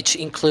 which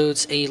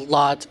includes a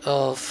lot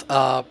of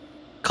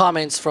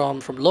comments from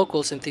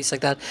locals and things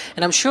like that.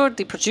 And I'm sure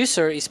the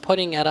producer is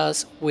pointing at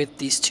us with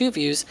these two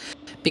views,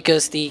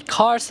 because the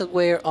cars that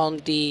were on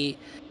the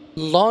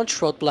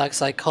launch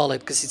roadblocks, I call it,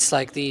 because it's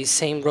like the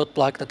same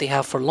roadblock that they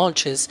have for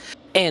launches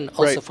and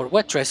also for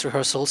wet dress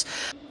rehearsals,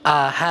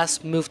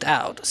 has moved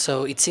out.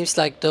 So it seems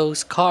like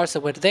those cars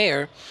that were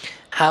there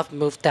have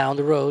moved down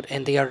the road,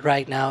 and they are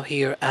right now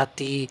here at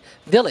the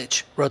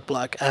village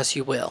roadblock, as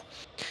you will.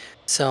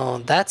 So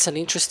that's an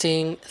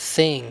interesting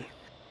thing.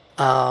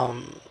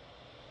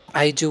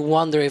 I do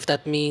wonder if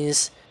that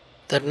means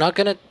they're not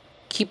going to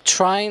keep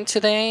trying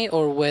today,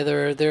 or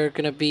whether they're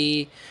going to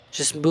be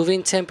just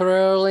moving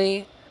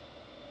temporarily.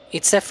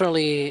 It's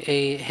definitely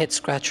a head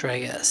scratcher, I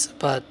guess.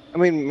 But I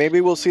mean,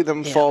 maybe we'll see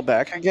them fall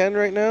back again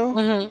right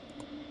now.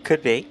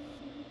 Could be.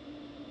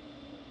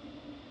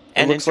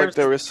 It looks like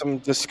there was some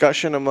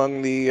discussion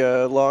among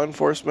the law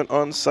enforcement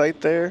on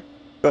site there.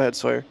 Go ahead,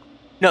 Sawyer.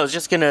 No, I was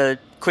just going to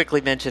quickly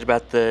mention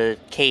about the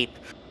Cape.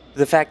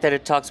 The fact that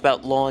it talks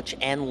about launch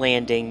and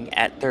landing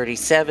at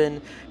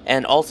 37,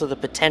 and also the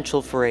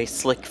potential for a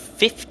Slick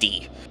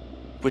 50,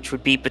 which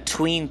would be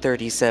between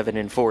 37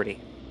 and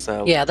 40.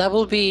 So yeah, that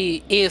will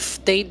be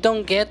if they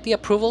don't get the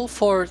approval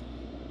for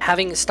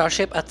having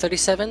Starship at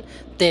 37,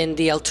 then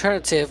the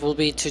alternative will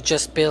be to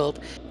just build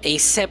a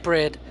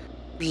separate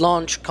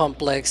launch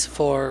complex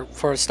for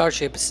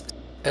Starships,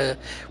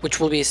 which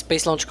will be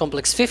Space Launch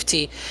Complex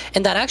 50,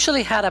 and that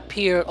actually had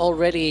appeared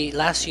already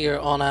last year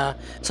on a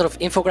sort of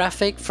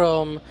infographic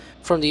from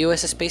the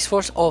US Space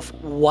Force of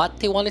what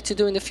they wanted to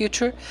do in the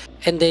future,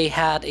 and they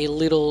had a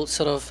little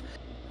sort of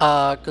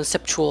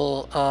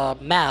conceptual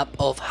map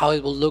of how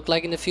it will look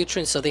like in the future,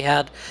 and so they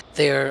had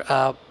their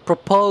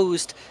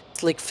proposed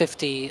Slick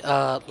 50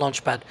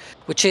 launch pad,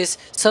 which is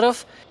sort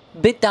of a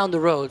bit down the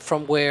road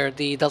from where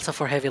the Delta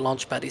IV Heavy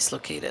launch pad is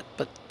located.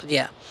 But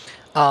yeah,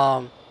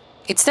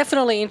 it's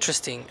definitely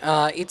interesting.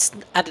 It's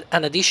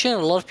an addition. A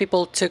lot of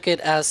people took it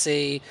as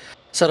a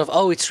sort of,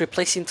 oh, it's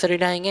replacing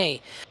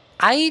 39A.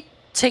 I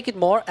take it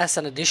more as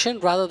an addition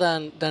rather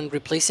than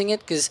replacing it,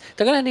 because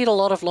they're going to need a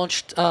lot of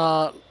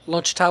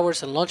launch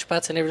towers and launch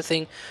pads and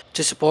everything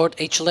to support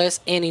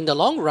HLS. And in the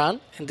long run,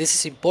 and this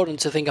is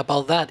important to think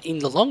about that, in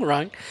the long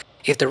run,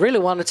 if they really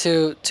wanted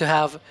to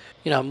have,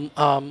 you know,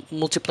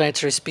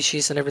 multiplanetary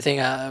species and everything,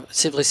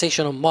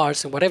 civilization on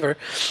Mars and whatever,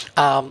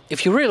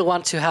 if you really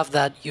want to have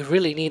that, you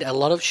really need a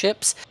lot of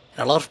ships,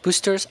 and a lot of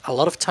boosters, a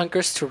lot of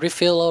tankers to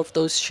refill all of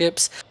those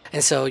ships,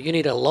 and so you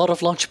need a lot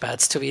of launch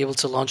pads to be able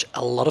to launch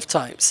a lot of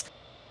times.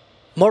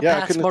 More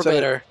pads, more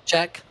better.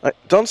 Jack?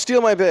 Don't steal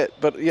my bit,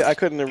 but yeah, I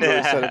couldn't have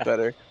really said it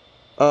better.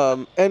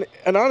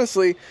 And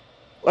honestly,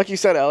 like you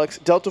said, Alex,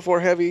 Delta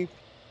IV Heavy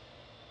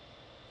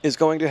is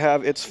going to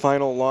have its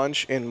final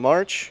launch in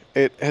March.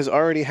 It has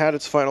already had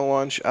its final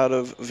launch out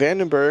of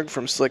Vandenberg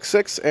from Slick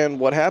 6, and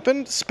what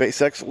happened?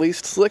 SpaceX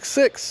leased Slick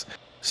 6.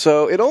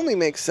 So it only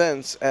makes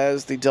sense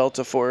as the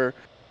Delta IV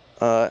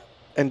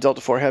and Delta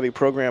IV Heavy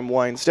program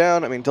winds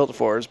down. I mean, Delta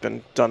IV has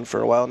been done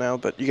for a while now,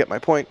 but you get my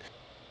point,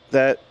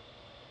 that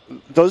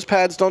those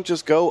pads don't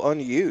just go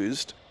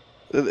unused.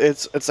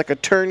 It's like a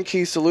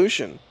turnkey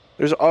solution.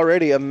 There's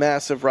already a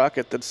massive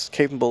rocket that's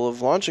capable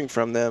of launching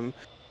from them,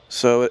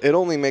 so it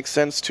only makes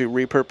sense to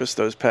repurpose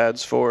those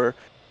pads for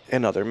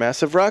another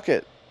massive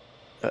rocket.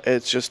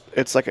 It's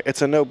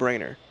a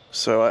no-brainer.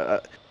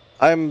 So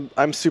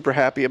I'm super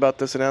happy about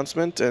this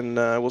announcement, and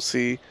we'll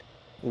see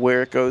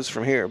where it goes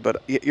from here.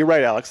 But you're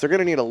right, Alex. They're going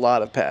to need a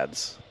lot of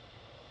pads.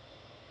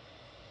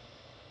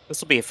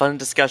 This will be a fun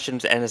discussion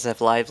to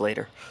NSF Live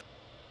later.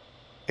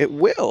 It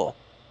will.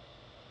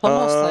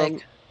 Almost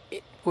like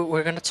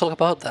we're going to talk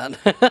about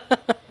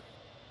that.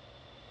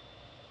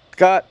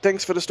 Scott,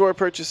 thanks for the store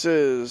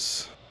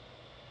purchases.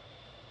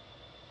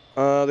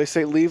 They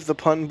say leave the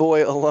pun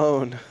boy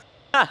alone.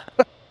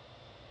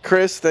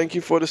 Chris, thank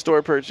you for the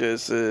store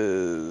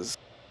purchases.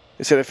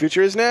 They say the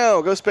future is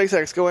now. Go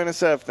SpaceX, go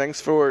NSF. Thanks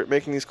for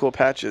making these cool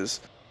patches.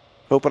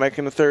 Hoping I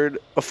can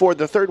afford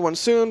the third one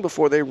soon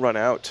before they run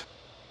out.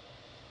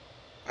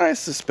 I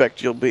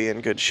suspect you'll be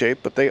in good shape,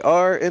 but they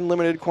are in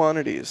limited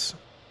quantities.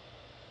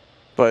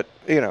 But,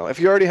 you know, if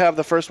you already have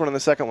the first one and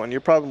the second one,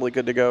 you're probably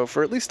good to go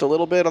for at least a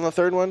little bit on the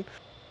third one.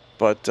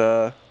 But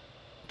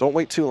don't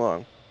wait too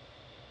long.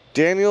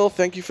 Daniel,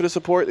 thank you for the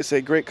support. They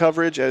say great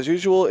coverage as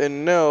usual.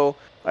 And no,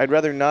 I'd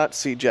rather not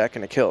see Jack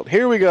in a kilt.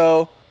 Here we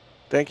go.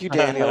 Thank you,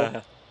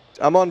 Daniel.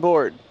 I'm on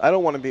board. I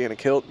don't want to be in a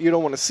kilt. You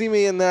don't want to see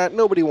me in that.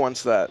 Nobody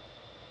wants that.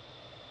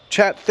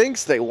 Chat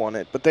thinks they want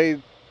it, but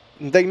they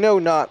know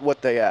not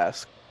what they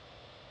ask.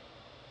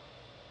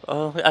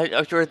 Oh,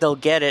 I'm sure they'll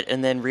get it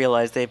and then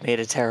realize they've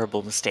made a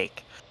terrible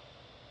mistake.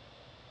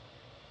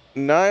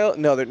 Niall,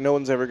 no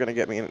one's ever going to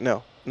get me.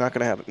 No, not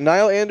going to happen.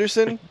 Niall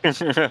Anderson,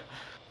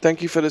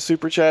 thank you for the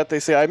super chat. They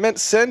say, I meant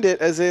send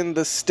it as in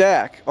the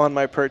stack on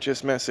my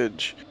purchase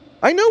message.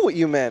 I know what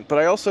you meant, but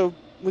I also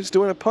was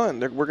doing a pun.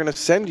 We're going to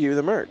send you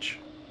the merch.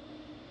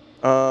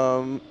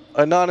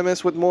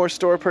 Anonymous with more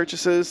store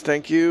purchases,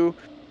 thank you.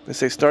 They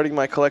say, starting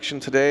my collection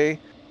today.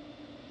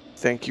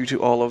 Thank you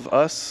to all of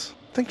us.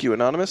 Thank you,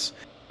 Anonymous.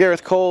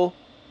 Gareth Cole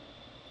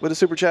with a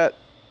super chat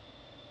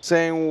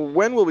saying,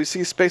 when will we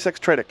see SpaceX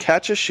try to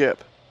catch a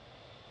ship?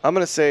 I'm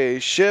going to say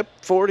ship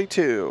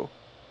 42.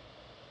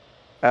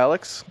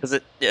 Alex?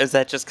 Is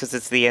that just because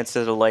it's the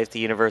answer to life, the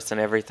universe,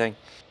 and everything?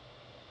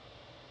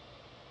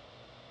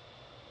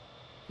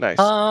 Nice.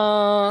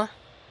 Not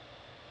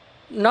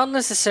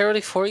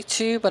necessarily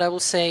 42, but I will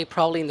say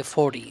probably in the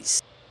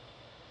 40s.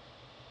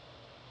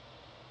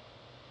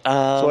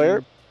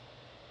 Sawyer?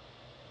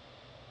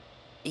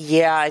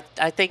 Yeah,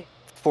 I think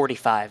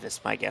 45 is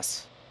my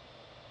guess.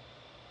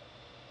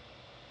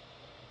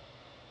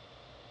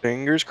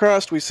 Fingers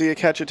crossed we see a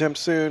catch attempt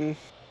soon.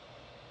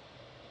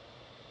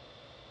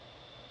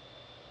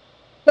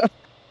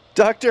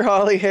 Dr.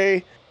 Holly,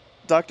 hey.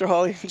 Dr.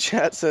 Holly in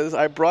chat says,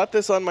 I brought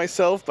this on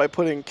myself by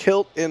putting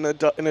kilt in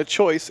a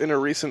choice in a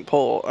recent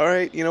poll. All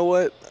right, you know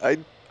what?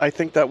 I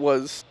think that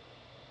was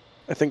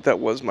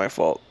my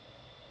fault.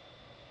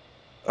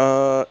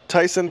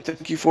 Tyson,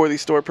 thank you for the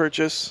store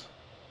purchase.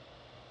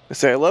 They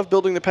say, I love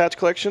building the patch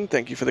collection.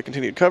 Thank you for the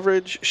continued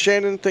coverage.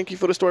 Shannon, thank you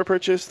for the store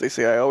purchase. They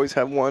say, I always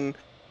have one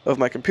of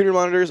my computer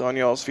monitors on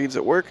y'all's feeds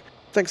at work.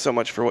 Thanks so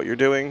much for what you're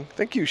doing.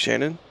 Thank you,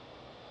 Shannon.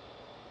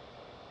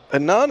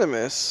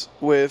 Anonymous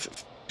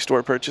with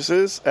store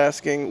purchases,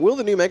 asking, will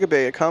the new Mega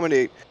Bay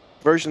accommodate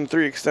version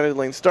 3 extended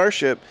lane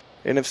Starship?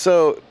 And if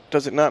so,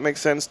 does it not make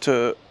sense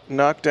to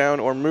knock down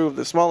or move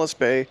the smallest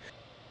bay?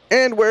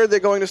 And where are they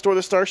going to store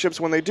the starships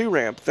when they do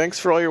ramp? Thanks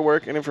for all your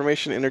work and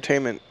information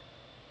entertainment.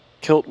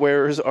 Kilt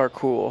wearers are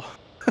cool.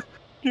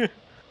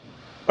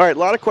 Alright, a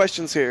lot of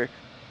questions here.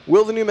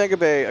 Will the new Mega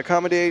Bay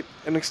accommodate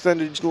an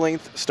extended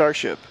length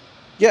Starship?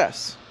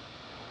 Yes.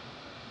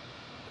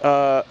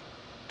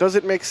 Does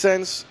it make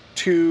sense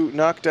to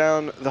knock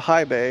down the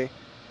high bay?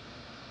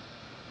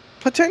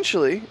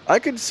 Potentially. I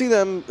could see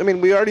them. I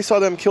mean, we already saw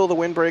them kill the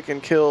windbreak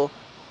and kill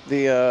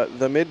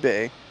the mid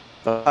bay.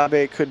 The high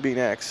bay could be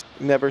next.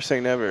 Never say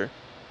never.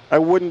 I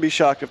wouldn't be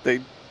shocked if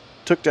they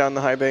took down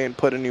the high bay and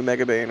put a new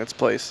Mega Bay in its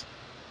place.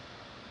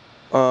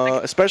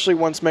 Especially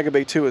once Mega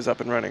Bay 2 is up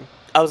and running.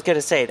 I was going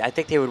to say, I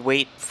think they would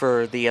wait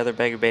for the other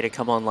Mega Bay to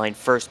come online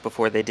first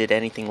before they did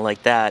anything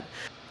like that.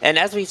 And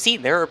as we've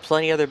seen, there are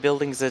plenty other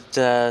buildings at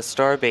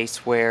Starbase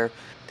where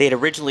they had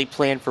originally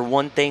planned for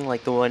one thing,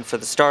 like the one for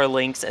the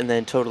Starlinks, and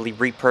then totally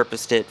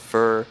repurposed it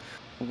for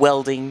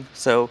welding.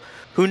 So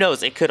who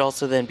knows? It could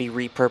also then be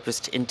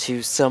repurposed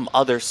into some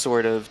other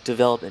sort of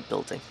development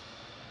building.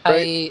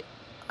 Right.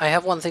 I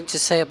have one thing to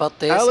say about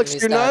this. Alex,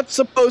 you're not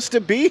supposed to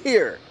be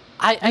here.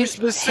 You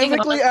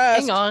specifically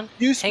asked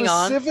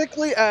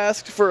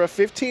for a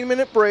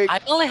 15-minute break. I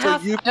only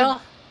have.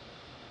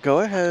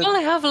 Go ahead. I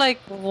only have like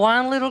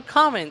one little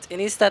comment,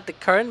 and it's that the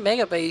current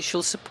Mega Bay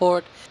should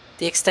support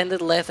the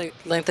extended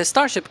length of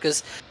Starship,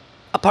 because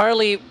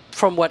apparently,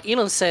 from what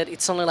Elon said,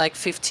 it's only like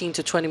 15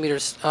 to 20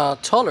 meters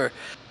taller,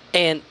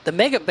 and the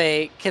Mega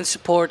Bay can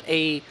support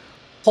a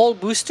whole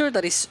booster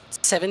that is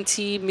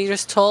 70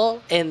 meters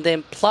tall, and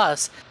then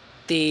plus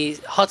the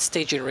hot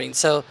staging ring.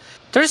 So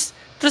there's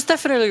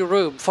definitely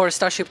room for a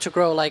Starship to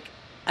grow like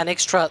an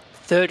extra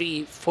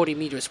 30-40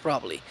 meters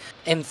probably,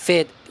 and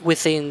fit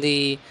within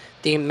the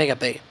Mega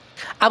Bay.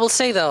 I will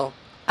say though,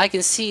 I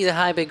can see the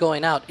high bay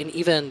going out in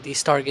even the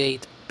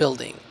Stargate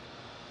building,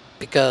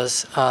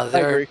 because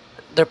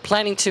they're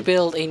planning to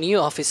build a new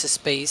office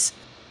space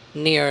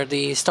near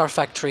the Star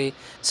Factory,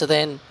 so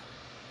then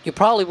you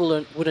probably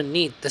wouldn't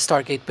need the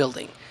Stargate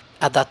building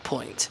at that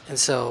point, and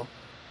so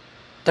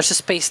there's a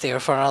space there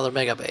for another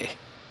Mega Bay.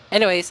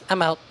 Anyways,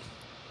 I'm out.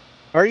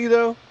 Are you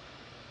though?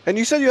 And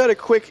you said you had a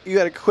quick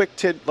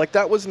like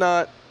that was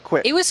not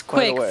quick. It was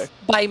quick.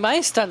 By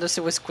my standards,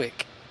 it was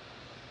quick.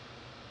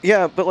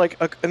 Yeah, but like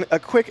a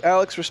quick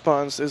Alex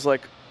response is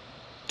like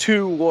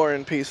 2 War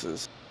and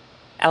Pieces.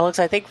 Alex,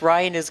 I think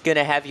Ryan is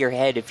gonna have your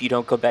head if you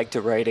don't go back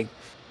to writing.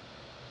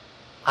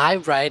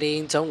 I'm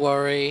writing, don't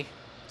worry.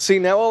 See,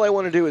 now all I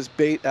want to do is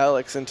bait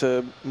Alex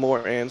into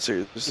more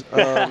answers.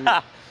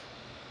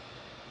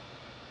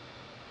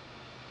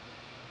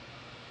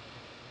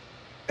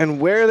 And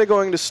where are they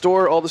going to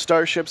store all the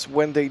starships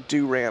when they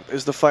do ramp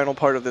is the final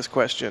part of this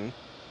question.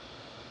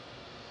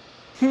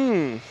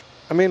 I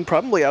mean,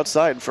 probably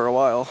outside for a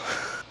while.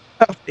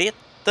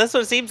 That's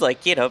what it seems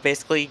like, you know,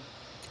 basically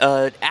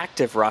an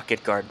active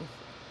rocket garden.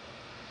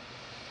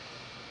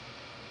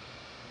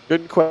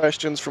 Good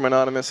questions from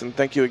Anonymous, and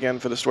thank you again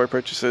for the store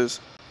purchases.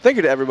 Thank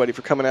you to everybody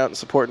for coming out and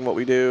supporting what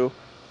we do.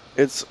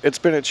 It's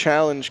been a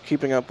challenge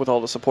keeping up with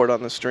all the support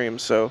on the stream,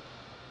 so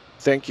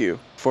thank you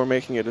for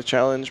making it a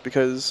challenge,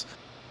 because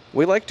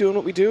we like doing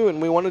what we do,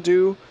 and we want to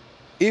do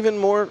even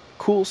more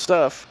cool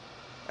stuff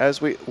as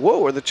we...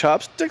 Whoa, are the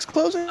chopsticks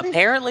closing?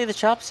 Apparently the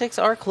chopsticks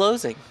are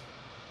closing.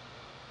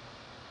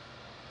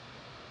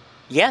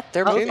 Yeah,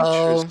 they're moving.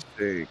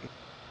 Interesting.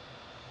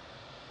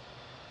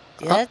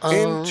 That's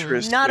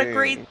interesting. Not a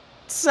great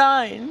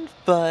sign,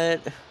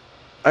 but...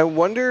 I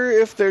wonder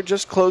if they're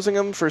just closing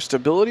them for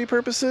stability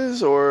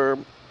purposes, or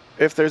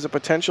if there's a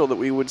potential that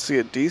we would see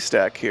a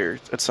destack here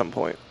at some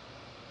point.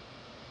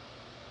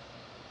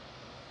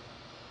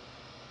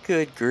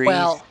 Good grief.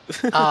 Well,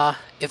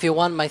 if you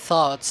want my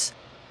thoughts,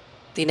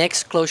 the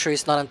next closure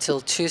is not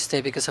until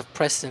Tuesday because of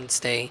President's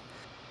Day.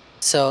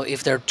 So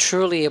if they're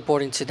truly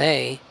aborting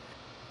today,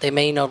 they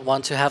may not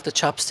want to have the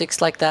chopsticks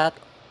like that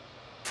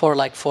for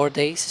like 4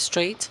 days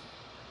straight.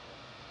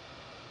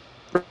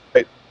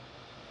 Right.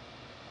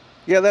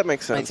 Yeah, that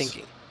makes sense. My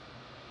thinking.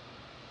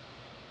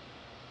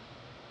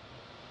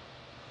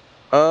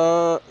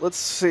 Let's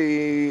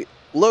see.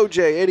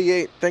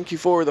 LowJ88, thank you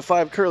for the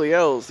 5 curly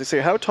L's. They say,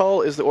 how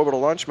tall is the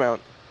orbital launch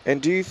mount?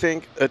 And do you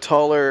think a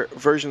taller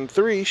version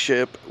 3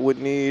 ship would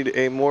need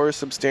a more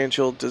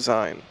substantial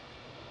design?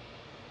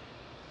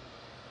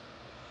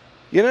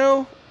 You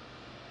know,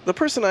 the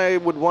person I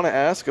would want to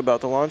ask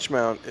about the launch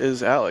mount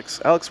is Alex.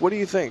 Alex, what do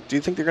you think? Do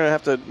you think they're going to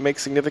have to make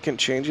significant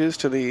changes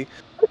to the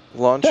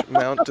launch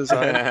mount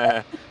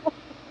design?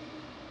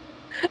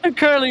 I'm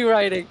currently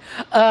writing.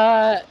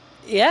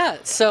 Yeah,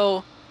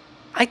 so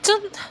I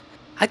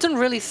don't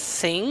really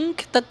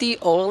think that the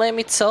OLM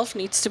itself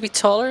needs to be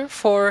taller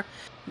for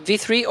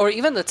V3 or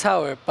even the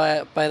tower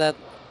by that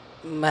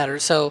matter.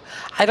 So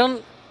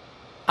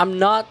I'm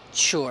not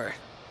sure.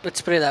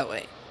 Let's put it that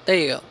way. There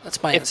you go.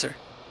 That's my answer.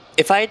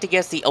 If I had to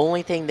guess, the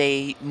only thing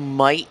they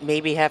might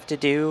maybe have to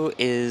do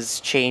is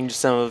change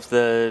some of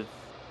the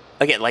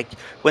again, like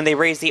when they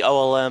raised the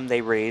OLM,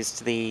 they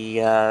raised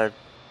the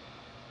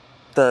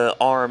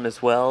arm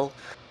as well.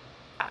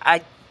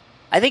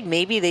 I think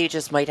maybe they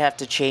just might have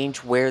to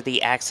change where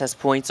the access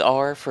points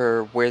are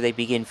for where they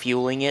begin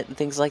fueling it and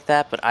things like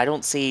that, but I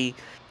don't see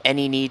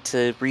any need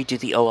to redo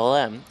the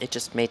OLM. It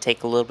just may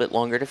take a little bit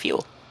longer to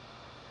fuel.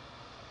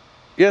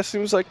 Yeah,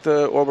 seems like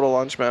the orbital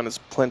launch mount is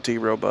plenty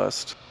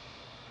robust.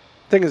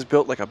 Thing is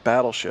built like a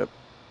battleship.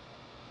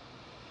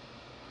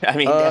 I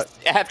mean, that's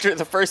after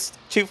the first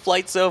 2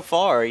 flights so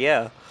far,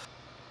 yeah.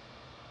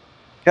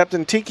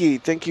 Captain Tiki,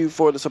 thank you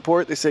for the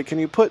support. They say, can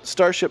you put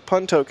Starship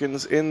pun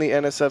tokens in the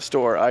NSF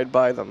store? I'd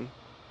buy them.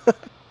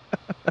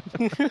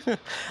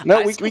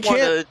 No, we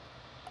can't.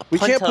 We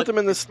can't put them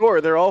in the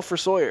store. They're all for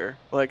Sawyer.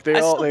 Like they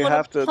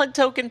have to. Pun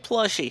token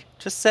plushie.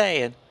 Just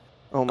saying.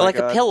 Oh my god. Like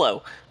a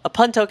pillow. A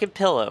pun token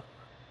pillow.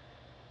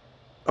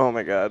 Oh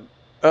my god.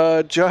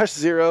 Josh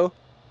Zero,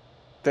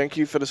 thank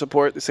you for the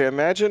support. They say,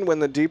 imagine when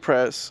the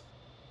depress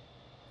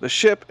the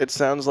ship, it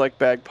sounds like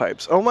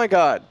bagpipes. Oh my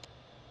god.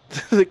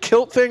 The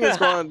kilt thing has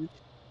gone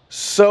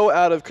so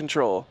out of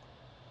control.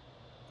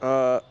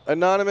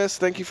 Anonymous,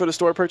 thank you for the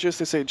store purchase.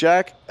 They say,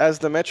 Jack, as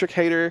the metric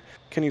hater,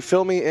 can you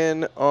fill me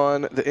in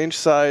on the inch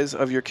size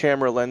of your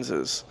camera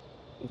lenses?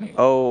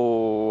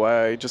 Oh,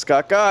 I just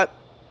got.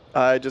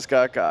 I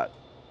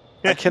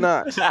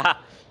cannot.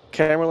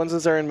 Camera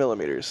lenses are in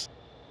millimeters.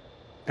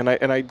 And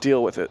I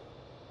deal with it.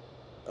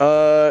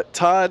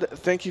 Todd,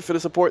 thank you for the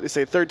support. They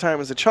say third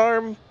time is a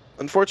charm.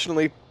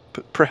 Unfortunately,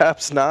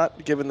 perhaps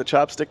not, given the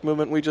chopstick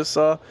movement we just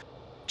saw.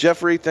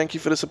 Jeffrey, thank you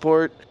for the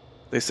support.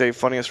 They say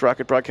funniest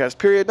rocket broadcast,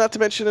 period. Not to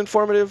mention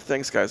informative.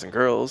 Thanks, guys and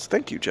girls.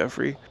 Thank you,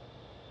 Jeffrey.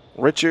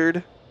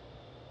 Richard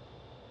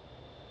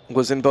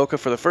was in Boca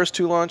for the first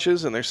 2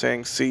 launches, and they're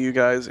saying, see you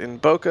guys in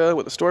Boca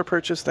with a store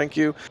purchase. Thank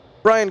you.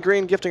 Brian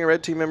Green gifting a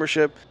Red Team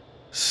membership.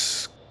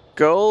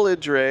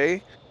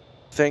 Skullidre,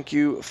 thank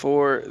you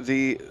for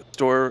the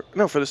for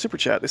the super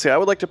chat. They say, I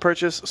would like to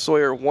purchase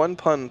Sawyer 1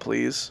 pun,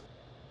 please.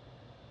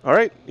 All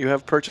right, you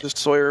have purchased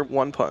Sawyer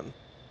 1 pun.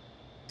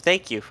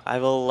 Thank you. I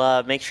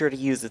will make sure to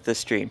use it this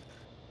stream.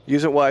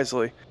 Use it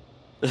wisely.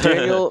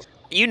 Daniel,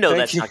 you know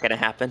that's not going to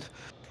happen.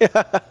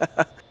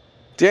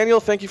 Daniel,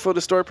 thank you for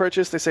the store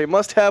purchase. They say,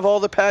 must have all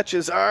the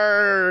patches.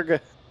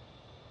 Arg!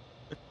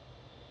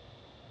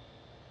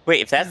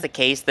 Wait, if that's the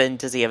case, then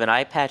does he have an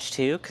eye patch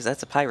too? Because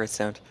that's a pirate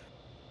sound.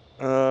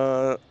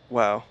 Wow.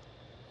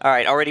 All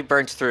right, already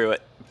burnt through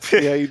it.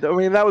 Yeah, I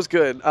mean, that was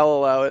good. I'll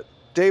allow it.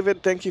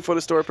 David, thank you for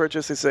the store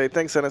purchase. They say,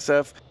 thanks,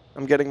 NSF.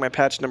 I'm getting my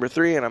patch number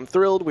 3, and I'm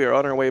thrilled. We are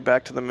on our way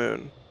back to the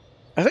moon.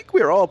 I think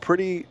we are all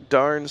pretty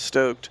darn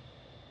stoked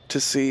to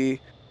see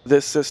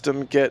this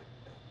system get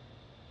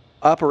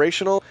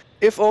operational,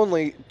 if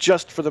only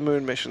just for the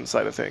moon mission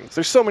side of things.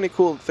 There's so many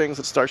cool things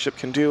that Starship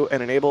can do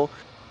and enable,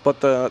 but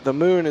the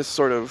moon is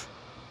sort of,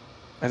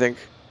 I think,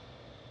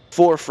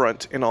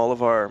 forefront in all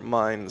of our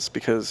minds,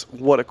 because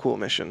what a cool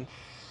mission.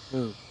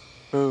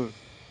 Moon.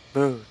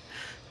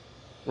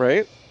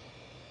 Right?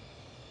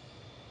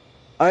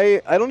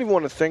 I don't even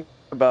want to think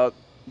about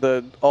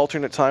the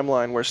alternate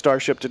timeline where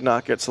Starship did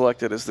not get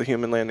selected as the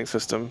human landing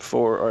system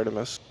for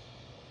Artemis.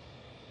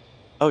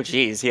 Oh,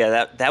 geez,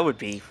 yeah, that would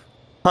be,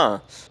 huh?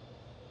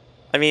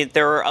 I mean,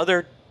 there are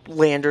other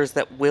landers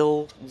that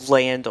will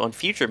land on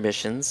future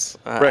missions.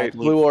 Right,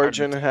 Blue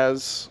Origin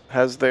has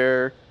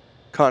their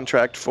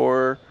contract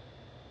for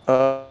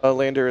a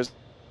lander as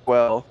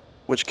well,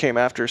 which came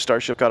after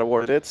Starship got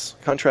awarded its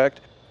contract.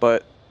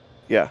 But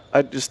yeah,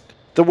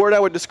 the word I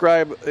would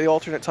describe the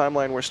alternate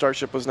timeline where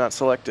Starship was not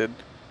selected,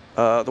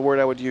 the word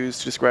I would use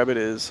to describe it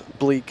is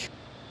bleak.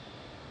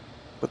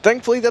 But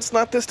thankfully, that's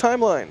not this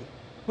timeline.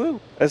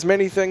 Woo. As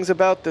many things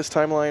about this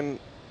timeline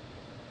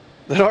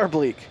that are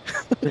bleak.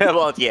 Yeah,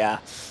 well, yeah.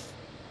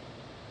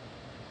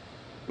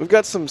 We've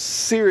got some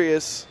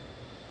serious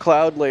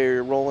cloud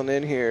layer rolling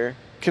in here.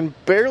 Can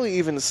barely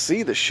even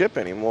see the ship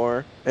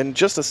anymore, and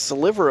just a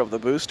sliver of the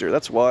booster.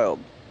 That's wild.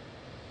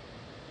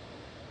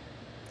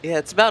 Yeah,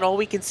 it's about all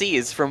we can see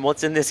is from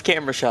what's in this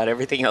camera shot.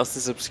 Everything else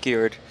is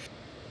obscured.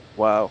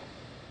 Wow.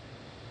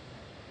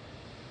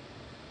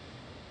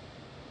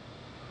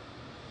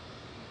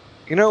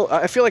 You know,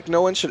 I feel like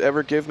no one should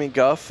ever give me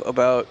guff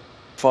about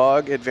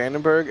fog at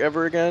Vandenberg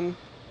ever again.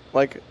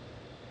 Like,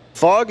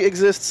 fog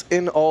exists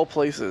in all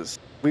places.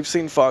 We've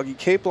seen foggy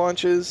Cape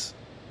launches.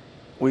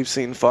 We've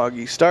seen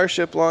foggy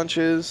Starship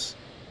launches.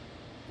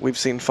 We've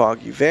seen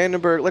foggy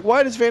Vandenberg. Like,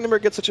 why does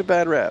Vandenberg get such a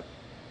bad rap?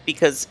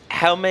 Because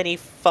how many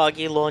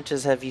foggy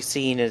launches have you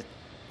seen at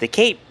the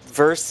Cape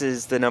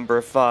versus the number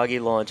of foggy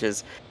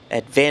launches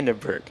at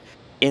Vandenberg?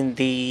 In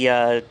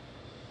the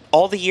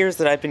all the years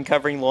that I've been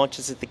covering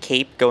launches at the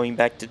Cape, going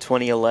back to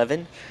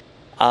 2011,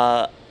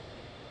 I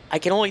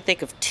can only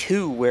think of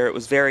 2 where it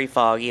was very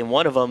foggy, and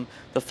one of them,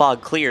 the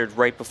fog cleared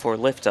right before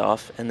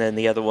liftoff, and then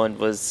the other one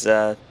was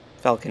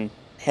Falcon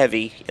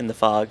Heavy in the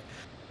fog.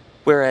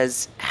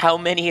 Whereas, how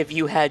many of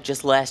you had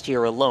just last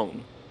year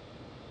alone?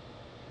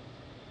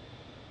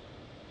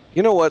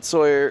 You know what,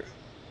 Sawyer?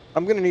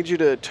 I'm going to need you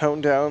to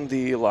tone down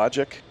the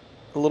logic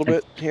a little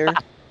bit here.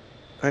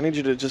 I need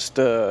you to just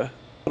put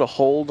a put a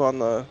hold on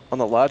the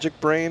logic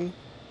brain?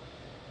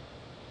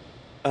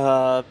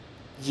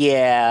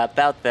 Yeah,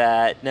 about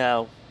that.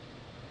 No.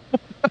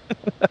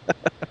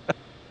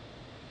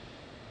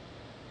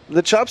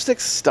 The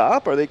chopsticks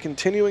stop? Are they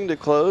continuing to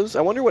close?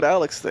 I wonder what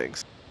Alex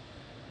thinks.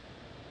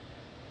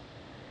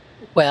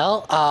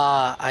 Well,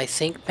 I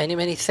think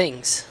many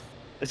things.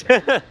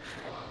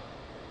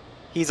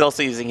 He's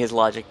also using his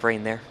logic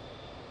brain there.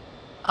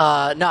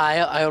 No,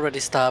 I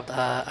already stopped.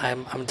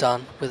 I'm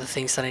done with the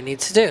things that I need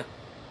to do.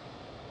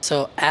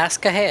 So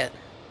ask ahead.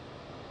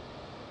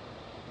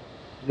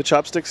 The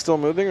chopsticks still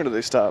moving, or do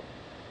they stop?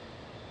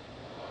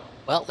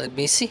 Well, let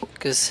me see,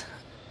 because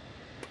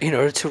in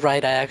order to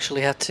write, I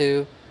actually have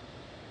to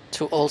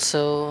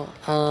also.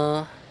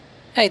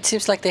 Hey, it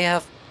seems like they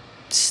have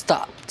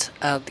stopped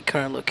at the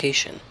current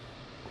location.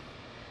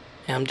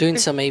 Yeah, I'm doing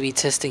some A/B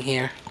testing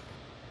here.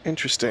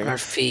 Interesting. On our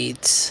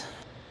feeds.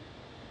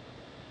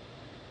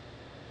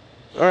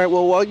 All right,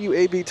 well, while you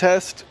A/B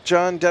test,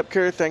 John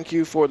Depker, thank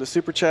you for the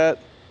super chat.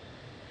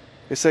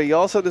 They say,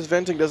 y'all said this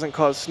venting doesn't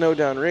cause snow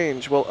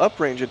downrange. Well,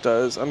 uprange it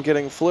does. I'm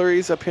getting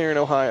flurries up here in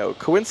Ohio.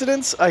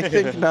 Coincidence? I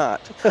think not.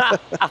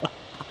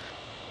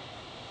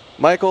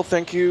 Michael,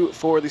 thank you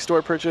for the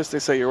store purchase. They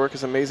say, your work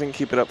is amazing.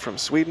 Keep it up from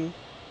Sweden.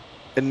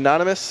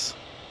 Anonymous,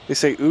 they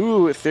say,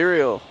 ooh,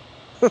 ethereal.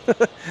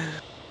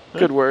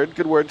 Good word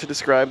to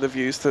describe the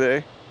views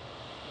today.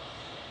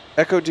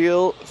 Echo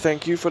Deal,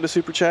 thank you for the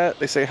super chat.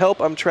 They say, help,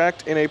 I'm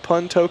trapped in a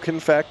pun token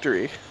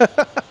factory.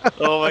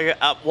 Oh my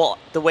god. Well,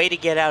 the way to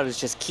get out is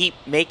just keep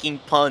making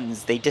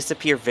puns. They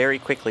disappear very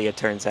quickly, it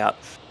turns out.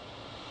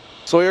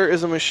 Sawyer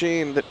is a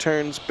machine that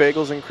turns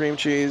bagels and cream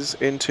cheese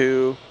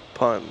into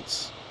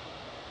puns.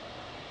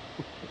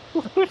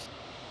 Did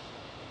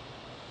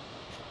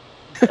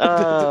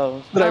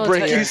I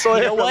break you,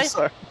 Sawyer? You know what? I'm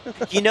sorry.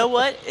 You know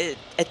what?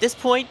 At this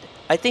point,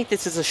 I think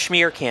this is a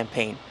smear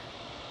campaign.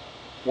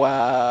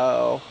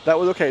 Wow. That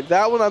was okay.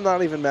 That one I'm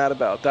not even mad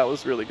about. That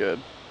was really good.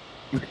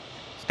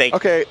 Thank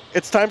Okay,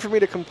 it's time for me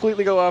to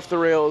completely go off the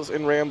rails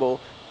and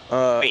ramble.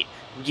 Wait,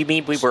 you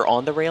mean we were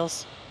on the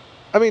rails?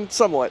 I mean,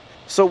 somewhat.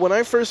 So when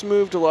I first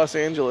moved to Los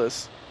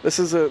Angeles, this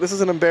is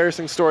an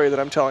embarrassing story that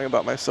I'm telling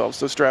about myself,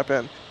 so strap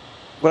in.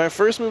 When I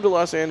first moved to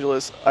Los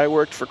Angeles, I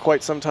worked for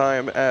quite some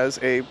time as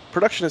a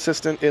production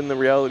assistant in the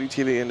reality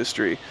TV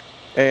industry.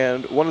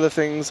 And one of the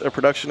things a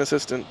production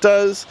assistant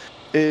does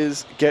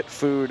is get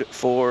food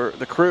for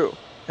the crew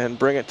and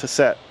bring it to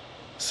set.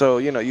 So,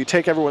 you know, you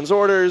take everyone's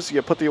orders,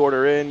 you put the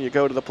order in, you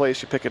go to the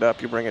place, you pick it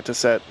up, you bring it to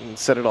set and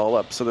set it all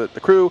up so that the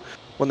crew,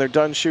 when they're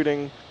done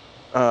shooting,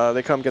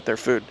 they come get their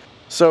food.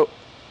 So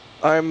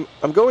I'm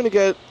going to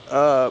get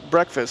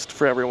breakfast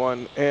for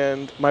everyone,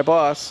 and my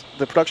boss,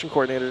 the production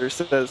coordinator,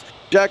 says,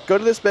 Jack, go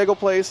to this bagel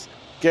place,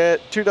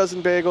 get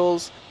 24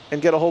 bagels,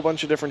 and get a whole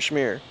bunch of different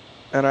schmear.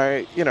 And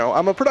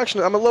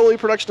I'm a lowly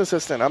production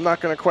assistant. I'm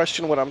not going to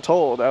question what I'm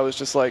told. I was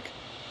just like,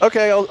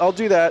 okay, I'll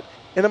do that.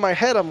 And in my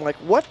head, I'm like,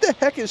 what the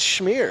heck is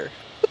schmear?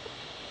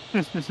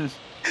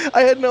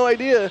 I had no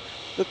idea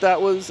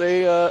that was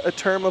a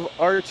term of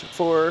art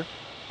for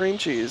cream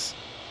cheese.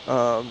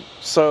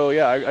 So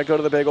yeah, I go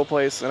to the bagel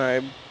place and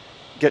I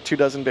get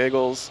 24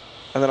 bagels,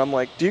 and then I'm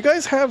like, do you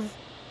guys have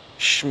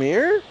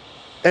schmear?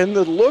 And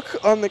the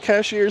look on the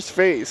cashier's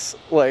face,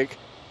 like,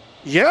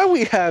 yeah,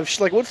 we have.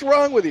 Like, what's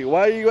wrong with you?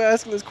 Why are you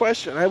asking this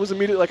question? I was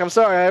immediately like, I'm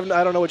sorry,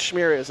 I don't know what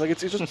schmear is. Like,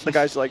 it's just the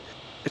guy's like,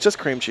 it's just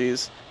cream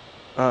cheese.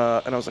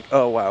 And I was like,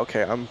 oh wow,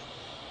 okay, I'm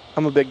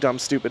a big dumb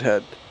stupid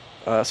head.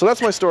 So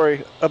that's my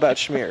story about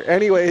schmear.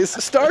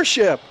 Anyways,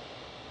 Starship.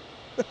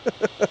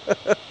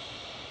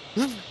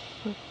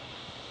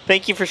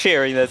 Thank you for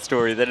sharing that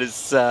story. That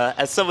is,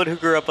 as someone who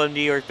grew up on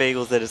New York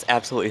bagels, that is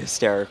absolutely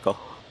hysterical.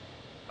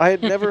 I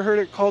had never heard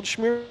it called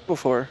schmear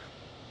before.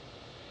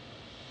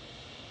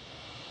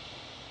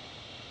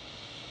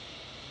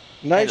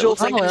 Nigel,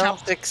 thank you.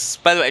 Chopsticks.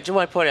 By the way, I just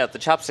want to point out the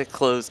chopstick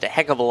closed a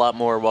heck of a lot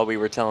more while we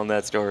were telling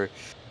that story.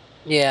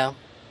 Yeah,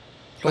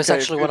 it was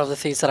actually one of the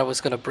things that I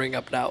was going to bring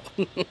up now.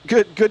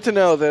 Good to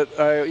know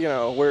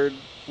that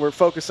we're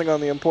focusing on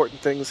the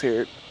important things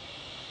here.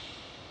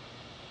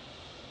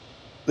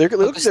 They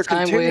look like they're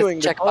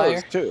continuing to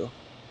close too.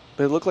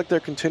 They look like they're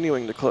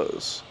continuing to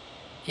close.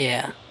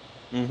 Yeah.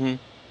 Mm-hmm.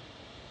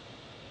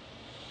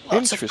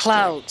 Lots of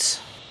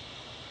clouds.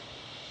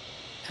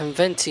 And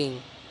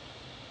venting.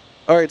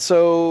 All right,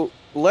 so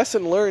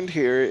lesson learned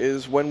here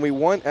is when we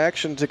want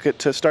action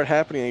to start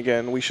happening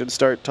again, we should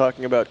start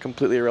talking about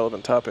completely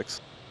irrelevant topics.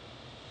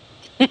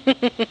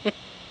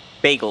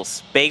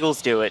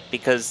 Bagels do it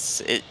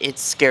because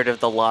it's scared of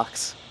the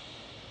locks.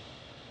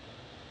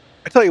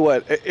 I tell you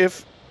what,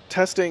 if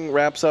testing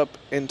wraps up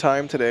in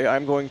time today,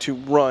 I'm going to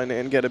run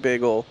and get a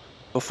bagel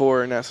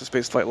before NASA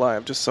Spaceflight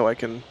Live, just so I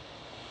can...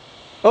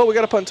 Oh, we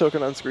got a pun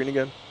token on screen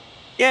again.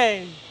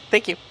 Yay!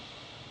 Thank you.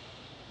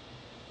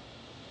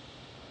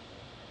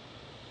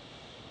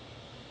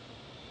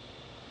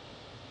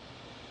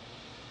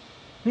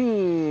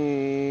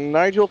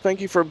 Nigel, thank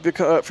you for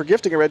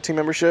gifting a Red Team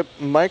membership.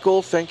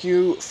 Michael, thank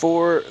you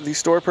for the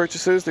store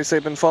purchases. They say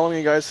I've been following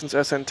you guys since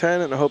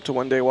SN10 and I hope to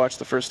one day watch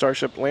the first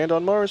Starship land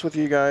on Mars with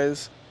you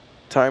guys.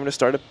 Time to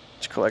start a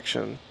patch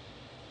collection.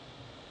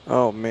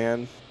 Oh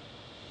man.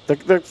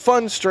 The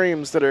fun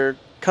streams that are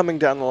coming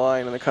down the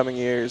line in the coming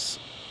years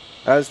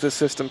as this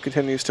system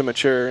continues to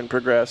mature and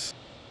progress.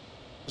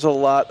 There's a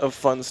lot of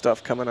fun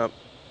stuff coming up.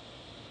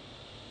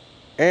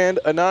 And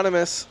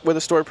Anonymous with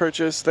a store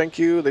purchase, thank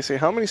you. They say,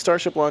 how many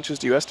Starship launches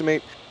do you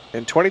estimate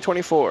in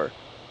 2024?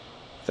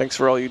 Thanks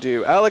for all you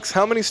do. Alex,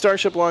 how many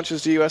Starship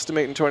launches do you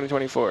estimate in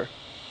 2024?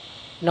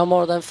 No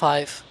more than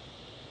 5.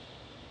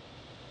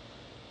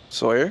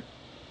 Sawyer?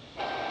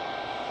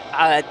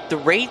 At the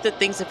rate that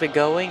things have been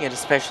going, and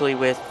especially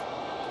with,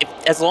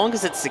 as long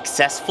as it's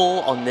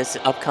successful on this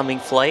upcoming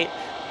flight,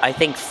 I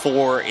think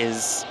 4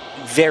 is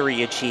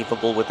very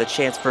achievable with a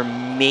chance for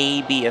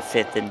maybe a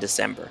 5th in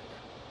December.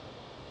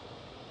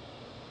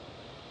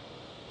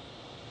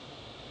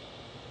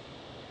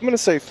 I'm going to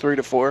say 3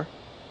 to 4.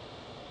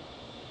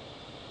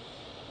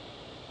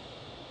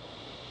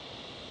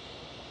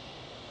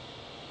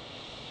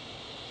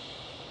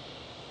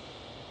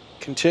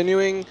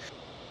 Continuing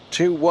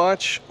to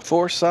watch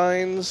for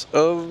signs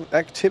of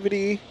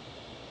activity.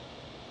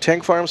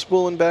 Tank farm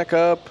spooling back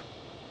up.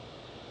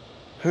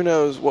 Who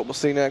knows what we'll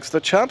see next. The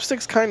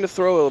chopsticks kind of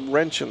throw a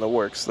wrench in the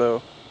works,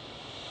 though.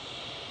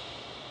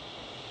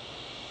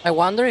 I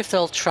wonder if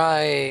they'll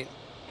try,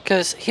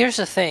 because here's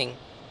the thing.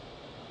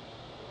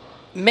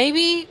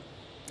 Maybe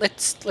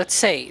let's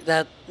say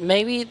that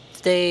maybe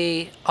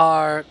they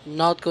are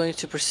not going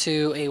to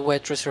pursue a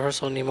wet dress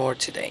rehearsal anymore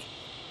today,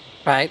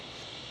 right?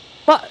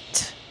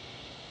 But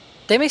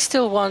they may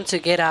still want to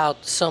get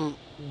out some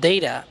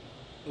data,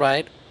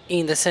 right?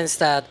 In the sense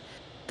that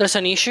there's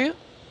an issue.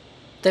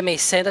 They may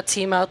send a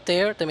team out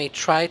there. They may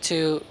try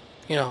to,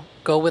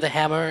 go with a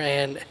hammer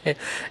and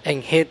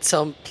hit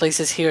some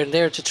places here and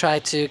there to try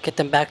to get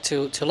them back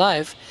to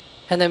life.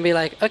 And then be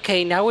like,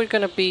 okay, now we're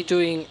going to be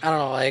doing, I don't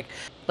know, like,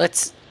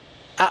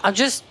 I'm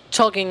just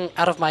talking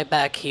out of my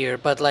back here,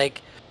 but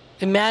like,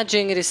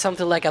 imagine it is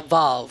something like a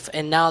valve,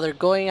 and now they're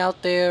going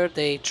out there,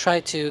 they try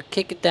to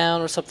kick it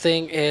down or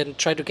something and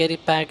try to get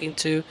it back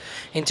into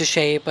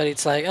shape, but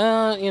it's like,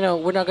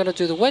 we're not going to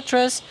do the wet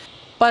dress,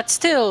 but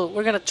still,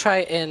 we're going to try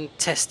and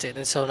test it.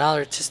 And so now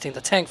they're testing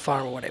the tank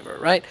farm or whatever,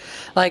 right?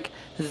 Like,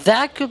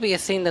 that could be a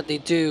thing that they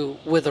do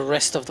with the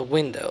rest of the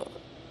window.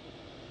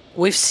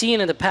 We've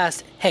seen in the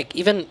past, heck,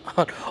 even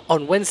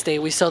on Wednesday,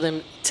 we saw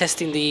them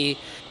testing the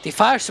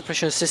fire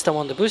suppression system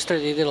on the booster.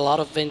 They did a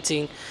lot of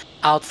venting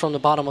out from the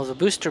bottom of the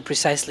booster,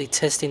 precisely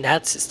testing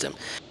that system.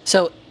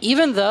 So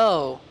even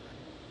though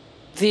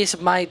this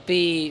might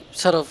be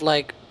sort of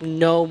like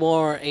no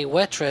more a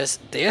wet dress,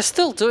 they're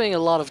still doing a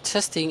lot of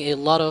testing, a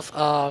lot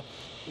of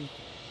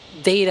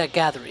data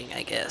gathering,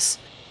 I guess.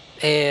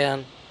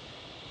 And,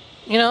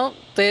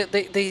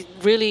 they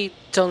really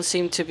don't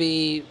seem to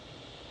be...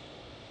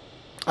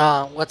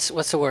 what's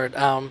the word?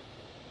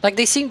 Like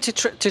they seem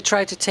to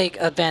try to take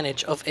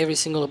advantage of every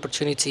single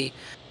opportunity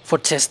for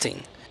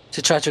testing,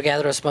 to try to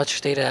gather as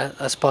much data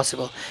as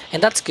possible,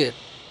 and that's good.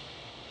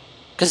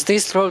 Because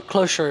these throat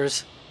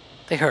closures,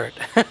 they hurt.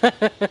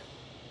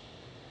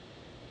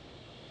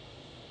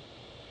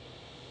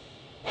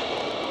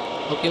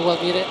 Hope you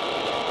well muted.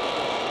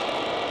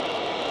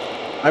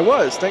 I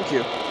was, thank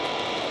you.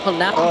 Well,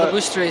 now the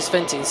booster is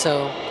venting,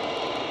 so.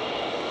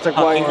 It's like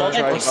why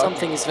or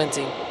something is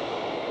venting.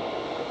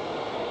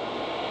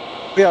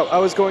 Yeah, I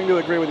was going to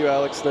agree with you,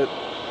 Alex, that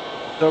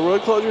the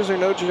road closures are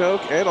no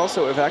joke, and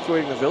also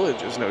evacuating the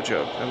village is no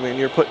joke. I mean,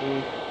 you're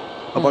putting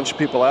a bunch of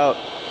people out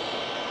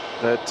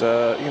that,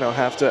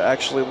 have to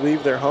actually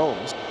leave their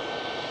homes.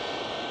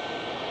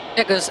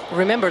 Yeah, because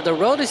remember, the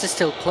road is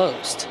still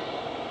closed.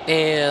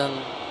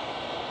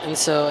 And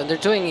so they're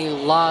doing a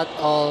lot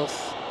of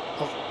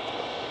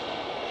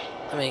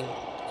I mean,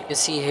 you can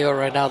see here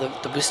right now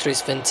the booster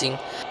is venting.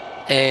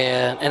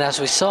 And as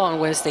we saw on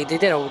Wednesday, they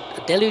did a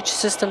deluge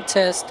system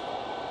test.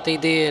 They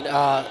did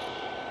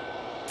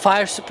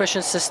fire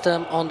suppression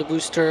system on the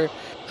booster,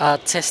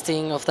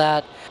 testing of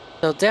that.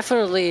 So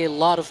definitely a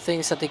lot of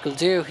things that they could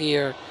do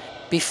here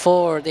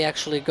before they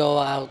actually go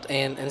out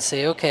and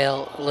say, okay,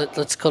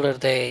 let's call it a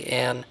day.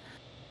 And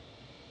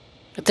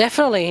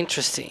definitely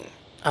interesting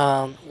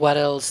what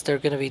else they're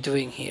going to be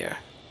doing here.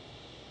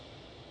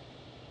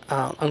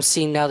 I'm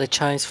seeing now the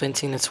chimes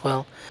venting as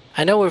well.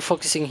 I know we're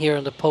focusing here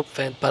on the Pope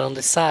vent, but on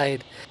the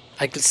side,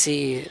 I could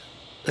see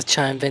the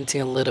chime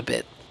venting a little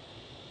bit.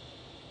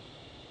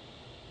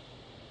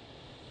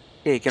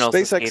 Yeah, you can also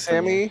SpaceX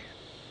Sammy,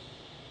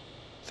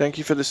 thank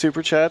you for the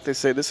super chat. They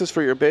say this is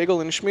for your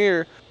bagel and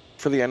schmear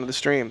for the end of the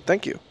stream.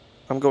 Thank you.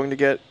 I'm going to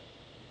get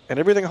an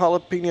everything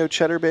jalapeno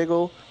cheddar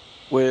bagel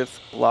with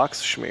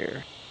lox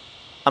schmear.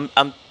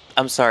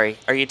 I'm sorry.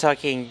 Are you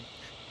talking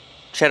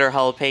cheddar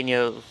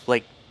jalapeno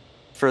like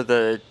for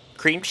the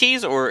cream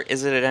cheese, or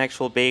is it an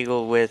actual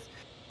bagel with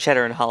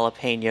cheddar and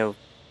jalapeno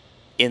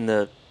in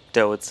the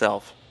dough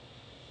itself?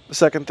 The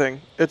second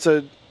thing. It's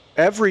a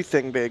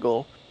everything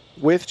bagel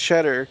with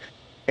cheddar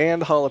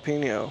and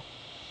jalapeno,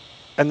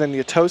 and then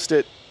you toast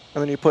it,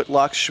 and then you put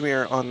lox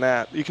schmear on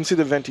that. You can see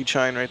the venti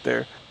chine right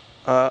there.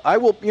 I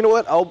will, you know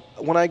what?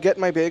 When I get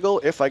my bagel,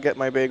 if I get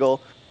my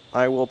bagel,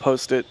 I will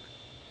post it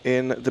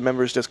in the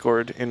members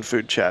Discord in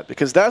food chat,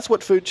 because that's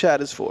what food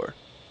chat is for.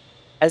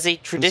 As a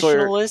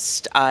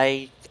traditionalist,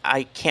 I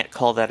can't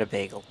call that a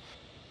bagel.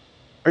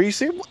 Are you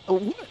serious?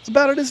 What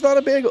about it is not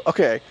a bagel?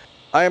 Okay,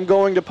 I am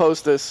going to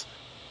post this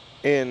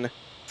in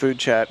food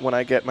chat when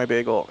I get my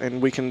bagel,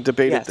 and we can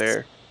debate it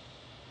there.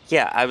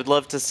 Yeah, I would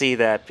love to see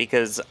that,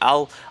 because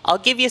I'll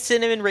give you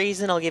cinnamon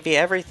raisin, I'll give you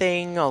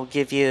everything, I'll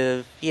give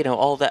you,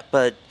 all that,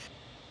 but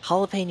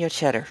jalapeno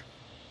cheddar.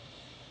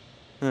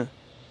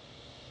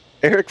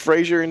 Eric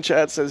Frazier in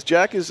chat says,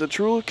 Jack is a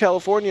true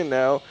Californian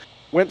now.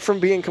 Went from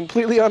being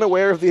completely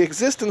unaware of the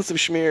existence of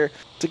schmear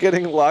to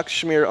getting lox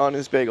schmear on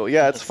his bagel.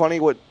 Yeah, it's funny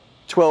what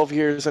 12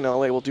 years in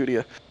LA will do to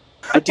you.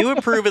 I do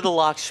approve of the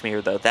lox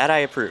schmear, though. That I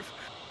approve.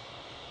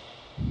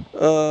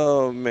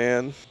 Oh,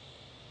 man.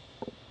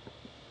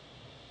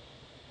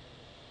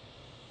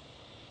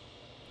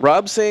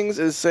 Rob Sings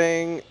is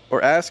saying,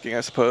 or asking,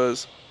 I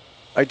suppose,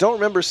 I don't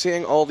remember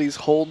seeing all these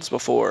holds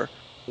before.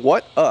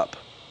 What up?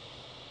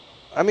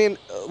 I mean,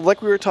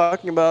 like we were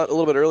talking about a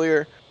little bit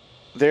earlier,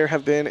 there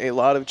have been a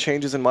lot of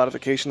changes and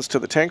modifications to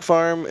the tank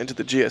farm and to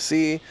the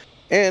GSE,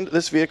 and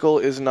this vehicle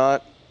is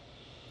not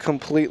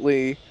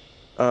completely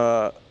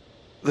the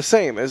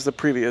same as the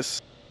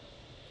previous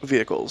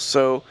vehicles.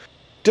 So,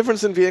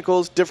 difference in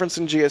vehicles, difference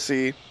in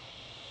GSE,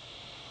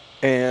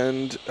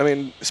 and, I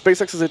mean,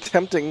 SpaceX is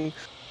attempting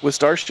with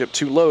Starship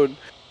to load,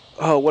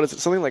 what is it,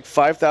 something like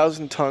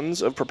 5,000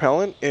 tons of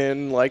propellant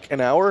in like an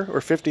hour or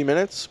 50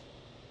 minutes?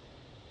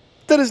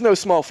 That is no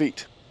small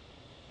feat.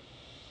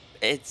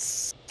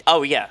 It's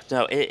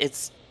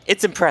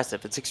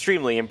impressive. It's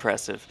extremely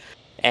impressive,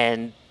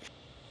 and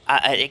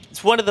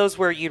it's one of those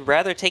where you'd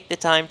rather take the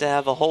time to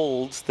have a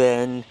hold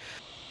than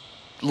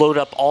load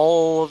up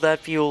all of that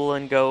fuel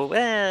and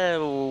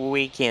go,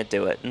 we can't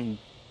do it, and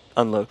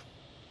unload.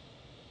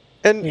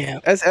 And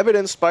as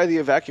evidenced by the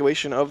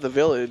evacuation of the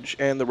village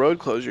and the road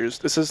closures,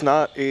 this is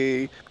not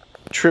a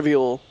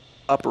trivial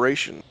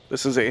operation.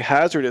 This is a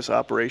hazardous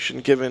operation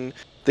given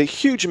the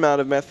huge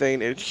amount of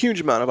methane and huge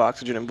amount of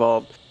oxygen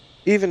involved,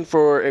 even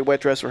for a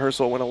wet dress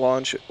rehearsal when a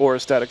launch or a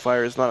static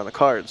fire is not on the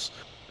cards.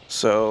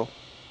 So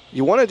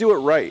you want to do it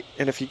right,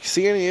 and if you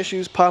see any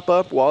issues pop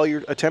up while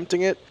you're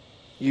attempting it,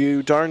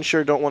 you darn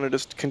sure don't want to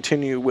just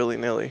continue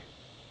willy-nilly.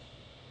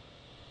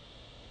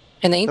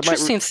 And the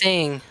interesting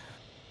thing...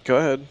 Go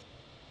ahead.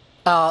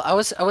 I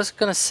was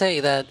gonna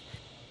say that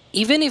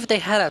even if they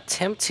had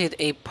attempted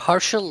a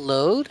partial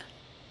load,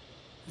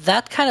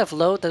 that kind of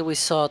load that we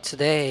saw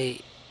today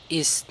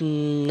is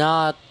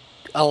not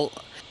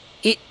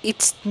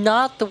it's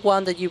not the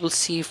one that you will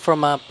see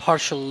from a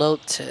partial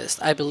load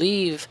test. I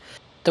believe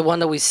the one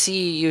that we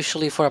see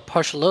usually for a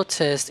partial load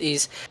test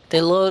is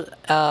they load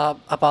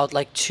about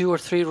like 2 or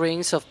 3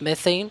 rings of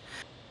methane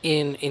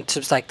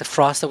into like the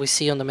frost that we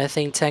see on the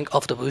methane tank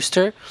of the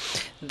booster.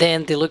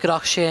 Then the liquid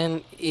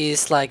oxygen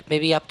is like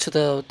maybe up to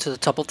the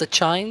top of the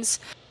chines,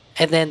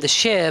 and then the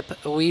ship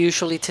we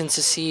usually tend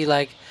to see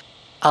like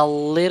a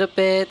little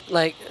bit,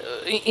 like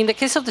in the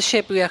case of the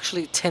ship we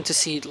actually tend to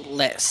see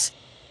less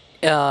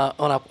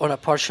on a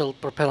partial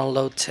propellant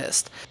load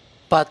test.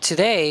 But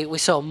today we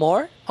saw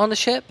more on the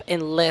ship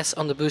and less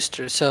on the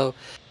booster. So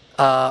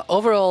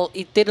overall,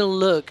 it didn't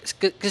look,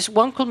 because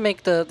one could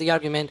make the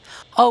argument,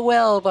 oh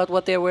well, but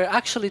what they were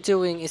actually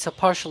doing is a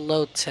partial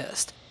load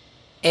test.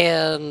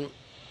 And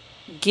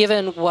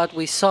given what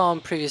we saw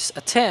in previous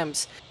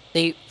attempts,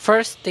 they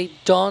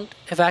don't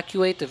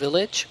evacuate the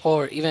village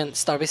or even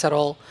starbase at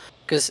all,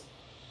 because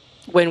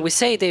when we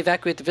say they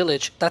evacuate the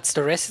village, that's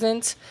the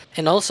residents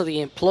and also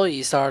the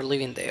employees are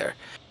living there.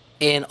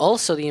 And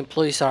also the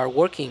employees are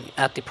working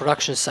at the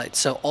production site.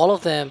 So all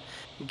of them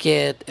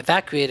get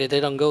evacuated,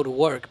 they don't go to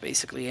work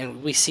basically,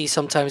 and we see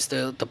sometimes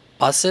the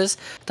buses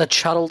that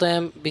shuttle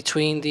them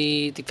between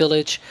the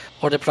village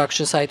or the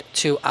production site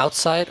to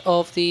outside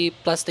of the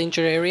blast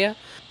danger area.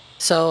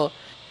 So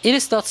it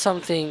is not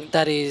something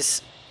that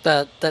is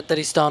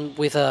done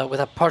with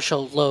a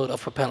partial load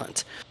of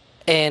propellant.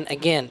 And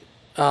again,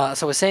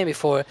 as I was saying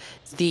before,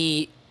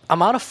 the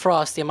amount of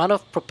frost, the amount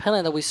of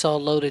propellant that we saw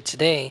loaded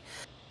today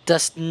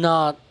does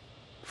not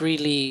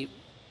really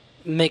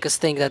make us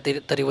think that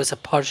it was a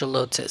partial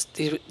load test.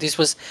 This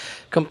was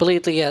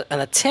completely an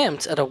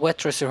attempt at a wet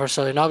dress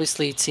rehearsal, and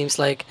obviously it seems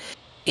like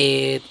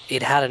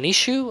it had an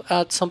issue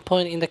at some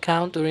point in the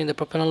count during the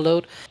propellant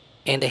load,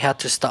 and they had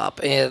to stop.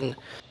 And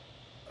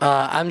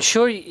I'm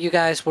sure you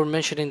guys were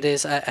mentioning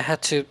this. I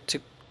had to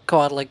go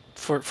out like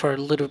for a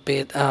little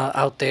bit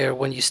out there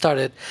when you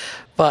started,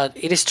 but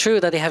it is true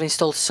that they have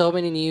installed so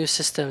many new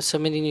systems, so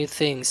many new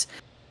things.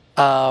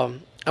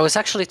 I was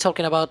actually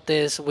talking about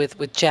this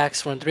with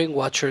Jax from Dream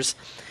Watchers,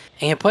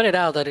 and he pointed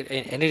out that,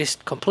 and it is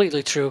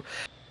completely true,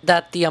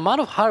 that the amount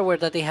of hardware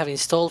that they have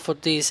installed for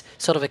this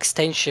sort of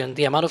extension,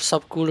 the amount of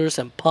subcoolers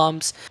and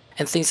pumps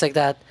and things like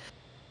that,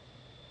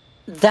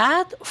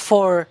 that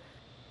for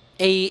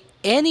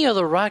any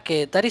other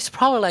rocket, that is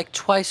probably like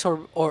twice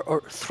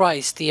or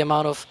thrice the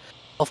amount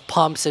of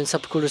pumps and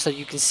subcoolers that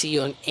you can see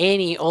on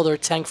any other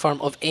tank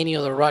farm of any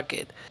other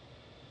rocket.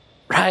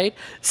 right?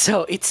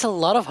 So it's a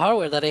lot of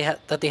hardware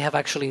that they have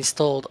actually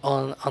installed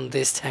on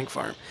this tank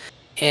farm,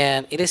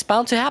 and it is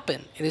bound to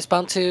happen. It is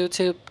bound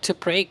to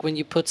break when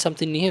you put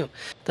something new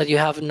that you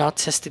have not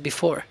tested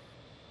before.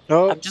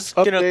 Oh, I'm just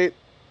gonna. update.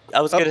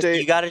 I was gonna. Update.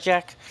 You got it,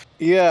 Jack?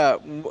 Yeah,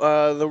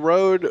 the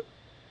road.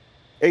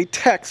 A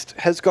text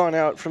has gone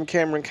out from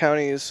Cameron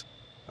County's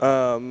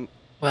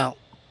Well,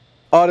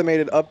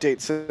 automated update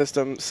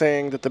system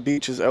saying that the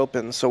beach is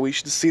open, so we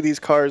should see these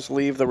cars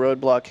leave the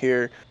roadblock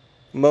here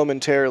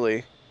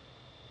momentarily.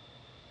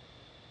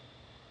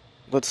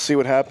 Let's see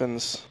what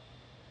happens.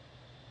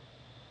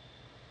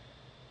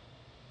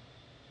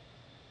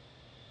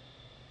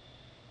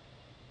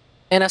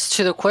 and as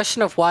to the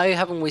question of why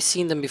haven't we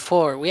seen them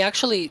before, we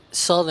actually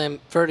saw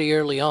them very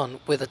early on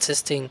with the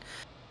testing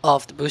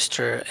of the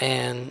booster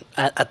and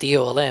at the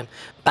OLM.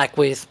 Back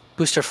with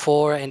Booster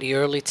 4 and the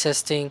early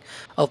testing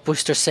of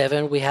Booster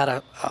 7, we had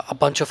a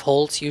bunch of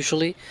holds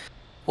usually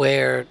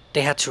where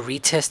they had to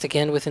retest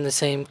again within the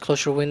same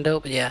closure window.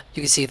 But yeah,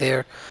 you can see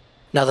there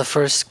now the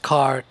first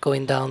car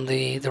going down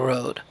the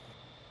road.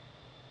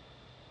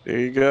 There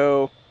you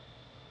go.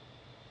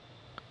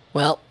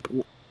 Well,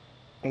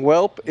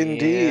 Welp,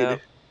 indeed. Yeah.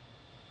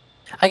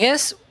 I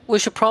guess we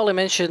should probably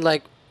mention,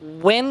 like,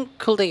 when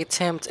could they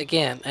attempt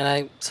again? And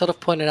I sort of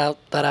pointed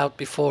out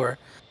before.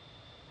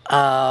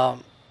 There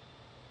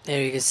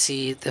you can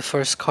see the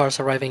first cars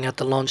arriving at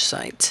the launch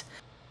site.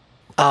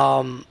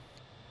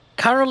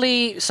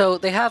 Currently, so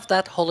they have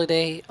that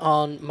holiday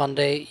on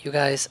Monday. You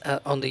guys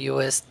on the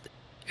US,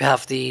 you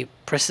have the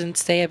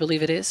President's Day, I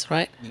believe it is,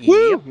 right?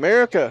 Woo,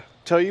 America!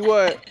 Tell you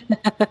what.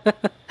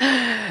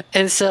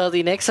 And so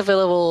the next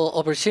available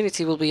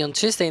opportunity will be on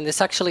Tuesday, and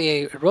there's actually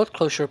a road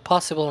closure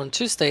possible on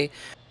Tuesday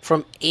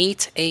from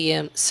 8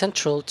 a.m.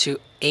 Central to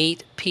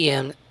 8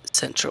 p.m.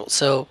 Central.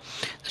 So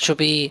that should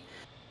be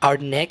our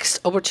next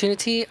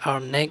opportunity, our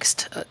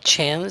next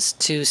chance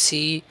to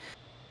see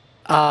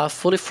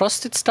fully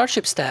frosted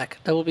Starship stack.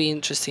 That will be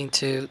interesting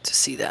to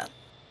see that.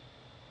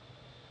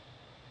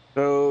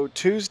 So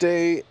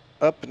Tuesday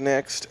up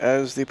next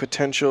as the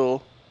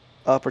potential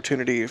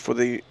opportunity for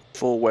the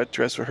full wet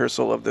dress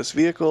rehearsal of this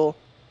vehicle.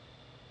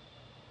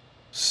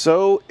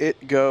 So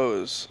it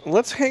goes.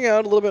 Let's hang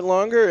out a little bit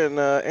longer and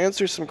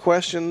answer some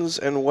questions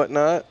and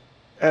whatnot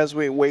as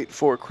we wait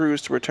for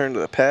crews to return to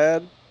the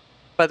pad.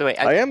 By the way,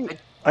 I am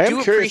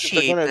curious if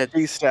they're going to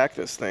destack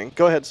this thing.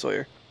 Go ahead,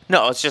 Sawyer.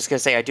 No, I was just gonna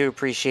say I do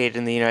appreciate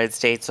in the United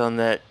States on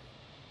that,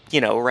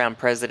 around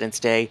President's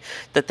Day,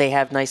 that they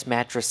have nice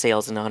mattress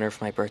sales in honor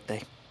of my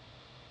birthday.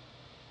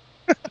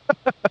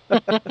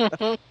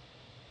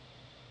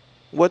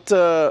 What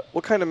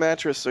kind of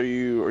mattress are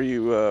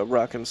you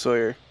rocking,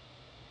 Sawyer?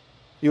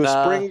 You a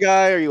spring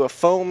guy? Are you a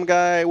foam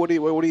guy? What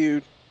do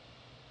you?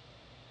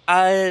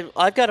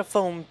 I've got a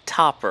foam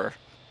topper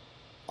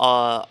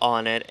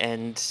on it,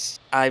 and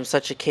I'm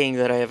such a king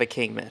that I have a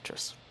king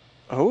mattress.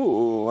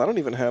 Oh, I don't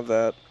even have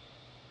that.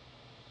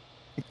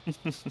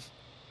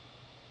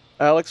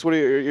 Alex, what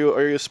are you?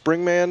 Are you a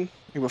spring man?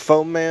 You a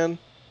foam man?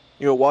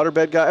 You a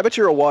waterbed guy? I bet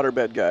you're a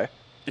waterbed guy.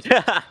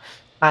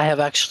 I have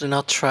actually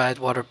not tried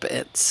water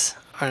beds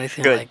or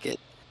anything Good. like it.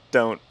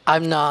 Don't.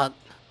 I'm not.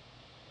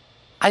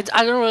 I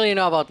don't really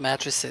know about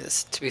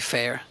mattresses, to be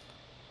fair.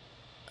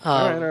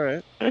 All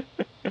right.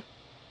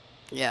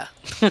 Yeah.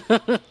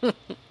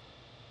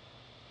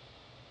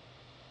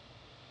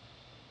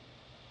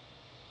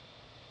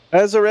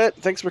 Azaret,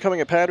 thanks for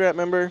becoming a PadRat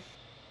member.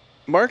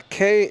 Mark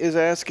K is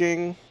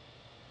asking,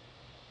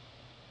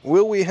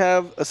 will we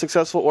have a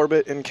successful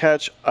orbit and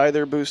catch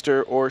either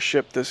booster or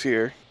ship this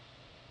year?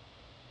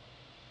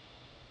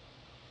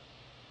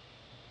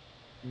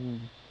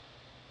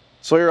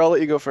 Sawyer, I'll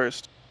let you go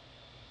first.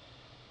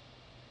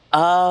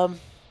 I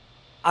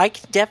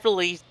can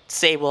definitely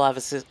say we'll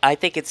have I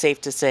think it's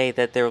safe to say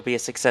that there will be a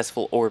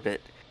successful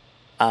orbit.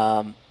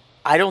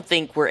 I don't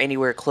think we're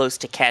anywhere close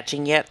to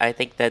catching yet. I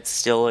think that's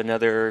still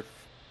another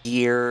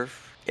year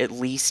at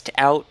least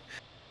out.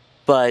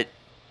 But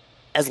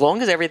as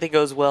long as everything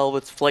goes well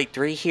with Flight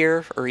 3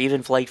 here, or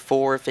even Flight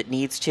 4 if it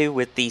needs to,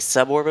 with the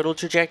suborbital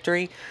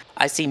trajectory,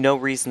 I see no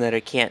reason that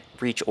it can't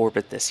reach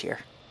orbit this year.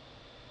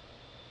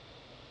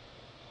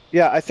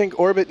 Yeah, I think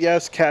orbit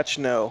yes, catch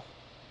no.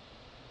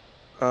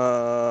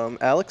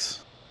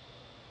 Alex?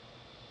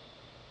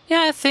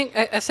 Yeah, I think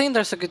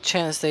there's a good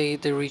chance they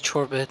reach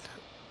orbit.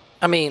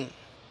 I mean,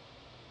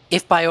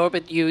 if by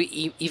orbit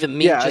you even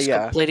mean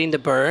completing the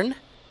burn.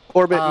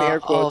 Orbit in air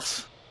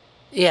quotes.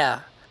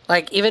 Yeah,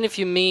 like even if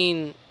you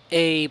mean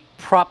a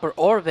proper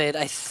orbit,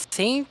 I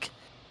think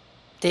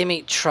they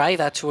may try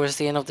that towards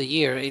the end of the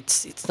year.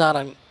 It's not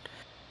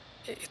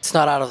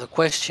out of the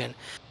question.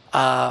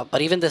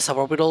 But even the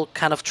suborbital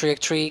kind of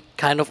trajectory,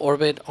 kind of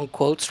orbit on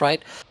quotes,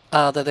 right?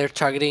 That they're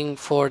targeting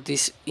for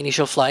these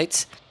initial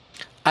flights,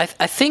 I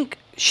think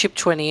Ship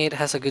 28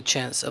 has a good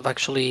chance of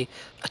actually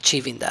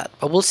achieving that.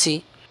 But we'll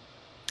see.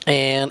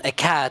 And a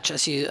catch,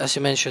 as you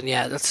mentioned,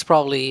 yeah, that's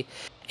probably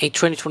a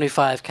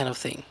 2025 kind of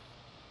thing.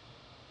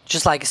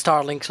 Just like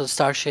Starlinks on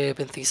Starship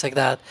and things like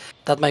that,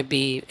 that might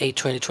be a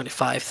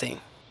 2025 thing.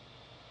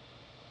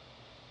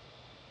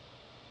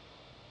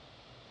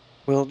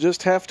 We'll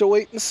just have to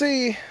wait and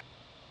see.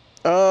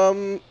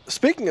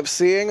 Speaking of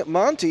seeing,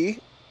 Monty,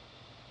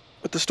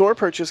 with the store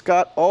purchase,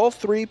 got all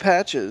 3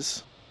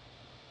 patches.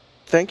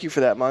 Thank you for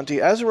that,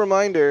 Monty. As a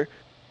reminder,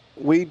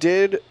 we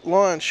did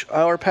launch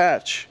our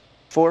patch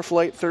for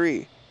Flight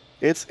 3.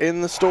 It's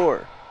in the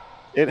store.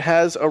 It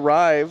has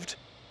arrived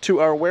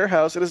to our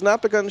warehouse. It has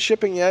not begun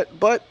shipping yet,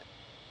 but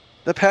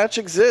the patch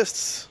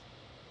exists.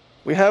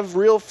 We have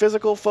real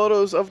physical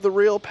photos of the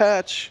real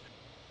patch.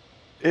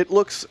 It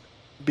looks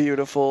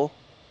beautiful.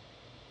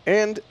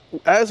 And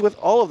as with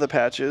all of the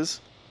patches,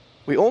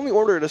 we only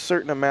ordered a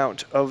certain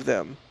amount of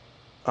them.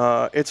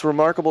 It's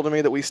remarkable to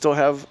me that we still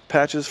have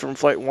patches from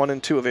Flight 1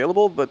 and 2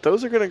 available, but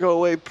those are going to go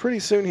away pretty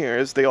soon here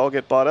as they all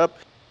get bought up.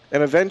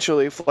 And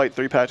eventually, Flight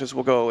 3 patches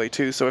will go away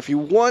too. So if you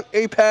want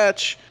a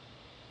patch,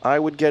 I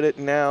would get it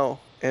now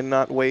and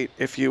not wait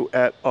if you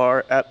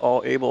are at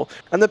all able.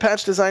 And the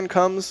patch design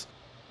comes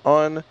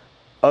on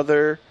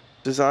other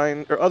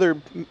design or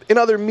in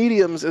other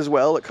mediums as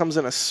well. It comes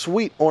in a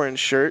sweet orange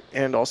shirt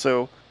and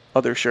also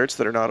other shirts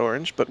that are not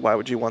orange, but why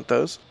would you want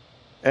those?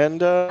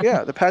 And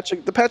yeah, the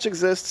patch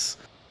exists.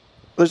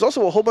 There's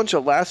also a whole bunch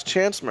of last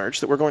chance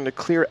merch that we're going to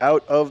clear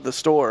out of the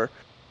store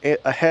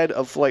ahead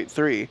of Flight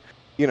 3.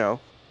 You know,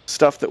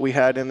 stuff that we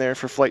had in there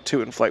for Flight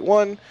 2 and Flight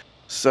 1.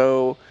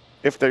 So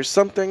if there's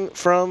something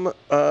from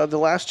the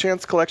last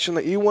chance collection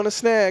that you want to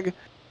snag,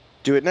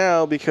 do it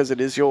now because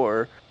it is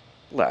your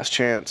last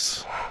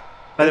chance.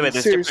 By the way,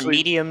 there's different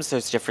mediums,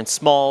 there's different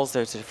smalls,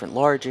 there's different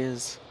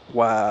larges.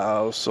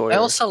 Wow, Sawyer. I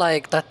also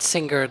like that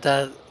singer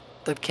that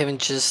Kevin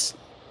just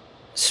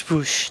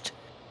swooshed.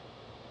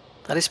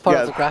 That is part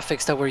of the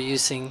graphics that we're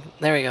using.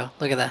 There we go.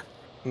 Look at that.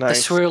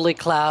 Nice. The swirly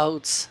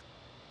clouds.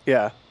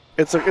 Yeah,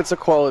 it's a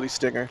quality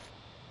stinger.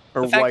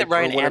 The fact that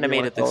Ryan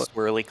animated the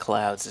swirly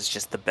clouds is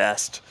just the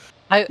best.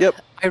 I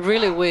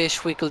really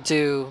wish we could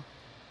do.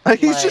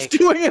 He's just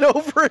doing it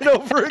over and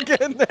over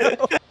again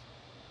now.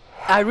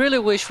 I really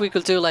wish we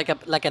could do like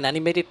an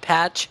animated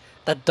patch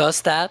that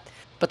does that,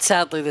 but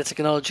sadly the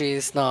technology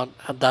is not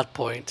at that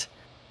point.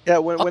 Yeah,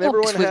 when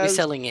everyone we'd has be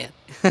selling it.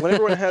 when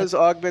everyone has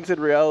augmented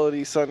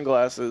reality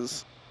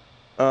sunglasses,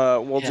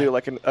 we'll do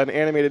like an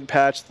animated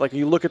patch. Like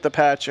you look at the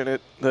patch and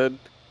the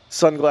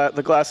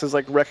glasses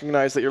like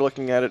recognize that you're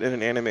looking at it and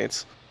it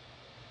animates.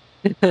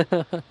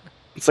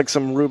 It's like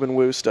some Ruben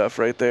Wu stuff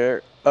right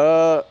there.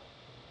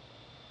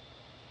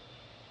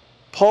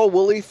 Paul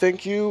Woolley,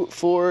 thank you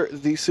for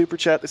the super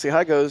chat. They say,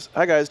 hi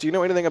guys, do you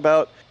know anything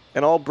about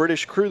an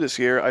all-British crew this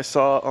year? I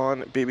saw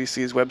on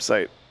BBC's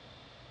website.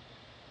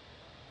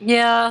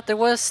 Yeah, there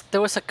was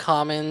a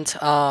comment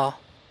a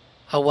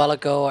while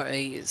ago,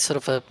 a sort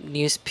of a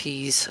news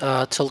piece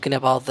talking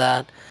about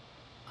that.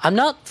 I'm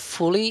not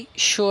fully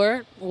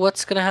sure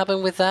what's going to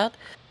happen with that.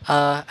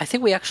 I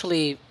think we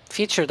actually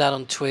featured that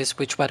on Twist,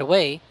 which, by the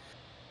way,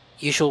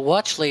 you should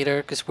watch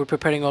later because we're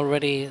preparing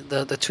already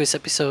the Twist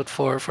episode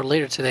for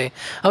later today.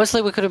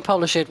 Obviously, we couldn't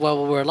publish it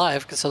while we were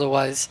live because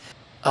otherwise,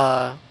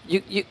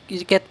 you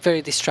get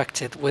very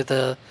distracted with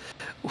the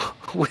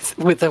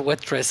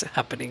wet dress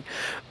happening.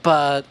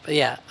 But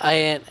yeah,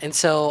 I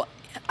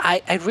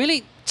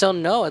really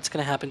don't know what's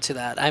gonna happen to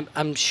that.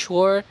 I'm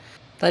sure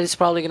that it's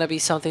probably gonna be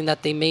something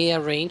that they may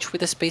arrange with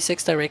the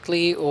SpaceX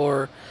directly,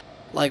 or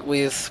like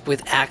with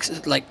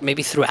like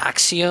maybe through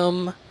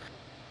Axiom.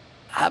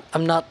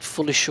 I'm not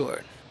fully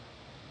sure.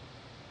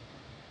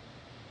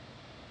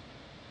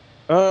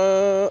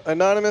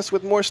 Anonymous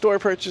with more store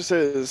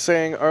purchases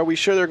saying, are we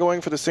sure they're going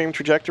for the same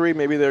trajectory?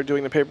 Maybe they're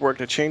doing the paperwork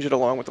to change it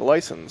along with the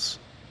license.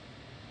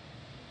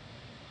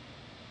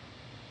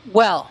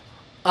 Well,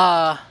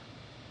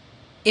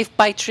 if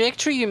by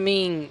trajectory you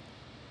mean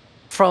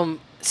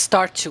from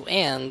start to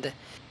end,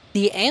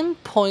 the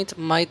end point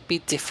might be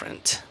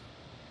different.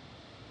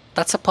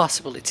 That's a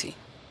possibility.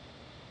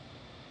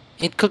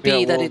 It could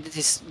be that it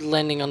is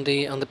landing on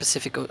the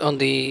Pacific, on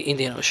the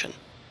Indian Ocean.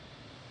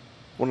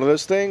 One of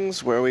those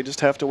things where we just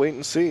have to wait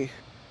and see.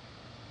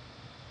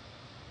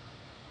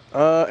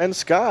 And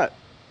Scott,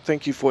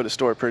 thank you for the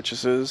store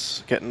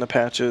purchases, getting the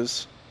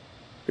patches.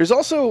 There's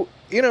also,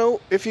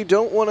 if you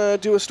don't want to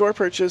do a store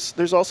purchase,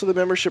 there's also the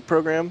membership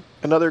program.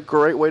 Another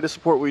great way to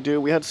support what we do.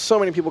 We had so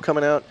many people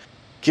coming out,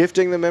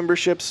 gifting the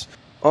memberships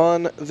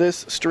on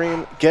this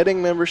stream,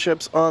 getting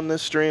memberships on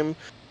this stream.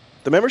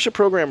 The membership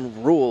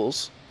program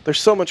rules. There's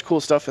so much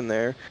cool stuff in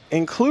there,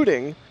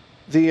 including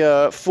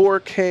the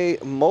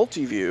 4K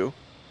multi-view,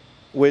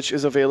 which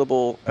is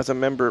available as a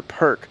member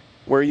perk,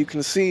 where you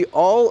can see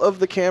all of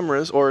the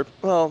cameras, or,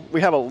 well,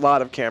 we have a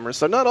lot of cameras,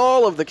 so not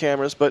all of the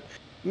cameras, but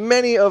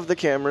many of the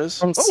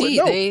cameras. And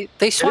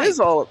they swipe. It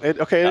is all of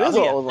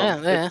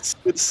them. Yeah.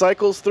 It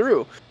cycles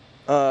through.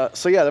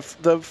 So yeah,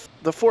 the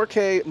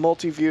 4K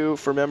multi-view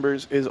for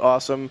members is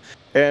awesome,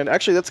 and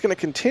actually that's going to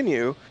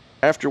continue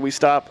after we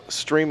stop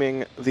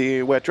streaming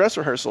the Wet Dress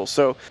Rehearsal.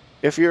 So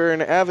if you're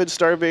an avid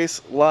Starbase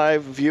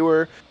Live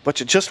viewer, but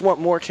you just want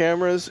more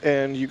cameras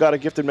and you got a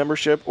gifted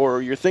membership,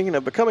 or you're thinking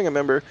of becoming a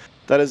member,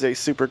 that is a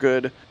super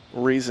good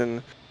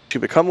reason to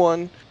become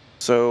one.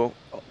 So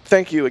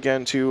thank you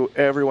again to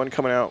everyone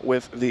coming out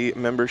with the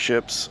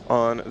memberships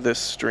on this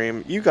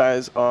stream. You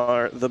guys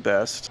are the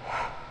best.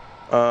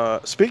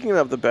 Speaking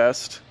of the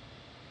best,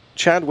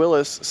 Chad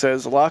Willis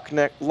says Loch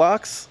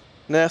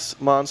Ness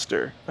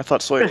Monster. I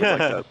thought Sawyer would like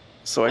that,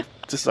 so I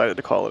decided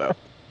to call it out.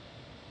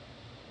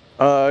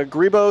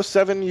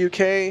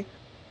 Grebo7UK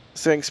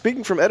saying,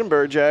 speaking from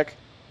Edinburgh, Jack,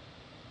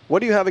 what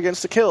do you have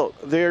against a kilt?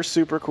 They're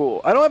super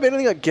cool. I don't have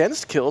anything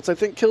against kilts. I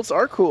think kilts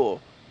are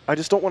cool. I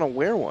just don't want to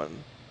wear one.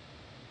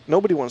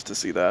 Nobody wants to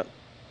see that.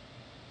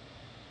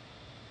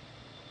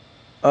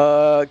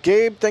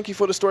 Gabe, thank you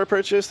for the store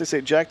purchase. They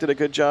say Jack did a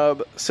good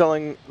job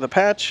selling the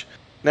patch.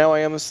 Now I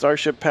am a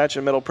Starship patch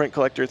and metal print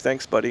collector.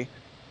 Thanks, buddy.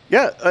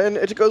 Yeah, and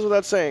it goes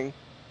without saying,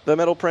 the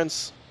metal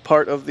prints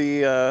part of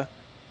the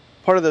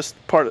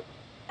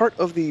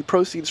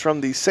proceeds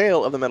from the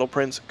sale of the metal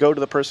prints go to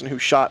the person who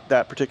shot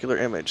that particular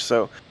image.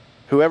 So,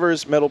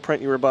 whoever's metal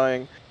print you were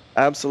buying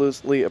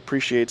absolutely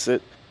appreciates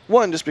it.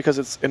 One, just because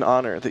it's an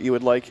honor that you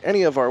would like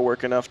any of our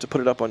work enough to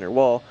put it up on your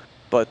wall,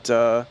 but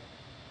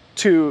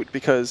two,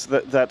 because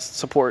that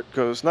support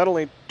goes not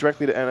only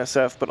directly to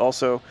NSF, but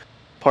also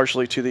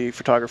partially to the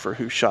photographer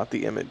who shot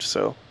the image.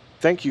 So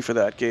thank you for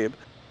that, Gabe.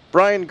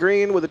 Brian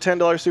Green with a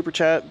 $10 super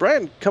chat.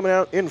 Brian coming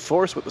out in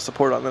force with the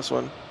support on this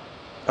one.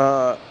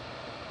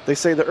 They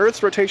say the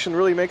Earth's rotation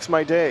really makes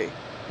my day.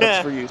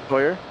 That's for you,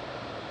 Sawyer.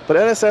 But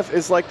NSF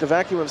is like the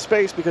vacuum of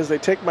space because they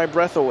take my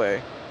breath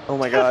away. Oh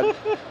my god.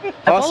 I've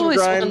Awesome always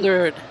grind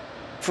wondered.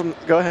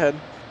 Go ahead.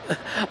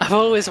 I've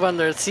always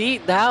wondered. See,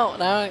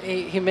 now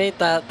he made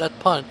that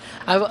pun.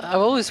 I've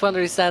always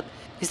wondered, is that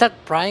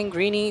Brian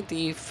Greeny,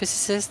 the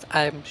physicist?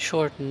 I'm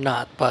sure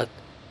not, but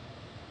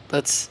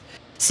let's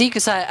see,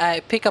 because I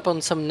pick up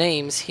on some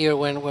names here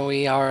when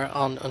we are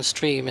on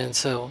stream, and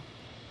so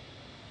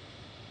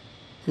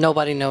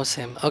nobody knows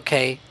him.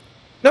 Okay.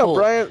 No, cool.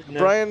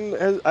 Brian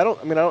has, I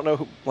don't know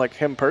who, like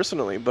him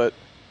personally, but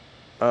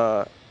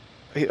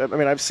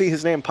I've seen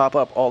his name pop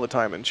up all the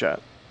time in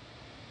chat.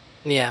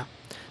 Yeah.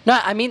 No,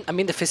 I mean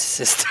the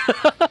physicist.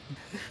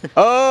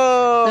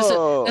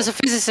 Oh! There's a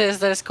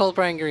physicist that is called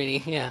Brian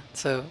Greeny. Yeah,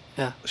 so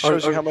yeah.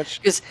 Shows you how much...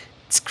 It's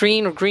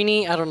green or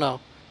greeny, I don't know.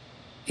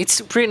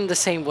 It's written the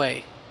same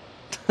way.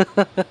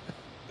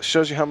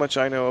 Shows you how much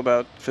I know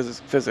about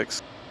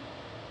physics.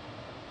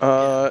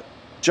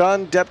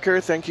 John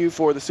Depker, thank you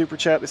for the super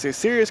chat. They say,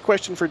 serious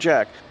question for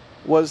Jack.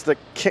 Was the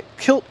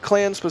kilt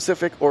clan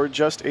specific or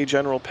just a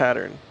general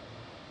pattern?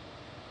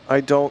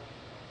 I don't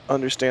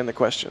understand the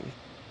question.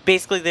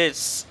 Basically,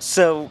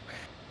 so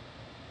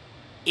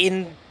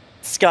in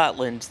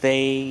Scotland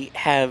they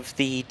have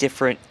the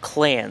different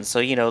clans.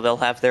 So they'll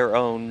have their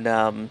own.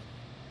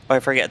 I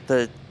forget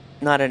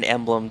not an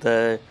emblem.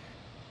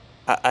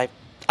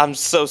 I'm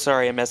so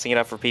sorry I'm messing it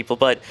up for people,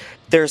 but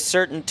there's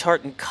certain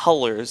tartan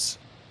colors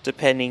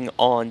depending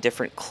on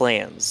different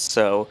clans.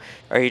 So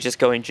are you just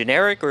going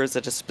generic, or is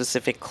it a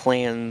specific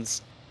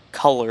clan's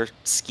color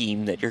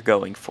scheme that you're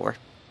going for?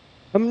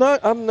 I'm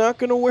not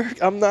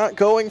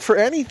going for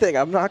anything.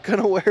 I'm not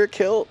gonna wear a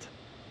kilt.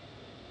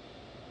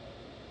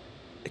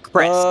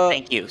 Chris,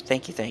 thank you.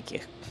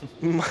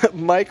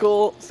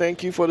 Michael,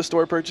 thank you for the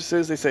store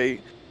purchases. They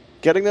say,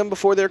 getting them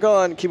before they're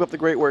gone. Keep up the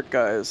great work,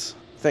 guys.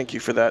 Thank you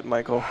for that,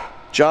 Michael.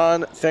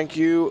 John, thank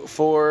you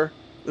for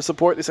the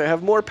support. They say,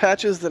 have more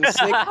patches than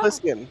Snake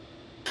Plissken.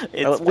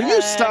 Will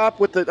you stop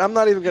with the... I'm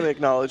not even going to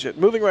acknowledge it.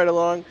 Moving right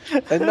along.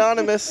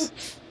 Anonymous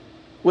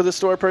with a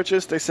store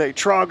purchase. They say,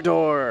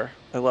 Trogdor.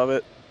 I love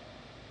it.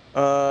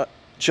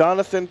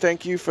 Jonathan,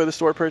 thank you for the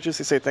store purchase.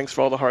 They say, thanks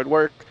for all the hard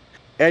work.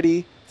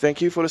 Eddie,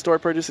 thank you for the store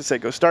purchase. They say,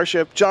 go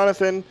Starship.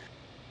 Jonathan,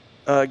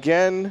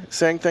 again,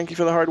 saying thank you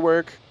for the hard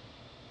work.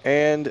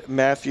 And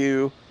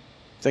Matthew,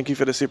 thank you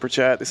for the super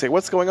chat. They say,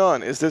 what's going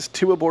on? Is this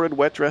 2 aborted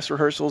wet dress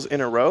rehearsals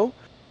in a row?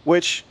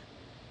 Which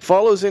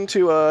follows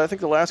into, I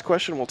think, the last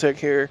question we'll take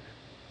here,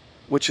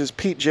 which is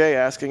Pete J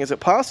asking, is it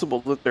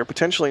possible that there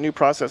potentially a new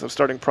process of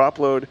starting prop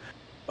load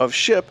of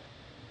ship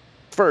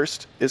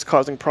first is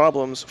causing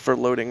problems for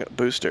loading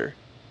booster?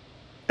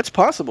 It's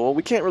possible.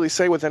 We can't really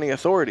say with any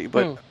authority,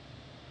 but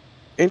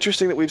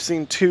interesting that we've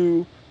seen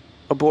 2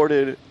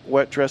 aborted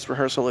wet dress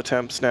rehearsal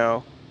attempts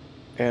now.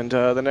 And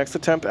the next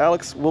attempt,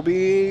 Alex, will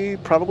be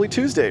probably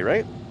Tuesday,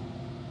 right?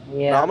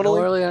 Yeah,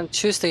 nominally? early on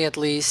Tuesday at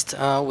least,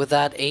 with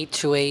that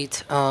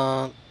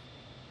 8-8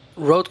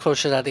 road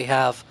closure that they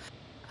have.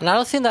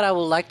 Another thing that I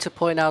would like to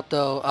point out,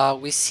 though,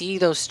 we see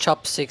those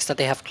chopsticks that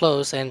they have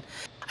closed, and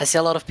I see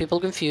a lot of people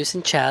confused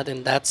in chat,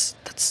 and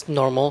that's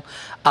normal,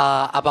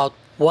 about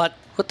what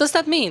does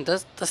that mean?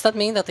 Does that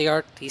mean that they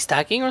are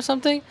destacking or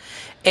something?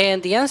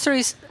 And the answer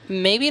is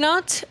maybe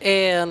not.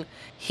 And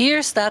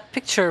here's that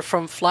picture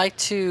from Flight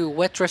 2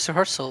 Wet Dress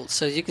Rehearsal.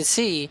 So you can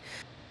see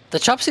the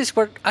chopsticks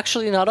were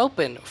actually not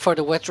open for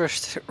the wet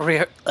dress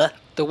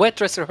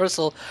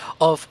rehearsal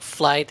of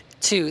Flight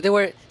 2. They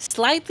were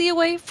slightly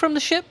away from the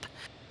ship,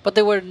 but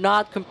they were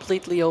not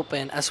completely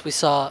open, as we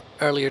saw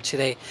earlier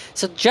today.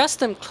 So just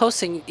them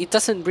closing, it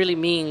doesn't really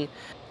mean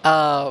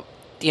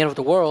the end of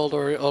the world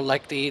or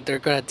like they're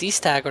gonna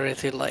destack or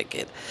anything like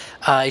it.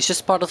 It's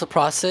just part of the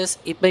process.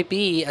 It may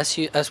be, as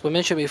we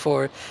mentioned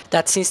before,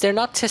 that since they're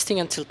not testing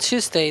until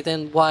Tuesday,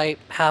 then why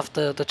have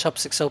the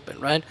chopsticks open,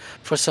 right,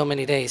 for so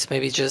many days?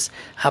 Maybe just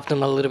have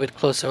them a little bit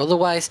closer.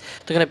 Otherwise,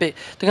 they're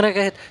gonna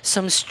get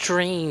some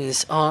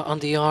strains on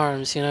the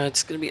arms. You know,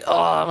 it's gonna be,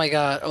 oh my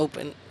god,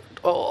 open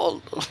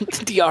all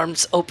the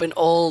arms open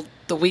all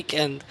the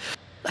weekend.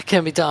 That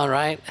can't be done,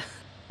 right?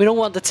 We don't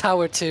want the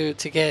tower to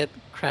get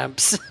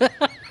cramps.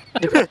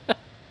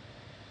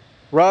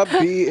 Rob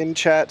B in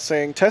chat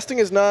saying, testing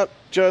is not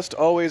just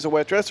always a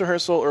wet dress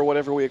rehearsal or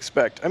whatever we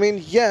expect. I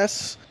mean,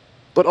 yes,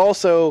 but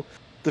also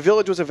the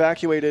village was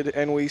evacuated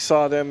and we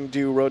saw them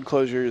do road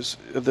closures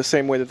the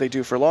same way that they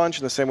do for launch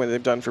and the same way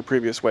they've done for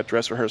previous wet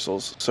dress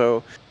rehearsals.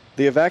 So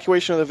the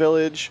evacuation of the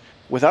village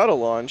without a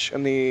launch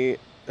and the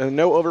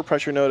no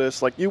overpressure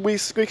notice, like we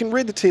can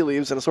read the tea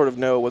leaves and sort of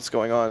know what's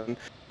going on.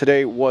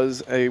 Today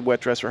was a wet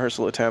dress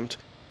rehearsal attempt.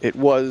 It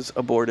was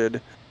aborted,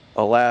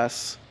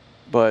 alas,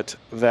 but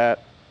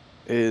that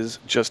is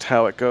just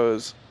how it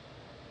goes.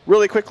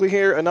 Really quickly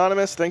here,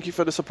 Anonymous, thank you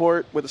for the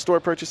support with the store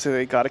purchase.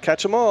 They gotta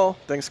catch them all.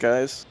 Thanks,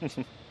 guys.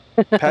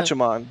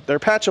 Patchamon. They're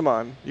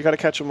Patchamon. You gotta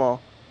catch them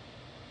all.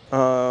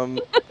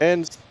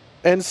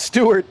 And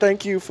Stuart,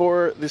 thank you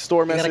for the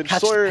store message.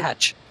 Catch Sawyer, the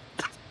patch.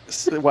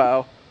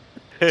 Wow.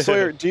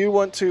 Sawyer, do you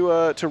want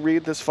to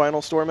read this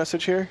final store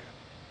message here?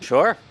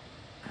 Sure.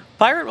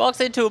 Pirate walks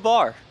into a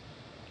bar.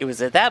 It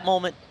was at that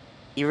moment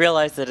he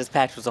realized that his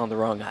patch was on the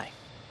wrong eye.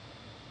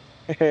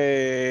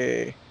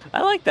 Hey.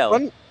 I like that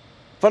one.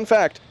 Fun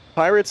fact,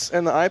 Pirates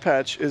and the eye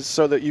patch is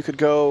so that you could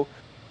go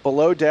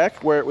below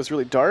deck where it was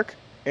really dark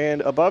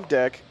and above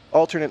deck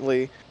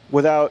alternately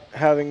without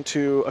having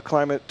to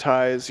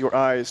acclimatize your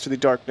eyes to the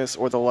darkness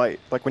or the light.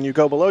 Like when you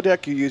go below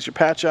deck, you use your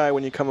patch eye.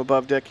 When you come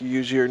above deck, you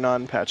use your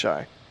non-patch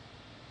eye.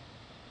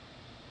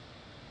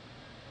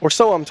 Or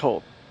so I'm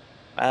told.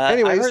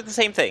 Anyways, I heard the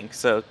same thing,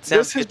 so it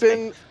sounds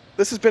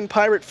this has been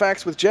Pirate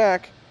Facts with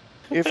Jack.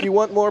 If you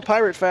want more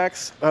Pirate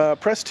Facts,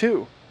 press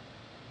 2.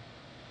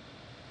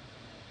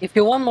 If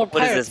you want more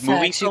What is pirate this,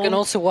 movie facts, you can film?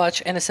 also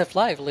watch NSF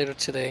Live later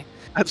today.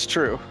 That's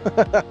true.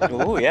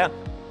 Oh, yeah.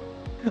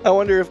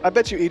 I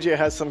bet you EJ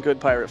has some good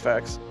Pirate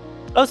Facts.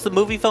 Oh, it's the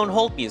movie phone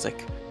hold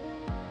music.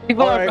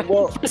 People are Alright,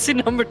 well- pressing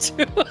number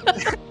 2.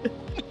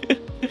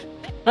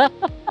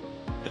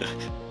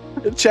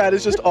 Chat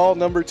is just all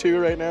number 2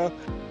 right now.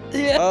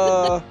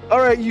 Yeah.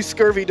 Alright, you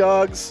scurvy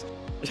dogs.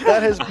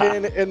 That has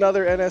been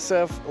another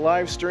NSF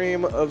live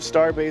stream of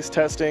starbase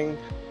testing.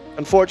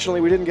 Unfortunately,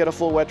 we didn't get a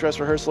full wet dress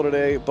rehearsal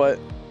today, but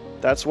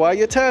that's why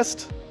you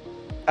test.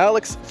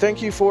 Alex,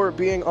 thank you for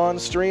being on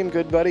stream,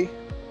 good buddy.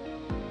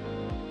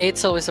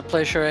 It's always a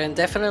pleasure, and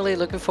definitely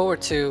looking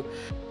forward to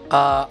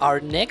our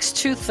next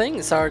 2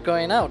 things are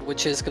going out,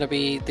 which is going to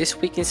be This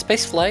Week in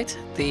Spaceflight,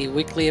 the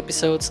weekly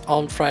episodes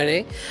on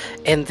Friday,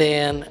 and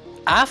then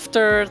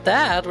after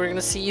that, we're going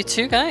to see you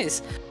 2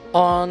 guys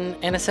on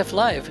NSF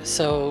Live.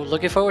 So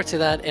looking forward to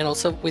that, and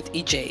also with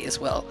EJ as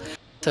well.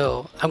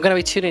 So I'm going to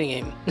be tuning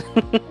in.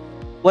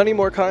 Plenty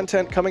more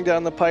content coming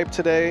down the pipe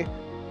today,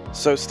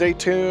 so stay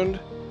tuned.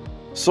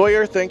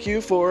 Sawyer, thank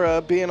you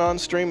for being on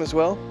stream as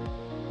well.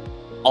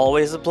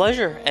 Always a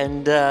pleasure.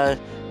 And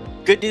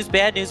good news,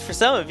 bad news for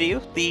some of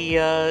you. The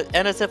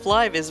NSF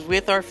Live is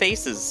with our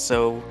faces,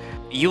 so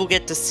you'll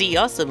get to see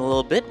us in a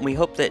little bit, and we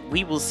hope that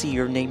we will see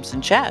your names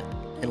in chat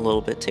in a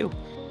little bit too.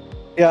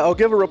 Yeah, I'll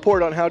give a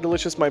report on how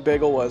delicious my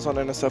bagel was on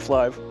NSF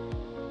Live.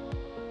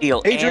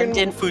 Deal. Adrian- And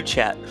in food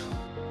chat.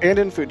 And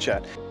in food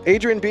chat.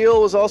 Adrian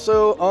Beal was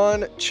also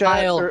on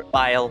chat.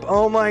 Bile.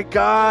 Oh my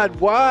god,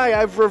 why?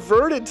 I've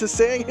reverted to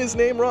saying his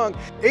name wrong.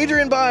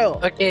 Adrian Bile.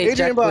 Okay, Adrian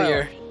Jack Bile.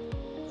 Boyer.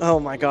 Oh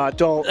my god,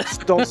 don't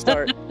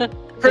start.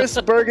 Chris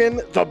Bergen,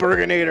 the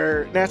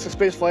Bergenator, NASA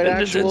Spaceflight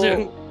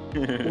Actual.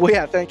 Well,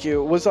 yeah, thank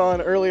you. Was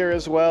on earlier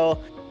as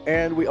well.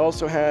 And we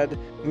also had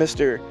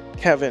Mr.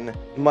 Kevin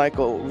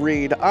Michael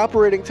Reed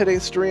operating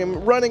today's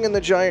stream, running in the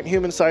giant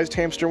human-sized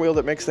hamster wheel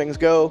that makes things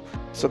go.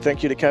 So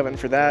thank you to Kevin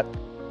for that.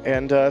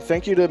 And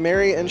thank you to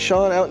Mary and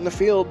Sean out in the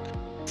field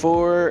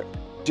for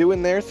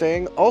doing their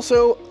thing.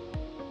 Also,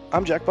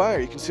 I'm Jack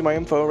Byer. You can see my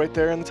info right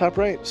there in the top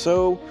right.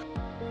 So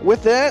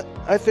with that,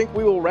 I think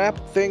we will wrap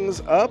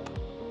things up.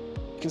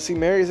 You can see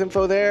Mary's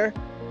info there.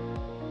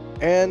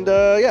 And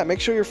yeah, make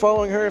sure you're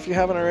following her if you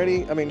haven't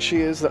already. I mean, she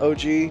is the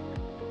OG.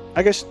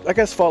 I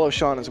guess follow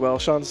Sean as well.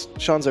 Sean's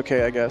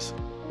okay, I guess.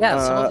 Yeah,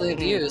 some of the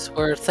reviews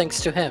were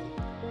thanks to him.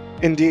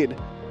 Indeed.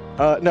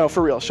 No,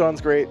 for real. Sean's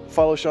great.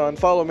 Follow Sean,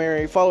 follow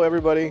Mary, follow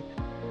everybody.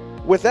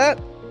 With that,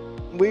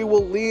 we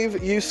will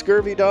leave you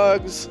scurvy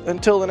dogs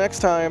until the next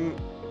time,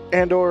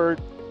 and or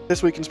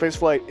This Week in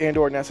Spaceflight, and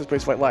or NASA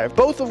Spaceflight Live,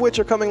 both of which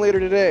are coming later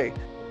today.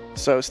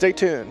 So stay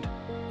tuned,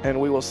 and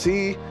we will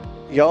see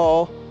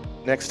y'all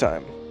next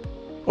time,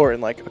 or in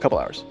like a couple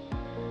hours.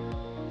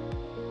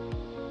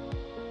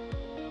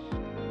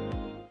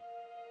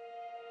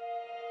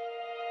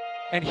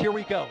 And here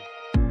we go.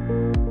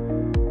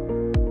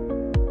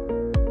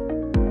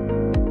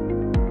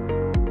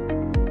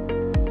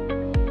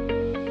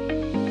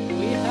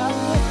 We have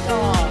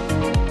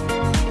liftoff.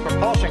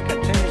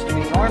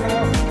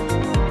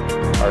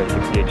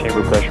 SPA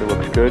chamber pressure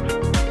looks good.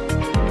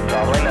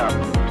 Traveling up.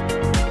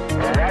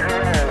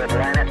 Roger, with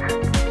planet.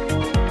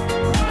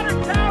 Water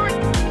towers,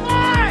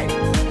 fly!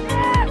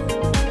 Yes!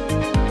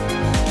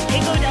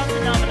 Tango down to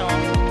nominal.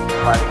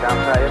 Flight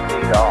downside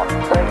speed off.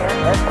 Bring in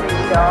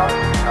SPD off.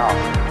 Off.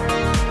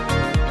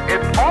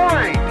 It's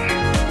orange!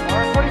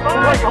 R25! Oh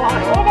my god!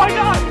 Oh my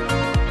god!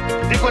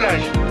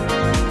 Decollage.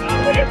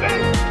 Look at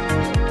this!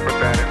 Put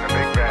that in the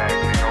big bag,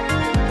 Eagle.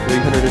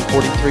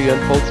 343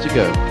 unfolds to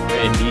go.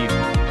 Indeed.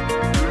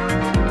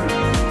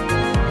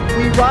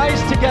 We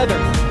rise together,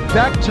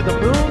 back to the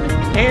moon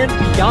and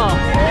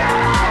beyond.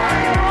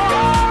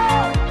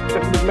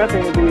 This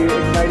methane will be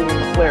igniting in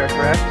the flare,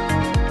 correct?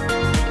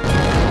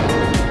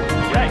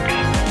 Yikes.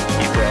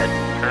 Keep red.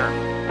 Sure.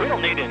 We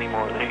don't need any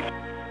more of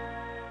these.